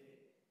if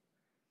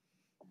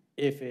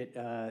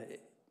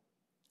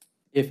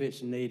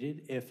it's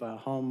needed, if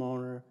a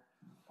homeowner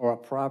or a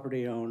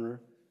property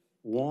owner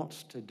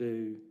wants to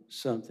do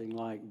something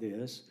like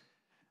this.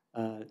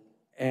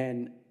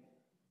 And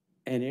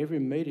every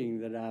meeting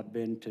that I've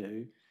been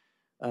to,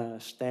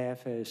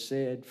 staff has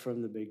said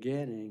from the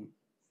beginning,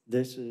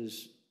 this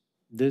is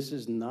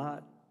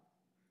not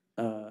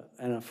an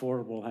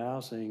affordable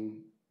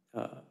housing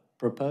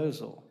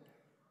proposal.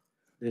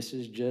 This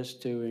is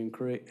just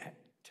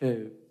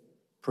to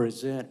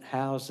present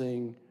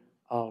housing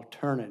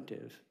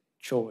alternative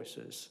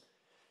choices.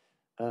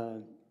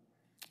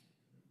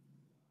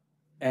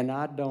 And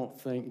I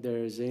don't think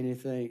there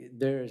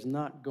is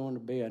not going to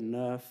be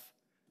enough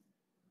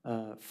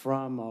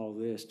from all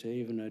this to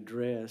even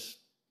address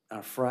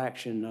a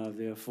fraction of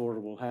the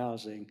affordable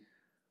housing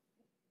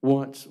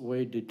once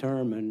we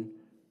determine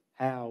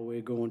how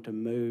we're going to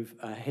move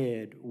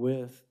ahead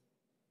with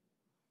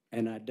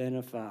and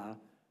identify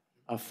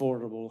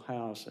affordable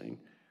housing.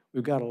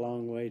 We've got a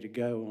long way to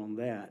go on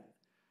that.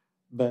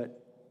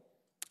 But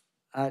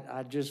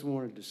I just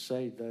wanted to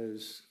say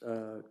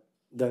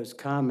those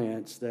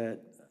comments that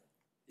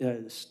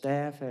the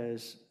staff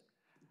has,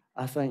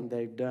 I think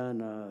they've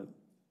done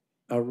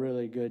a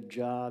really good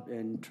job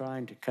in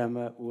trying to come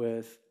up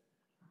with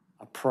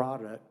a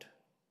product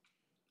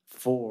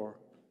for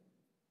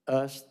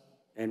us,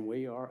 and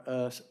we are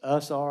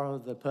us are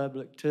the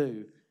public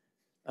too,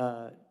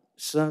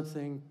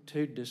 something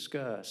to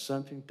discuss,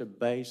 something to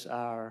base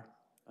our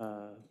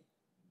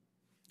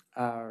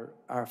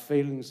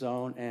feelings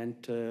on, and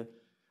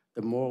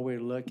the more we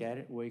look at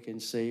it, we can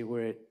see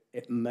where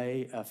it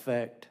may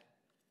affect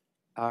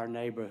our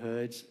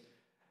neighborhoods.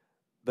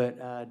 But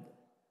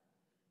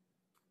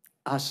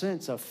I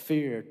sense a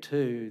fear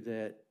too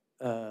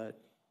that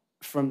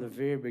from the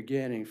very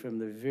beginning, from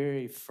the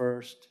very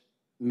first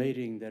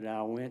meeting that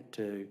I went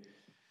to,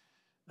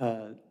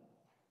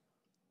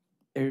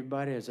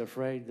 everybody is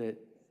afraid that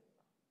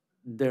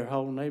their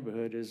whole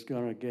neighborhood is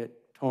going to get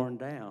torn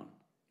down.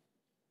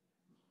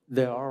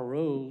 There are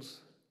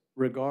rules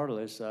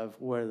regardless of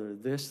whether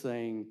this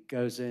thing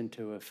goes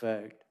into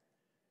effect.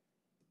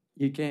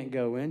 You can't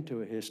go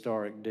into a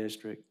historic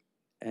district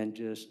and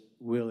just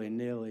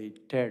willy-nilly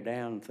tear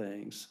down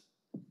things.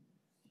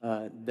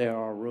 There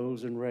are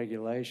rules and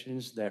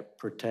regulations that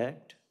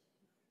protect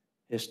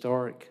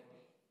historic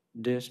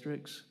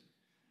districts,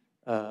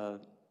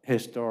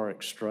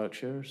 historic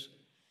structures.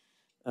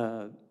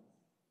 And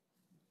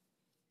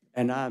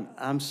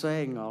I'm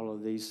saying all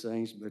of these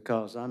things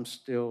because I'm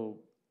still,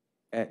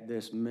 at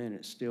this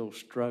minute, still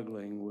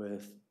struggling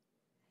with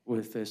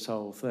this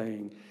whole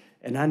thing.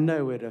 And I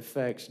know it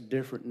affects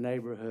different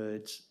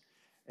neighborhoods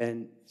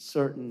and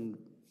certain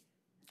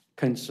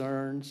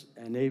concerns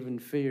and even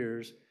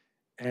fears.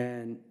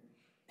 And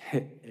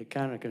it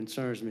kind of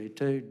concerns me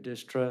too,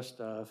 distrust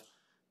of,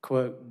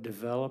 quote,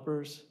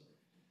 developers.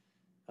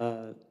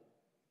 But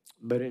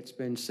it's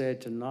been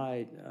said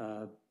tonight,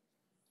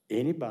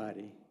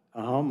 anybody,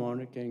 a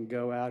homeowner can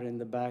go out in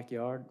the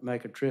backyard,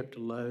 make a trip to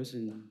Lowe's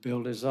and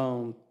build his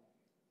own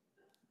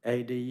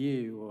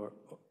ADU or,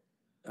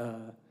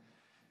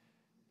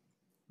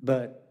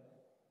 but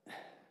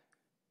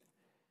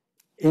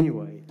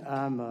anyway,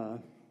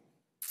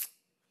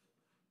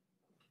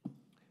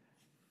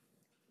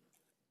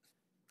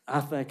 I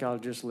think I'll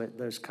just let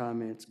those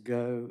comments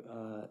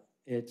go.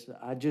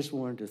 I just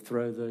wanted to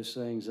throw those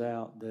things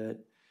out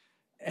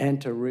and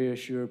to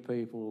reassure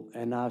people,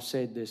 and I've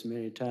said this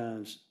many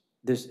times,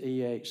 this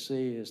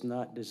EHC is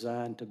not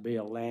designed to be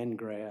a land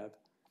grab.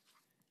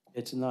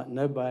 It's not,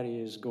 nobody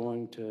is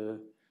going to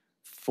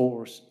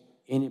force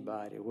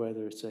anybody,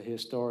 whether it's a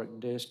historic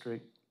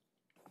district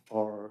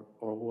or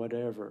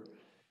whatever.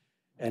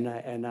 And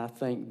I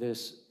think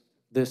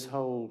this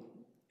whole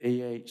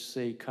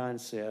EHC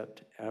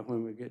concept,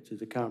 when we get to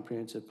the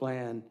comprehensive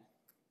plan,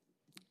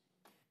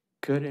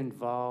 could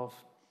involve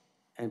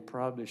and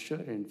probably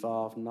should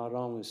involve not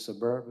only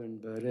suburban,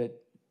 but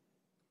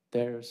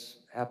there's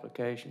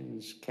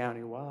applications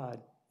countywide,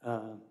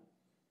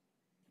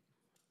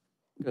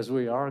 because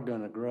we are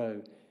going to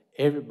grow.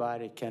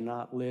 Everybody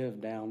cannot live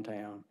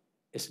downtown.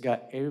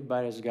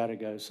 Everybody's got to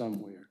go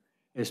somewhere,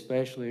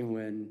 especially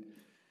when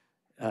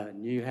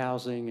new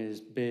housing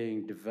is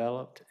being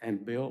developed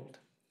and built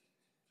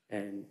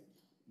and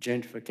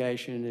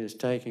gentrification is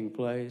taking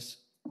place.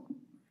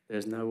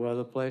 There's no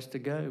other place to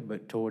go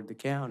but toward the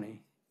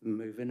county,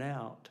 moving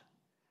out.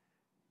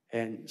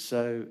 And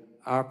so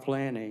our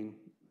planning,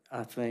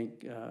 I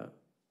think,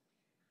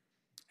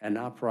 and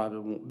I probably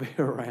won't be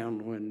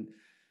around when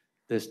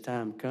this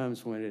time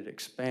comes, when it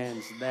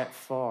expands that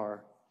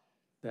far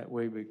that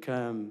we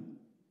become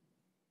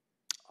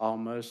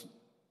almost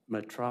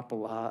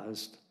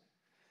metropolized,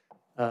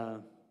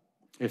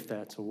 if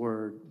that's a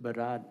word. But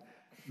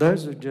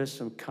those are just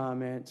some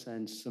comments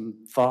and some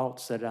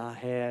thoughts that I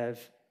have.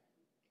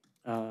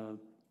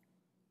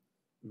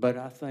 But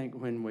I think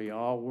when we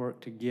all work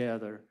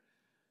together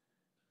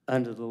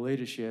under the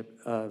leadership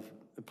of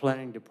the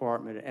planning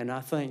department, and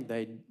I think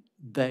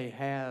they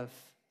have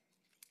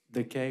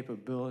the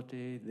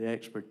capability, the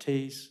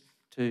expertise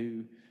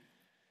to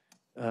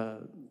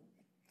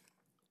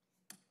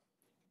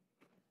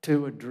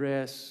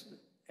address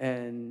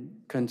and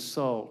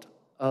consult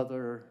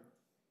other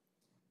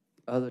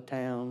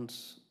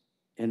towns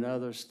in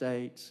other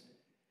states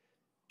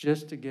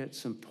just to get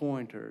some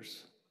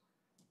pointers.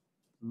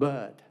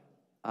 But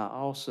I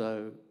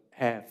also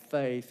have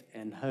faith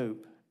and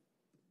hope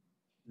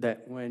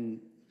that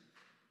when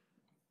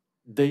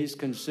these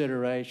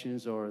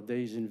considerations or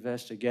these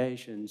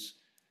investigations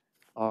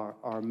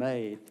are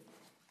made,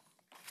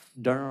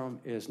 Durham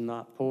is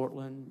not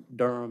Portland.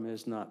 Durham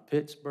is not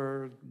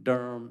Pittsburgh.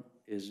 Durham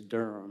is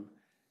Durham.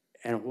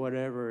 And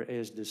whatever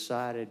is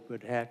decided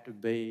would have to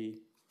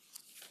be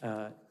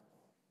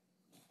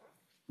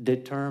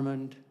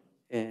determined,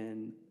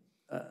 and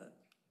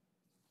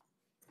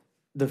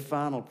the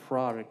final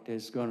product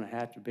is going to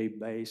have to be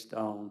based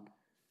on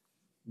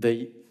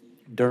the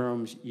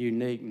Durham's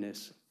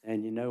uniqueness.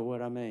 And you know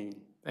what I mean.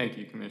 Thank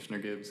you, Commissioner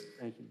Gibbs.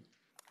 Thank you.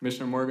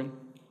 Commissioner Morgan?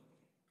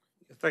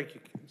 Thank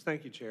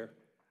you, Chair.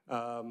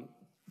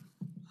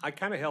 I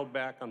kind of held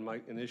back on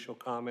my initial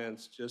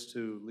comments just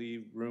to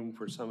leave room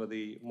for some of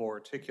the more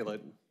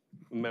articulate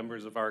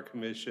members of our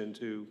commission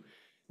to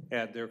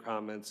add their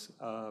comments.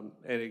 And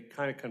it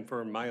kind of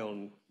confirmed my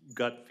own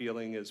gut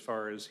feeling as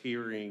far as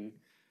hearing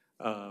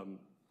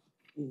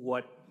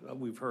what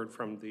we've heard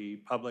from the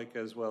public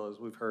as well as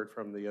we've heard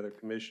from the other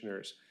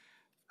commissioners.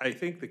 I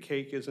think the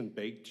cake isn't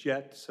baked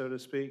yet, so to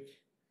speak.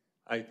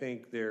 I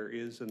think there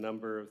is a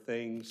number of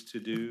things to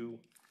do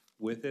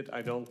with it.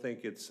 I don't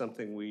think it's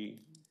something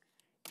we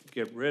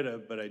get rid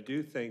of, but I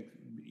do think,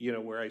 you know,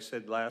 where I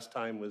said last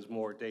time was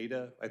more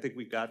data. I think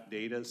we got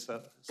data,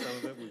 some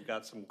of it. We've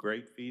got some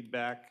great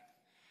feedback,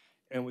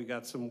 and we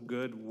got some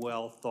good,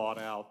 well thought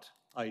out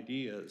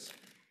ideas.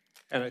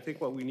 And I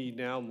think what we need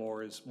now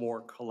more is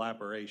more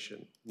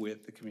collaboration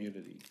with the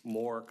community,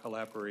 more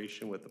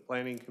collaboration with the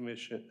Planning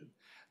Commission,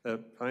 the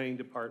Planning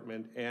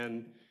Department,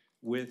 and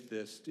with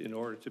this in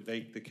order to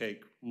bake the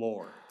cake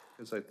more.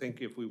 Because I think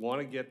if we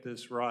want to get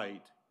this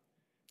right,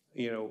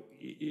 you know,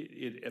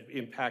 it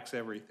impacts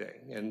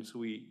everything. And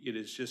so it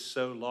is just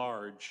so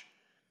large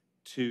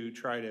to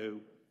try to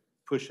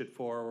push it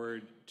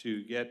forward,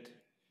 to get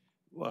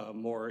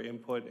more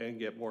input and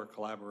get more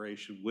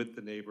collaboration with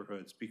the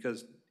neighborhoods,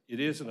 because it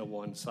isn't a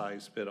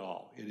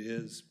one-size-fits-all. It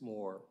is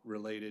more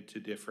related to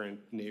different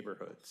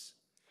neighborhoods.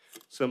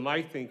 So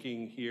my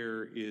thinking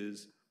here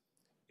is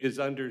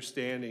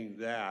understanding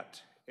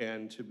that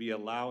and to be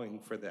allowing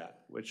for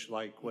that, which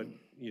like what,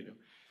 you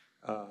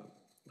know,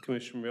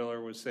 Commissioner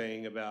Miller was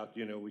saying about,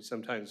 you know, we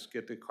sometimes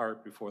get the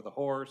cart before the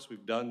horse.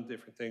 We've done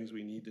different things.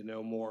 We need to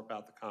know more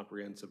about the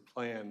comprehensive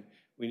plan.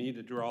 We need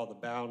to draw the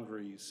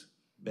boundaries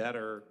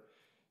better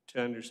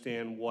to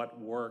understand what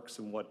works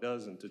and what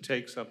doesn't. To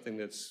take something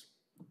that's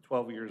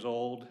 12 years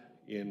old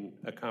in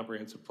a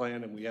comprehensive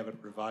plan and we haven't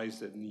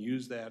revised it and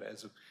use that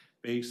as a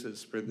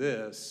basis for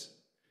this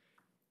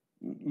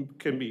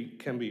can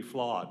be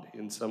flawed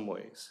in some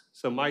ways.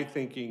 So my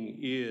thinking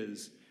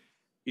is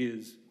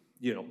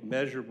you know,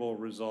 measurable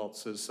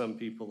results, as some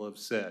people have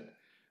said,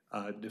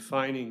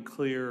 defining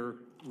clear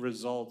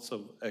results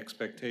of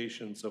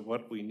expectations of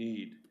what we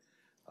need.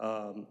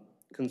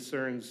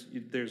 Concerns,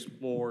 there's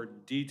more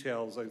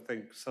details, I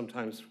think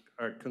sometimes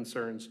are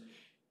concerns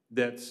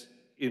that's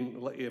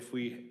if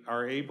we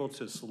are able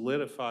to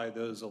solidify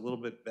those a little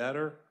bit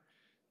better,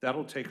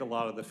 that'll take a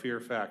lot of the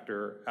fear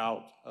factor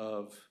out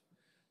of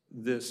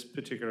this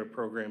particular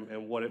program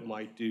and what it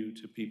might do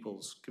to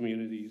people's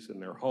communities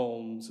and their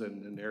homes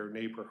and in their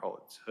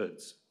neighborhoods.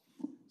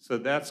 So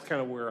that's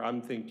kind of where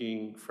I'm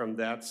thinking from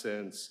that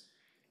sense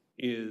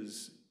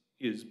is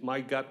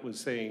my gut was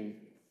saying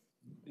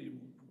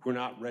we're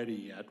not ready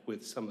yet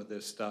with some of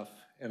this stuff,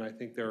 and I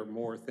think there are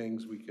more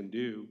things we can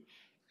do.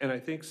 And I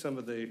think some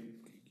of the,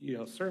 you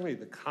know, certainly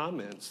the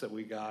comments that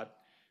we got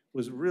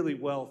was really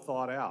well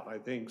thought out. I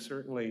think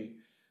certainly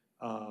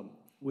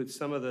with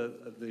some of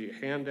the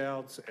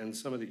handouts and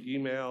some of the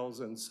emails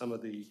and some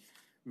of the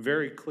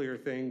very clear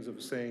things of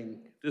saying,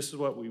 this is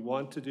what we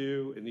want to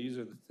do, and these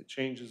are the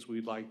changes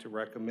we'd like to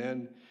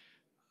recommend.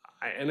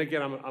 And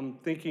again, I'm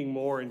thinking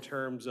more in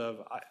terms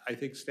of, I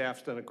think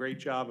staff's done a great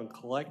job in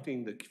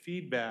collecting the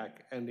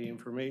feedback and the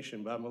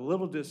information, but I'm a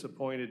little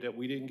disappointed that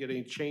we didn't get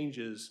any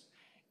changes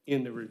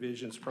in the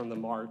revisions from the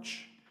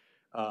March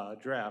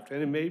draft.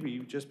 And it may be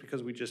just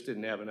because we just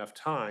didn't have enough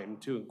time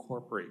to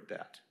incorporate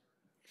that.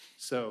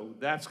 So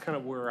that's kind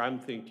of where I'm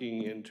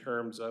thinking in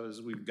terms of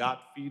as we've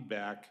got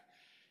feedback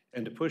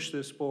and to push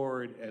this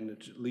forward and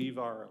to leave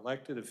our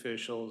elected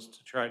officials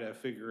to try to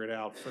figure it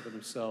out for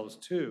themselves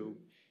too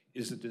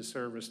is a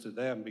disservice to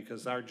them,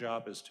 because our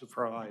job is to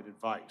provide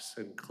advice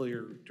and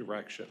clear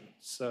direction.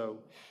 So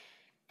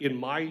in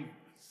my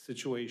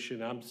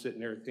situation, I'm sitting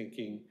there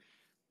thinking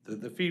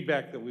the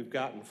feedback that we've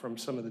gotten from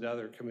some of the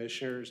other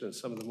commissioners and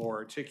some of the more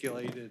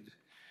articulated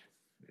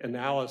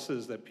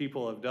analysis that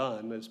people have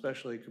done,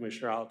 especially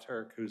Commissioner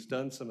Alaturk, who's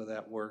done some of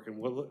that work, and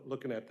we're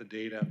looking at the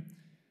data,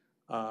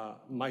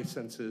 my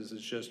sense is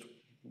just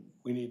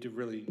we need to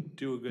really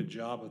do a good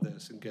job of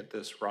this and get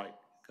this right,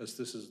 because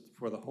this is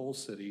for the whole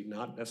city,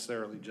 not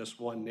necessarily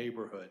just one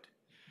neighborhood.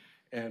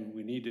 And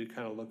we need to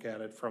kind of look at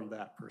it from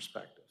that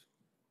perspective.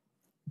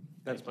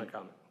 That's my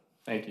comment.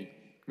 Thank you.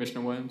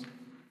 Commissioner Williams?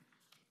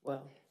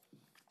 Well,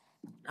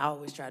 I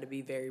always try to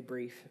be very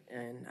brief,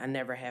 and I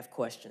never have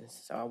questions,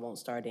 so I won't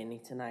start any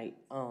tonight.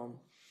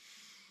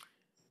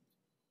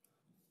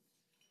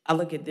 I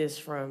look at this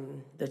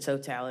from the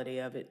totality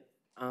of it.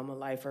 I'm a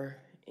lifer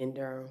in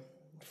Durham,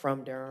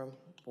 from Durham,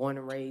 born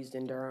and raised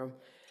in Durham,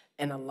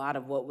 And a lot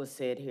of what was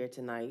said here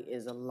tonight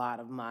is a lot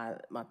of my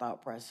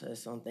thought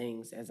process on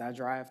things. As I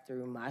drive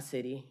through my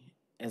city,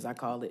 as I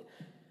call it,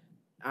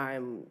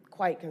 I'm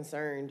quite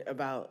concerned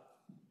about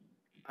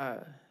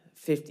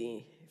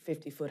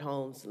 50-foot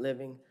homes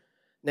living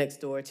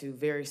next door to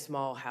very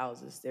small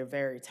houses. They're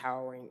very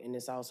towering, and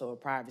it's also a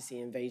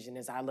privacy invasion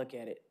as I look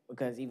at it,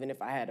 because even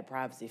if I had a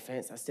privacy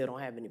fence, I still don't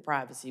have any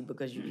privacy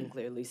because you can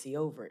clearly see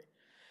over it.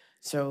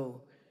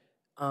 So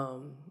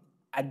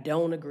I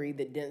don't agree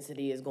that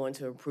density is going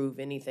to improve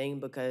anything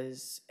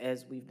because,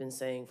 as we've been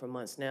saying for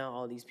months now,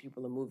 all these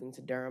people are moving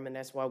to Durham, and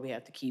that's why we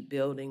have to keep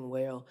building.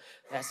 Well,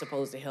 that's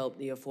supposed to help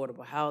the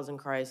affordable housing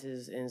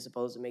crisis and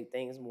supposed to make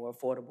things more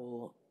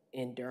affordable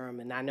in Durham.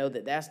 And I know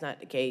that that's not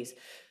the case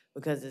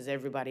because as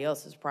everybody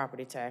else's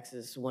property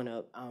taxes went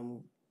up,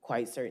 I'm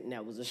quite certain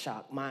that was a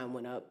shock. Mine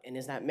went up, and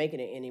it's not making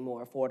it any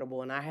more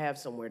affordable, and I have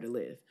somewhere to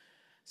live.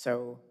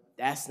 So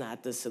that's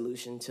not the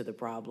solution to the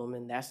problem,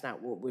 and that's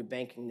not what we're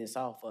banking this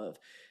off of.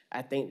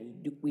 I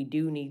think we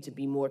do need to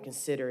be more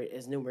considerate,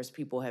 as numerous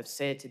people have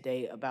said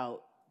today,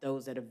 about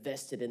those that are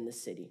vested in the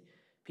city.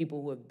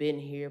 People who have been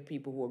here,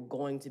 people who are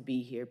going to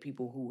be here,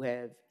 people who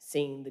have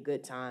seen the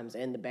good times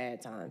and the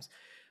bad times.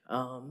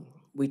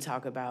 We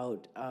talk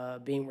about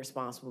being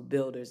responsible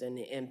builders and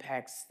the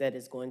impacts that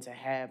it's going to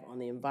have on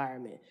the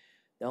environment.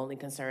 The only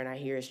concern I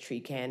hear is tree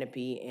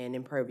canopy and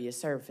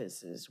impervious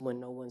surfaces when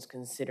no one's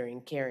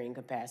considering carrying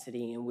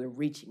capacity, and we're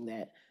reaching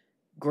that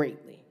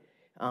greatly.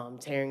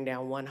 Tearing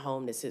down one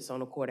home that sits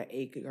on a 1/4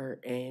 acre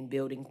and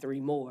building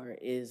 3 more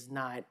is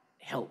not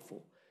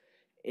helpful.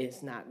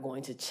 It's not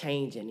going to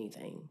change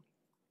anything.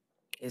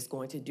 It's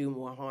going to do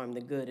more harm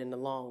than good in the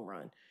long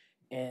run.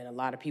 And a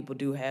lot of people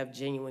do have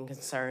genuine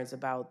concerns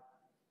about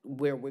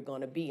where we're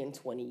going to be in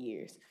 20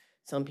 years.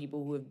 Some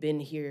people who have been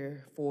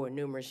here for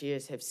numerous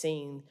years have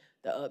seen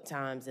the up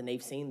times and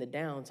they've seen the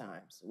down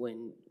times.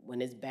 When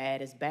it's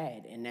bad,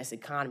 and that's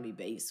economy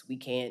based. We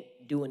can't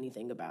do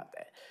anything about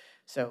that.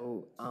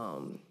 So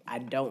I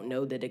don't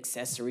know that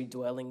accessory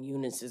dwelling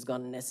units is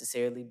going to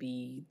necessarily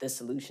be the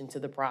solution to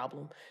the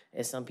problem.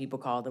 As some people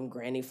call them,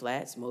 granny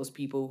flats. Most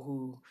people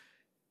who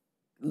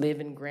live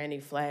in granny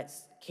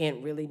flats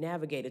can't really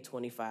navigate a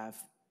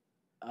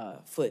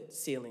 25-foot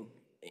ceiling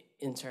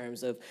in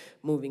terms of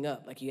moving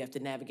up. Like, you have to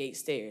navigate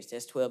stairs.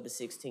 That's 12 to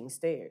 16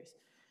 stairs.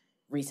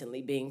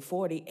 Recently being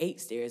 48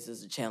 stairs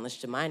is a challenge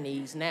to my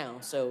knees now.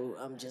 So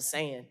I'm just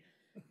saying,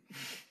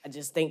 I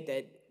just think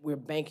that we're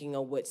banking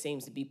on what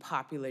seems to be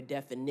popular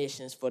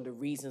definitions for the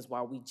reasons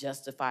why we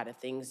justify the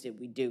things that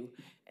we do.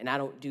 And I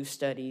don't do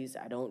studies.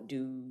 I don't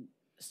do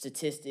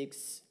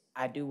statistics.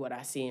 I do what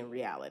I see in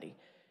reality.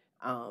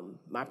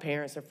 My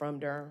parents are from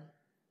Durham.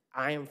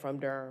 I am from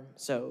Durham.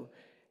 So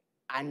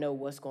I know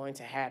what's going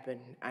to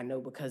happen. I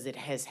know because it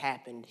has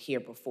happened here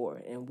before,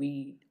 and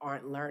we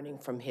aren't learning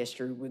from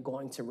history. We're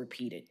going to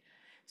repeat it.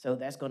 So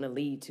that's going to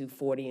lead to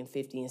 40 and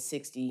 50 and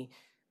 60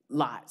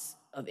 lots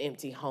of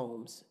empty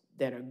homes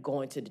that are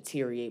going to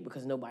deteriorate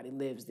because nobody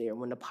lives there.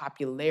 When the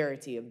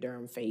popularity of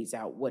Durham fades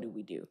out, what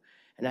do?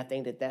 And I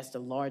think that that's the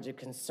larger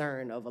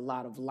concern of a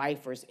lot of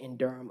lifers in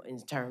Durham in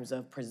terms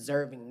of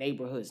preserving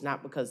neighborhoods,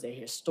 not because they're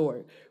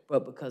historic,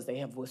 but because they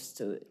have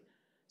withstood.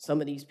 Some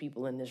of these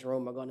people in this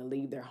room are going to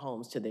leave their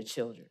homes to their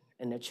children,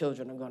 and their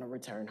children are going to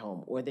return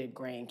home, or their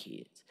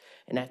grandkids.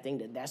 And I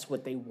think that that's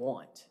what they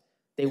want.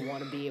 They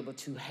want to be able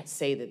to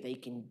say that they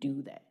can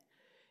do that.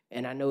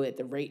 And I know at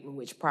the rate in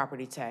which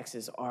property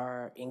taxes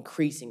are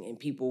increasing and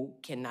people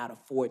cannot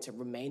afford to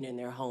remain in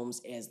their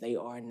homes as they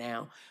are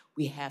now,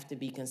 we have to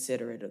be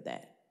considerate of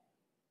that.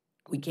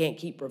 We can't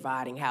keep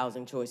providing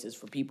housing choices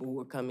for people who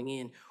are coming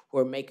in who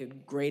are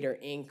making greater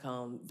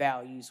income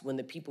values when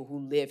the people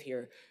who live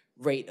here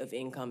rate of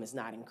income is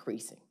not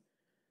increasing.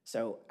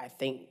 So I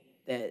think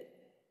that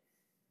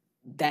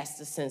that's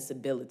the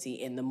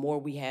sensibility, and the more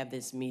we have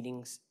these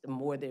meetings, the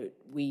more that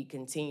we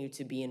continue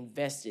to be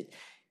invested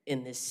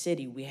in this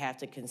city, we have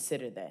to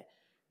consider that.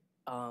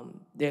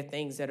 There are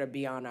things that are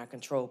beyond our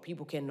control.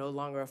 People can no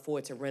longer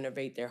afford to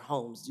renovate their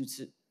homes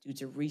due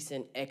to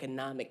recent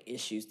economic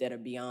issues that are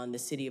beyond the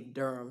city of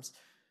Durham's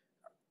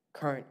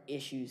current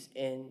issues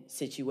and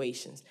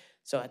situations.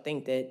 So I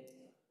think that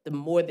the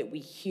more that we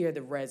hear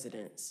the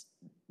residents,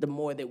 the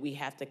more that we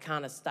have to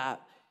kind of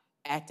stop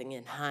acting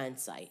in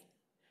hindsight.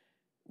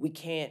 We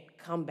can't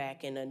come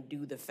back and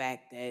undo the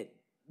fact that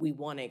we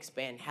want to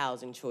expand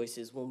housing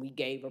choices when we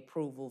gave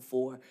approval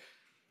for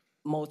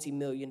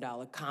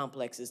multi-million-dollar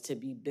complexes to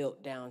be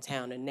built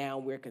downtown, and now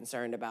we're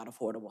concerned about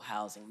affordable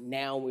housing.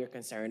 Now we're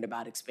concerned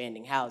about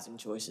expanding housing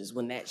choices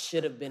when that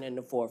should have been in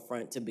the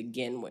forefront to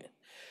begin with.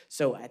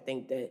 So I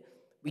think that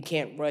we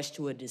can't rush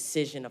to a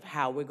decision of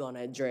how we're going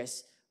to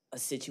address a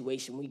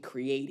situation we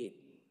created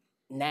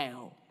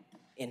now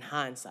in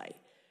hindsight.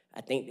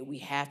 I think that we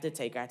have to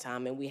take our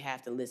time and we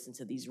have to listen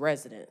to these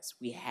residents.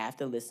 We have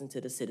to listen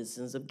to the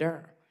citizens of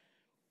Durham.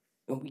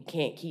 And we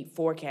can't keep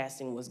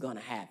forecasting what's going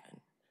to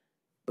happen.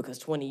 Because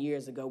 20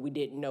 years ago, we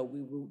didn't know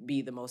we would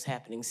be the most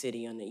happening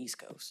city on the East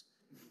Coast.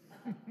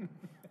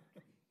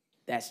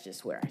 That's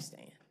just where I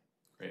stand.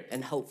 Great.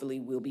 And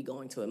hopefully we'll be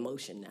going to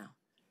emotion now.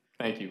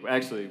 Thank you.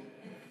 Actually,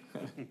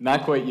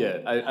 not quite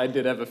yet. I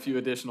did have a few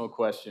additional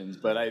questions,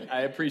 but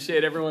I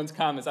appreciate everyone's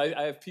comments.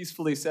 I have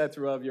peacefully sat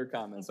through all of your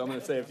comments, so I'm going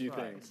to say a few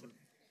things.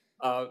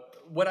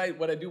 What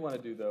I do want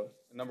to do, though,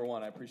 number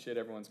one, I appreciate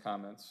everyone's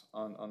comments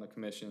on the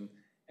commission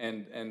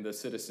and the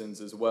citizens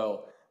as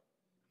well.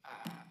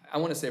 I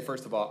want to say,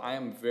 first of all, I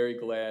am very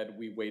glad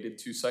we waited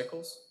 2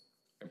 cycles.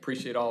 I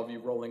appreciate all of you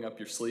rolling up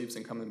your sleeves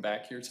and coming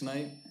back here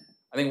tonight.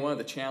 I think one of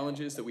the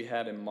challenges that we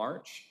had in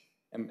March,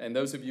 and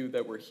those of you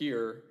that were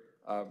here,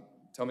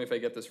 tell me if I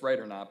get this right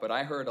or not, but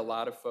I heard a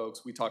lot of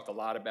folks, we talked a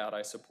lot about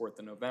I support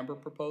the November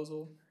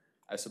proposal,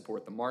 I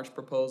support the March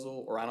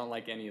proposal, or I don't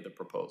like any of the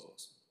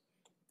proposals.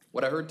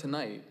 What I heard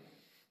tonight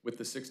with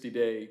the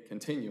 60-day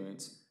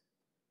continuance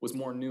was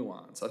more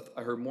nuance.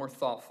 I heard more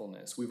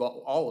thoughtfulness. We've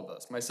all of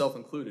us, myself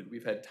included,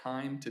 we've had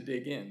time to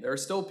dig in. There are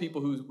still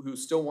people who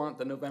still want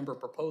the November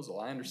proposal.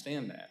 I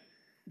understand that.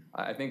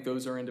 I think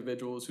those are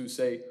individuals who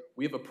say,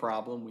 we have a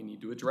problem, we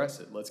need to address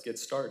it, let's get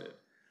started.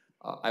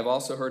 I've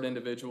also heard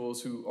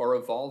individuals who are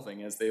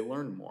evolving as they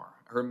learn more.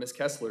 I heard Ms.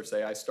 Kessler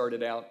say, I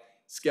started out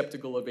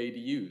skeptical of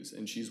ADUs,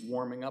 and she's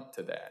warming up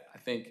to that. I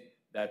think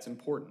that's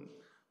important.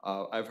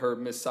 I've heard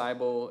Ms.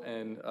 Seibel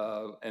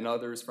and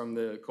others from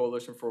the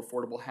Coalition for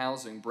Affordable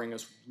Housing bring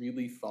us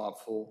really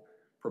thoughtful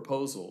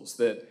proposals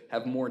that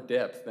have more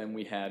depth than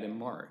we had in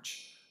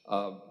March.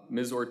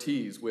 Ms.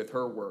 Ortiz with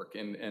her work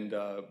and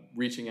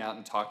reaching out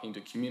and talking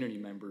to community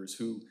members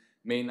who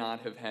may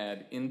not have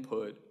had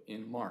input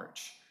in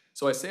March.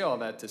 So I say all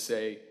that to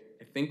say,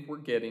 I think we're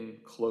getting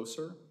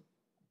closer.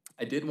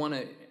 I did want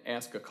to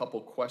ask a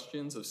couple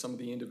questions of some of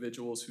the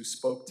individuals who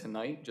spoke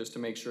tonight, just to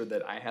make sure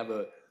that I have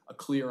a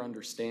clear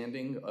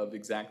understanding of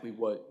exactly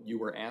what you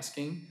were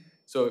asking.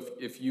 So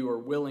if you are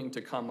willing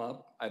to come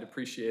up, I'd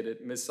appreciate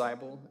it. Ms.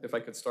 Seibel, if I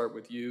could start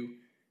with you,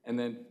 and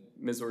then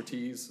Ms.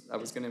 Ortiz, I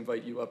was going to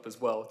invite you up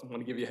as well. I want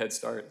to give you a head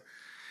start.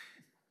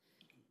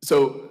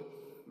 So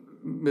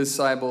Ms.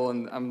 Seibel,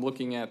 and I'm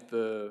looking at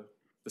the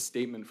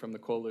statement from the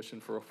Coalition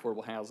for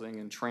Affordable Housing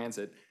and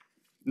Transit,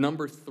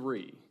 number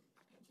 3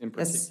 in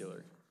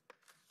particular. Yes.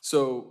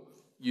 So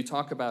you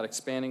talk about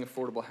expanding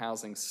affordable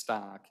housing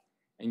stock,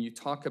 and you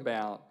talk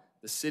about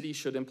the city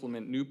should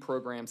implement new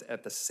programs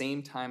at the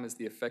same time as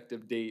the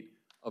effective date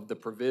of the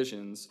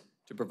provisions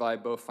to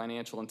provide both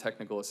financial and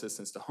technical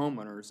assistance to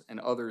homeowners and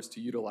others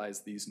to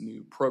utilize these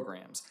new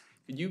programs.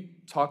 Could you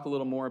talk a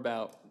little more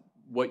about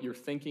what your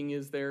thinking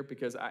is there?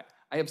 Because I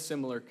have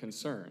similar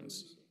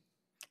concerns.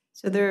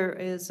 So there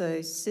is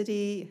a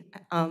city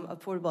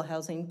affordable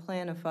housing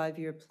plan, a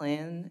 5-year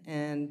plan,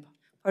 and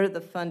part of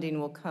the funding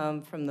will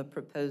come from the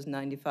proposed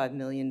 $95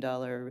 million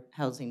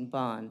housing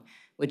bond,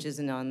 which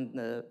isn't on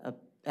the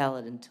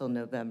ballot until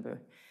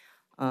November.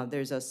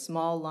 There's a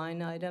small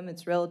line item,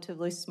 it's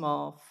relatively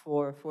small,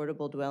 for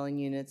affordable dwelling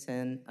units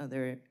and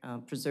other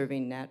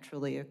preserving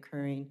naturally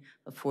occurring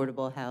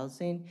affordable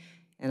housing.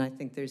 And I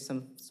think there's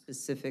some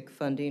specific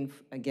funding,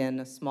 again,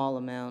 a small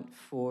amount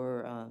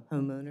for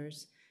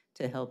homeowners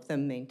to help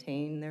them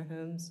maintain their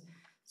homes.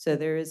 So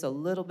there is a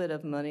little bit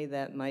of money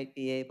that might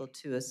be able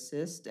to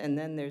assist. And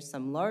then there's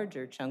some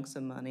larger chunks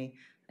of money,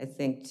 I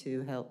think,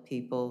 to help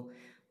people.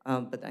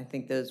 But I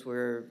think those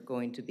were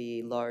going to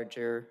be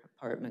larger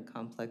apartment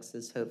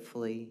complexes,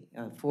 hopefully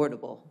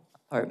affordable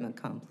apartment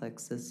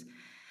complexes.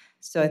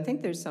 So I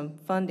think there's some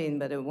funding,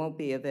 but it won't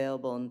be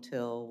available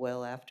until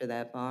well after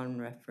that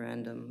bond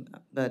referendum.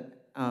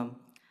 But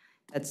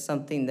that's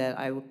something that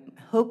I'm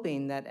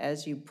hoping that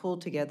as you pull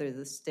together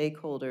the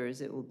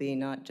stakeholders, it will be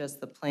not just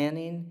the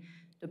planning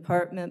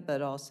department,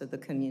 but also the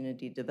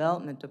community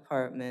development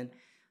department.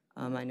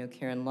 I know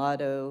Karen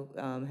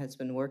Lotto has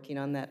been working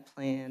on that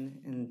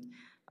plan, and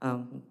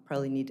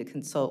probably need to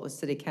consult with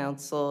City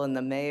Council and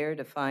the mayor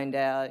to find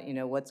out,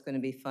 what's going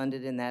to be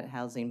funded in that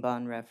housing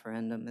bond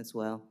referendum as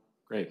well.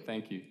 Great,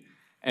 thank you.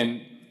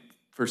 And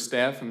for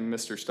staff and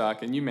Mr.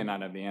 Stock, and you may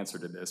not have the answer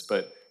to this,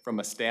 but from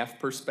a staff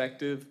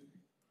perspective,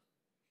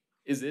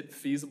 is it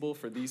feasible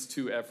for these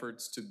 2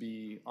 efforts to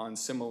be on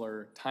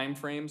similar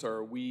timeframes, or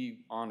are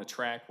we on a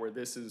track where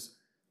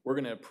we're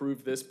going to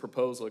approve this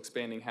proposal,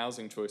 expanding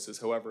housing choices,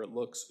 however it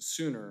looks,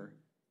 sooner,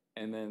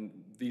 and then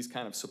these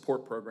kind of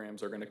support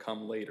programs are going to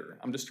come later?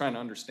 I'm just trying to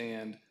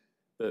understand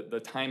the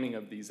timing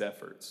of these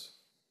efforts.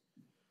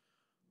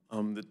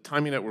 The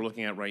timing that we're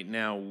looking at right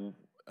now,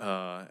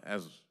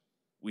 as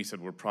we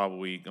said, we're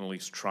probably going to at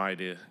least try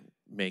to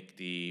make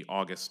the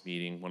August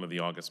meeting, one of the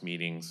August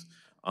meetings,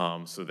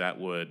 so that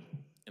would,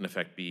 in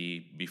effect,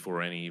 be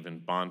before any even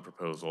bond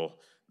proposal.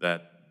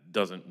 That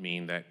doesn't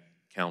mean that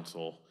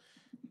council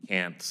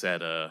can't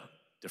set a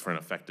different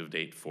effective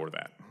date for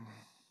that.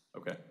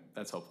 Okay,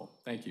 that's helpful.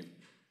 Thank you.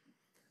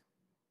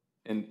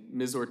 And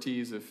Ms.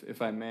 Ortiz,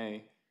 if I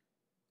may,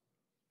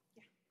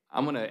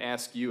 I'm going to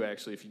ask you,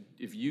 actually,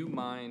 if you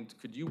mind,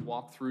 could you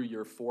walk through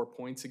your 4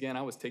 points again?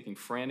 I was taking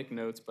frantic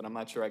notes, but I'm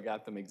not sure I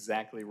got them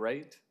exactly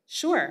right.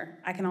 Sure.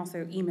 I can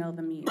also email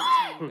them to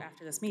you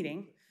after this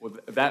meeting. Well,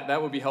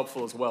 that would be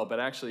helpful as well. But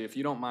actually, if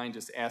you don't mind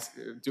just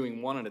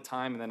doing one at a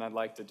time, and then I'd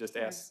like to just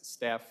ask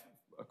staff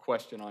a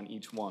question on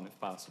each one, if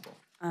possible.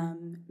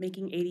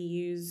 making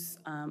ADUs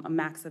a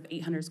max of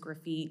 800 square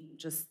feet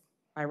just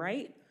by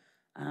right.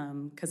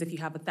 Because if you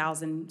have a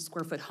 1,000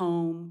 square foot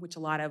home, which a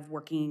lot of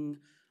working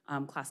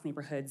class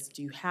neighborhoods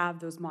do have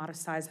those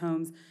modest size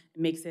homes,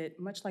 it makes it,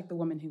 much like the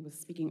woman who was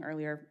speaking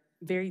earlier,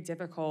 very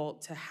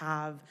difficult to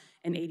have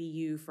an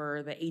ADU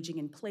for the aging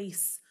in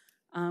place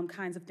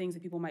kinds of things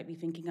that people might be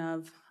thinking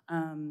of.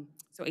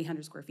 So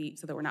 800 square feet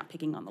so that we're not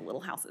picking on the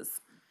little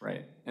houses.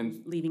 Right.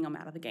 And leaving them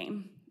out of the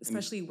game,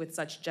 especially with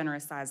such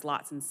generous sized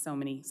lots in so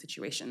many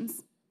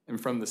situations.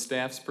 And from the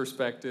staff's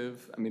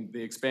perspective, I mean,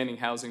 the expanding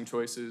housing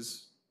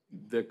choices,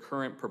 the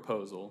current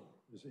proposal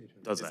is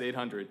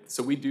 800.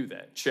 So we do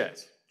that. Check.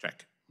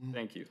 Check.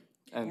 Thank you.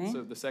 And Okay.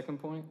 so the second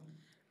point?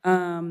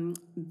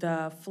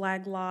 The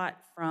flag lot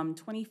from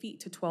 20 feet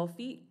to 12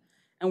 feet.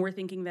 And we're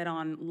thinking that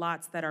on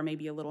lots that are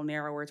maybe a little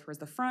narrower towards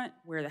the front,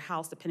 where the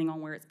house, depending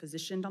on where it's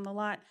positioned on the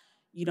lot,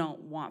 you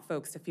don't want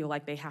folks to feel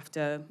like they have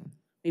to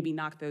maybe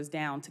knock those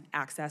down to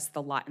access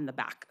the lot in the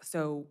back.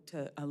 So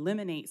to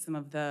eliminate some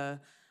of the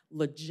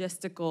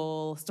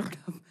logistical sort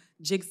of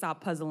jigsaw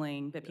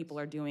puzzling that people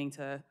are doing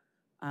to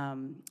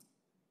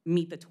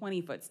meet the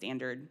 20-foot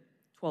standard,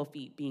 12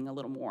 feet being a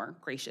little more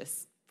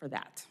gracious for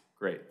that.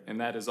 Great.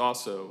 And that is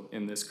also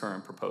in this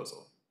current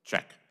proposal.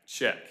 Check.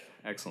 Check.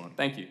 Excellent.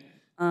 Thank you.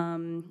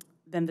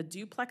 Then the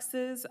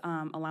duplexes,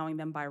 allowing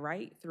them by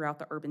right throughout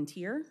the urban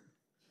tier.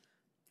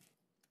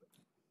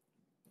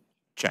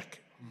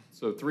 Check.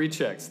 So 3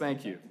 checks.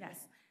 Thank you. Yes.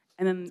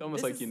 And then it's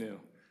almost like you knew.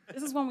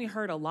 This is one we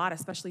heard a lot,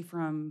 especially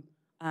from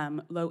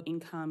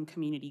low-income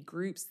community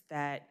groups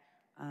that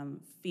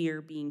fear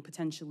being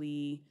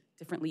potentially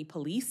differently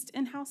policed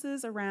in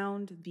houses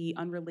around the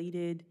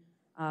unrelated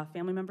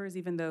family members,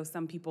 even though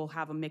some people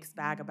have a mixed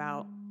bag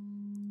about,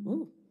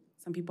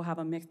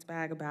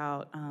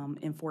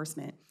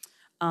 enforcement.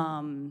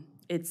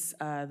 It's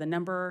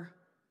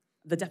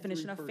the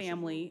definition of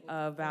family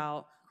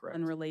about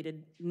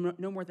unrelated,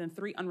 no more than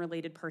 3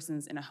 unrelated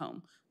persons in a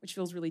home, which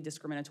feels really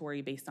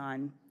discriminatory based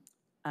on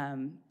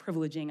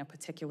privileging a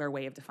particular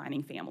way of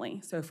defining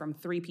family. So from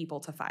 3 people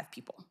to 5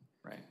 people.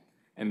 Right.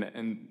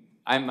 And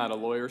I'm not a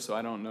lawyer, so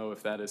I don't know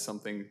if that is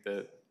something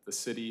that the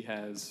city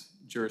has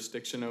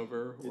jurisdiction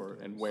over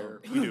and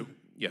where. We do.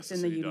 Yes,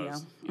 it's in the UDO.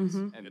 does.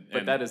 Mm-hmm.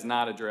 But that is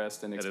not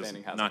addressed in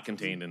expanding housing. Not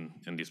contained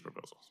in these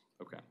proposals.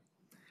 Okay.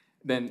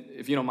 Then,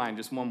 if you don't mind,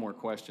 just one more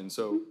question.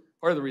 So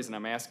part of the reason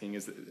I'm asking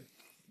is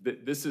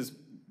that this is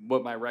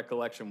what my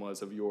recollection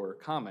was of your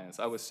comments.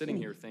 I was sitting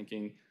here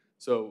thinking,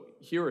 so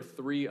here are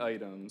 3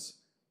 items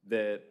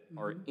that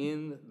are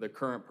in the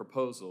current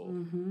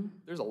proposal.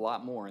 There's a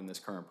lot more in this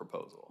current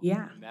proposal.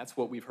 Yeah. And that's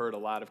what we've heard a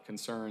lot of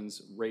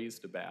concerns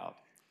raised about.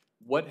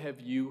 What have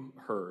you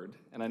heard?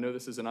 And I know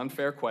this is an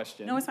unfair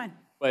question. No, it's fine.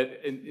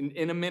 But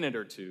in a minute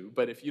or two,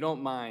 but if you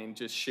don't mind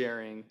just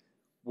sharing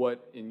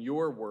what in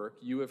your work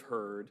you have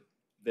heard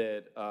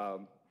that,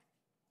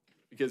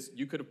 because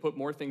you could have put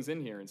more things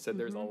in here and said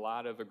there's a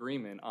lot of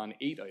agreement on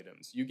 8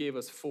 items. You gave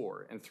us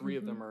 4, and 3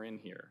 of them are in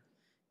here.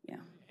 Yeah.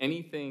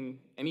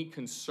 Any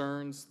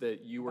concerns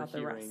that you were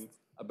hearing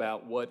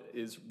about what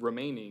is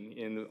remaining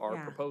in our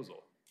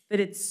proposal?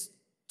 That it's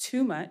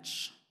too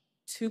much,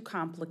 too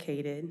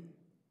complicated,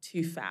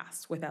 too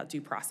fast without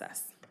due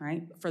process,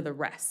 right, for the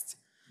rest.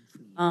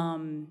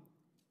 And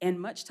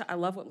I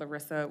love what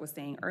Larissa was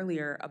saying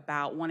earlier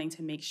about wanting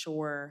to make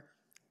sure,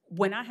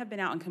 when I have been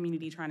out in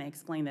community trying to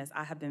explain this,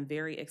 I have been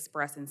very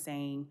express in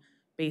saying,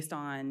 based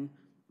on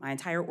my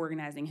entire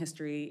organizing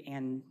history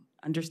and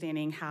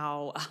understanding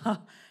how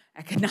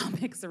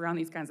economics around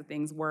these kinds of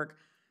things work,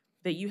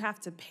 that you have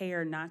to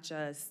pair not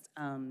just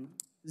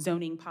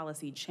zoning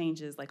policy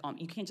changes,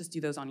 you can't just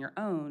do those on your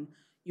own.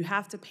 You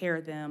have to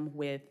pair them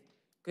with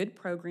good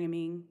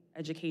programming,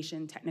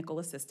 education, technical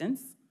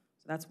assistance.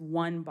 So that's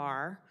one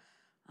bar.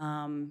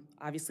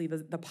 Obviously,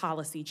 the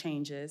policy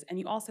changes. And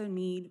you also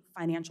need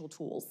financial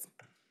tools.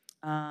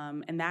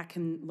 And that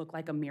can look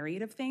like a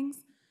myriad of things.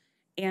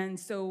 And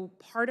so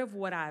part of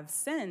what I've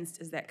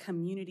sensed is that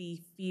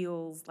community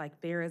feels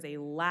like there is a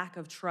lack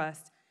of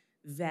trust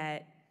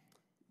that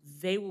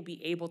they will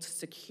be able to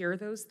secure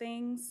those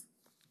things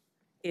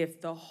if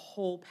the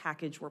whole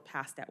package were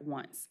passed at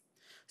once.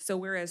 So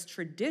whereas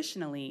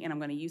traditionally, and I'm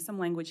going to use some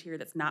language here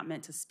that's not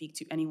meant to speak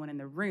to anyone in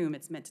the room,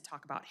 it's meant to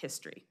talk about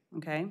history,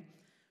 okay?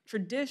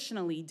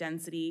 Traditionally,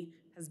 density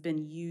has been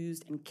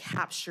used and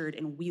captured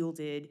and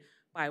wielded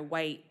by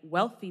white,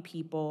 wealthy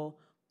people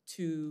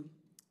to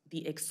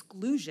the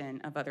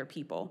exclusion of other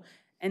people.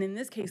 And in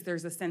this case,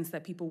 there's a sense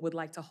that people would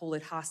like to hold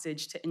it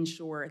hostage to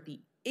ensure the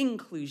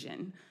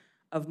inclusion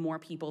of more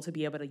people to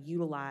be able to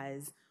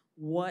utilize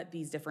what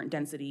these different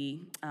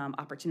density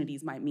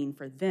opportunities might mean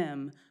for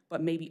them,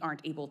 but maybe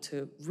aren't able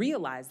to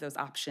realize those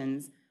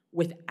options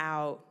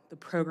without the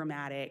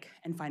programmatic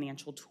and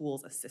financial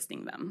tools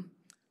assisting them.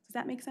 Does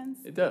that make sense?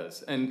 It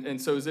does.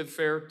 And so is it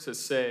fair to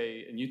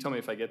say, and you tell me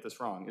if I get this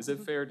wrong, is it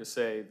fair to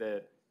say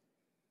that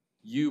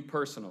you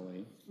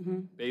personally,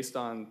 based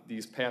on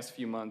these past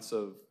few months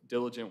of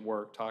diligent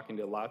work, talking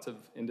to lots of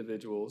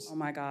individuals. Oh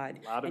my God.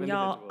 A lot of and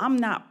y'all, I'm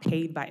not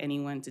paid by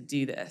anyone to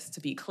do this,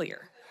 to be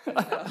clear.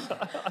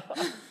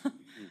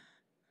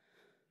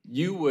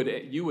 You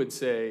would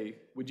say,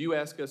 would you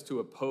ask us to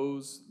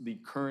oppose the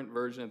current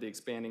version of the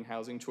expanding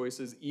housing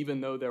choices, even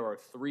though there are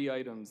 3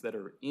 items that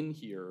are in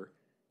here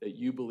that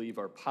you believe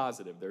are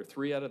positive? There are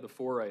 3 out of the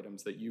 4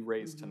 items that you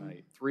raised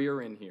tonight. 3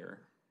 are in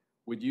here.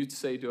 Would you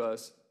say to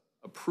us,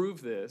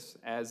 approve this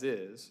as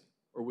is,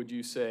 or would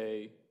you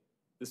say,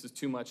 this is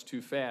too much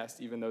too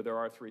fast, even though there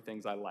are 3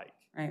 things I like?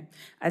 Right.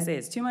 I say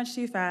it's too much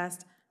too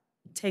fast.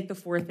 Take the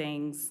 4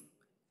 things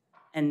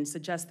and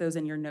suggest those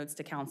in your notes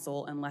to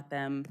council and let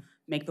them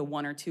make the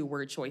 1 or 2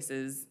 word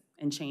choices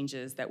and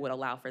changes that would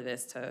allow for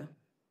this to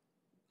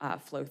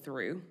flow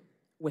through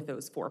with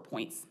those 4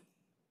 points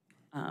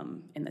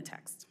in the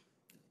text.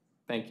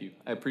 Thank you.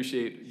 I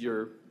appreciate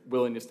your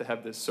willingness to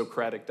have this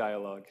Socratic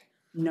dialogue.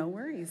 No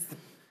worries.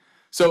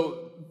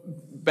 So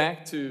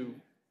back to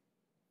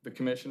the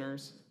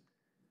commissioners,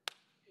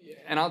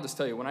 and I'll just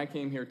tell you, when I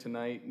came here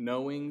tonight,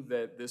 knowing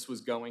that this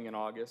was going in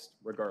August,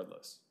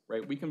 regardless,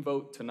 right? We can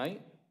vote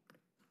tonight.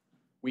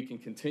 We can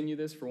continue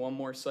this for 1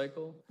 more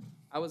cycle.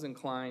 I was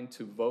inclined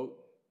to vote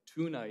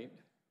tonight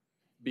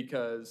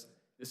because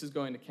this is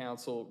going to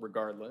council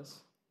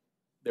regardless.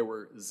 There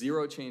were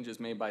 0 changes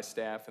made by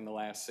staff in the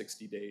last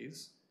 60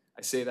 days.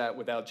 I say that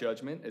without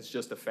judgment, it's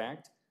just a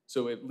fact.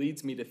 So it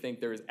leads me to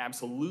think there is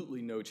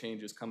absolutely no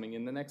changes coming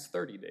in the next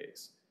 30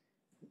 days.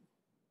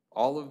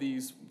 All of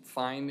these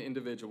fine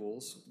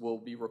individuals will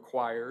be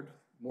required,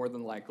 more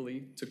than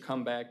likely, to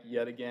come back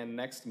yet again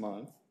next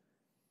month.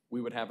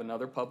 We would have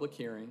another public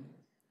hearing.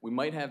 We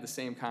might have the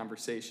same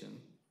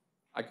conversation.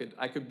 I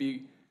could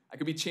be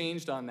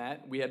changed on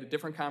that. We had a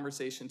different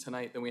conversation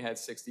tonight than we had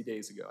 60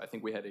 days ago. I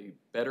think we had a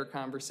better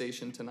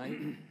conversation tonight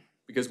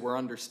because we're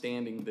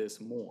understanding this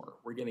more.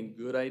 We're getting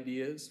good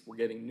ideas. We're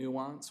getting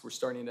nuance. We're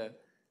starting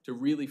to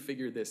really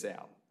figure this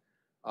out.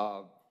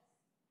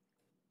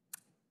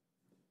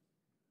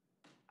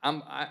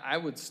 I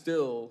would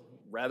still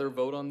rather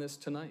vote on this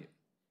tonight,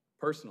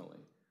 personally.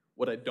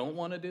 What I don't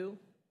want to do,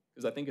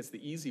 because I think it's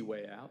the easy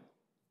way out,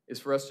 is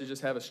for us to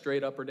just have a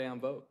straight up or down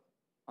vote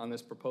on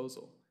this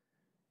proposal.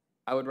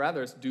 I would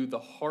rather us do the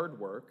hard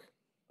work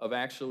of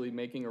actually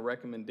making a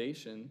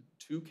recommendation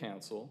to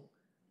council,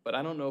 but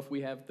I don't know if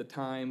we have the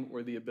time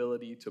or the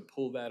ability to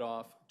pull that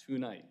off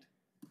tonight,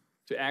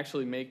 to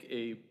actually make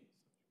a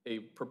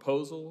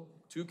proposal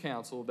to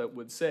council that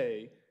would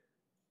say,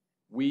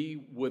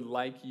 we would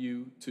like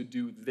you to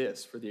do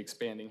this for the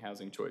expanding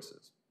housing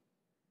choices.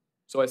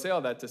 So I say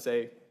all that to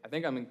say, I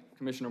think I'm in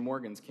Commissioner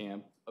Morgan's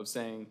camp of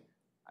saying,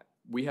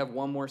 we have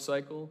 1 more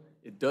cycle.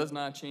 It does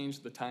not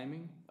change the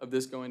timing of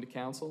this going to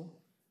council.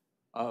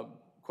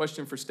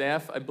 Question for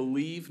staff, I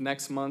believe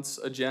next month's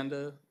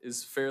agenda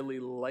is fairly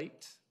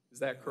light. Is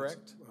that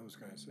correct? I was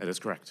going to say. That is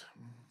correct.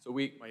 So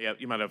Well, yeah,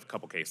 you might have a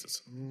couple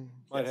cases.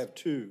 Might have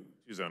 2.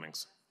 2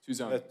 zonings. 2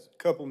 zonings. That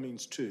couple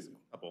means 2.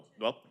 Couple.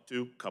 Well,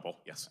 2, couple,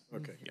 yes.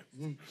 Okay.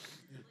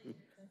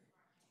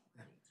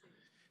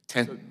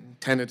 Yeah.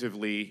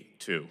 Tentatively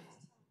 2.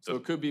 So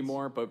it could be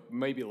more, but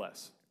maybe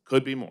less.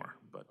 Could be more,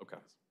 but. Okay.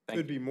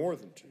 Could be more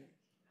than 2.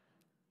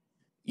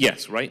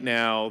 Yes, right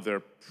now, they're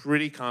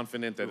pretty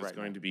confident that it's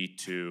going to be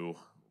 2.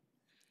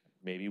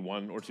 Maybe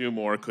 1 or 2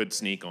 more could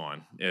sneak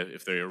on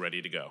if they're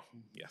ready to go.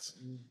 Yes.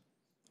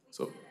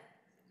 So,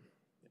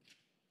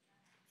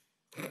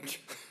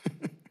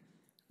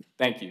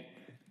 thank you.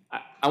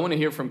 I want to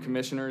hear from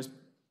commissioners.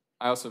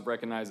 I also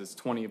recognize it's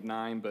 20 of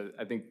 9, but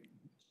I think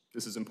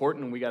this is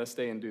important and we got to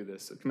stay and do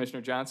this. So,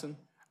 Commissioner Johnson?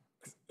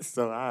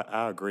 So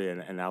I agree,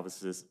 and I was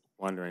just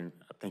wondering,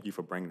 thank you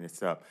for bringing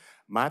this up.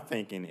 My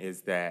thinking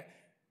is that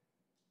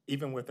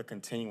even with a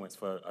continuance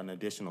for an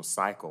additional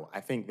cycle,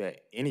 I think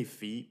that any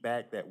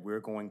feedback that we're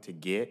going to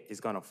get is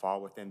going to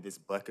fall within this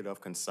bucket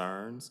of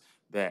concerns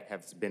that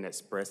have been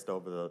expressed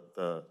over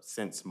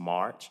since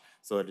March.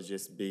 So it'll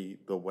just be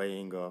the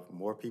weighing of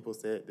more people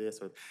said this.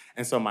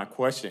 And so my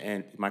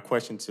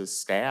question to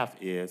staff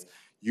is,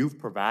 you've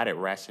provided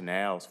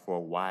rationales for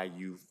why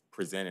you've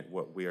presented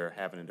what we're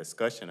having a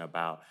discussion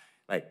about.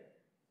 Like,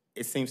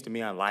 it seems to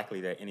me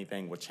unlikely that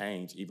anything will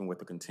change even with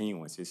the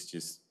continuance. It's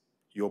just,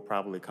 you'll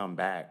probably come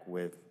back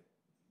with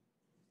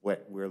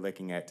what we're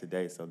looking at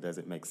today. So does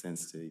it make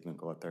sense to even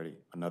go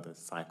another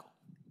cycle?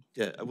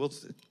 Yeah, I will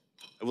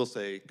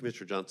say,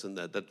 Commissioner Johnson,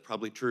 that that's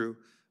probably true.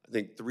 I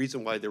think the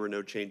reason why there were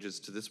no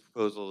changes to this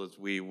proposal is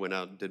we went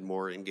out and did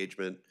more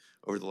engagement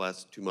over the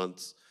last 2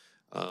 months.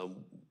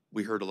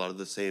 We heard a lot of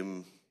the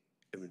same.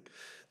 I mean,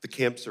 the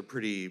camps are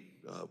pretty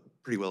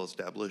well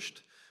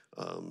established.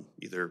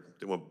 Either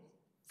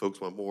folks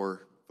want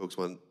more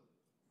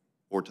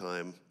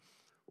time,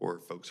 or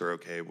folks are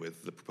okay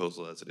with the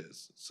proposal as it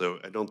is. So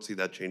I don't see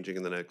that changing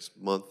in the next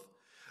month.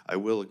 I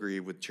will agree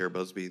with Chair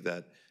Busby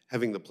that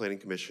having the Planning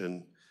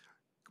Commission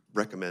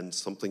recommend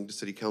something to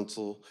City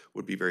Council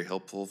would be very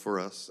helpful for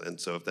us. And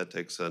so if that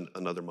takes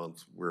another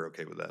month, we're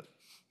okay with that.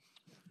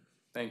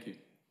 Thank you.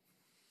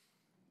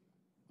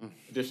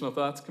 Additional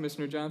thoughts,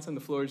 Commissioner Johnson?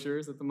 The floor is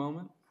yours at the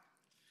moment.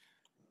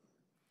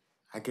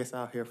 I guess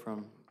I'll hear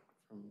from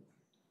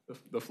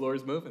the floor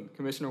is moving.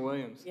 Commissioner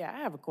Williams. Yeah, I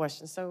have a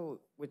question,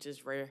 which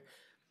is rare,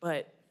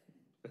 but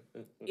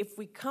If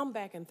we come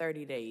back in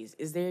 30 days,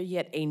 is there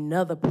yet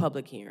another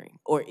public hearing?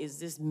 Or is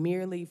this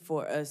merely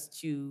for us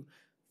to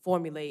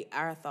formulate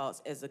our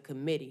thoughts as a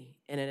committee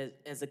and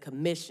as a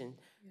commission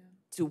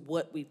to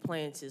what we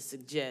plan to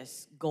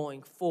suggest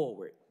going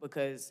forward?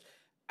 Because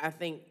I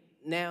think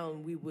now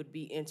we would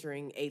be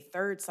entering a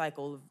third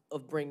cycle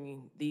of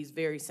bringing these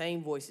very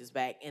same voices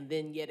back, and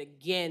then yet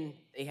again,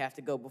 they have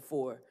to go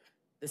before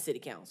the city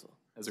council.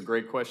 That's a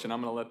great question.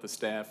 I'm going to let the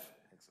staff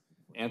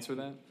answer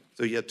that.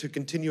 So yeah, to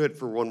continue it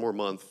for one more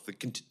month,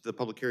 the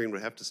public hearing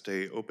would have to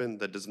stay open.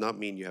 That does not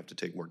mean you have to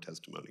take more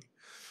testimony.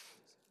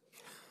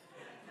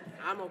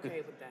 I'm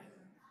okay with that.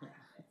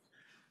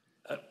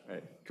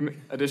 Right.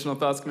 Additional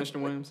thoughts,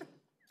 Commissioner Williams?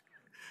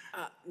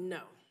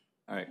 No.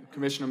 All right,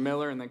 Commissioner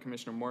Miller and then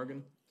Commissioner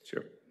Morgan.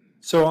 Sure.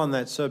 So on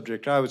that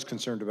subject, I was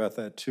concerned about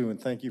that too, and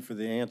thank you for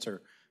the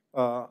answer.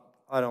 I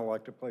don't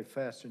like to play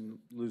fast and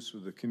loose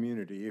with the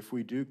community. If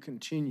we do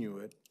continue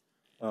it,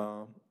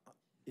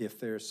 if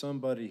there's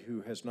somebody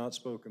who has not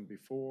spoken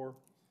before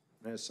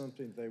and has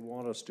something they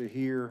want us to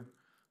hear,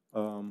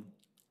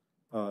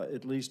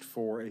 at least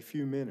for a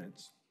few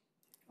minutes,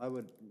 I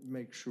would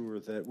make sure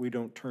that we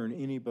don't turn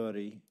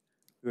anybody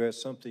who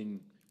has something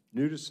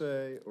new to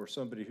say or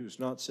somebody who's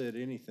not said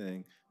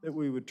anything, that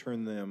we would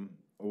turn them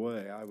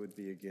away. I would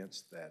be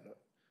against that.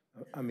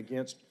 I'm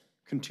against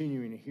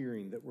continuing a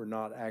hearing that we're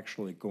not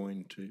actually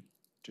going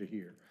to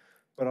hear.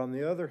 But on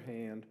the other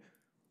hand,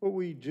 what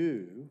we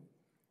do,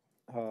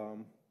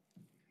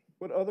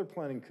 what other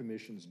planning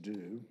commissions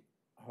do,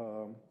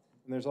 and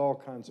there's all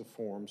kinds of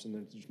forms and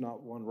there's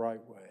not one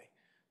right way.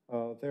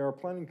 There are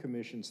planning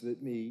commissions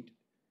that meet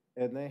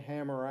and they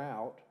hammer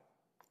out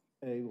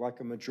like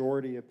a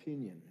majority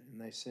opinion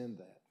and they send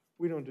that.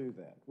 We don't do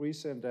that. We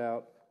send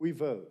out, we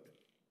vote.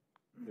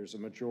 There's a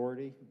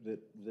majority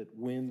that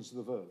wins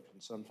the vote.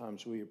 And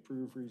sometimes we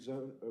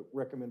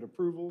recommend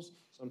approvals,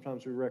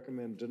 sometimes we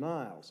recommend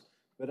denials.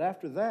 But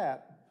after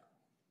that,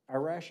 our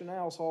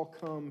rationales all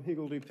come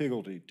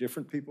higgledy-piggledy,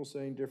 different people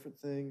saying different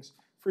things.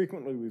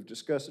 Frequently we've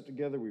discussed it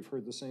together, we've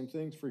heard the same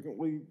things,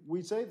 frequently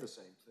we say the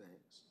same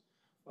things.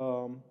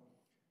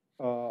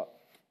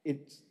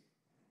 It's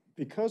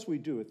because we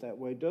do it that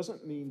way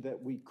doesn't mean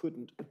that we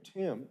couldn't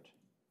attempt,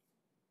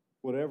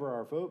 whatever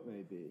our vote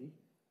may be,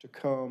 to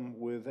come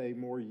with a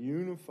more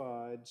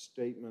unified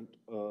statement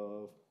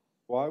of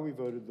why we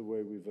voted the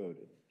way we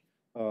voted,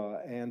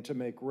 and to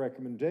make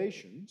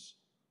recommendations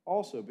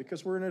also,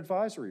 because we're an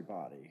advisory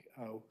body.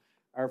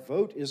 Our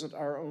vote isn't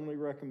our only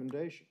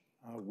recommendation.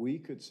 We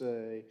could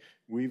say,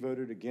 we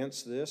voted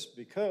against this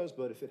because,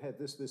 but if it had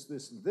this, this,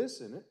 this, and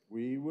this in it,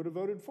 we would have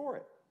voted for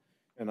it.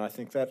 And I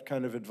think that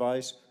kind of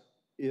advice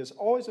is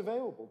always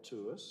available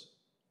to us.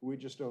 We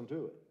just don't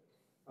do it.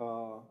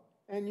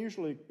 And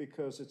usually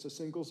because it's a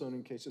single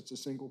zoning case, it's a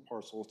single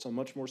parcel, it's a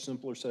much more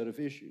simpler set of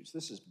issues.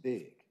 This is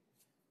big.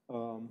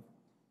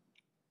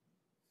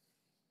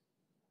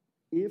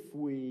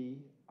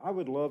 I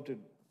would love to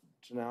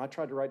now, I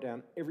tried to write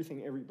down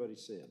everything everybody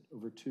said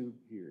over 2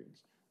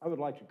 hearings. I would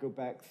like to go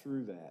back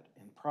through that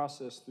and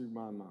process through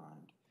my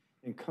mind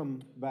and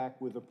come back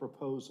with a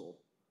proposal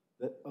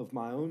of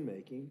my own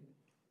making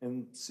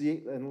and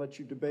see and let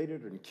you debate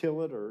it and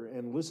kill it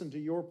and listen to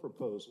your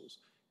proposals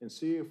and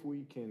see if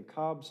we can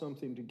cob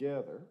something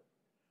together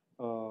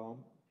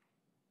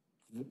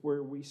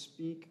where we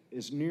speak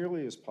as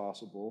nearly as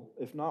possible,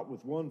 if not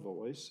with one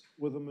voice,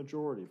 with a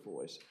majority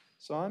voice.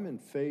 So I'm in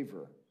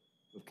favor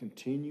of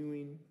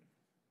continuing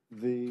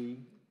the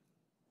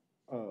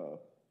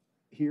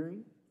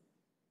hearing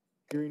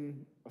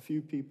a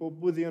few people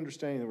with the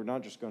understanding that we're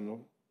not just going to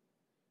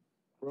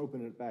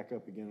open it back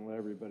up again and let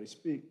everybody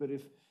speak, but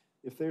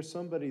if there's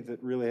somebody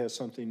that really has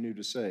something new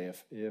to say,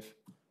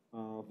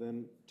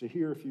 then to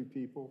hear a few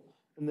people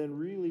and then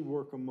really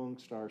work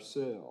amongst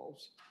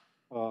ourselves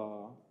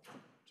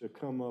to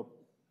come up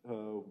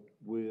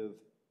with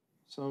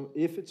some,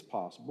 if it's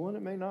possible, and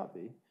it may not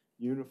be,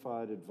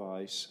 unified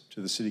advice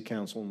to the City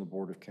Council and the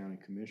Board of County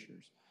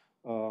Commissioners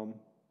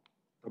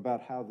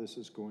about how this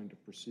is going to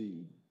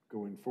proceed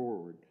going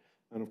forward.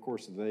 And of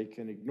course, they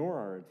can ignore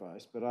our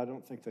advice, but I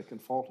don't think they can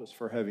fault us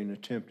for having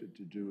attempted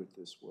to do it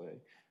this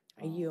way.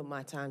 I yield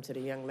my time to the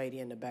young lady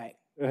in the back.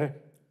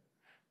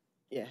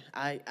 Yeah,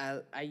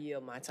 I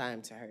yield my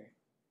time to her.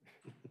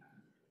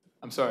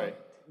 I'm sorry.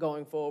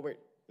 Going forward.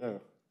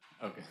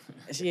 Okay.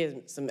 She has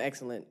some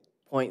excellent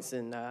points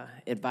and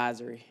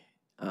advisory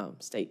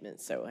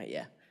statements, so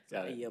yeah,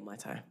 I yield my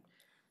time.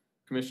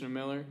 Commissioner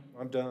Miller?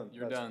 I'm done.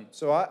 You're done.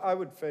 So I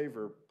would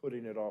favor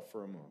putting it off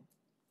for a month.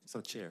 So,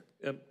 Chair.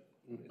 Yep.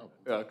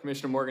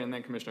 Commissioner Morgan and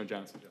then Commissioner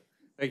Johnson.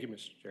 Thank you,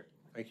 Mr. Chair.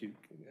 Thank you,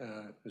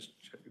 Mr.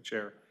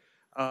 Chair.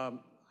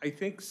 I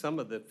think some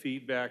of the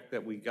feedback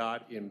that we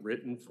got in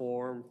written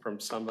form from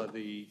some of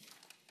the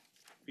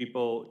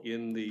people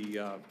in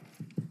the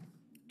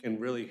can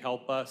really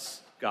help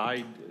us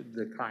guide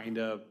the kind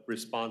of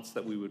response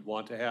that we would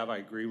want to have. I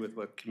agree with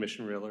what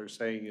Commissioner Miller is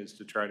saying, is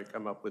to try to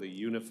come up with a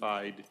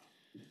unified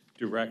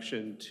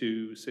direction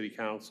to City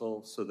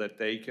Council so that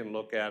they can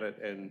look at it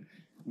and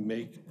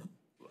make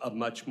a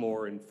much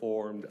more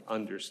informed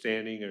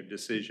understanding or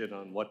decision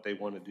on what they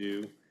want to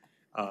do.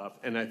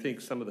 And I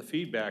think some of the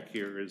feedback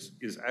here is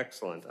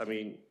excellent. I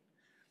mean,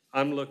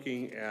 I'm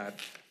looking at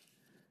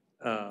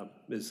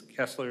Ms.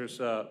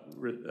 Kessler's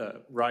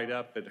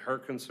write-up and her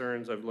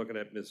concerns. I'm looking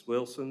at Ms.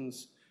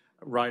 Wilson's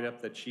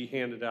write-up that she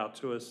handed out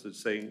to us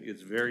that's saying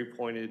it's very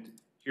pointed.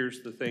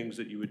 Here's the things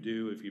that you would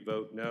do if you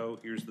vote no.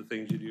 Here's the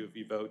things you do if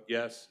you vote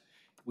yes.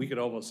 We could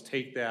almost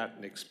take that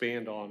and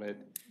expand on it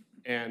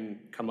and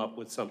come up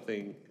with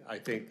something I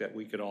think that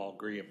we could all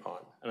agree upon.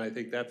 And I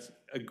think that's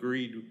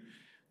agreed.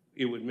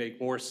 It would make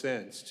more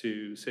sense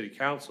to City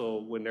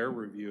Council when they're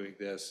reviewing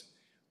this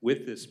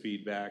with this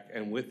feedback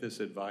and with this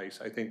advice.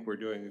 I think we're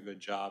doing a good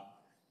job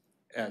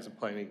as a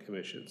planning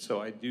commission.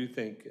 So I do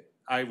think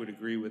I would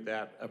agree with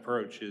that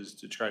approach, is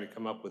to try to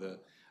come up with a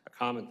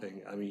common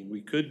thing. I mean,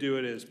 we could do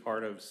it as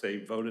part of,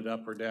 say, vote it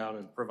up or down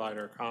and provide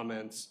our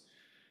comments,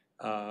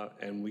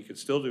 and we could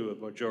still do a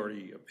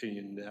majority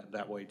opinion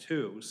that way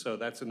too. So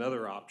that's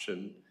another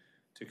option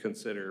to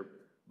consider.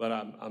 But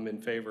I'm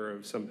in favor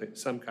of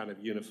some kind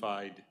of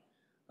unified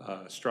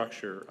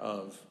structure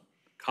of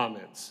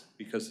comments,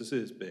 because this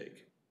is big.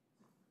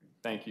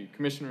 Thank you.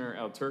 Commissioner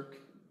Al-Turk,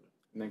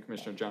 and then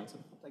Commissioner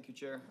Johnson. Thank you,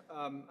 Chair.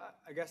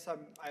 I guess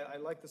I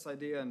like this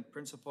idea in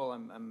principle.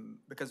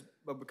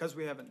 Because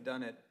we haven't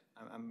done it,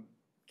 I'm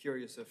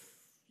curious if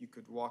you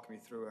could walk me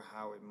through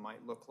how it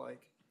might look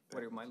like,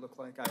 what it might look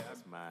like.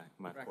 That's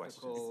my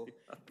question.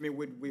 I mean,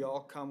 would we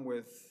all come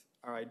with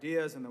our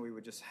ideas and then we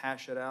would just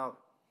hash it out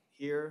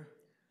here?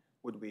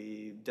 Would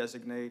we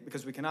designate,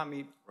 because we cannot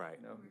meet, right?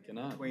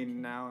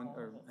 Between now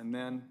and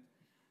then.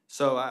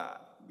 So,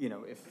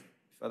 if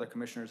other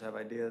commissioners have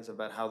ideas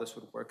about how this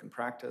would work in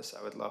practice,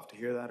 I would love to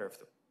hear that. Or if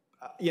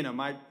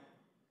my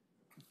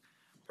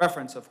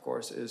preference, of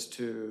course, is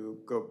to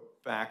go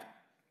back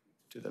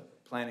to the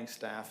planning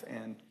staff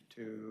and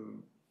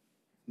to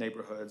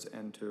neighborhoods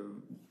and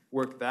to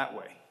work that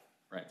way.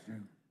 Right.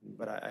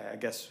 But I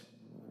guess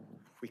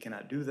we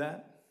cannot do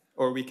that.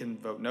 Or we can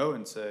vote no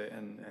and say,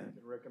 and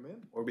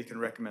recommend, or we can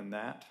recommend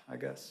that, I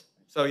guess.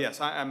 So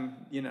yes,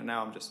 I'm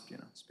now I'm just,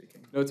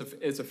 speaking. No,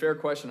 it's a fair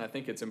question. I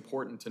think it's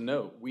important to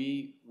note.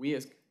 We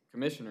as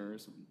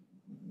commissioners,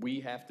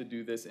 we have to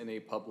do this in a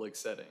public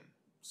setting.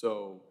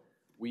 So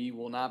we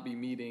will not be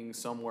meeting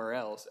somewhere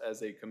else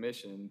as a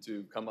commission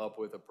to come up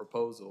with a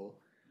proposal.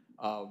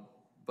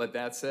 But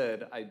that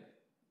said,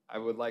 I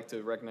would like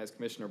to recognize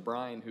Commissioner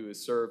Bryan, who has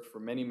served for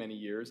many, many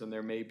years, and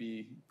there may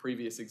be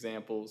previous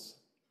examples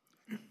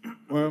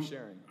well,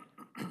 sharing.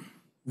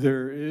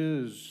 There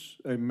is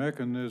a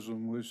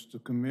mechanism which the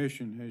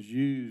commission has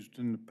used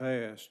in the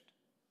past.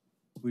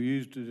 We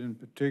used it in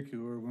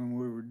particular when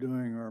we were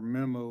doing our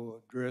memo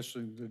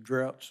addressing the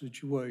drought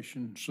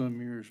situation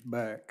some years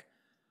back.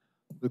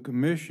 The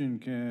commission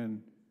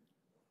can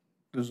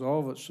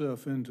dissolve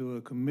itself into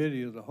a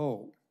committee of the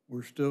whole.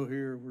 We're still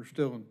here, we're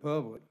still in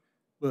public,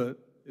 but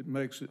it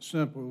makes it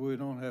simpler. We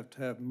don't have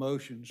to have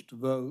motions to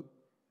vote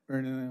or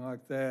anything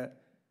like that.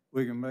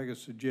 We can make a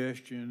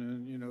suggestion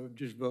and,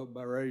 just vote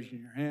by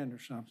raising your hand or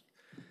something.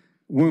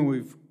 When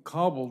we've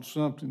cobbled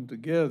something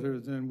together,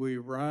 then we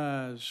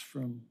rise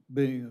from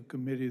being a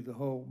committee of the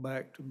whole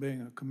back to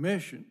being a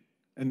commission,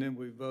 and then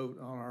we vote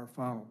on our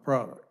final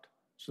product.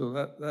 So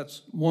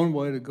that's one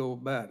way to go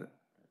about it.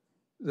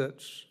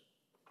 That's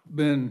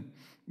been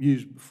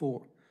used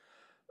before.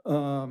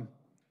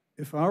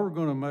 If I were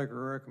going to make a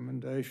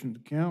recommendation to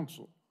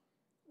council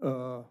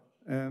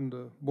and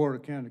the Board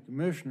of County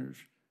Commissioners,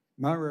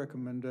 my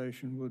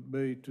recommendation would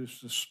be to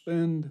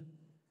suspend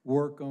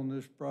work on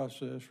this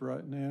process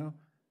right now,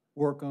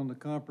 work on the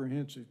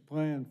comprehensive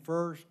plan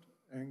first,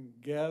 and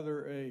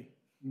gather a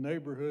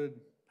neighborhood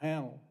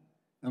panel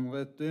and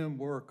let them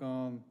work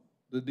on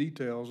the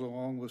details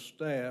along with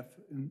staff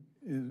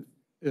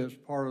as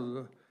part of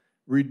the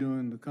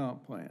redoing the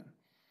comp plan.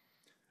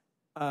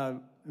 I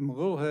am a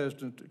little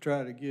hesitant to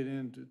try to get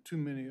into too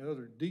many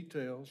other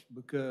details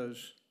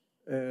because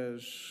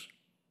as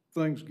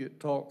things get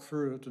talked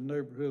through at the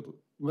neighborhood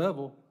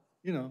level,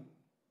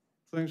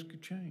 things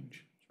could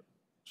change.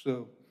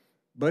 So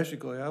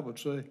basically, I would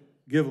say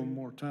give them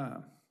more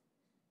time,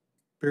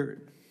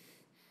 period.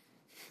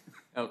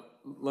 Now,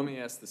 let me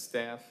ask the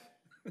staff,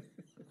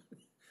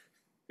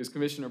 because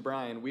Commissioner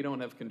Bryan, we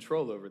don't have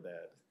control over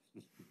that.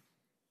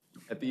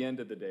 At the end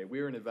of the day,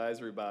 we're an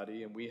advisory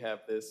body, and we have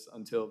this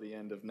until the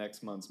end of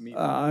next month's meeting.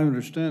 I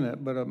understand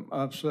that, but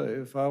I'd say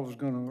if I was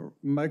going to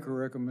make a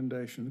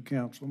recommendation to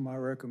council, my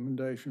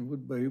recommendation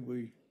would be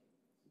we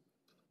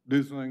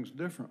do things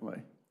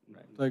differently,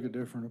 take a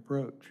different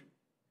approach.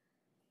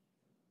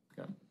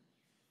 Okay.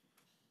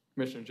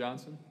 Commissioner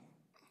Johnson?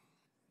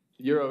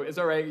 It's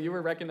all right. You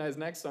were recognized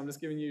next, so I'm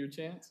just giving you your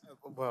chance.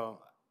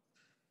 Well,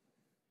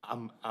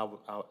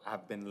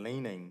 I've been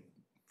leaning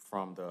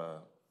from the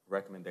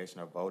recommendation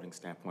or voting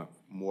standpoint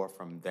more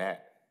from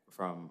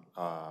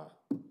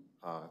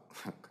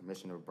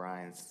Commissioner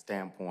Bryan's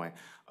standpoint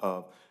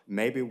of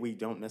maybe we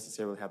don't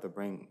necessarily have to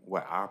bring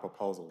what our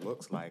proposal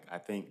looks like. I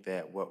think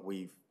that what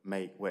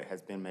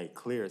has been made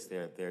clear is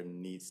there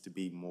needs to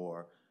be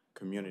more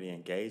community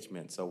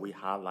engagement. So we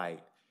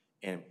highlight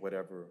in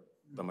whatever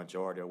the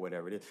majority or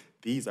whatever it is.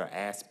 These are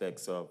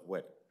aspects of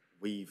what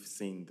we've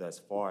seen thus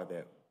far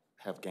that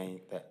have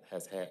gained,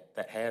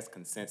 that has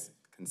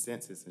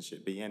consensus and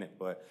should be in it.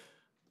 But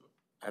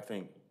I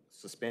think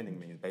suspending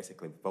means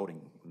basically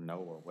voting no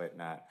or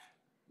whatnot.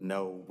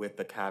 No, with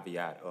the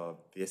caveat of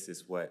this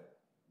is what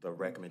the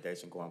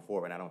recommendation going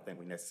forward. And I don't think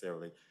we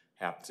necessarily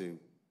have to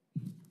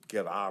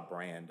give our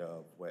brand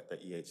of what the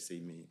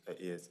EHC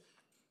is.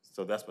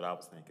 So that's what I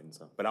was thinking.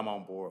 So, but I'm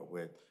on board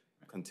with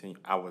continue.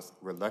 I was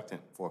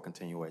reluctant for a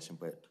continuation,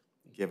 but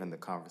given the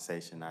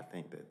conversation, I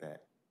think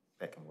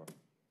that can work.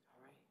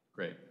 All right.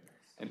 Great.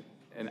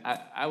 And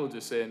I will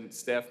just say, and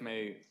staff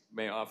may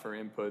offer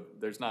input,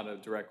 there's not a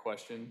direct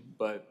question,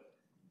 but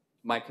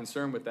my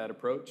concern with that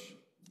approach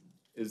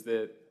is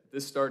that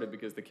this started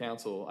because the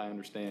council, I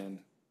understand,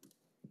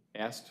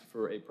 asked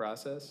for a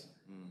process.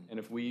 And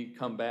if we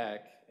come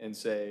back and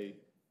say,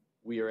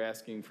 we are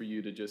asking for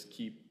you to just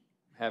keep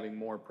having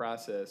more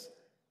process,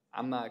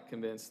 I'm not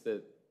convinced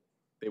that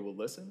they will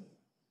listen.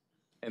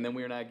 And then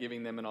we are not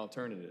giving them an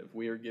alternative.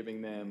 We are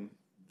giving them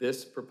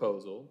this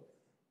proposal.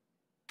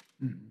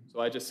 So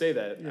I just say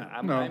that. Yeah,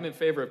 I'm in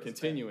favor of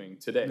continuing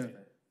today. Yeah.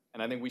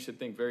 And I think we should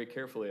think very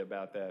carefully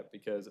about that,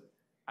 because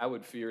I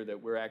would fear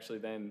that we're actually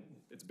then,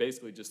 it's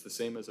basically just the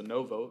same as a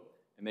no vote,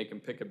 and they can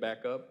pick it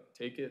back up,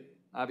 take it.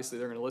 Obviously,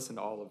 they're gonna listen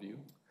to all of you.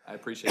 I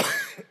appreciate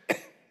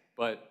it.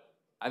 But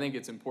I think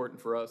it's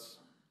important for us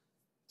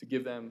to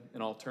give them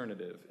an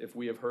alternative if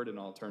we have heard an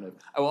alternative.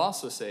 I will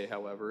also say,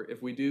 however,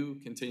 if we do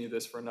continue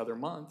this for another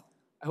month,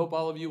 I hope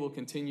all of you will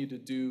continue to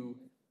do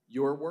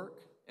your work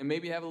and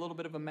maybe have a little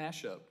bit of a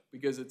mashup,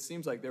 because it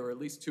seems like there were at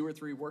least 2 or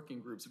 3 working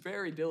groups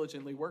very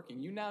diligently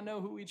working. You now know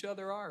who each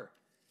other are.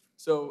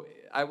 So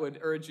I would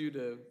urge you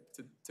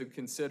to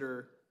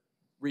consider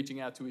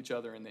reaching out to each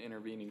other in the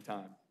intervening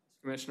time.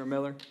 Commissioner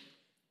Miller?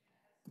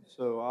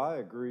 So I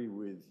agree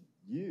with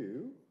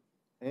you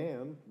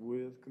and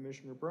with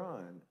Commissioner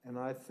Bryan. And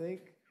I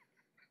think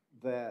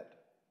that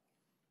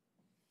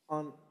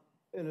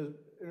in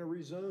a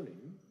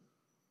rezoning,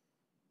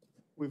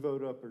 we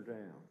vote up or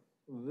down.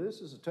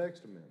 This is a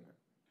text amendment,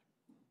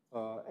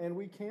 and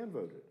we can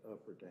vote it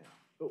up or down.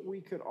 But we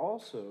could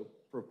also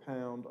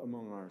propound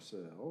among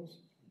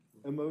ourselves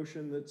a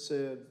motion that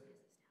said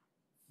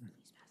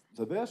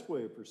the best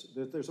way of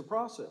that there's a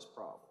process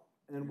problem,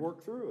 and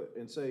work through it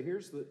and say,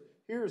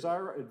 here's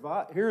our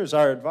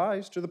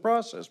advice to the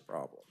process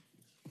problem.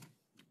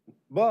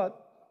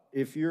 But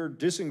if you're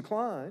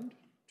disinclined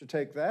to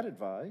take that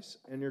advice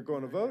and you're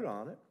going to vote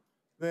on it,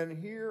 then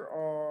here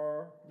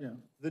are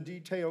the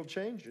detailed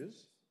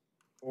changes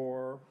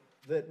or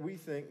that we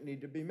think need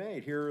to be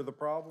made. Here are the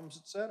problems,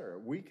 et cetera.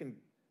 We can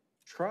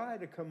try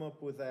to come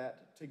up with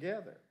that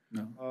together.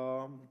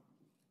 No.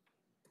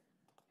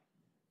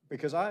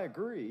 Because I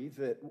agree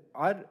that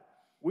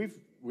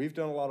we've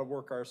done a lot of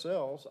work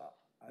ourselves,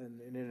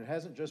 and it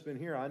hasn't just been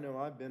here. I know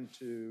I've been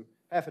to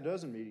half a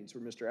dozen meetings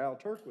where Mr. Al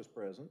Turk was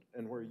present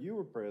and where you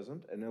were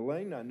present, and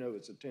Elaine, I know,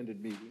 has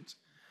attended meetings.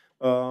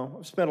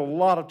 I've spent a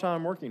lot of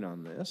time working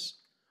on this.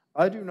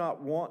 I do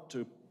not want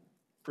to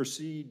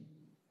proceed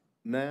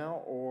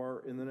now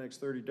or in the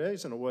next 30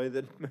 days in a way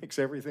that makes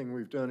everything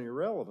we've done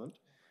irrelevant.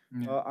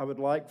 Yeah. I would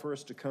like for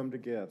us to come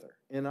together.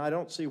 And I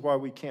don't see why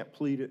we can't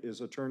plead, as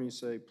attorneys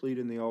say, plead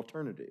in the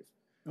alternative.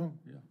 Oh,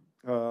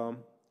 yeah.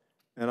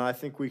 And I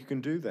think we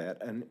can do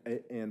that.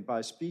 And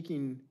by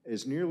speaking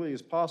as nearly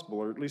as possible,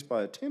 or at least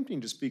by attempting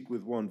to speak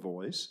with one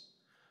voice,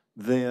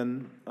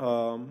 then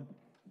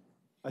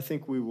I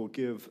think we will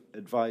give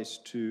advice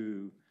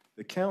to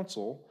the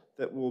council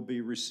that will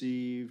be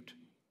received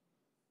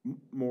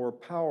more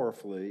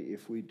powerfully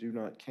if we do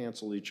not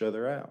cancel each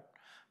other out.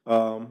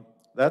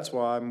 That's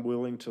why I'm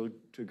willing to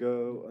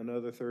go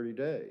another 30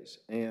 days.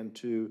 And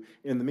to,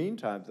 in the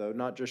meantime, though,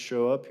 not just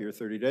show up here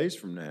 30 days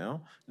from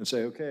now and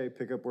say, okay,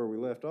 pick up where we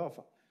left off,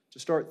 to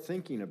start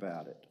thinking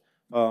about it.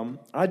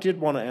 I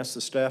did want to ask the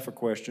staff a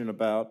question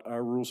about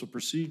our rules of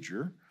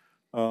procedure,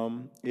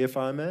 if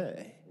I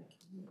may.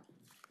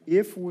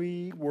 If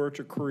we were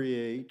to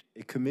create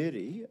a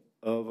committee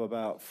of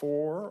about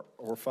 4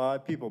 or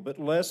 5 people, but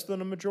less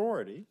than a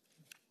majority,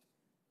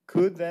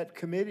 could that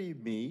committee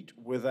meet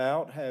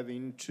without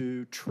having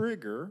to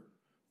trigger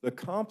the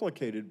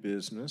complicated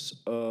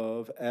business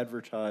of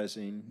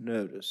advertising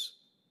notice?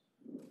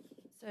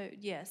 So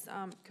yes,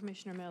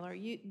 Commissioner Miller,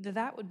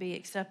 that would be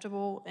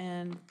acceptable,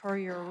 and per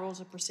your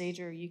rules of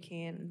procedure, you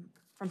can,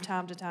 from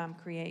time to time,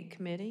 create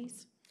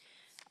committees.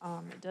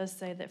 It does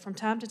say that from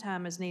time to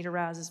time, as need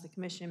arises, the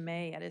commission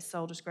may, at its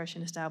sole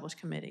discretion, establish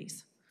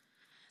committees.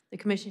 The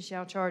commission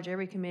shall charge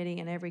every committee,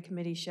 and every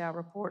committee shall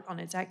report on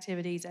its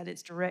activities as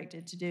it's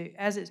directed to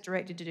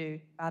do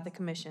by the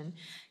commission.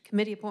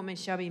 Committee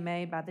appointments shall be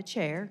made by the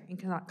chair in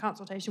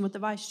consultation with the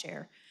vice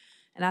chair.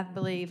 And I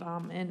believe,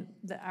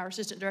 our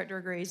assistant director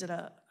agrees that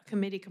a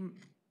committee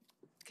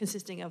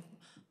consisting of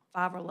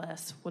 5 or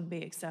less would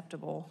be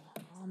acceptable.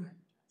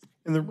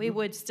 We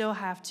would still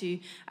have to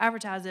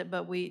advertise it,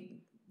 but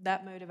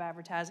that mode of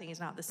advertising is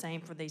not the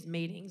same for these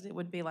meetings. It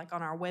would be like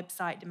on our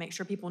website to make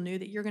sure people knew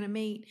that you're going to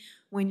meet,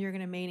 when you're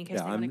going to meet, in case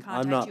Yeah, they want to I'm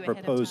contact not you ahead of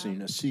time.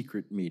 proposing a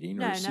secret meeting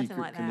or No, a nothing secret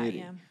like that,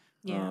 committee.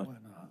 yeah.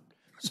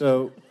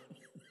 So,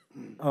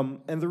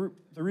 and the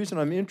reason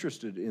I'm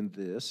interested in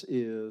this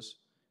is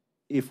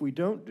if we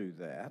don't do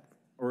that,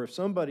 or if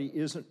somebody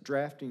isn't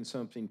drafting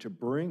something to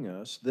bring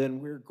us, then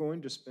we're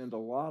going to spend a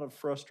lot of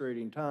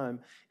frustrating time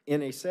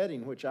in a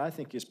setting which I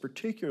think is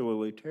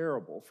particularly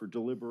terrible for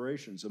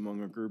deliberations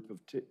among a group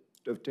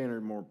of 10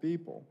 or more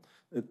people.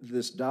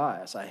 This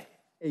dais, I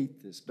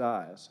hate this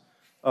dais,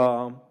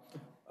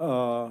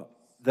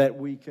 that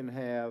we can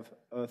have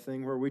a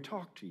thing where we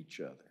talk to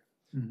each other.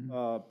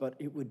 But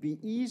it would be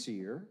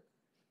easier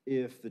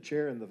if the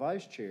chair and the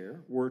vice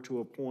chair were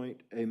to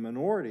appoint a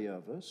minority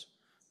of us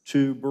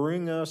to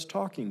bring us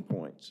talking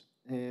points.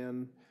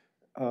 And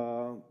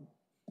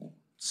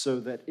so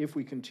that if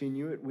we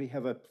continue it, we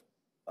have a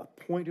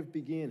point of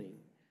beginning,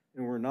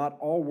 and we're not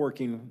all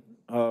working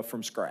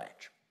from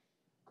scratch.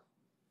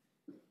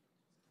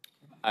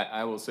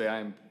 I will say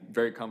I'm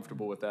very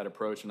comfortable with that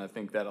approach, and I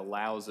think that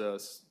allows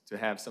us to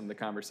have some of the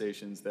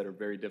conversations that are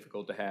very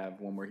difficult to have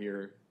when we're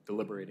here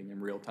deliberating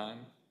in real time.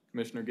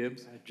 Commissioner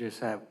Gibbs? I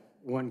just have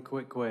one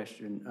quick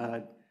question.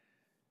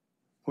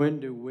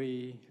 When do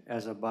we,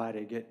 as a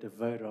body, get to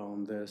vote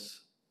on this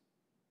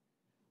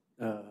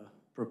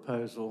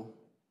proposal?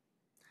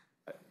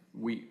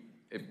 What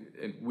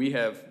we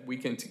have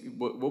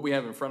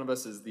in front of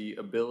us is the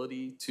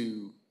ability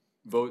to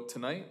vote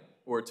tonight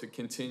or to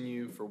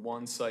continue for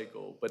one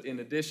cycle. But in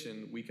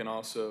addition, we can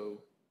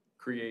also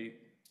create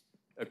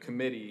a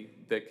committee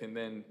that can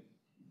then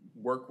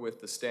work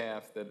with the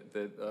staff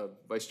that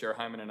Vice Chair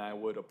Hyman and I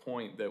would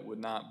appoint that would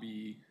not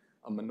be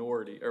a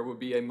minority, or would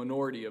be a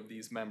minority of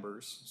these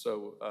members.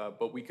 So,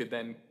 but we could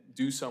then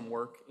do some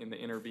work in the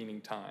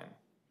intervening time.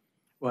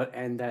 Well,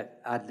 and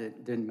that, I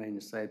didn't mean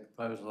to say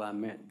proposal, I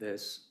meant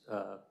this,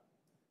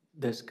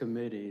 this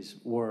committee's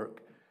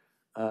work.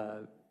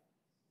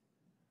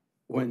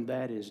 When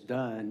that is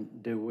done,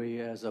 do we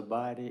as a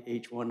body,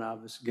 each one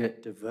of us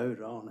get to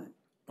vote on it?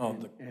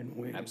 And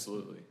when?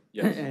 Absolutely,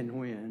 yes. And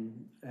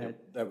when?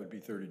 That would be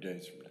 30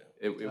 days from now.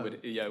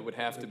 It would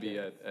have to be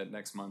at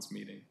next month's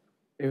meeting.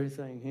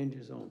 Everything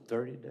hinges on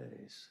 30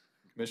 days.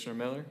 Commissioner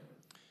Miller?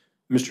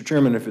 Mr.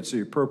 Chairman, if it's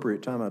the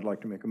appropriate time, I'd like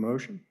to make a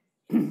motion.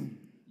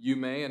 You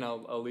may, and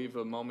I'll leave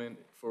a moment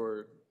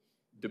for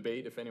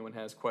debate if anyone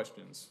has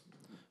questions.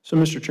 So,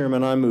 Mr.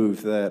 Chairman, I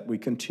move that we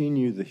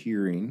continue the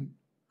hearing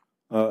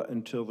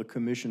until the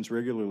Commission's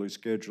regularly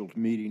scheduled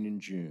meeting in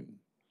June.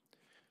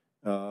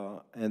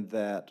 And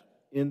that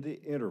in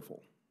the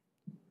interval,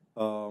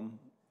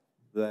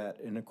 that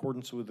in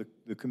accordance with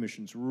the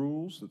Commission's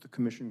rules, that the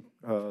Commission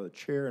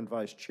Chair and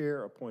Vice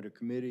Chair appoint a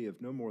committee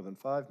of no more than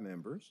 5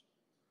 members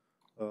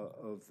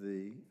of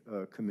the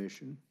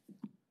Commission.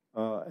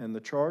 And the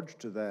charge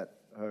to that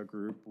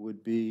group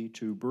would be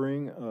to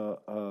bring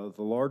the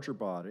larger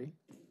body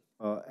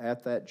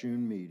at that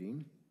June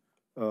meeting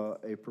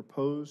a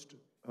proposed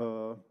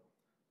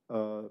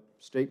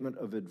statement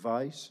of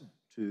advice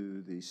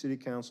to the City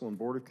Council and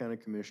Board of County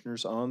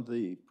Commissioners on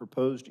the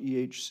proposed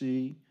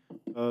EHC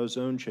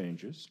zone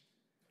changes,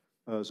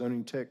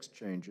 zoning text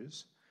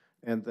changes,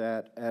 and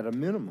that at a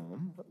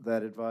minimum,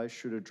 that advice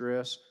should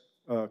address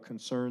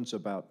concerns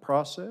about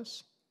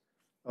process,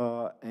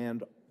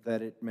 and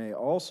that it may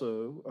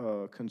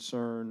also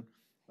concern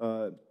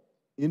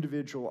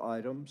individual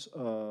items,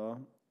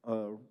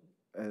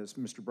 as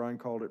Mr. Bryan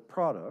called it,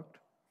 product,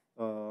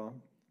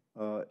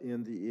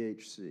 in the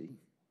EHC.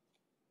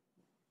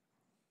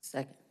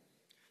 Second.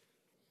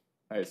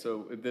 All right,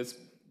 so this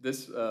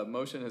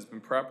motion has been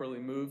properly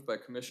moved by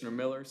Commissioner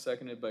Miller,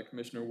 seconded by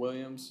Commissioner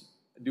Williams.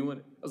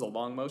 That was a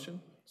long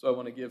motion, so I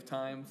want to give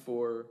time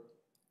for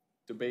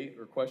debate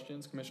or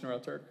questions. Commissioner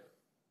Alturk?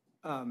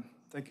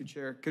 Thank you,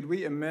 Chair. Could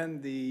we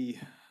amend the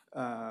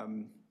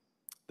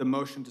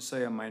motion to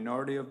say a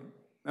minority of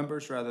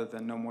members rather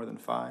than no more than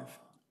 5?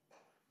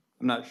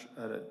 I'm not,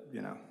 I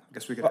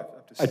guess we could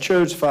have to. I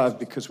chose 5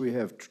 because we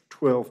have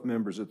 12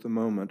 members at the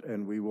moment,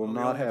 and we will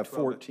not have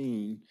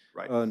 14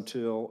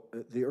 until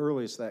the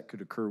earliest that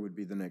could occur would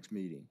be the next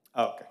meeting.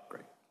 Oh, okay,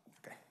 great.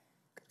 Okay.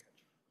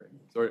 Great.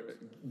 So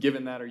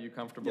given that, are you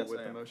comfortable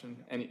with I the am.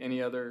 motion?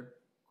 Any other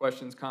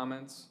questions,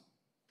 comments?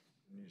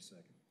 I need a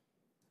second.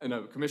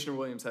 No, Commissioner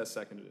Williams has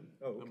seconded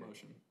the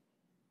motion.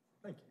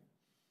 Thank you.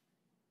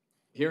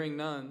 Hearing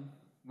none,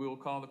 we will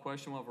call the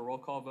question. We'll have a roll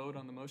call vote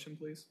on the motion,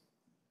 please.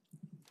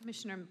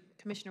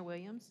 Commissioner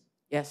Williams?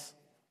 Yes.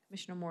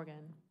 Commissioner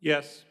Morgan?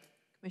 Yes.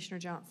 Commissioner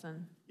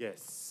Johnson?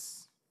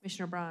 Yes.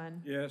 Commissioner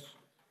Bryan? Yes.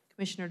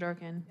 Commissioner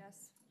Durkin?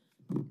 Yes.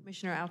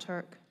 Commissioner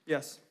Alturk?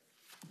 Yes.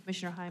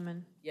 Commissioner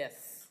Hyman?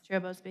 Yes. Chair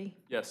Busby?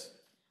 Yes.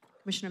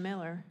 Commissioner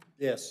Miller?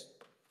 Yes.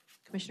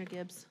 Commissioner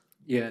Gibbs?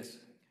 Yes.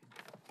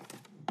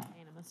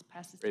 Unanimous,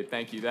 passes. Great,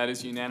 thank you. That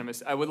is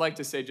unanimous. I would like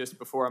to say just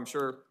before, I'm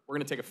sure we're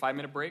going to take a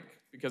 5-minute break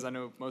because I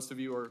know most of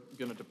you are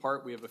going to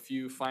depart. We have a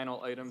few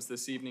final items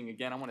this evening.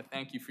 Again, I want to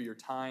thank you for your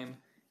time.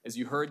 As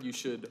you heard, you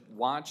should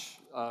watch,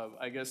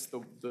 I guess,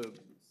 the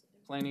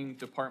planning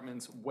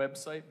department's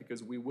website,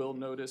 because we will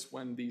notice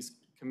when these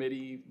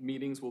committee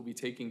meetings will be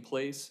taking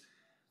place.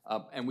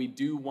 And we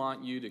do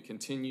want you to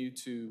continue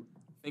to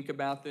think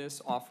about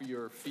this, offer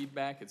your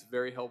feedback. It's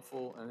very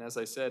helpful. And as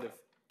I said,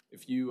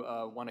 if you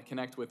want to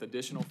connect with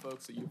additional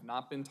folks that you've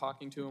not been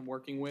talking to and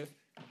working with,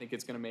 I think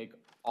it's going to make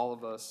all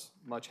of us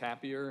much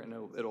happier, and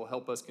it'll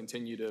help us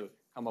continue to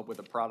come up with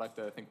a product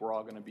that I think we're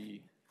all going to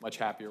be much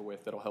happier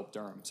with that'll help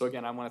Durham. So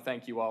again, I want to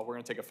thank you all. We're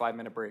going to take a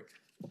 5-minute break.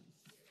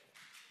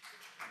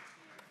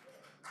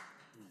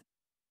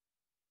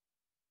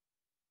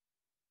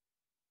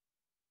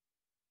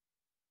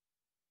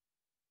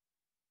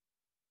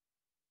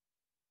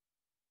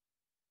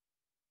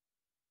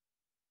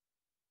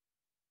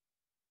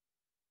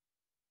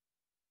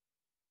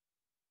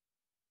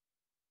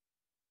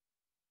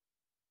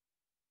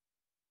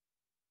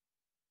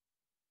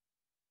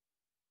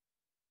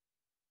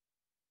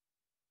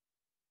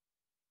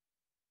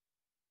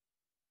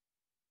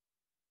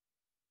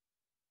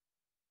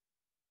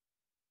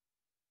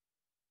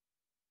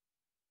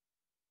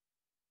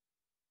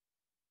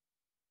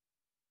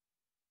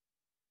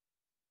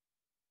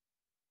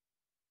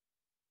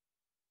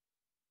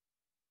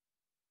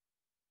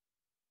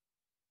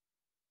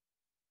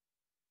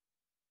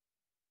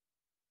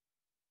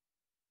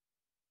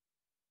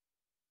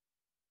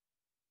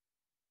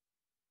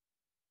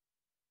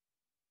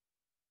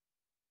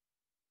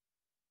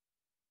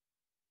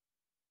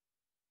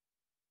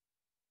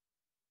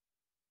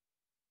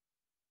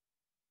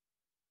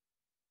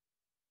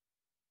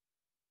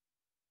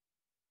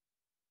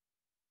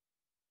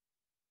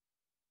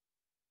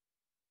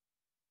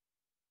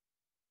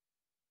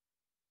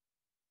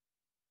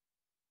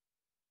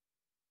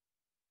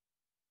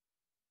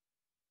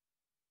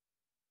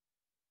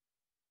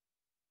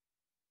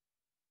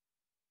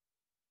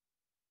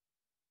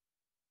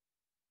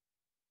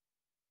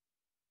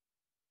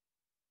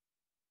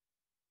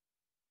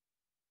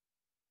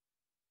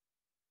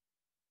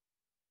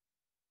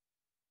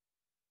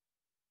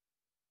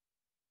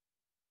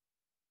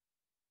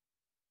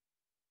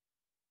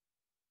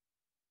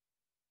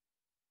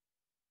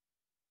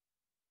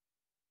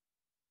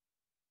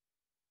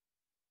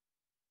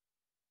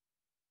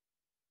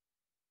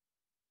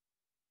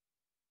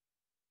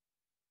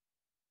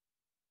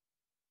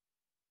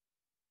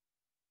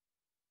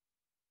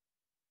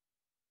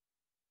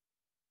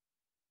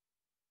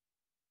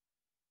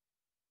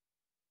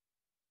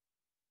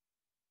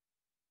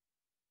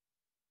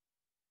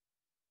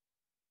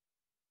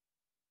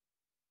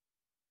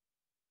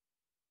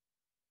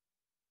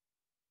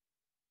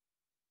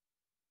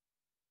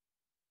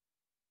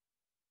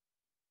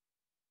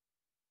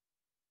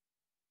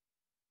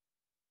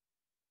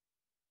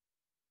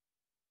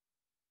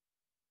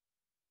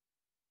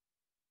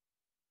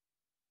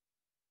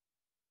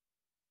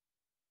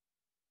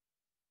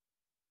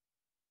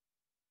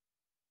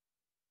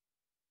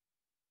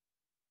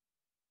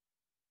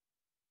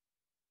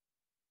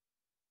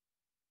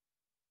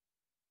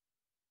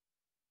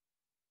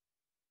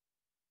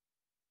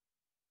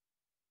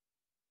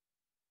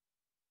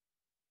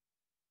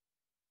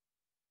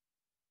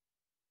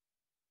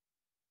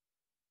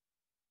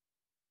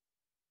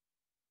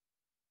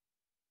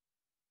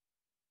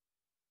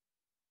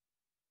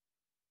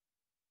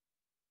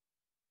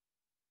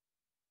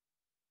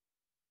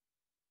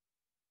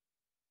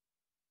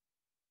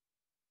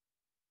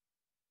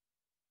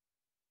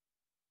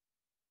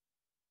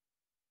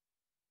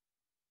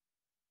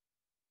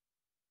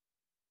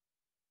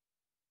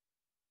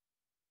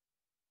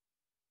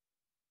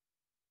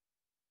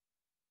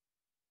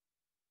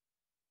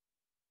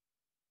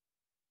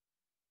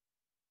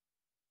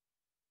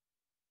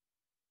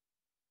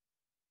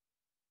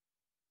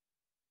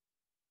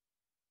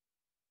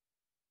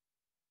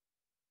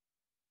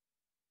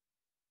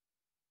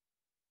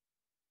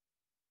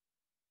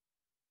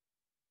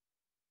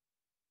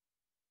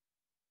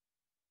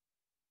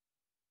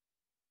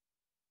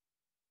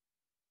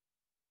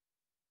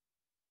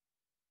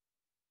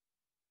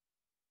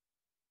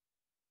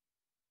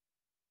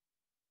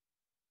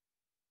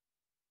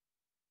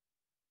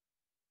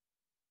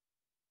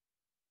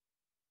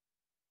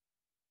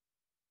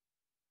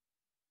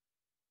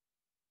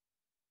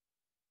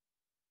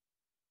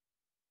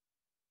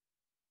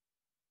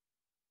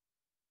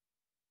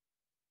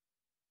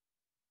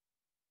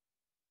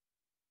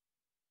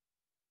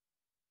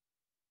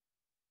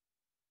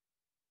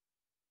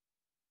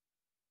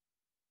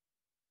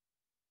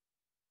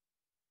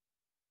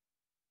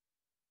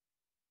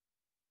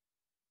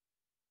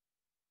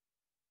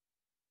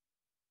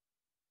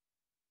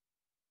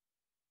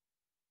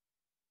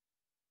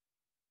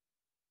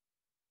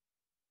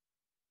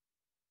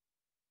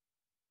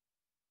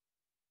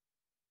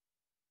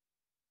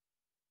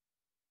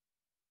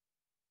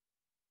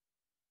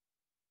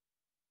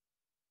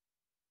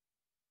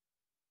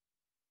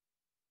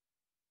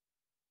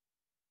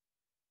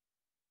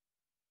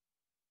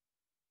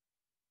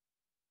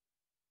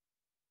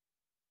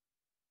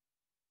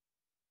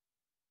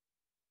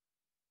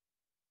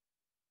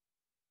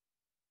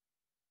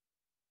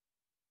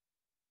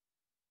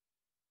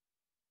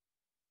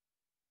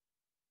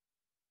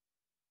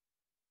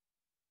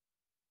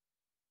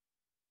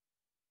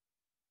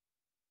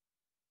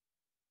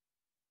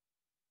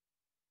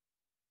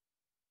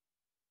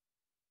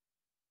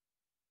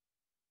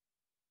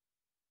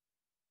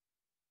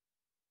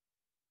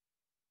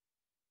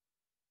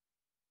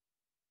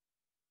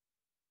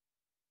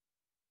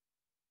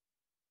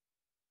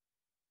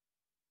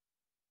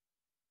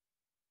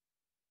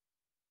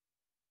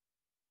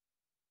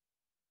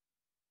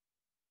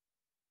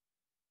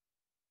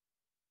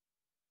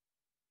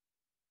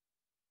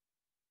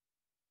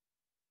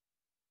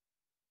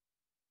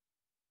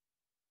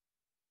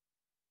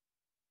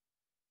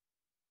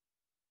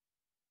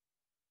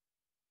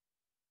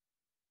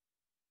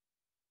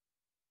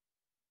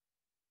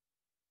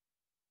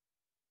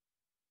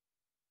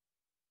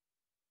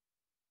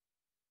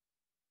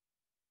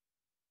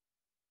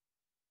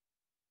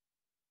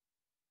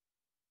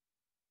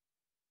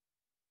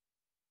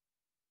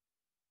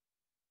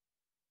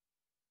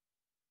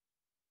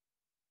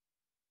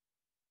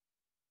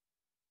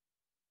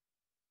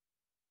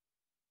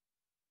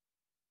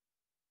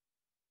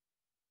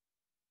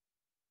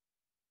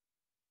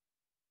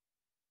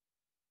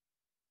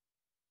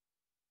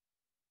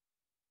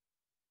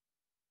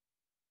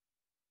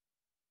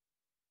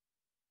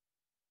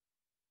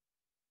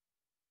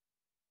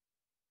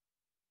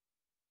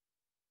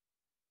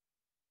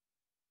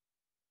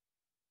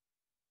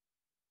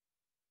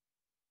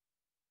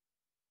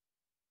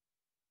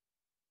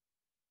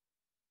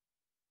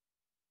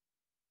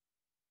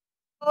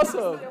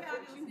 Awesome.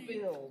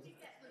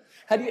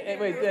 How do you,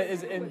 wait,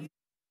 is, and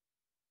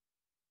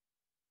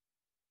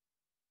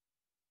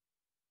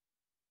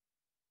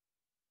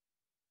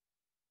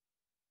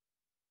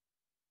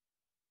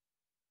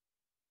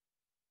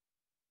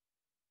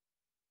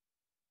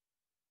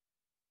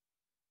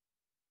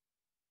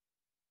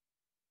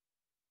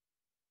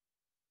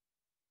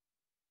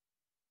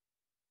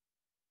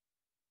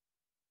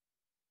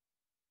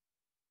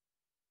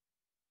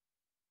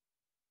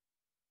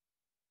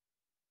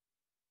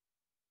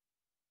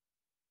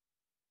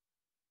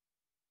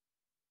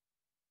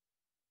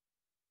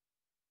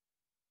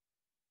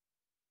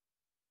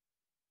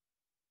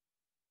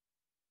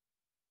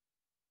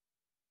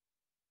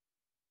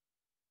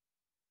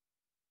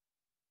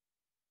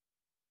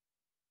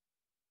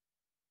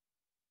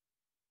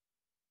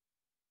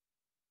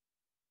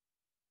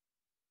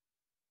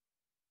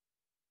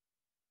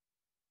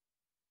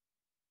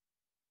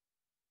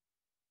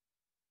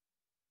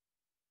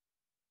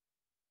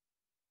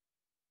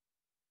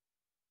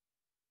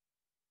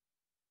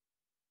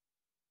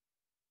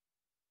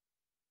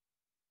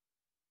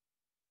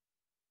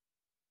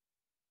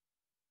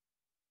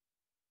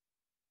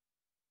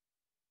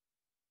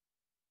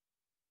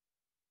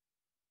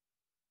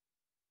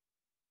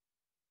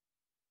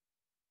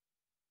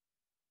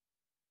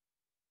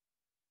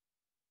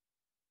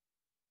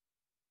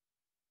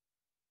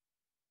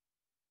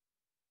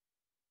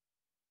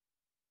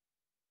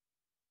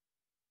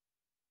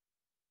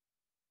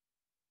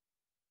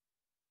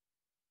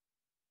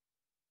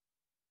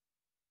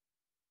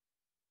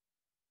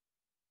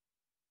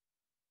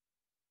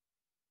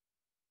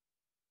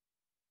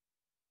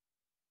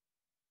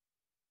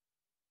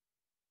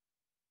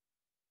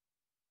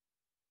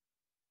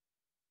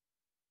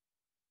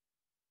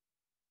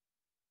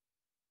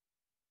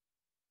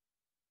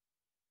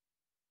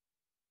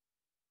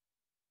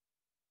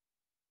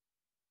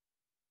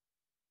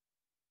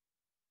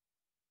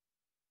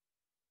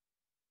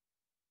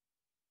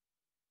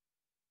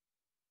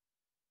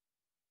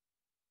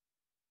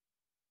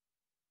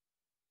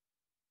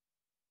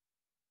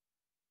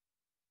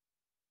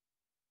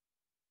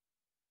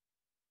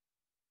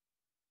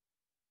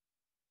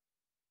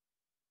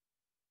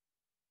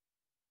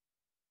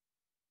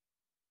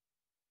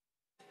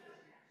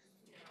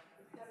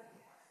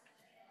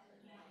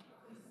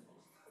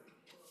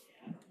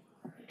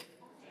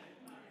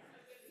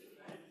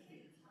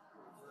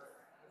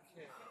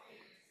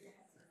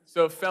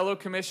so fellow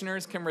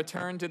commissioners can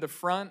return to the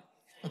front.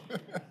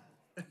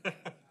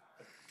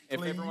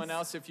 If everyone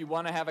else, if you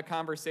want to have a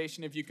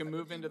conversation, if you can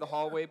move into the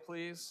hallway,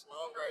 please.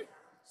 Well, great.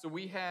 So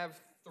we have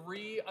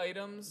 3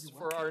 items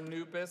for our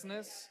new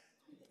business.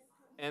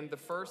 And the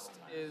first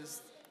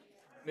is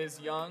Ms.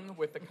 Young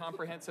with the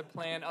comprehensive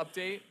plan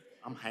update.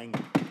 I'm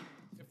hanging.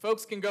 If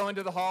folks can go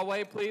into the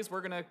hallway, please, we're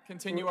going to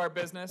continue our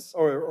business.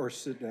 Or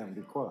sit down and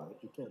be quiet.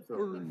 You can't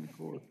throw it in the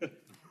floor.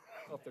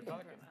 Oh, if they're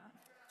talking.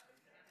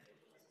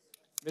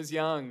 Ms.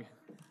 Young.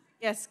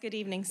 Yes, good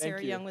evening.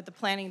 Sarah Young with the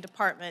Planning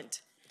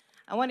Department.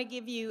 I want to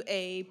give you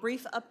a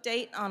brief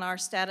update on our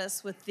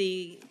status with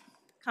the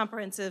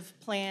comprehensive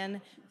plan,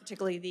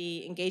 particularly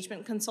the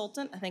engagement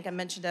consultant. I think I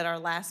mentioned at our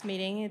last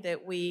meeting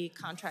that we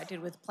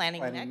contracted with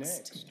Planning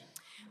Next.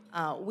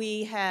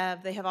 They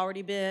have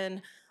already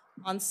been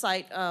on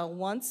site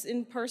once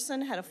in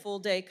person, had a full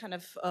day kind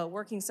of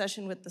working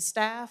session with the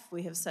staff.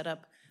 We have set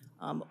up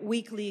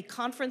weekly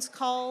conference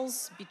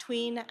calls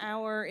between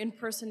our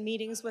in-person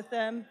meetings with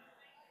them.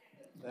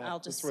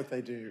 That's what they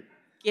do.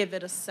 Give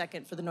it a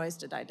second for the noise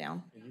to die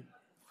down.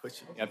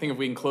 Yeah, I think if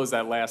we can close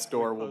that last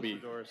door, we'll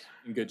be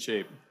in good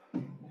shape.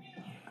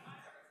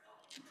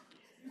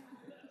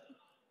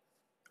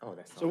 Oh,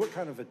 that's so what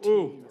kind of a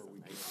team are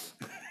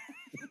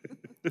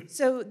we?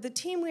 So the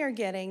team we are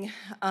getting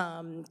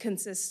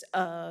consists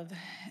of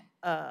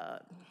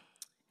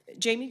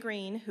Jamie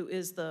Green, who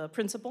is the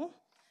principal.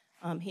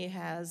 He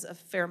has a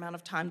fair amount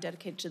of time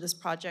dedicated to this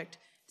project.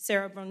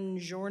 Sarah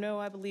Bongiorno,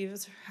 I believe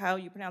is how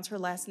you pronounce her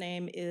last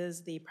name,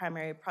 is the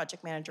primary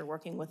project manager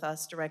working with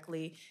us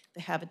directly.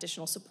 They have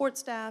additional support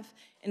staff.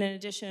 And in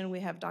addition, we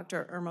have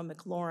Dr. Irma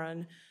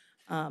McLaurin.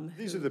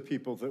 These are the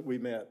people that we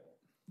met.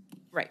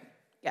 Right,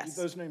 yes.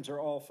 Those names are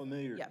all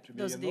familiar to me.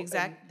 Those are the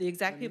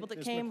exact people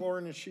that came. Ms.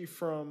 McLaurin, is she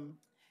from,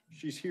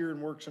 she's here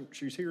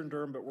in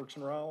Durham but works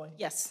in Raleigh?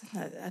 Yes,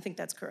 I think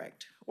that's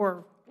correct.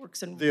 Or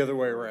works in. The other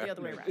way around. The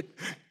other way around.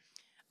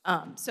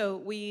 So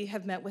we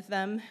have met with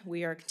them.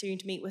 We are continuing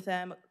to meet with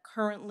them.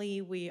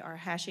 Currently, we are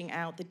hashing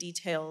out the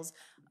details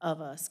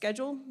of a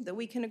schedule that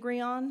we can agree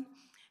on.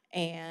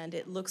 And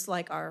it looks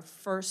like our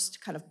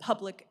first kind of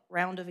public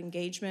round of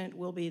engagement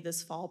will be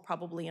this fall,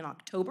 probably in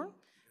October.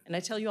 And I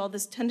tell you all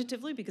this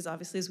tentatively because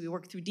obviously as we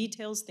work through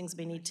details, things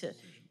may need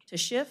to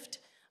shift.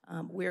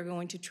 We're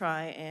going to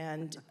try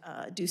and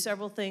do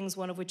several things,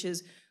 one of which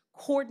is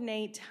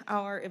coordinate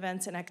our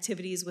events and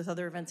activities with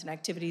other events and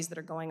activities that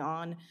are going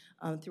on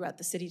throughout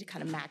the city to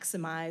kind of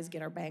maximize,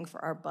 get our bang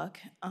for our buck,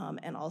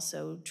 and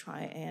also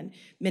try and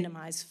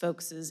minimize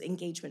folks'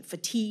 engagement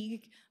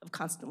fatigue of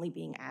constantly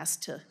being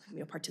asked to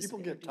participate.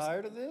 People get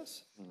tired of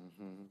this?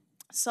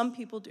 Some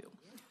people do.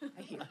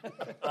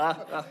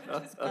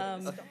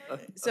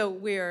 So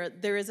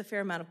there is a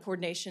fair amount of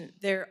coordination.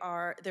 There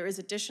is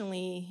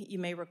additionally, you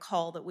may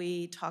recall that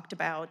we talked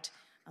about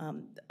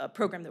a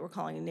program that we're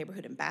calling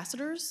Neighborhood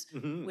Ambassadors,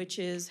 which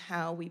is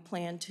how we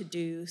plan to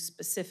do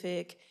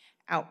specific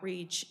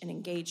outreach and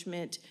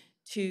engagement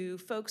to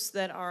folks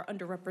that are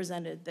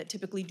underrepresented, that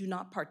typically do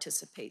not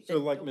participate. So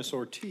like Ms.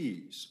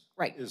 Ortiz.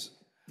 Right.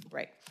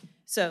 Right.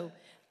 So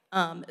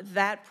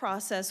that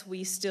process,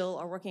 we still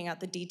are working out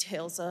the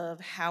details of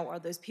how are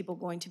those people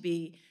going to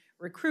be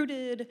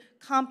recruited,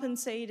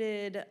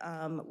 compensated.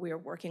 We are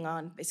working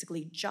on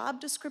basically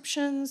job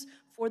descriptions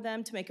for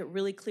them to make it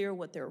really clear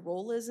what their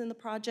role is in the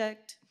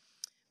project.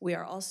 We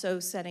are also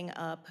setting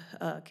up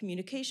a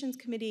communications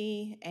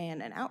committee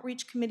and an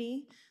outreach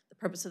committee. The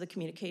purpose of the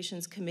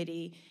communications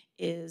committee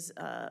is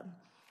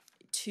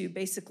to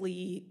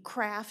basically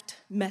craft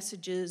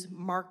messages,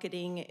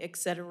 marketing, et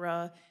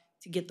cetera,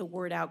 to get the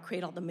word out,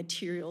 create all the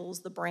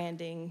materials, the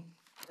branding,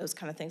 those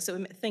kind of things.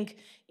 So think,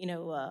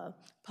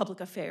 public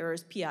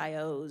affairs,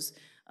 PIOs,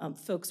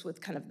 folks with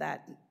kind of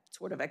that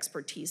sort of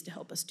expertise to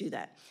help us do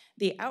that.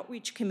 The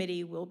outreach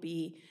committee will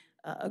be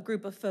a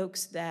group of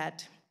folks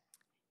that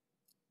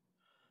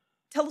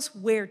tell us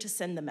where to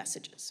send the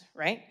messages,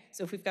 right?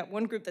 So if we've got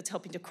one group that's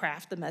helping to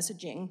craft the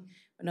messaging,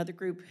 another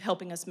group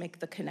helping us make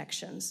the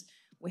connections.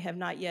 We have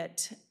not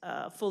yet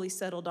fully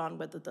settled on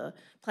whether the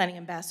planning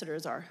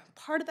ambassadors are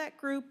part of that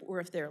group or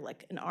if they're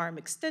like an arm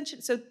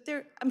extension. So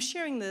I'm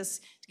sharing this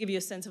to give you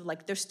a sense of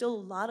like, there's still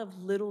a lot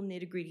of little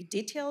nitty-gritty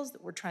details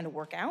that we're trying to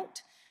work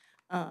out.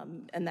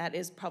 And that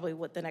is probably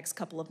what the next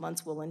couple of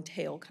months will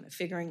entail, kind of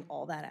figuring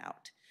all that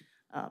out.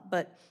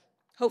 But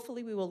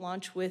hopefully we will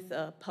launch with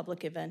a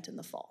public event in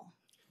the fall.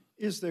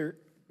 Is there,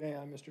 may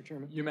I, Mr.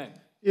 Chairman? You may.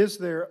 Is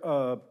there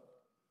a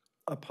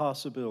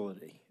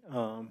possibility?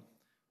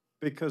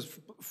 Because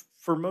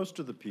for most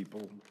of the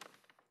people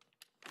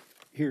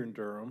here in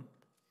Durham,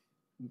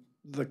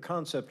 the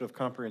concept of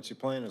comprehensive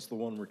plan is the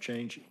one we're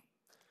changing.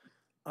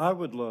 I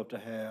would love to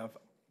have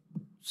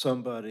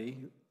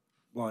somebody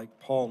like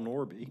Paul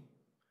Norby,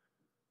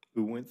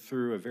 who went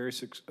through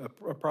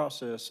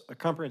a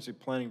comprehensive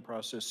planning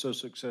process so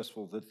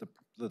successful that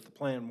the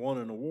plan won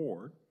an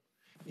award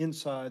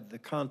inside the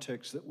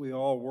context that we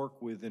all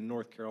work with in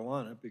North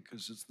Carolina,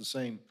 because it's the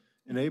same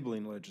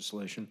enabling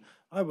legislation.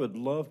 I would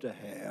love to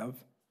have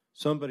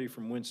somebody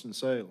from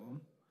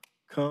Winston-Salem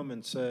come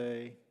and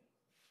say,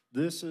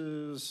 this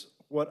is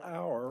what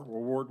our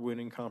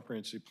award-winning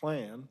comprehensive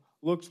plan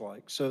looks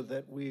like, so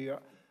that we,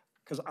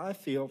 because I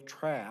feel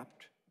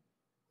trapped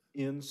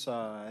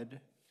inside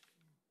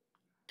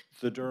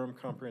the Durham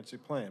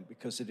comprehensive plan,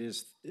 because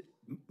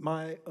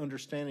my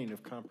understanding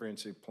of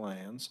comprehensive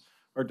plans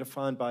are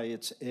defined by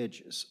its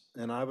edges.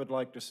 And I would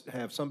like to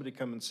have somebody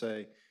come and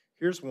say,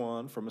 here's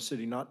one from a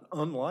city not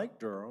unlike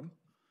Durham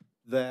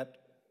that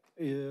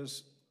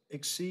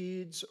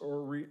exceeds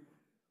or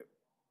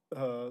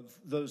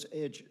those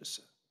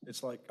edges.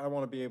 It's like, I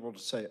want to be able to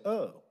say,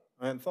 oh,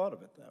 I hadn't thought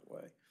of it that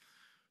way.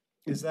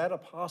 Is that a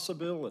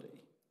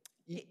possibility?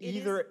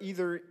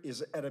 Either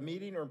is at a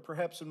meeting or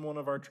perhaps in one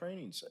of our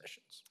training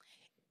sessions.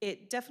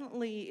 It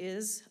definitely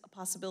is a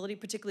possibility,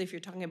 particularly if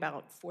you're talking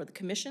about for the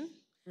commission.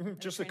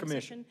 Just the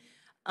commission,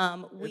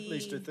 at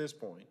least at this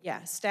point.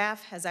 Yeah,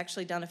 staff has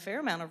actually done a fair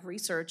amount of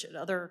research at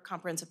other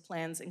comprehensive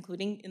plans,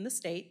 including in the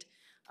state.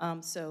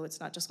 So it's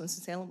not just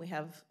Winston-Salem. We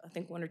have, I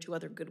think, one or two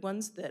other good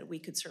ones that we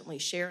could certainly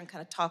share and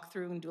kind of talk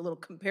through and do a little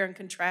compare and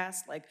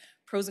contrast, like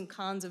pros and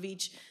cons of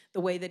each, the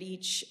way that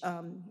each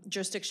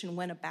jurisdiction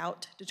went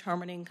about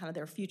determining kind of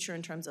their future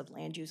in terms of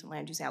land use and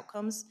land use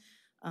outcomes.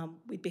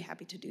 We'd be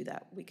happy to do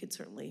that. We could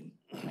certainly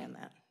plan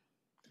that.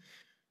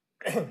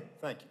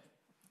 Thank you.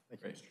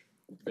 Great.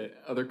 Okay.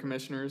 Other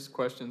commissioners,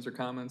 questions or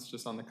comments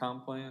just on the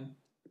comp plan?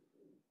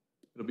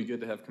 It'll be good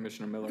to have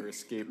Commissioner Miller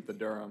escape the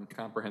Durham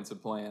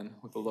comprehensive plan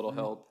with a little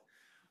help.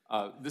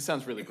 This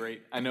sounds really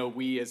great. I know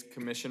we as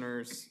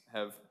commissioners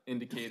have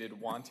indicated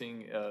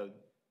wanting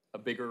a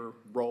bigger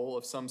role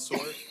of some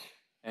sort,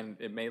 and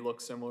it may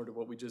look similar to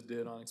what we just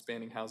did on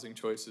expanding housing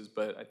choices,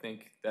 but I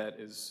think that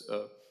is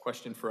a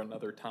question for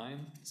another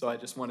time. So I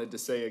just wanted to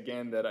say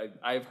again that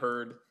I've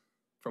heard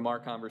from our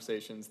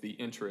conversations the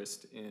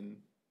interest in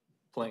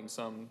playing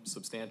some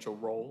substantial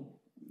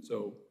role.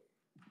 So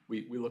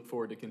we look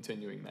forward to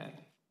continuing that.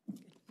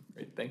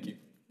 Great, thank you.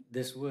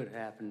 This would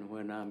happen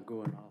when I'm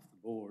going off the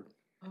board.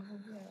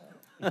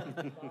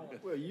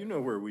 Well, you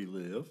know where we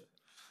live.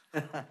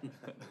 I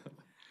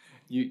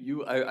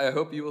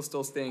hope you will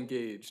still stay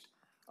engaged.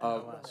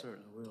 I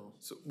certainly will.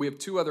 So we have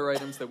two other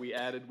items that we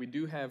added. We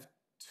do have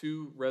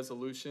two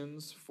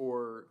resolutions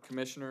for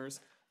commissioners.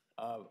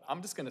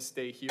 I'm just going to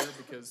stay here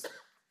because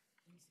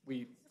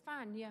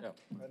Fine, yeah.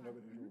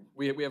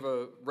 We have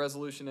a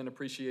resolution in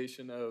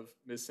appreciation of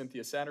Ms.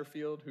 Cynthia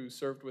Satterfield, who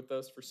served with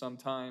us for some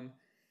time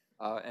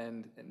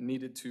and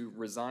needed to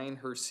resign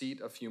her seat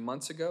a few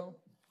months ago.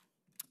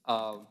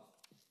 I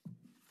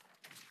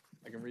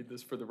can read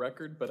this for the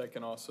record, but I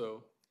can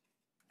also...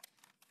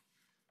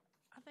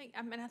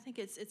 I think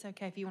it's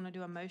okay if you want to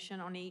do a motion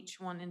on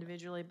each one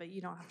individually, but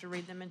you don't have to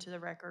read them into the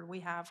record. We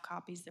have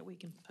copies that we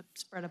can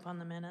spread upon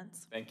the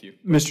minutes. Thank you.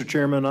 Mr.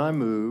 Chairman, I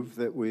move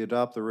that we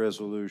adopt the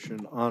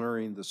resolution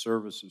honoring the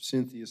service of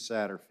Cynthia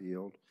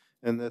Satterfield,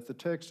 and that the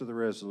text of the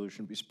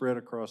resolution be spread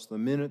across the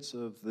minutes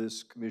of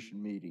this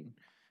commission meeting,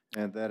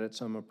 and that at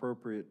some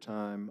appropriate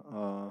time,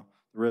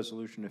 the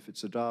resolution, if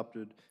it's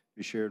adopted,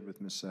 be shared with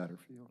Ms.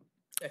 Satterfield.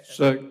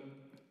 Second.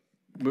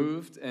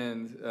 Moved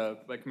and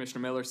by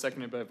Commissioner Miller,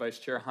 seconded by Vice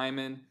Chair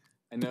Hyman.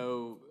 I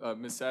know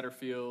Ms.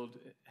 Satterfield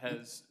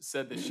has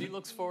said that she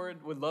looks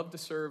forward, would love to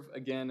serve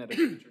again at a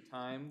future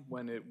time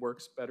when it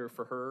works better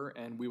for her,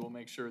 and we will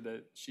make sure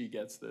that she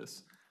gets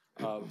this.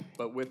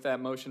 But with that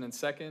motion and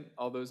second,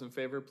 all those in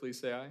favor, please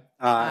say aye.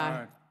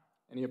 Aye.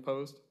 Any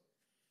opposed?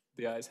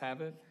 The ayes have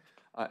it.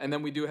 And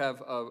then we do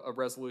have a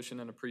resolution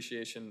in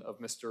appreciation of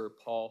Mr.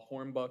 Paul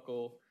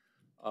Hornbuckle.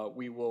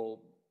 We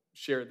will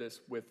share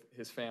this with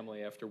his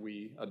family after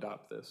we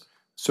adopt this.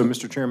 So,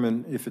 Mr.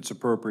 Chairman, if it's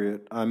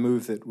appropriate, I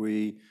move that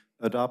we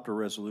adopt a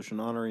resolution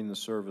honoring the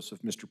service of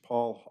Mr.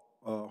 Paul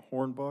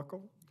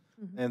Hornbuckle,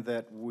 and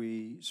that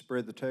we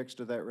spread the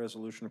text of that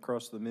resolution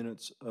across the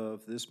minutes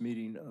of this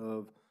meeting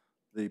of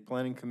the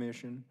Planning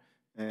Commission,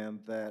 and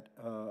that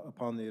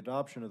upon the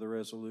adoption of the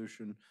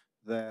resolution,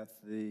 that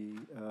the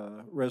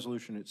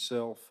resolution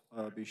itself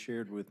be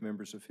shared with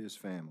members of his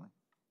family.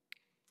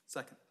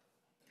 Second.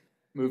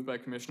 Moved by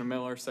Commissioner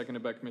Miller,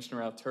 seconded by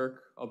Commissioner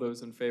Al-Turk. All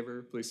those in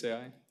favor, please say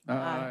aye.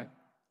 Aye.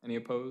 Any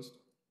opposed?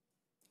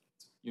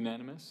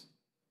 Unanimous.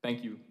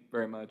 Thank you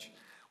very much.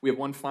 We have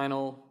one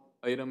final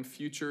item,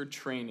 future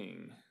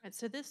training. Right,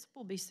 so this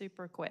will be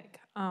super quick.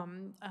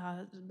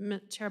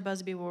 Chair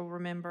Busby will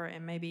remember,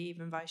 and maybe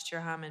even Vice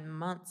Chair Hyman,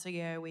 months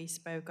ago we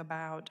spoke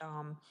about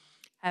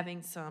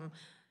having some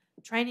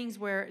trainings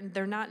where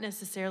they're not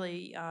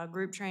necessarily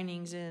group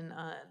trainings in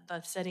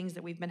the settings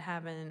that we've been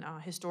having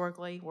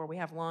historically, where we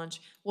have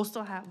lunch. We'll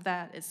still have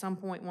that at some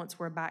point once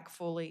we're back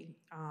fully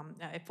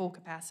at full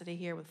capacity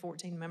here with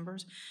 14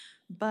 members.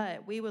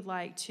 But we would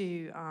like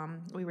to,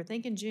 we were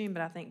thinking June,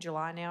 but I think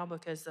July now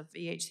because of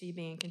EHC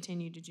being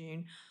continued to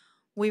June.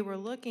 We were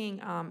looking,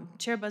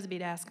 Chair Busby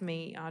had asked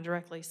me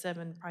directly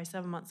probably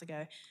 7 months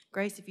ago,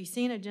 Grace, if you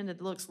see an agenda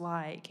that looks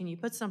light, can you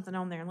put something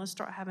on there and let's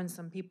start having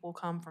some people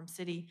come from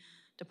city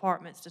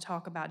departments to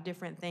talk about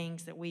different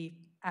things that we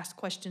asked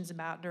questions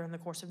about during the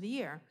course of the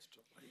year.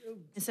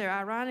 And so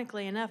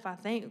ironically enough, I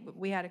think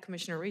we had a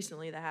commissioner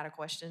recently that had a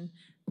question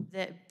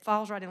that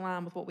falls right in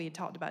line with what we had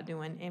talked about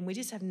doing, and we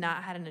just have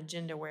not had an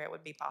agenda where it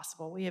would be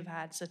possible. We have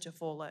had such a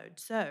full load.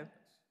 So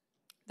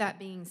that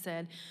being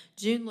said,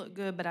 June looked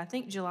good, but I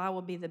think July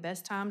will be the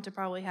best time to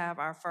probably have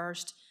our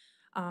first,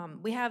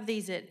 we have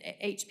these at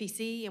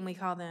HPC and we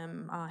call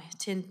them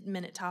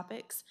 10-minute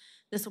topics.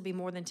 This will be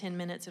more than 10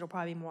 minutes. It'll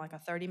probably be more like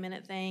a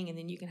 30-minute thing, and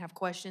then you can have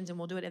questions, and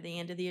we'll do it at the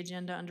end of the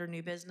agenda under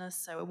new business,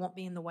 so it won't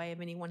be in the way of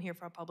anyone here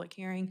for a public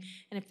hearing.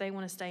 And if they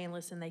want to stay and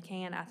listen, they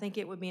can. I think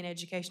it would be an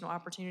educational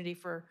opportunity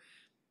for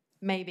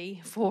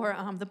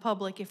the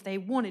public if they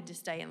wanted to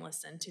stay and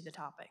listen to the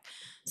topic.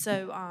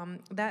 So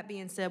that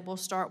being said, we'll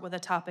start with a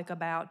topic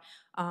about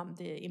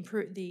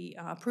the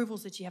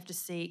approvals that you have to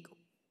seek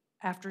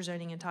after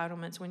zoning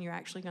entitlements when you're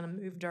actually going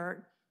to move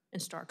dirt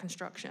and start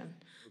construction.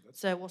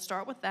 So we'll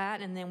start with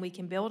that, and then we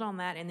can build on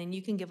that, and then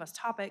you can give us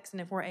topics,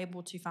 and if we're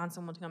able to find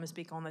someone to come and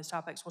speak on those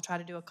topics, we'll try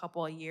to do a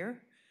couple a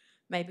year.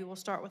 Maybe we'll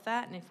start with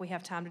that, and if we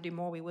have time to do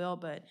more, we will,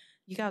 but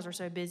you guys are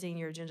so busy and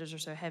your agendas are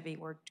so heavy,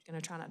 we're going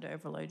to try not to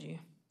overload you.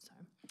 So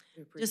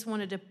just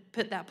wanted to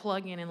put that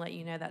plug in and let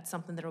you know that's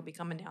something that will be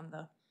coming down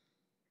the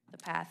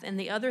path. And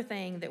the other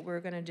thing that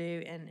we're going to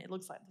do, and it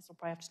looks like this will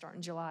probably have to start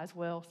in July as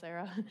well,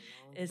 Sarah,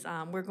 is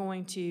we're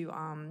going to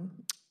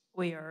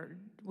we are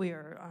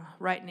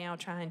right now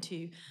trying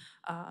to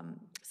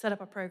set up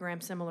a program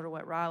similar to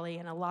what Raleigh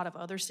and a lot of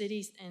other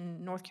cities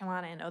in North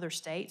Carolina and other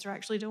states are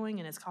actually doing,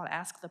 and it's called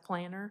Ask the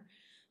Planner.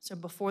 So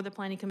before the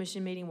Planning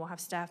Commission meeting, we'll have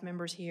staff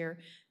members here.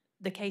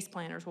 The case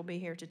planners will be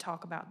here to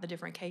talk about the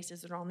different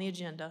cases that are on the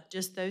agenda,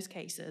 just those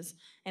cases,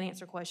 and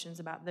answer questions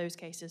about those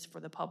cases for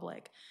the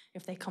public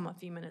if they come a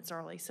few minutes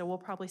early. So we'll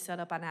probably set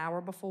up an hour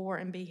before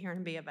and be here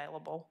and be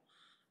available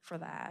for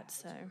that.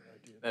 So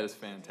that is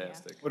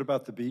fantastic. What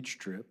about the beach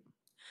trip?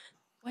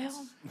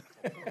 Well,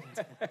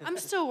 I'm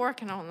still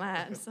working on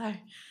that, so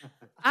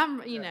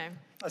I'm,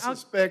 I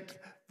suspect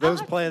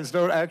those plans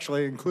don't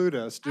actually include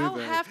us, do they? I'll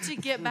have to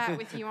get back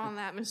with you on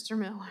that, Mr.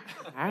 Miller.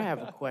 I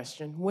have a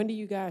question. When do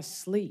you guys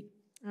sleep?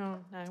 Oh,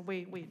 no,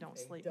 we don't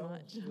sleep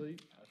much.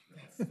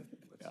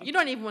 You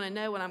don't even want to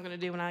know what I'm going to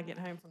do when I get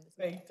home from this.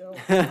 They don't.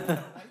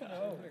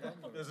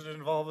 Does it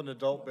involve an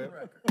adult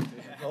beverage?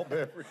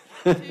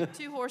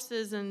 Two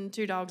horses and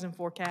 2 dogs and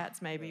 4 cats,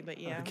 maybe, but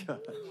yeah.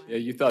 Yeah,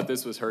 you thought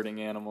this was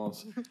hurting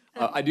animals.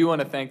 I do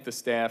want to thank the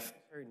staff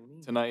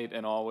tonight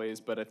and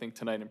always, but I think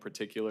tonight in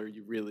particular,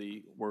 you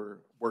really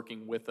were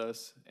working with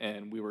us,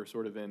 and we were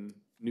sort of in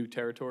new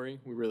territory.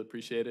 We really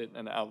appreciate it,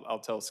 and I'll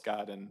tell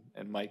Scott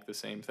and Mike the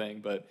same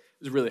thing, but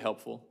it was really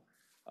helpful.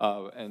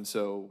 And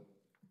so,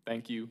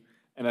 thank you.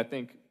 And I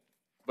think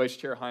Vice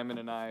Chair Hyman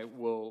and I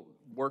will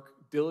work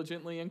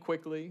diligently and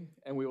quickly,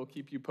 and we will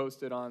keep you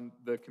posted on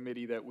the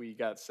committee that we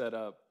got set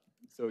up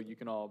so you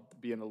can all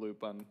be in the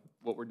loop on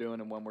what we're doing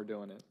and when we're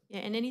doing it. Yeah,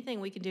 and anything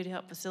we can do to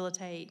help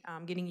facilitate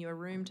getting you a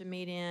room to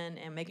meet in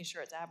and making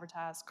sure it's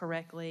advertised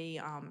correctly,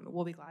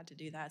 we'll be glad to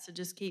do that. So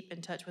just keep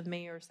in touch with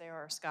me or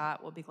Sarah or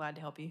Scott. We'll be glad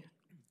to help you.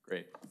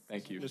 Great,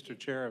 thank you. Mr.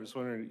 Chair, I was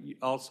wondering,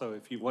 also,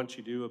 if once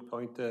you do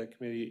appoint the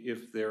committee,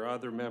 if there are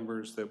other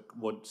members that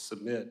would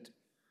submit,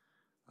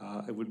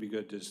 it would be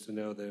good just to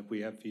know that if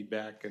we have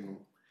feedback and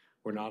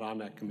we're not on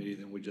that committee,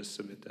 then we just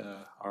submit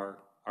our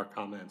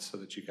comments so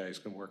that you guys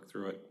can work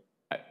through it.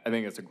 I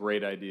think it's a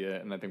great idea,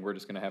 and I think we're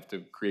just going to have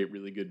to create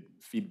really good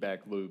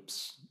feedback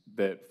loops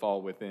that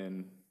fall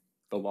within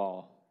the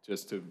law,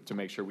 just to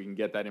make sure we can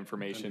get that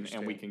information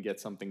and we can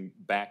get something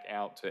back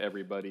out to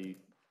everybody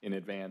in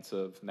advance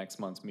of next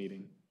month's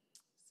meeting.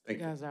 You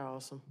guys are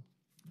awesome.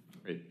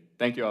 Great.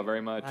 Thank you all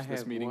very much. I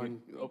This have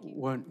meeting.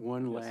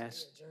 one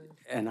last,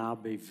 and I'll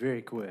be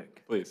very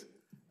quick. Please.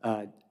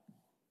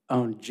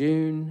 On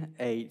June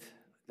 8th,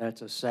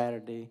 that's a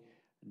Saturday,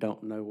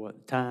 don't know what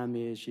the time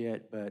is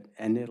yet,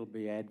 and it'll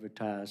be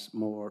advertised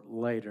more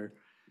later.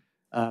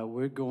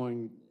 We're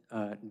going,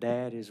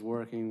 Dad is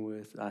working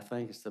with, I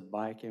think it's the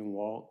Bike and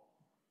Walk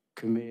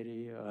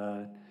Committee.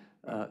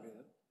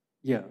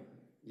 Yeah,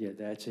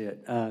 that's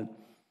it.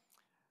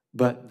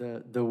 But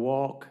the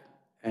walk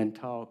and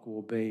talk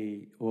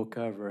will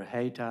cover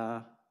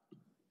Hayti,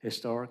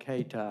 historic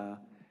Hayti,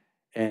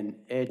 and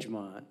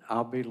Edgemont.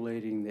 I'll be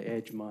leading the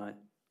Edgemont,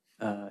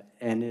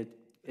 and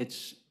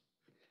it's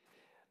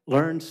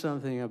learn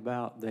something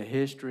about the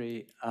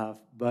history of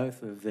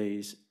both of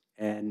these,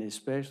 and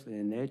especially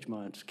in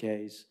Edgemont's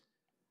case,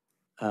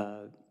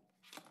 to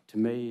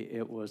me,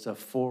 it was a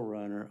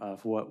forerunner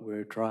of what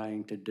we're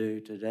trying to do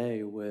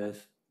today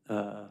with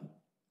not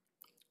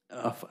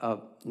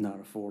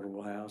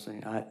affordable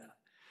housing.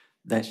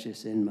 That's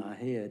just in my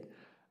head.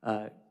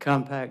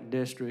 Compact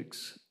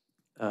districts,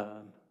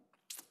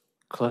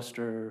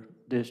 cluster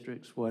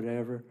districts,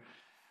 whatever.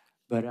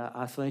 But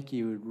I think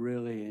you would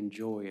really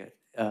enjoy it.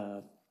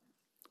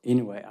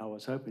 Anyway, I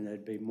was hoping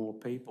there'd be more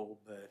people,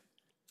 but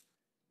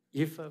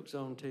you folks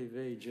on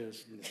TV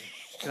just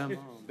come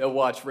on. They'll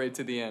watch right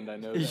to the end, I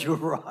know that. You're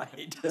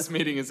right. This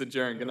meeting is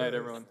adjourned. Good night,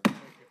 everyone.